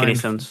doesn't make any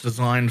design- sense.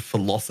 Design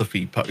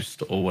philosophy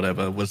post or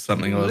whatever was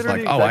something I was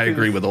Literally like, oh, I exactly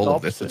agree the with all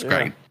of this. It's opposite,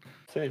 yeah. great.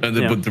 Same. And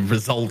Yeah. but the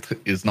result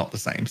is not the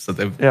same. So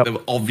they've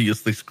Yep.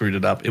 obviously screwed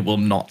it up. It will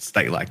not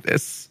stay like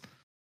this.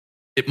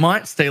 It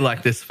might stay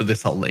like this for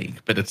this whole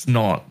league, but it's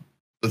not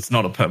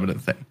a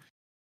permanent thing.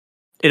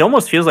 It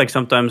almost feels like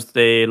sometimes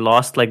they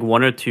lost like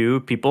one or two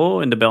people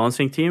in the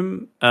balancing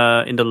team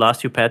in the last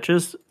two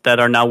patches that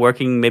are now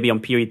working maybe on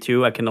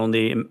PoE2. I can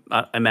only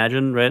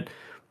imagine, right?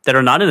 That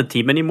are not in the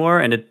team anymore,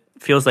 and it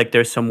feels like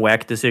there's some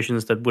whack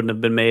decisions that wouldn't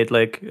have been made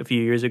like a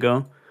few years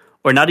ago,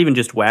 or not even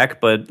just whack,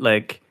 but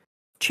like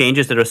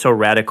changes that are so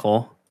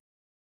radical,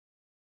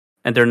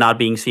 and they're not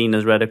being seen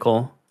as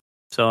radical.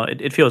 So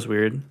it feels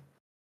weird.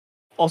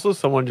 Also,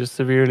 someone just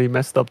severely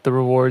messed up the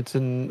rewards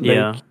and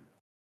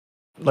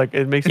like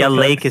it makes Yeah, no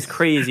Lake sense. is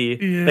crazy.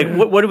 Yeah.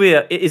 Like, what do we?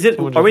 Is it?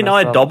 Someone Are we just now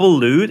messed at up. double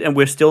loot and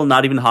we're still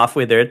not even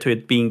halfway there to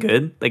it being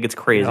good? Like, it's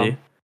crazy. Yeah.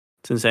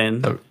 It's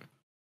insane. So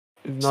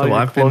It's So not even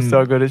I've close been- to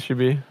how good it should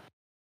be.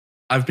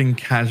 I've been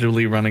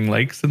casually running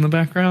lakes in the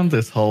background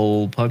this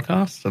whole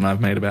podcast, and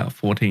I've made about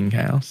 14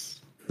 chaos.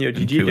 Yo, in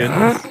GG, 2 dude.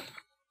 hours.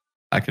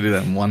 I could do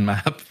that in one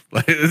map.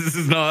 Like, this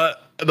is not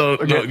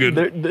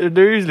good.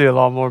 They're usually a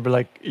lot more, but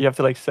like you have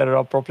to like set it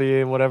up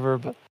properly and whatever.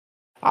 But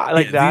I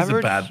like Yeah, the these are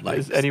average bad likes,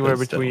 is anywhere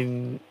but still.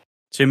 between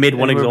So you made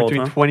one anywhere exalt,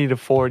 between huh? 20 to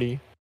 40.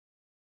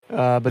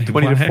 But Like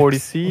 20 to 1x.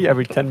 40C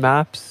every 10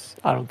 maps,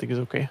 I don't think is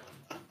okay.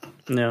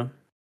 Yeah.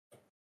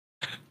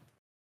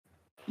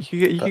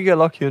 You can get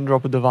lucky and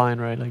drop a divine,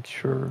 right? Like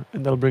sure,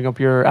 and that'll bring up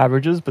your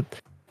averages, but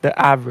the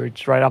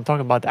average, right? I'm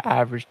talking about the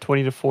average,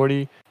 20 to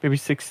 40, maybe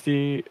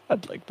 60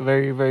 at like the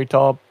very very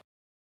top.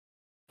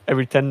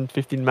 Every 10,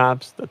 15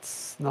 maps,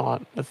 that's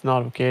not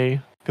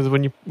okay. Because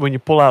when you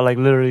pull out like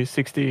literally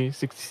 60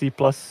 C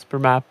plus per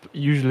map,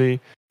 usually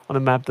on a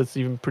map that's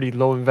even pretty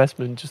low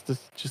investment,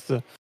 just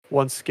a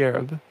one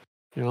scarab,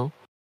 you know.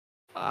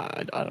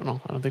 I don't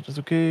know. I don't think that's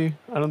okay.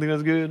 I don't think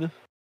that's good.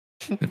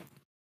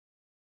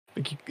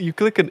 Like you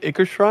click an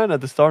Icar Shrine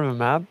at the start of a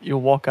map,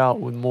 you'll walk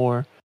out with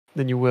more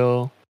than you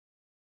will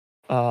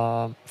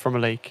from a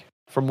lake,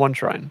 from one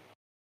shrine.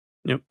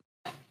 Yep.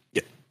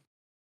 Yep.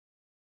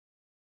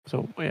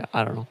 So yeah,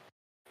 I don't know.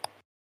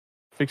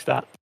 Fix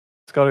that.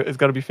 It's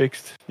gotta be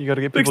fixed. You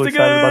gotta get Fix people the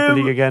excited about the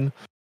game! league again.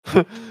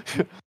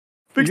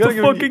 Fix gotta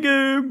the give- fucking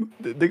game!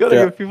 They gotta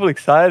Yeah. get people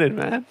excited,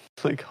 man.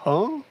 Like,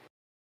 huh?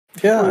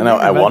 Yeah, and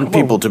I Man, want come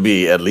on. people to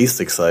be at least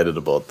excited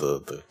about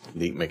the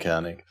league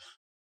mechanic.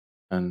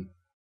 And,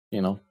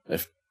 you know,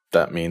 if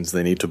that means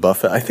they need to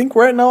buff it. I think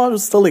right now I'm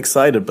still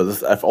excited,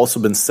 but I've also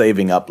been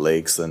saving up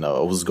lakes, and I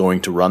was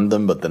going to run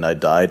them, but then I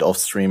died off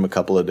stream a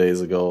couple of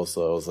days ago,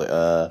 so I was like,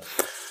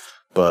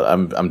 But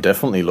I'm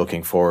definitely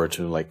looking forward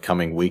to like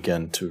coming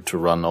weekend to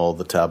run all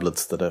the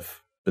tablets that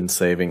I've been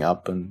saving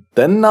up, and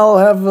then I'll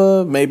have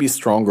a maybe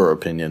stronger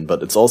opinion.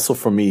 But it's also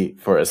for me,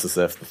 for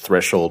SSF, the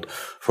threshold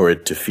for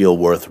it to feel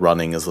worth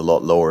running is a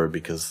lot lower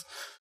because,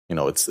 you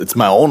know, it's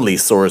my only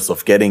source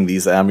of getting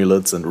these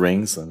amulets and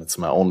rings, and it's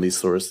my only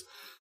source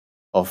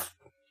of,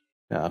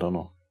 I don't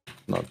know,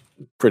 not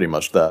pretty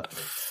much that.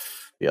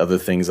 The other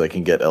things I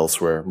can get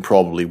elsewhere,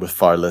 probably with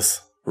far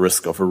less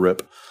risk of a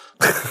rip.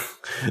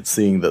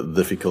 Seeing that the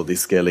difficulty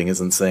scaling is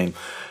insane.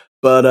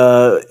 But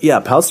yeah,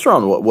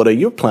 Palstron, what are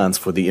your plans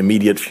for the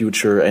immediate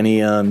future?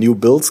 Any new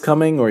builds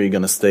coming, or are you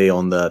going to stay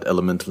on that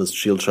Elementalist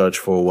shield charge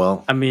for a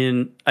while? I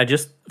mean, I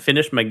just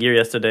finished my gear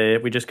yesterday.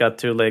 We just got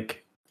to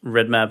like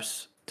red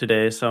maps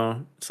today,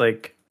 so it's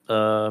like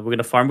we're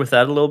gonna farm with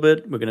that a little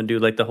bit. We're gonna do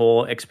like the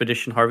whole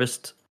expedition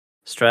harvest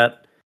strat,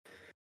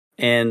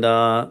 and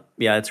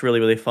yeah, it's really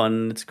really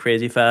fun. It's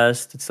crazy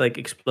fast. It's like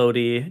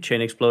explodey, chain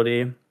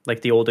explodey,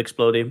 like the old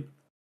explodey.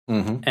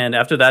 Mm-hmm. And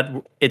after that,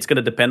 it's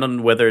gonna depend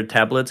on whether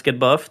tablets get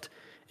buffed.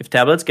 If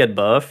tablets get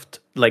buffed,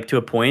 like to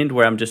a point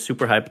where I'm just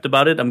super hyped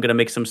about it, I'm gonna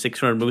make some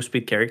 600 move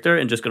speed character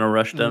and just gonna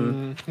rush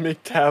them.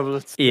 Make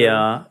tablets.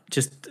 Yeah,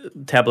 just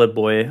tablet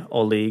boy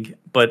all league.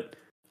 But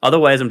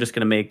otherwise, I'm just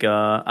gonna make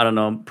I don't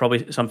know,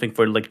 probably something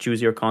for like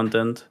choose your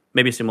content,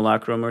 maybe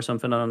Simulacrum or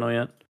something. I don't know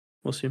yet.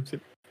 We'll see.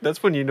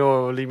 That's when you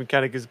know a league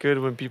mechanic is good,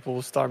 when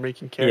people start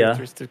making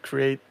characters to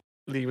create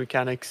league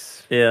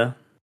mechanics. Yeah,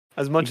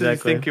 As much as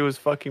Exactly. you think it was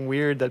fucking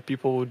weird that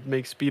people would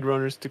make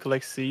speedrunners to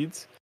collect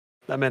seeds,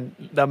 that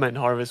meant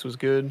Harvest was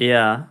good.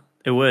 yeah,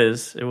 it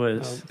was. It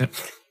was.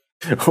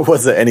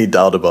 Was there any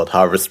doubt about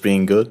Harvest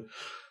being good?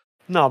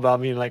 No, but I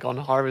mean, like on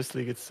Harvest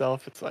League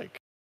itself, it's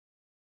like,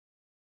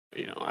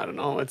 you know, I don't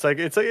know. It's like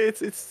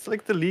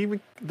the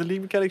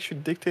league mechanics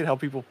should dictate how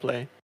people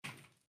play.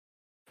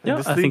 And Yeah,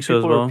 this I league, think so as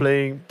people well. Are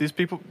playing these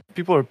people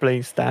are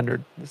playing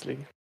standard this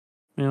league.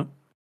 Yeah.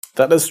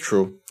 That is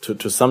true,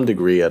 to some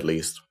degree at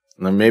least.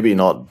 And then maybe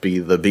not be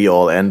the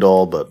be-all,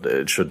 end-all, but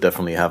it should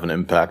definitely have an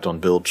impact on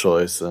build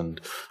choice. And,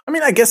 I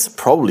mean, I guess it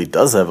probably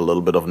does have a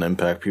little bit of an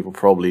impact. People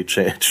probably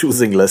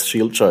choosing less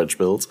shield charge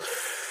builds.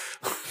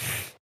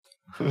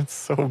 It's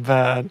so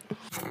bad.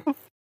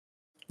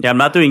 Yeah, I'm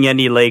not doing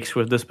any lakes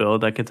with this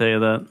build. I can tell you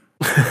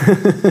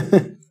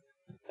that.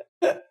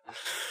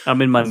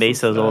 I'm in my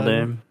mesas all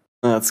day.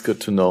 That's good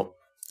to know.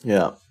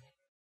 Yeah.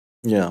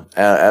 Yeah.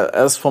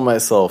 As for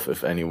myself,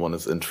 if anyone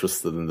is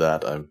interested in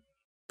that, I'm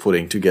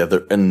putting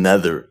together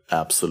another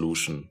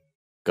Absolution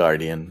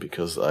Guardian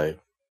because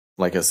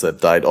like I said,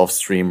 died off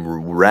stream,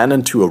 ran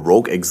into a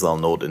Rogue Exile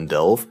node in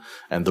Delve,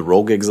 and the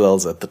Rogue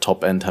Exiles at the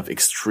top end have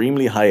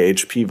extremely high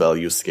HP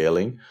value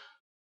scaling.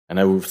 And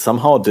I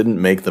somehow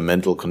didn't make the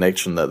mental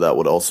connection that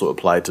would also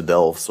apply to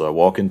Delve. So I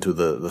walk into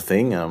the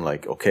thing and I'm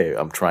like, okay,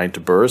 I'm trying to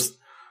burst.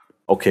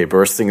 okay,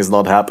 bursting is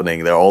not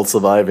happening. They're all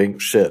surviving.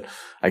 Shit.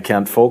 I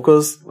can't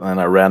focus. And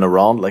I ran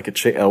around like a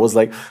chick. I was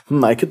like,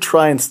 I could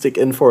try and stick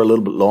in for a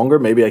little bit longer.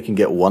 Maybe I can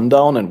get one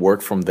down and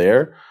work from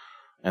there.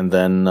 And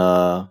then,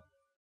 I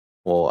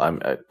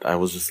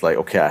was just like,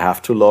 okay, I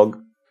have to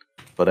log.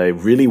 But I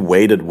really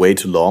waited way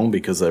too long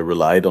because I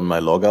relied on my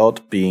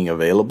logout being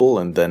available.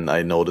 And then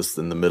I noticed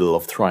in the middle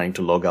of trying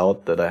to log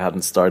out that I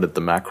hadn't started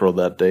the macro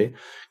that day.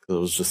 It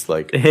was just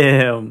like,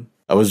 Damn.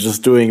 I was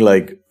just doing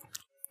like,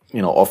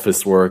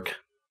 office work,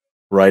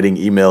 writing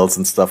emails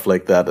and stuff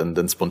like that, and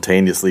then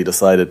spontaneously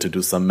decided to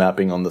do some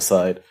mapping on the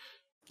side.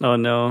 Oh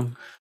no.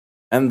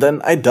 And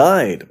then I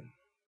died.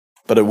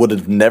 But it would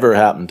have never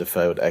happened if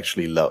I would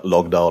actually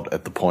logged out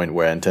at the point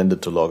where I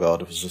intended to log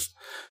out. It was just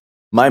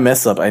my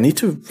mess up. I need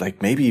to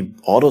maybe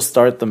auto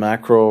start the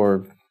macro,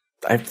 or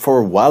for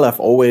a while I've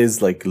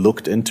always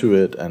looked into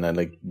it, and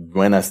then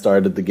when I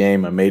started the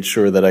game I made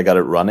sure that I got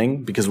it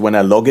running, because when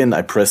I log in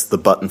I press the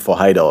button for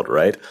hideout,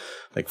 right?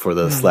 For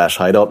the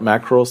 /hideout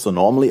macro. So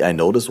normally I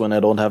notice when I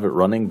don't have it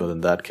running, but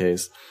in that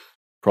case,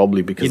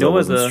 probably because I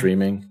wasn't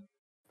streaming.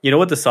 You know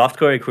what the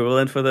softcore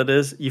equivalent for that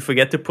is? You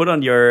forget to put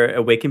on your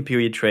awaken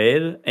period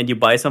trade, and you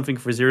buy something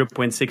for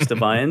 0.6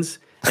 divines,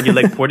 and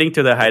you're porting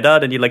to the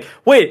hideout, and you're like,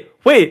 wait,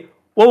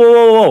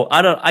 whoa,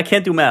 I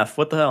can't do math.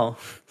 What the hell?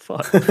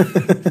 Fuck.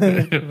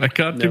 I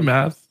can't do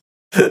math.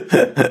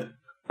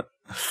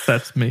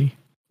 That's me.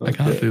 Okay. I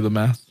can't do the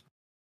math.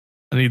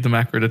 I need the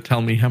macro to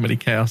tell me how many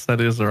chaos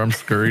that is, or I'm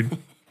screwed.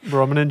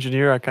 Bro, I'm an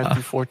engineer. I can't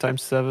do 4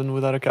 times 7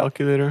 without a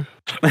calculator.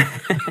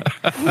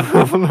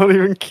 I'm not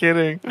even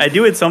kidding. I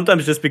do it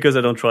sometimes just because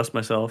I don't trust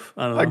myself.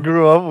 I don't know. I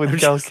grew up with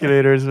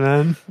calculators,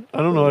 man. I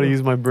don't know how to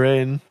use my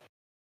brain.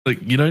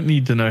 You don't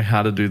need to know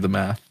how to do the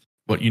math.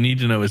 What you need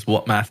to know is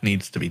what math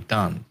needs to be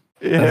done.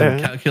 Yeah.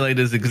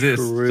 Calculators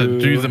exist to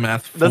do the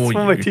math for you. That's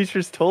what my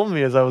teachers told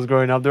me as I was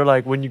growing up. They're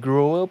like, when you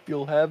grow up,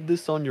 you'll have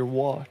this on your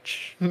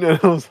watch. And I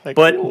was like,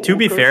 but to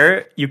be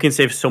fair, you can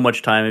save so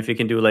much time if you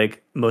can do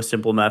most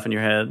simple math in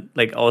your head.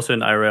 Also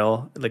in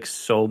IRL,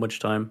 so much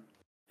time.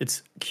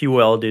 It's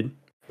QL, dude.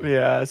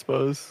 Yeah, I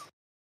suppose.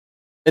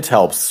 It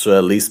helps to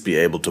at least be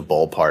able to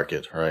ballpark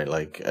it, right?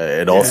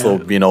 It also,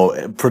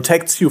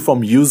 protects you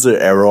from user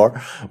error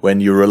when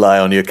you rely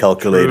on your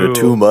calculator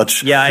too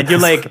much. Yeah, and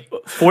you're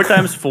 4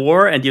 times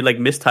 4, and you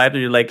mistyped,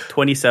 and you're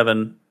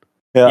 27.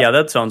 Yeah,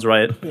 that sounds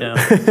right. Yeah.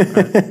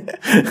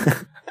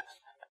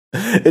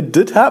 It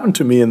did happen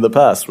to me in the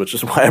past, which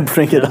is why I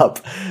bring it up.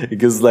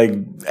 Because,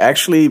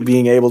 actually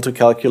being able to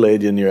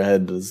calculate in your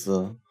head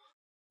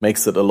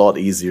makes it a lot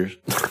easier.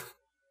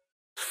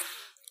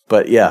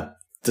 But yeah.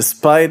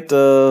 Despite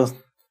all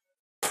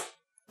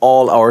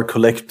our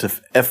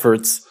collective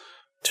efforts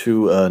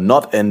to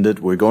not end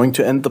it, we're going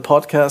to end the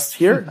podcast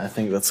here. I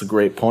think that's a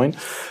great point.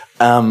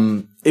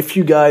 If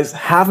you guys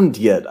haven't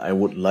yet, I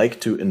would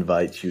like to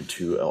invite you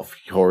to, of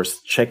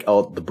course, check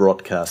out the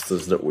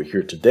broadcasters that were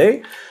here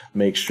today.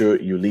 Make sure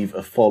you leave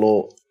a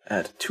follow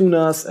at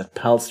Tunas, at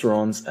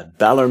Palsterons, at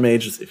Valor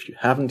Mages if you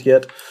haven't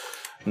yet.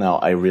 Now,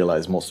 I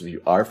realize most of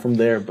you are from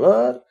there,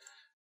 but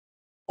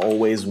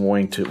always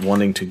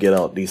wanting to get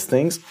out these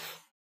things.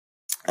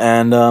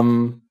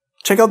 And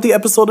check out the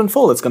episode in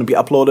full. It's going to be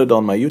uploaded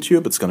on my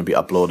YouTube. It's going to be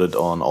uploaded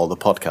on all the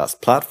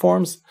podcast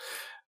platforms.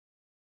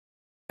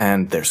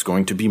 And there's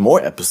going to be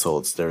more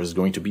episodes. There is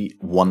going to be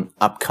one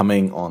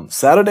upcoming on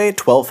Saturday,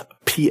 12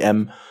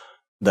 p.m.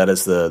 That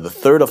is the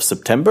 3rd of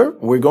September.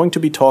 We're going to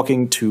be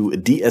talking to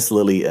DS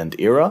Lily and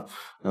Era.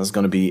 And it's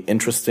going to be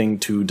interesting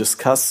to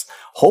discuss,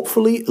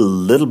 hopefully, a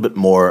little bit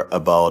more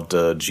about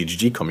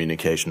GGG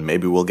communication.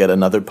 Maybe we'll get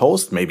another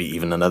post, maybe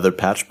even another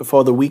patch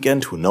before the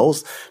weekend. Who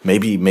knows?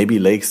 Maybe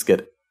Lakes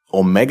get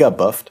Omega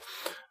buffed,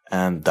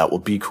 and that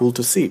would be cool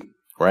to see,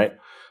 right?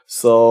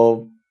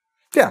 So,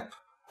 yeah.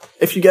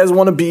 If you guys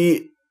want to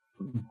be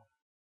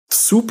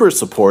super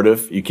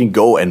supportive, you can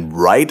go and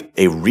write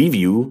a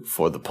review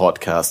for the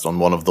podcast on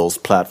one of those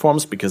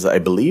platforms, because I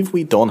believe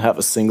we don't have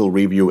a single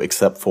review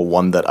except for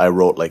one that I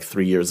wrote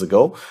 3 years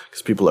ago,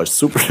 because people are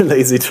super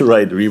lazy to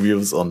write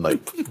reviews on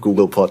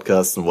Google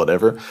Podcasts and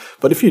whatever.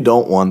 But if you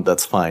don't want,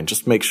 that's fine.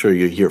 Just make sure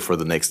you're here for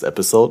the next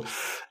episode.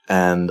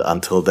 And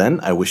until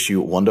then, I wish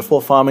you wonderful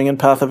farming in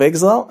Path of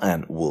Exile,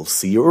 and we'll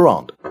see you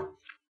around.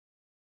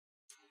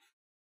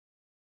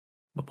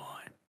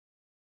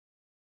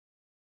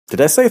 Did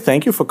I say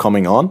thank you for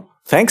coming on?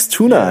 Thanks,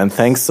 Tuna, and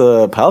thanks,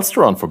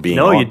 Palsteron, for being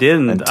on. No, you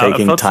didn't. And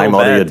taking time so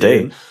out of your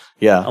day. Dude.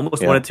 Yeah. I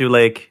almost wanted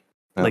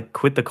to,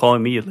 quit the call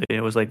immediately.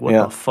 It was what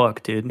the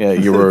fuck, dude? Yeah,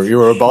 you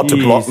were about to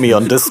block me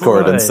on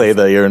Discord and say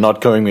that you're not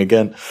coming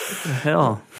again. What the hell?